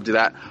reason for her to do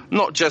that,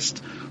 not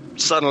just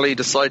suddenly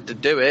decide to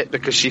do it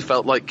because she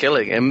felt like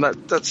killing him.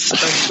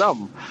 That's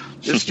dumb.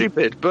 It's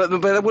stupid. But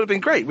that would have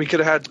been great. We could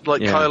have had,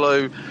 like,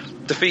 Kylo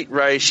defeat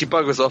Rey, she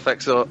buggers off,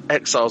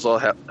 exiles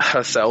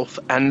herself,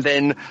 and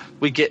then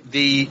we get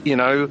the, you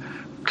know,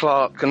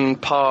 Clark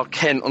and Pa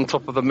Kent on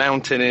top of the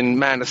mountain in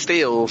Man of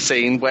Steel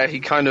scene, where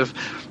he kind of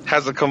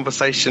has a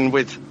conversation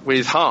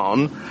with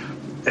Han,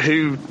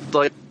 who,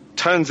 like,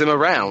 turns him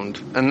around,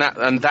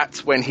 and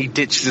that's when he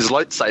ditches his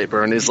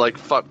lightsaber and is like,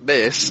 fuck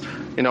this,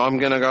 you know, I'm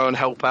gonna go and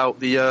help out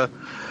the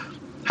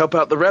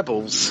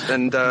rebels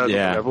and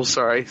the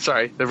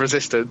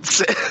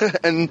resistance.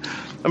 And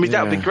I mean,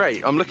 that would be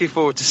great. I'm looking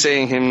forward to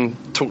seing him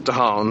talk to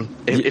Han,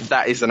 if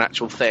that is an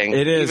actual thing.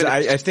 It is.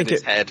 I think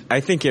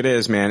it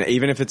is, man.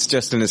 Even if it's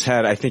just in his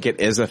head, I think it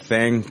is a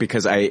thing,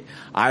 because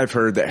I've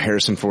heard that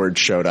Harrison Ford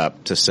showed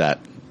up to set.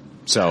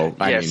 So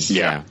I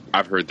mean,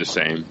 I've heard the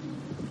same.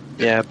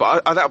 Yeah,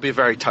 but that would be a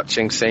very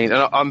touching scene,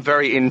 and I'm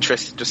very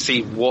interested to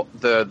see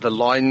what the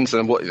lines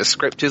and what the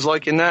script is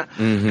like in that,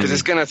 because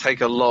it's going to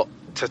take a lot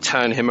to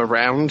turn him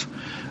around.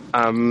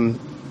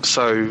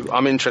 So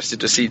I'm interested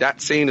to see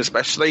that scene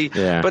especially.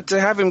 Yeah. But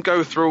to have him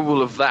go through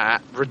all of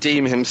that,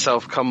 redeem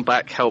himself, come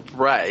back, help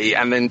Rey,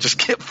 and then just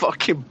get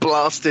fucking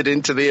blasted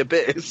into the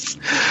abyss.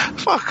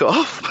 Fuck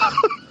off.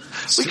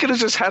 We could have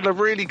just had a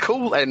really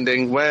cool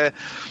ending where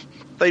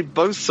they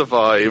both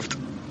survived.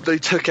 They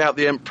took out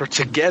the Emperor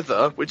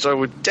together, which I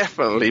would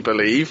definitely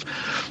believe,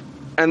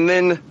 and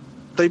then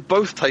they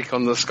both take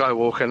on the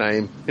Skywalker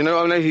name. You know,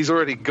 I know he's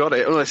already got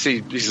it, unless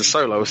he's a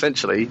Solo,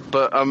 essentially,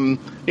 but,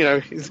 you know,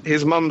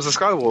 his mum's a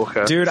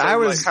Skywalker. Dude, so, I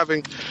was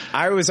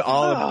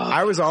all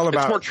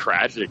about... It's more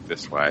tragic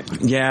this way.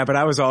 Yeah, but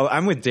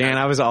I'm with Dan,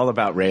 I was all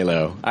about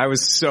Reylo. I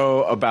was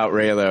so about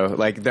Reylo.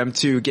 Like, them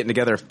two getting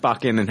together,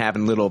 fucking, and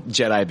having little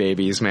Jedi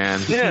babies,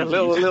 man. Yeah,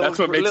 that's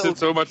what makes it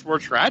so much more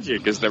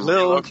tragic, is that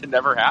Reylo can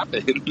never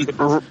happen.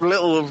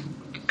 Little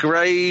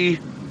grey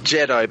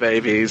Jedi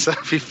babies.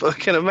 That'd be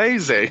fucking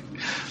amazing.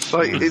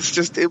 Like,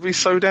 it'd be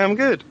so damn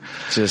good.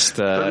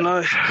 But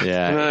no,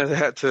 they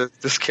had to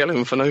just kill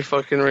him for no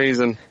fucking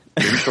reason.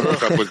 Maybe to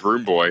hook up with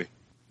Room Boy.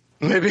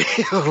 Maybe.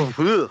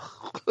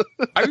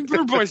 I think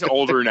Room Boy's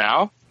older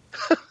now.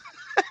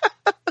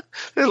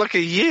 They're like a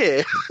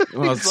year.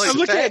 Well, I'm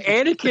looking at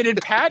Anakin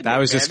and Padme. I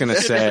was just going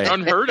to say,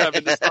 unheard of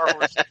in the Star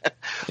Wars.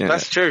 Yeah,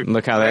 that's true.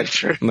 Look how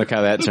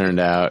that turned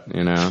out.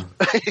 You know.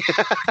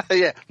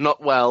 Yeah,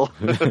 not well.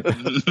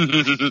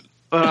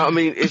 I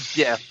mean,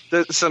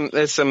 there's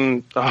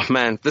some. Oh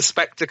man, the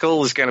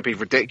spectacle is going to be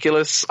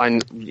ridiculous.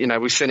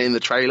 We've seen it in the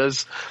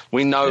trailers.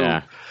 We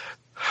know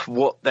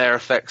what their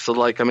effects are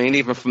like. I mean,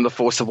 even from The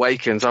Force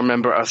Awakens, I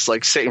remember us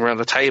like sitting around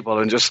the table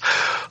and just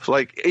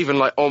like, even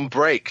like on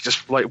break,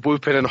 just like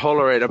whooping and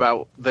hollering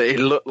about that it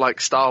looked like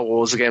Star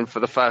Wars again for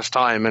the first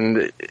time.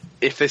 And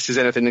if this is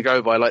anything to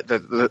go by, like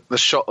the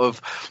shot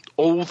of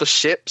all the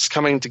ships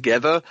coming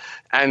together,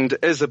 and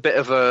as a bit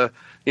of a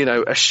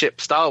a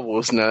ship Star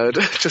Wars nerd,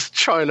 just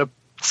trying to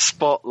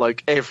spot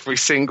like every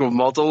single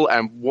model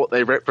and what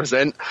they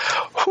represent.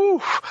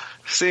 Whew,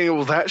 seeing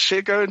all that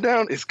shit going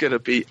down is going to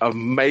be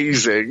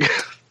amazing.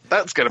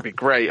 That's going to be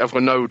great. I've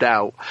got no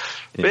doubt.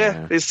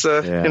 But it's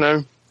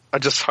I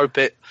just hope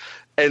it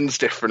ends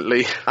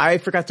differently. I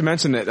forgot to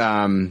mention that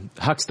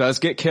Hux does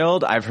get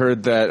killed. I've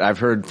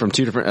heard from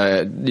two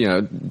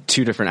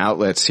different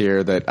outlets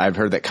here that I've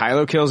heard that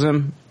Kylo kills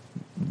him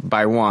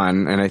by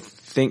one, and I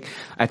think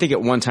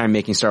at one time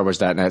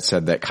MakingStarWars.net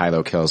said that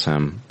Kylo kills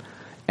him.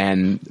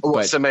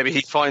 So maybe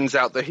he finds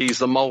out that he's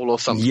the mole or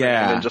something,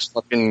 and then just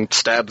fucking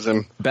stabs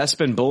him.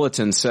 Bespin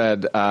Bulletin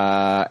said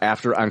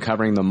after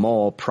uncovering the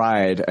mole,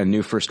 Pride, a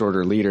new First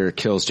Order leader,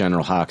 kills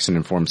General Hux and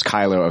informs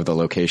Kylo of the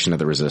location of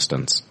the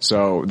Resistance.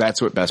 So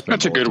that's what Bespin.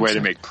 That's a good way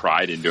to make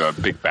Pride into a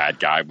big bad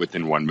guy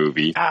within one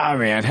movie. Ah,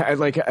 man,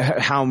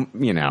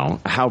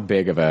 how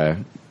big of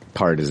a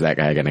part is that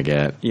guy going to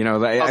get?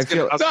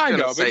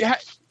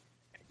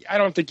 I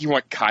don't think you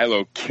want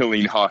Kylo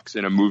killing Hux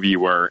in a movie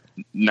where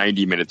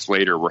 90 minutes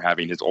later we're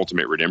having his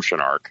ultimate redemption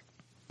arc.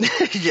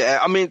 Yeah,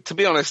 I mean, to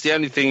be honest, the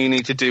only thing you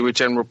need to do with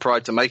General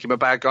Pride to make him a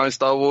bad guy in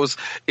Star Wars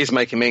is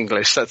make him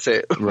English. That's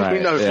it. Right,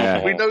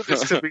 we know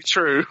this to be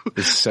true.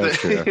 It's so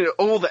true.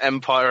 All the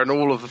Empire and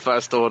all of the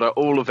First Order,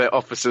 all of their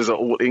officers are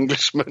all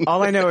Englishmen.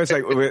 All I know is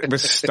like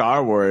with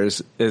Star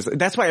Wars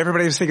that's why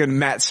everybody was thinking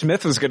Matt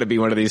Smith was going to be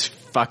one of these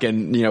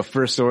fucking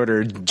First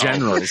Order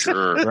generals,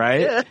 sure.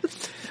 right? Yeah.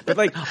 But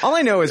like, all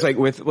I know is like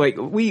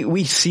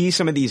we see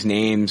some of these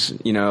names,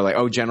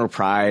 like, General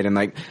Pride, and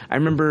like, I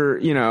remember,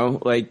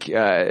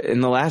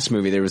 in the last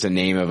movie there was a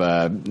name of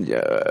a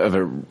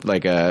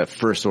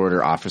First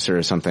Order officer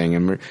or something,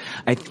 and we're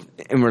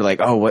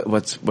like, oh,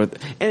 what,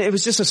 and it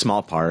was just a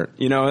small part,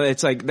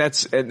 it's like,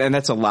 that's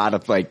a lot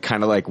of like,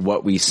 kind of like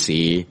what we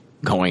see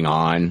going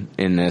on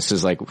in this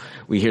is like,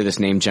 we hear this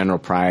name General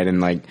Pride, and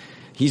like,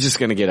 he's just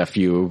gonna get a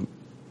few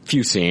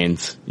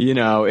scenes,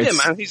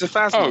 it's, man, he's a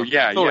Phasma. Oh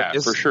yeah,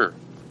 for sure.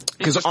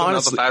 Because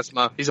honestly,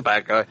 Phasma, he's a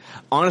bad guy.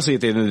 Honestly,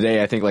 at the end of the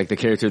day, I think like the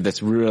character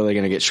that's really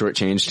going to get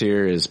shortchanged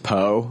here is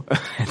Poe.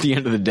 At the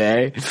end of the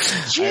day,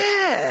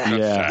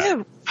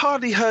 yeah,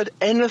 hardly heard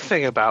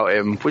anything about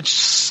him, which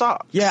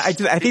sucks. Yeah, I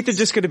think they're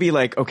just going to be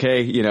like,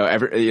 okay,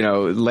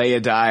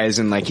 Leia dies,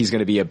 and like he's going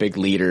to be a big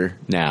leader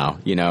now,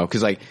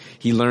 because like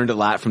he learned a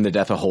lot from the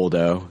death of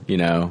Holdo,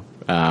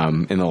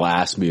 in the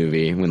last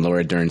movie when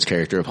Laura Dern's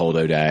character of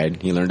Holdo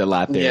died. He learned a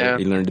lot there. Yeah.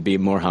 He learned to be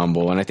more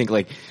humble, and I think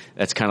like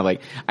that's kind of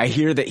like, I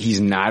hear that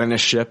he's not in a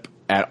ship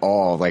at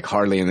all, like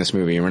hardly in this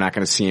movie, and we're not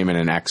going to see him in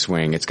an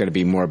X-Wing. It's going to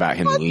be more about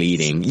him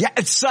leading. Yeah,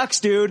 it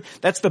sucks, dude.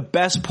 That's the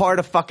best part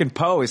of fucking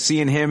Poe, is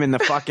seeing him in the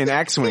fucking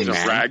X-Wing. He's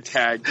a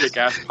ragtag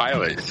kick-ass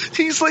pilot.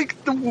 He's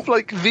like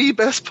the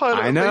best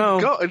pilot they've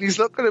got, and he's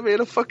not going to be in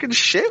a fucking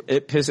ship.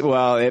 It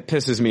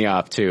pisses me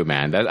off too,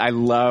 man. I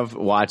love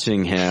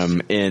watching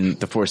him in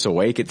The Force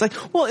Awakens. It's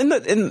like, well,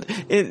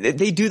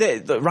 they do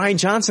that. Rian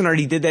Johnson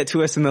already did that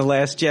to us in The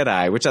Last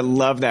Jedi, which I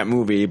love that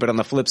movie. But on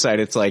the flip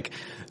side, it's like,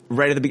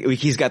 right at the beginning,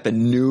 he's got the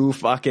new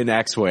fucking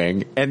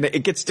X-Wing, and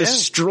it gets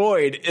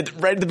destroyed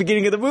right at the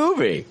beginning of the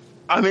movie.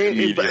 I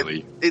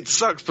mean, it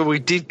sucks, but we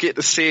did get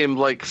to see him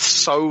like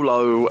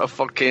solo a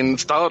fucking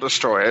Star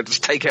Destroyer,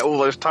 just take out all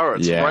those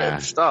turrets right at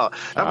the start.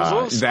 That was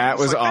awesome. That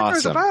was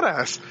awesome.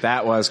 Badass.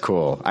 That was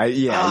cool.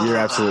 You're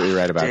absolutely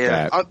right about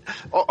that.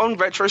 On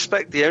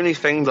retrospect, the only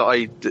thing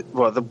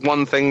the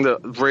one thing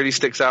that really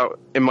sticks out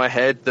in my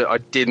head that I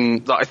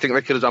think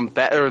they could have done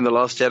better in The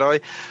Last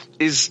Jedi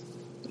is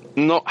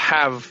not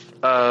have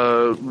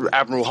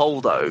Admiral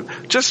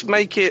Holdo. Just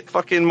make it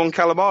fucking Mon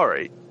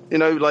Calamari.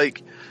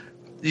 Like,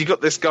 you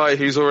got this guy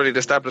who's already an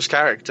established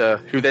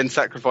character who then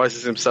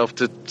sacrifices himself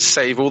to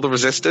save all the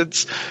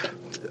Resistance.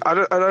 I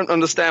don't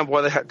understand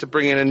why they had to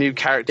bring in a new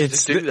character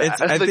to do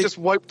that. They just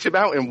wiped him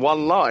out in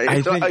one line.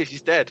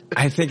 He's dead.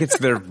 I think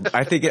it's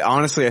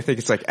honestly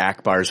it's like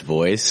Akbar's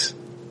voice.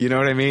 You know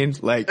what I mean?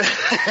 Like, talking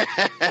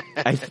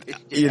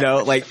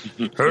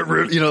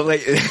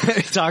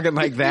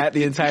like that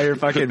the entire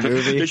fucking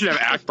movie. They should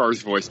have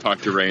Akbar's voice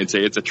talk to Rey and say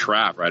it's a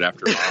trap right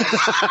after.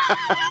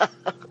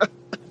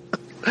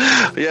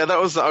 Yeah,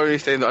 that was the only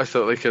thing that I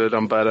thought they could have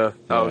done better.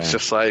 I was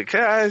just like,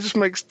 it just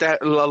makes a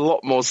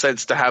lot more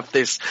sense to have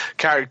this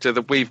character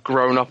that we've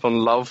grown up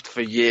and loved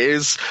for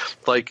years,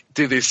 like,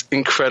 do this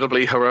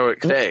incredibly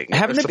heroic thing,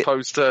 as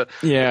opposed to a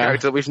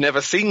character that we've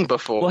never seen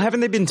before. Well, haven't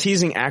they been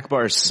teasing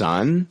Akbar's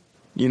son?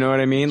 You know what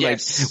I mean?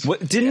 Yes. Like,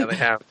 they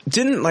have.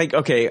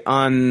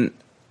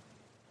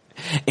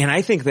 And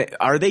I think that,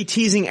 are they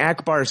teasing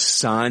Akbar's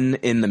son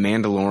in The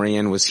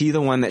Mandalorian? Was he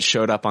the one that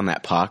showed up on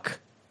that puck?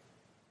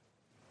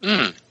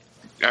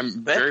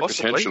 Very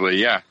potentially,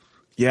 yeah.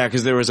 Yeah,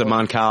 because there was a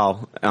Mon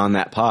Cal on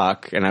that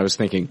puck, and I was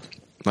thinking,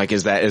 like,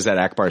 is that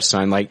Akbar's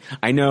son? Like,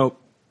 I know,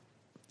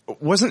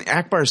 wasn't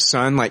Akbar's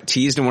son like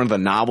teased in one of the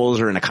novels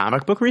or in a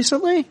comic book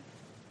recently?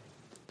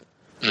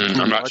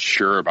 I'm not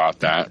sure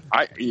about that.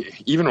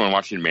 Even when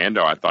watching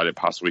Mando, I thought it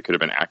possibly could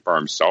have been Akbar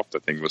himself the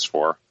thing was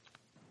for.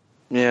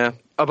 Yeah,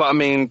 but I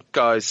mean,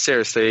 guys,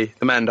 seriously,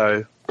 the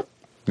Mando.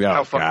 Oh,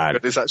 How fucking God.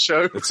 good is that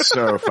show? It's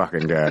so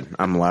fucking good.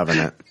 I'm loving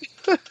it.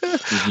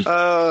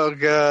 Oh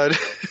God,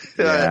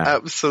 Yeah. I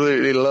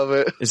absolutely love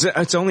it.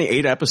 It's only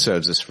 8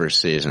 episodes this first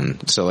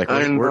season, so like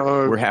I know.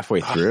 we're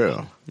halfway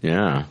through.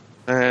 Yeah.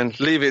 And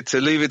leave it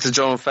to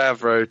Jon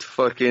Favreau to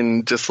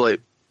fucking just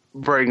like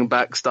bring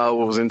back Star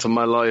Wars into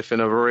my life in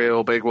a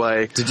real big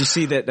way. Did you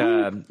see that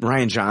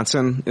Rian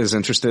Johnson is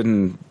interested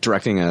in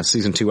directing a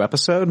season 2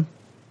 episode?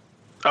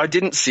 I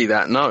didn't see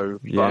that, no.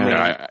 But, Yeah.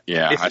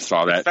 I mean, I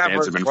saw that.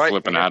 Fans have been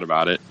flipping out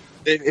about it.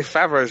 if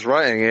Favreau's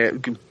writing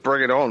it,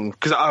 bring it on.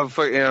 Because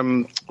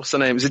what's her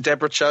name? Is it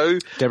Deborah Chow?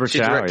 Deborah She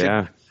Chow, directed-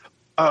 yeah.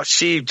 Oh,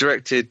 she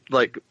directed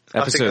like I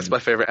Episode. think that's my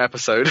favorite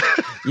episode.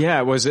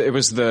 Yeah, was it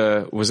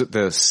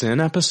the Sin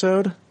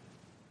episode?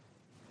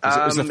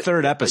 It was the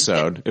third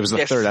episode. It was the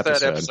yes, third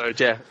episode.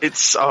 Yeah,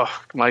 it's oh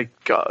my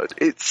God,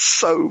 it's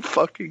so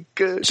fucking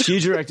good. She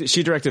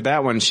directed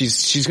that one.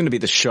 She's going to be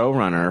the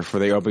showrunner for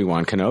the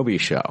Obi-Wan Kenobi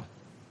show.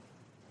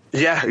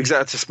 Yeah,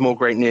 exactly. It's more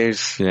great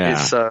news.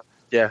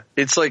 Yeah.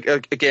 It's like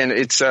again,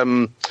 it's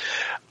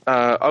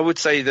I would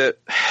say that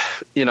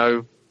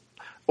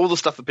all the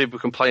stuff that people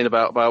complain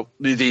about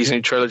these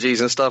new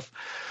trilogies and stuff.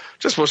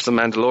 Just watch The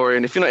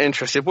Mandalorian. If you're not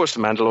interested, watch The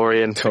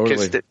Mandalorian.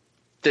 Totally.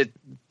 Because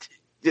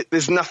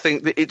there's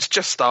nothing. It's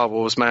just Star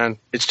Wars, man.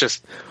 It's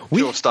just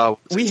pure Star Wars.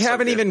 We It's so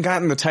haven't good. even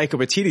gotten the Taika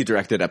Waititi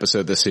directed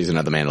episode this season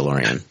of The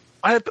Mandalorian.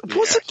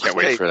 Can't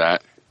wait for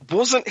that.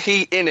 Wasn't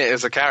he in it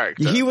as a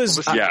character? He was.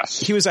 Yes.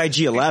 He was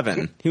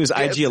IG-11. He was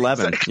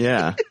IG-11. exactly.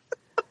 Yeah.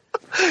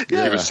 He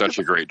was such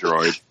a great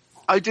droid.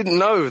 I didn't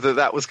know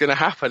that was going to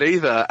happen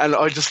either, and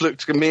I just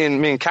looked. Me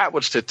and Kat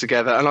watched it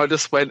together, and I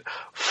just went,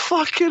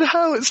 "Fucking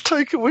hell, it's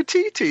Taika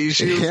Waititi."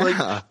 She was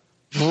like,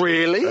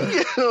 "Really?"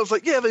 And I was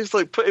like, "Yeah." They just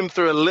like put him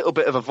through a little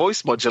bit of a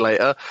voice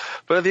modulator,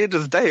 but at the end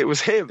of the day, it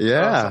was him.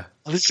 Yeah.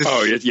 This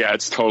is, Yeah,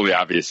 it's totally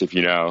obvious if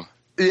you know.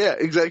 yeah,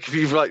 exactly. If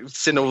you've like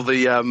seen all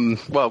the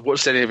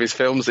watched any of his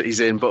films that he's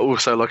in, but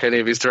also like any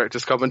of his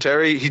director's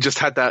commentary, he just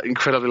had that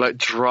incredibly like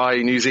dry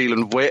New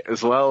Zealand wit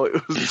as well.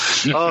 It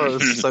was it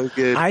was so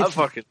good. I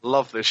fucking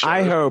love this show.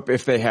 I hope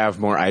if they have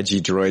more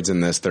IG droids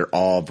in this, they're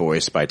all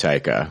voiced by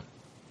Taika.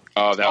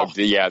 Oh, that would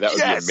be yes.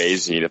 be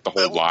amazing if the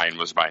whole line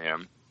was by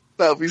him.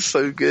 That would be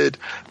so good.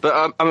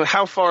 But I mean,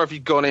 how far have you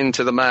gone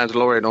into The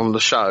Mandalorian on the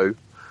show?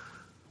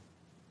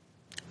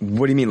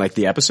 What do you mean, like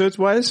the episodes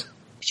wise?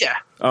 Yeah.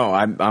 Oh,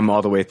 I'm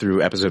all the way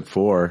through episode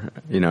 4,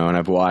 and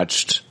I've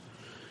watched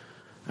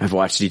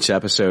each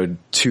episode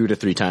 2 to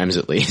 3 times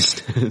at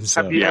least.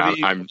 So, Have you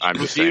I'm the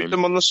reviewed same.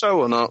 them on the show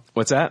or not?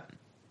 what's that?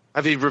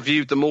 Have you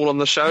reviewed them all on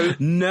the show?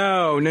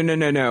 No.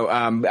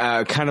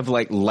 Kind of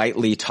like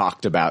lightly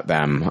talked about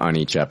them on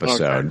each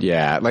episode. Okay.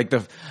 Yeah, like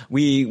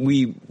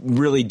we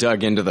really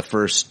dug into the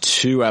first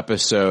 2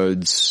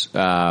 episodes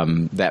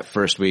that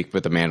first week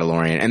with The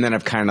Mandalorian, and then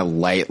I've kind of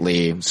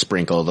lightly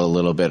sprinkled a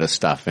little bit of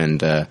stuff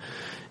into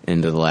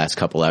the last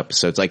couple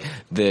episodes, like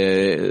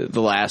the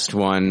last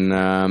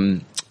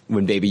one.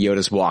 When Baby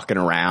Yoda's walking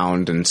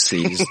around and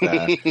sees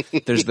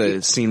there's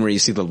the scene where you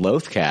see the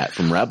Loth Cat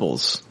from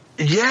Rebels.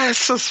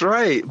 Yes, that's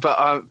right.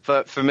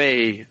 But for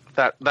me,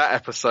 that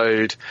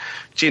episode,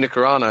 Gina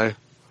Carano,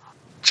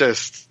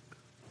 just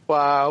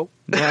wow.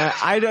 Yeah,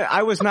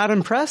 I was not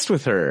impressed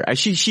with her.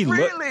 She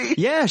Really?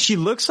 she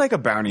looks like a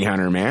bounty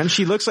hunter, man.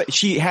 She looks like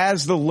she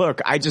has the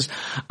look.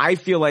 I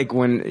feel like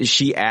when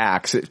she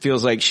acts, it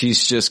feels like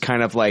she's just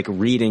kind of like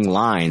reading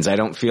lines.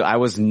 I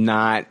was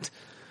not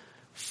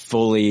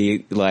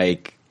fully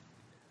like,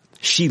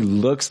 she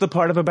looks the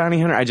part of a bounty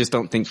hunter. I just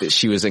don't think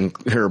that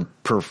her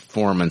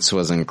performance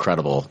was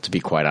incredible, to be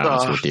quite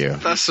honest with you.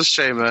 That's a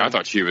shame, man. I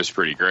thought she was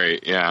pretty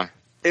great. Yeah.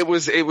 It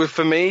was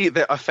for me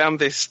that I found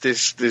this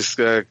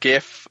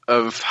gif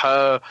of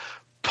her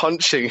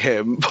punching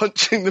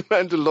the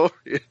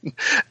Mandalorian,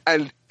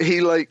 and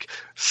he like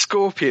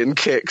scorpion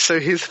kicks, so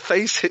his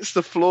face hits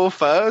the floor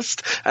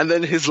first, and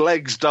then his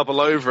legs double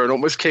over and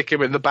almost kick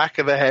him in the back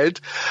of the head.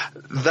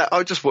 That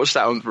I just watched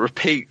that on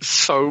repeat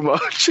so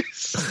much.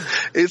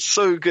 It's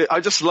so good. I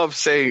just love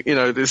seeing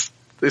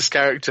this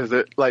character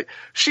that like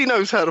she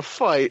knows how to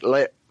fight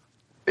like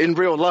in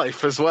real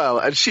life as well,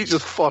 and she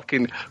just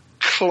fucking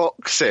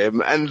clocks him.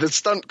 And the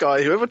stunt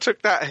guy, whoever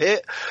took that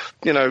hit,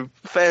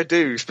 fair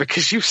dues,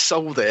 because you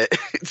sold it.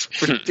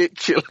 It's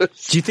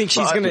ridiculous. Do you think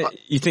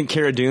you think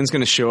Cara Dune's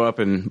gonna show up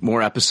in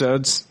more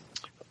episodes?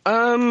 I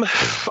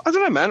don't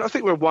know, man. I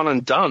think we're one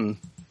and done.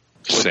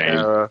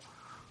 Same.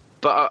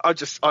 But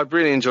I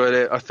really enjoyed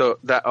it. I thought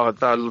that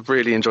I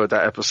really enjoyed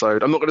that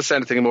episode. I'm not going to say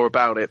anything more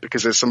about it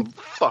because there's some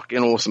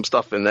fucking awesome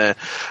stuff in there.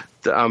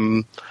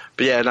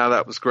 But yeah, no,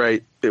 that was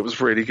great. It was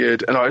really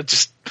good. And I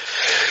just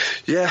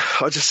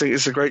think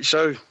it's a great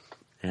show.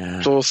 Yeah.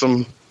 It's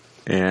awesome.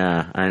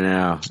 Yeah, I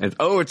know.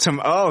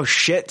 Oh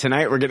shit,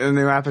 tonight we're getting a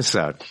new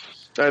episode.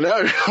 I know.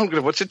 I'm going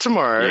to watch it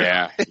tomorrow.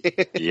 Yeah.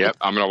 Yep.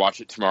 I'm going to watch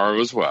it tomorrow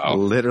as well.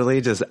 Literally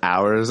just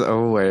hours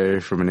away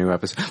from a new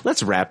episode.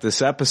 Let's wrap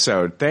this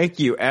episode. Thank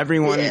you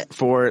everyone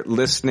for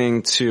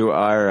listening to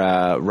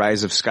our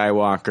Rise of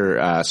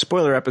Skywalker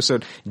spoiler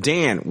episode.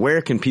 Dan,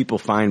 where can people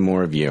find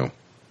more of you?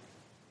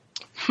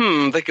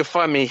 they can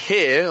find me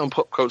here on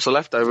Pop Culture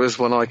Leftovers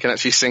when I can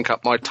actually sync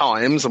up my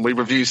times and we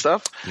review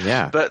stuff.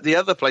 Yeah. But the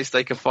other place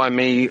they can find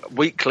me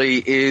weekly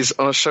is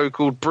on a show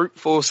called Brute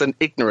Force and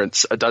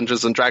Ignorance, a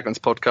Dungeons and Dragons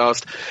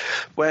podcast,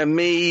 where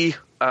me,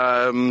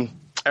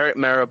 Eric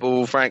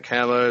Marable, Frank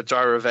Hammer,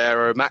 Jai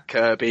Rivera, Matt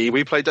Kirby,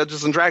 we play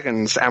Dungeons and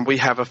Dragons, and we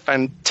have a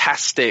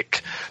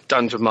fantastic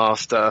dungeon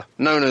master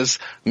known as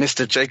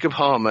Mr. Jacob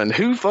Harmon,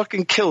 who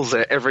fucking kills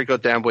it every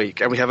goddamn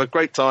week, and we have a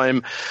great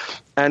time.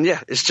 And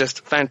yeah, it's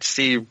just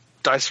fantasy,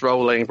 dice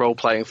rolling,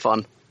 role-playing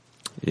fun.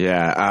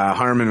 Yeah,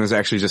 Harmon was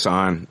actually just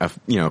on, a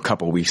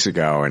couple weeks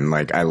ago, and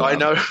I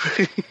know.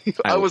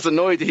 I was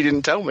annoyed he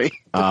didn't tell me.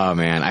 Oh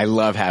man, I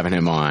love having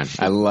him on.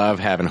 I love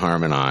having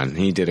Harmon on.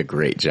 He did a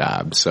great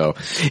job. So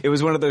it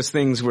was one of those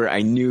things where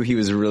I knew he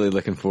was really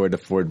looking forward to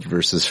Ford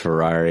versus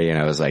Ferrari,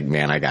 and I was like,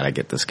 man, I gotta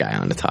get this guy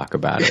on to talk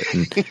about it.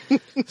 And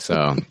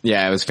so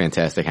yeah, it was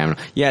fantastic having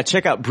him. Yeah,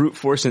 check out Brute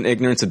Force and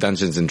Ignorance, a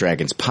Dungeons and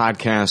Dragons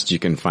podcast. You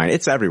can find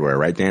it's everywhere,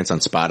 right, Dan? It's on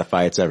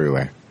Spotify. It's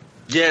everywhere.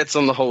 Yeah, it's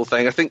on the whole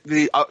thing. I think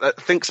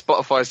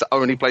Spotify is the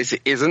only place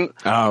it isn't.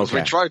 Oh, okay.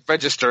 We tried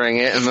registering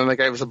it, and then they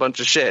gave us a bunch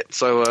of shit.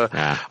 So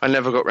I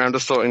never got around to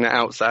sorting that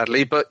out,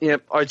 sadly. But yeah,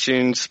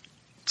 iTunes,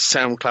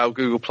 SoundCloud,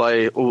 Google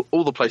Play,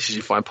 all the places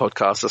you find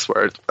podcasts.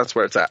 That's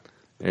where it's at.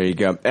 There you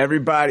go,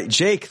 everybody.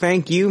 Jake,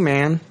 thank you,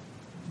 man.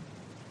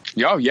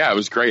 Oh yeah, it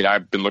was great.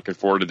 I've been looking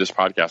forward to this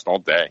podcast all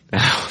day.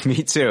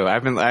 Me too.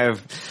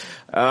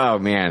 Oh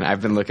man,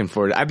 I've been looking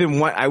forward.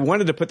 I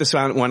wanted to put this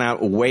one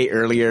out way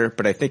earlier,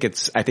 but I think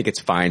it's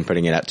fine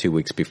putting it out 2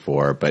 weeks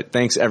before. But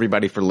thanks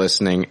everybody for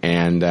listening,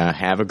 and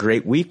have a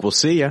great week. We'll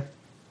see you.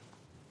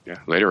 Yeah,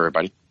 later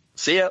everybody.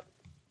 See ya.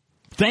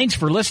 Thanks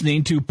for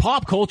listening to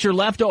Pop Culture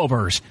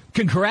Leftovers.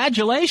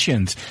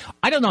 Congratulations.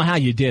 I don't know how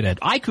you did it.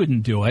 I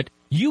couldn't do it.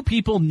 You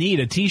people need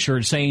a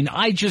t-shirt saying,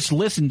 I just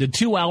listened to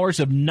 2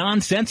 hours of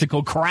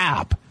nonsensical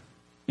crap.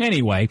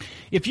 Anyway,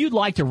 if you'd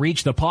like to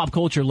reach the Pop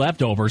Culture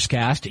Leftovers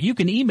cast, you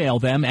can email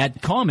them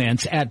at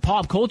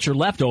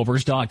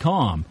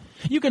comments@popcultureleftovers.com.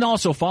 You can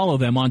also follow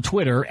them on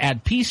Twitter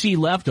at PC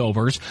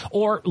Leftovers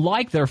or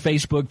like their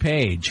Facebook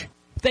page.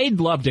 They'd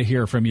love to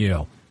hear from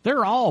you.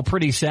 They're all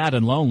pretty sad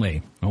and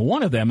lonely.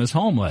 One of them is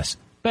homeless,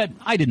 but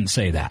I didn't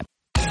say that.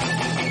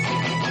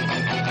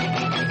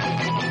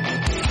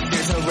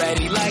 There's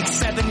already like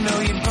 7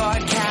 million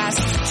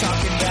podcasts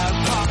talking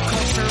about pop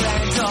culture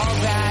and all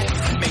that.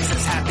 Makes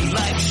us happy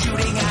like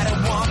shooting at a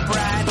womp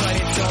rat, but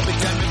it's all been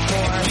done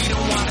before. We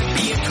don't want to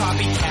be a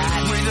copycat.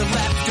 We're the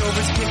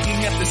leftovers picking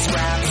up the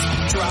scraps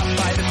dropped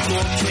by the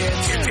cool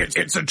kids.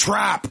 It's a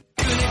trap.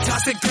 Good and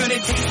toss it, good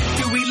and taste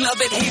it. Do we love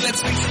it? Hey, let's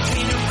face it,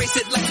 can't erase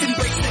it. Let's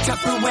embrace the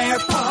Tupperware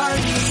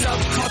party.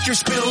 Subculture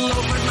spill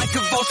over like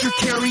a vulture,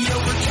 carry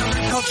over.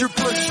 Counterculture,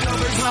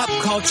 pushovers, pop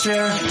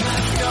culture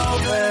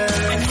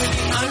leftovers. And with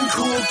the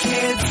uncool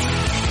kids,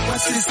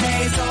 what's to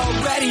say's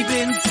already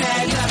been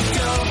said.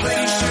 Leftovers.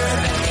 Pretty sure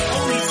that the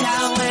only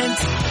talent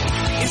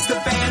is the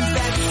band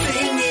that's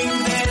singing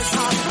this.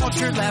 Pop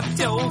culture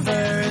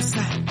leftovers.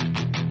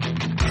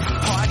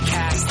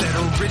 Podcasts that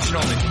are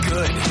original and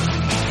good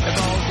have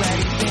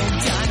already been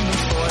done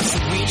before, so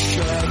we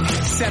should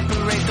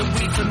separate the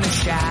wheat from the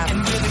chaff, and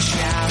we're the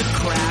chaff, the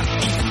crap,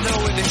 even though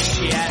we're the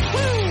shit.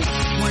 Woo!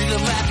 We're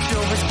the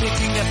leftovers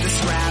picking up the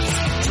scraps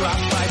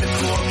dropped by the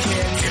cool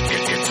kids.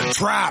 It's a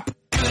trap.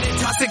 Good and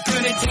toss it,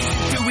 good and taste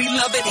it. Do we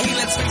love it? Hey,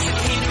 let's face it,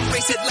 can't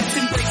erase it. Let's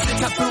embrace the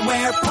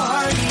Tupperware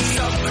party.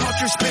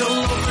 Subculture spill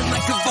over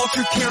like a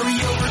vulture, carry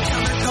over.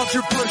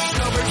 Counterculture,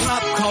 pushovers,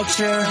 pop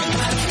culture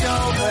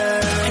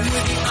leftovers. And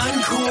with the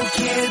uncool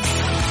kids,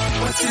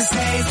 what's to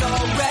say's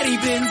already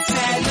been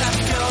said.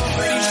 Leftovers.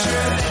 Pretty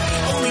sure that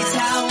the only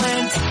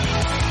talent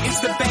is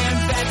the band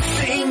that's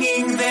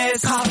singing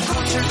this. Pop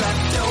culture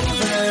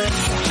leftovers.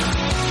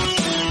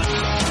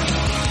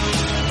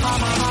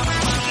 Pop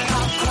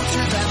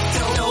culture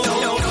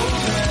leftovers.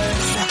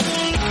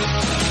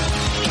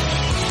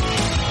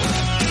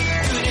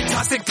 Good and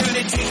toss it, good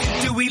and taste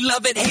it. Do we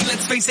love it? Hey,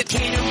 let's face it,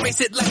 can't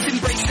erase it. Let's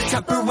embrace the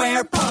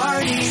Tupperware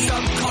party.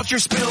 Subculture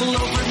spill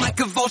over like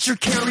a vulture,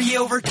 carry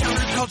over.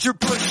 Counterculture,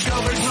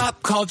 pushovers,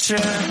 pop culture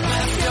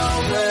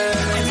leftovers.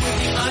 And with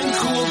the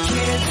uncool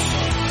kids,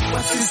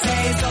 what's to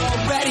say's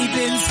already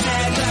been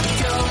said.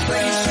 Leftovers.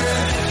 Pretty sure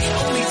that the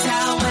only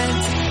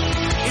talent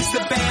is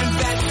the band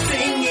that's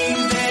singing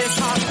this.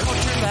 Pop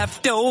culture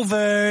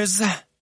leftovers.